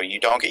you, so you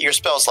don't get your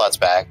spell slots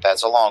back.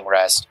 That's a long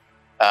rest.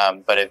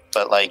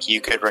 But you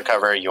could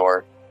recover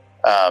your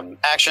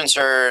action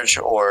surge,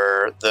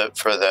 or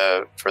for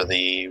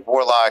the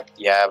warlock.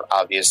 Yeah,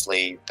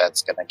 obviously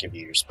that's gonna give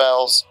you your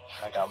spells.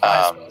 I got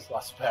my spell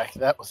slots back.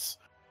 That was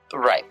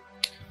Right.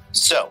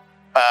 So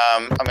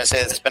I'm gonna say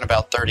it's been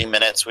about 30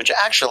 minutes, which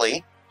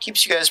actually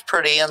keeps you guys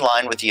pretty in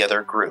line with the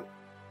other group.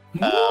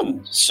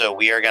 So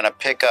we are going to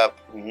pick up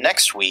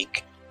next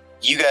week.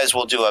 You guys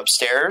will do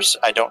upstairs.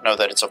 I don't know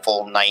that it's a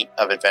full night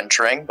of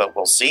adventuring, but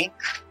we'll see.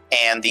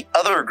 And the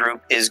other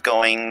group is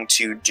going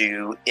to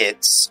do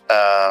its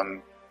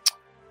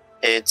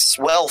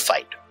well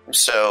fight.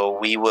 So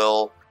we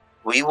will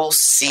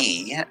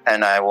see,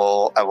 and I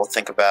will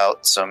think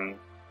about some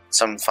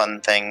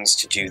fun things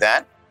to do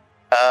that.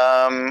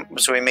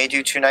 So we may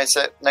do 2 nights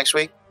next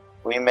week.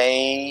 We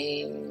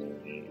may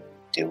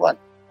do 1.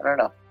 I don't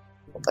know.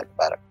 We'll think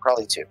about it.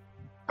 Probably 2.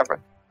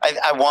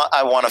 I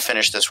want to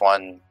finish this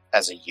one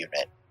as a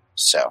unit.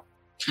 So,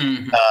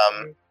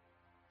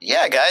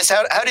 yeah, guys,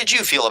 how did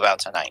you feel about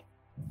tonight?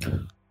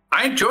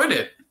 I enjoyed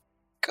it.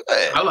 Good.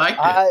 I liked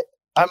it.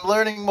 I'm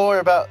learning more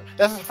about.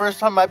 That's the first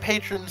time my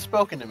patron's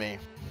spoken to me.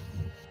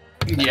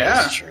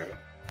 Yeah. That's true.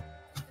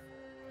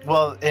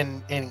 Well,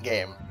 in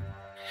game.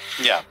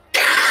 Yeah.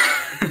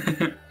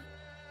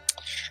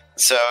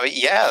 So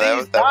yeah,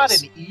 He's not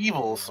an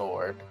evil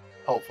sword.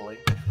 Hopefully.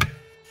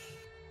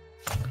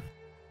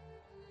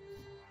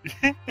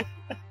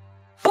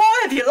 Boy,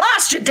 have you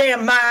lost your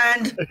damn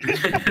mind?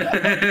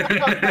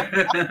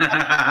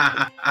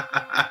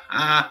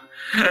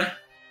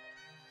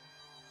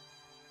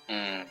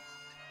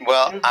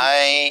 Well,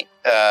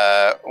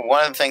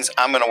 one of the things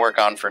I'm going to work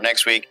on for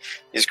next week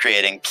is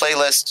creating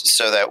playlists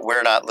so that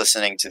we're not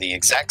listening to the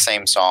exact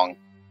same song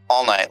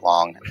all night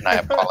long. And I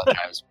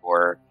apologize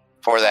for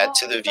that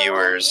to the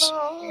viewers.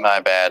 My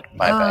bad.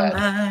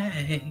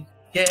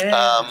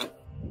 Yeah.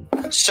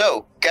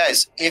 So,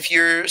 guys, if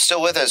you're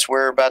still with us,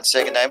 we're about to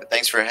say goodnight, but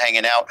thanks for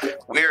hanging out.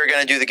 We're going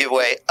to do the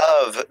giveaway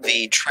of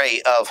the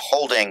Tray of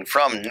Holding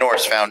from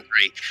Norse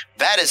Foundry.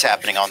 That is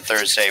happening on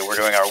Thursday. We're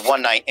doing our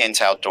one night in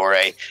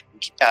Tal'Dorei.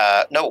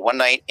 One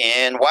night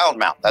in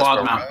Wildmount. That's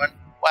where we're going.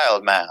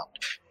 Wildmount.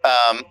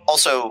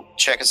 Also,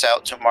 check us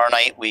out tomorrow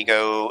night. We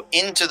go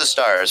into the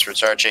stars for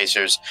Star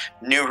Chasers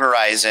New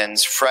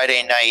Horizons.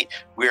 Friday night,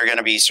 we're going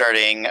to be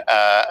starting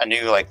a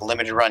new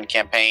limited run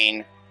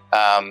campaign,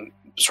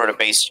 sort of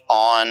based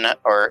on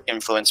or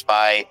influenced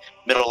by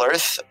Middle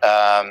Earth.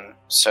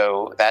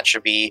 So that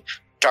should be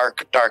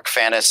dark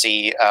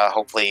fantasy.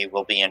 Hopefully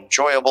will be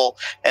enjoyable.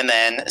 And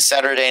then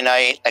Saturday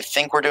night, I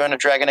think we're doing a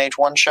Dragon Age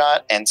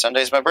one-shot, and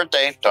Sunday's my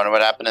birthday. Don't know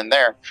what happened in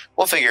there.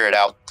 We'll figure it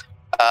out.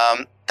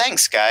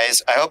 Thanks,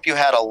 guys. I hope you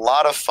had a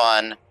lot of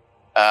fun.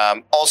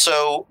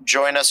 Also,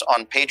 join us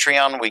on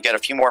Patreon. We get a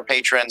few more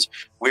patrons.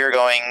 We're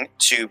going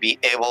to be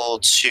able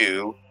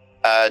to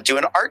do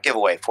an art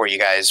giveaway for you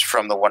guys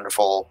from the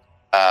wonderful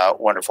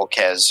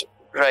Kez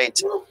right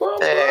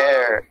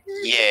there.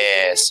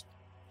 Yes.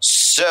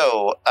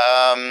 So,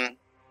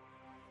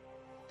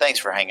 thanks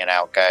for hanging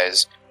out,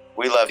 guys.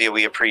 We love you.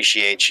 We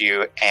appreciate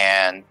you.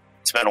 And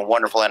it's been a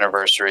wonderful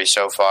anniversary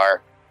so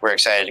far. We're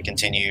excited to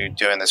continue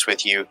doing this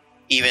with you,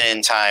 even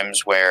in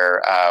times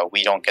where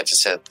we don't get to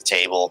sit at the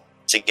table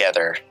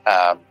together,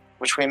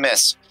 which we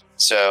miss.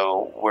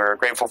 So we're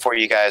grateful for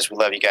you guys. We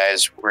love you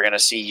guys. We're going to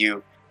see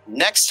you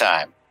next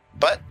time.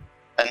 But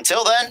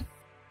until then,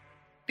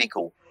 be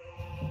cool.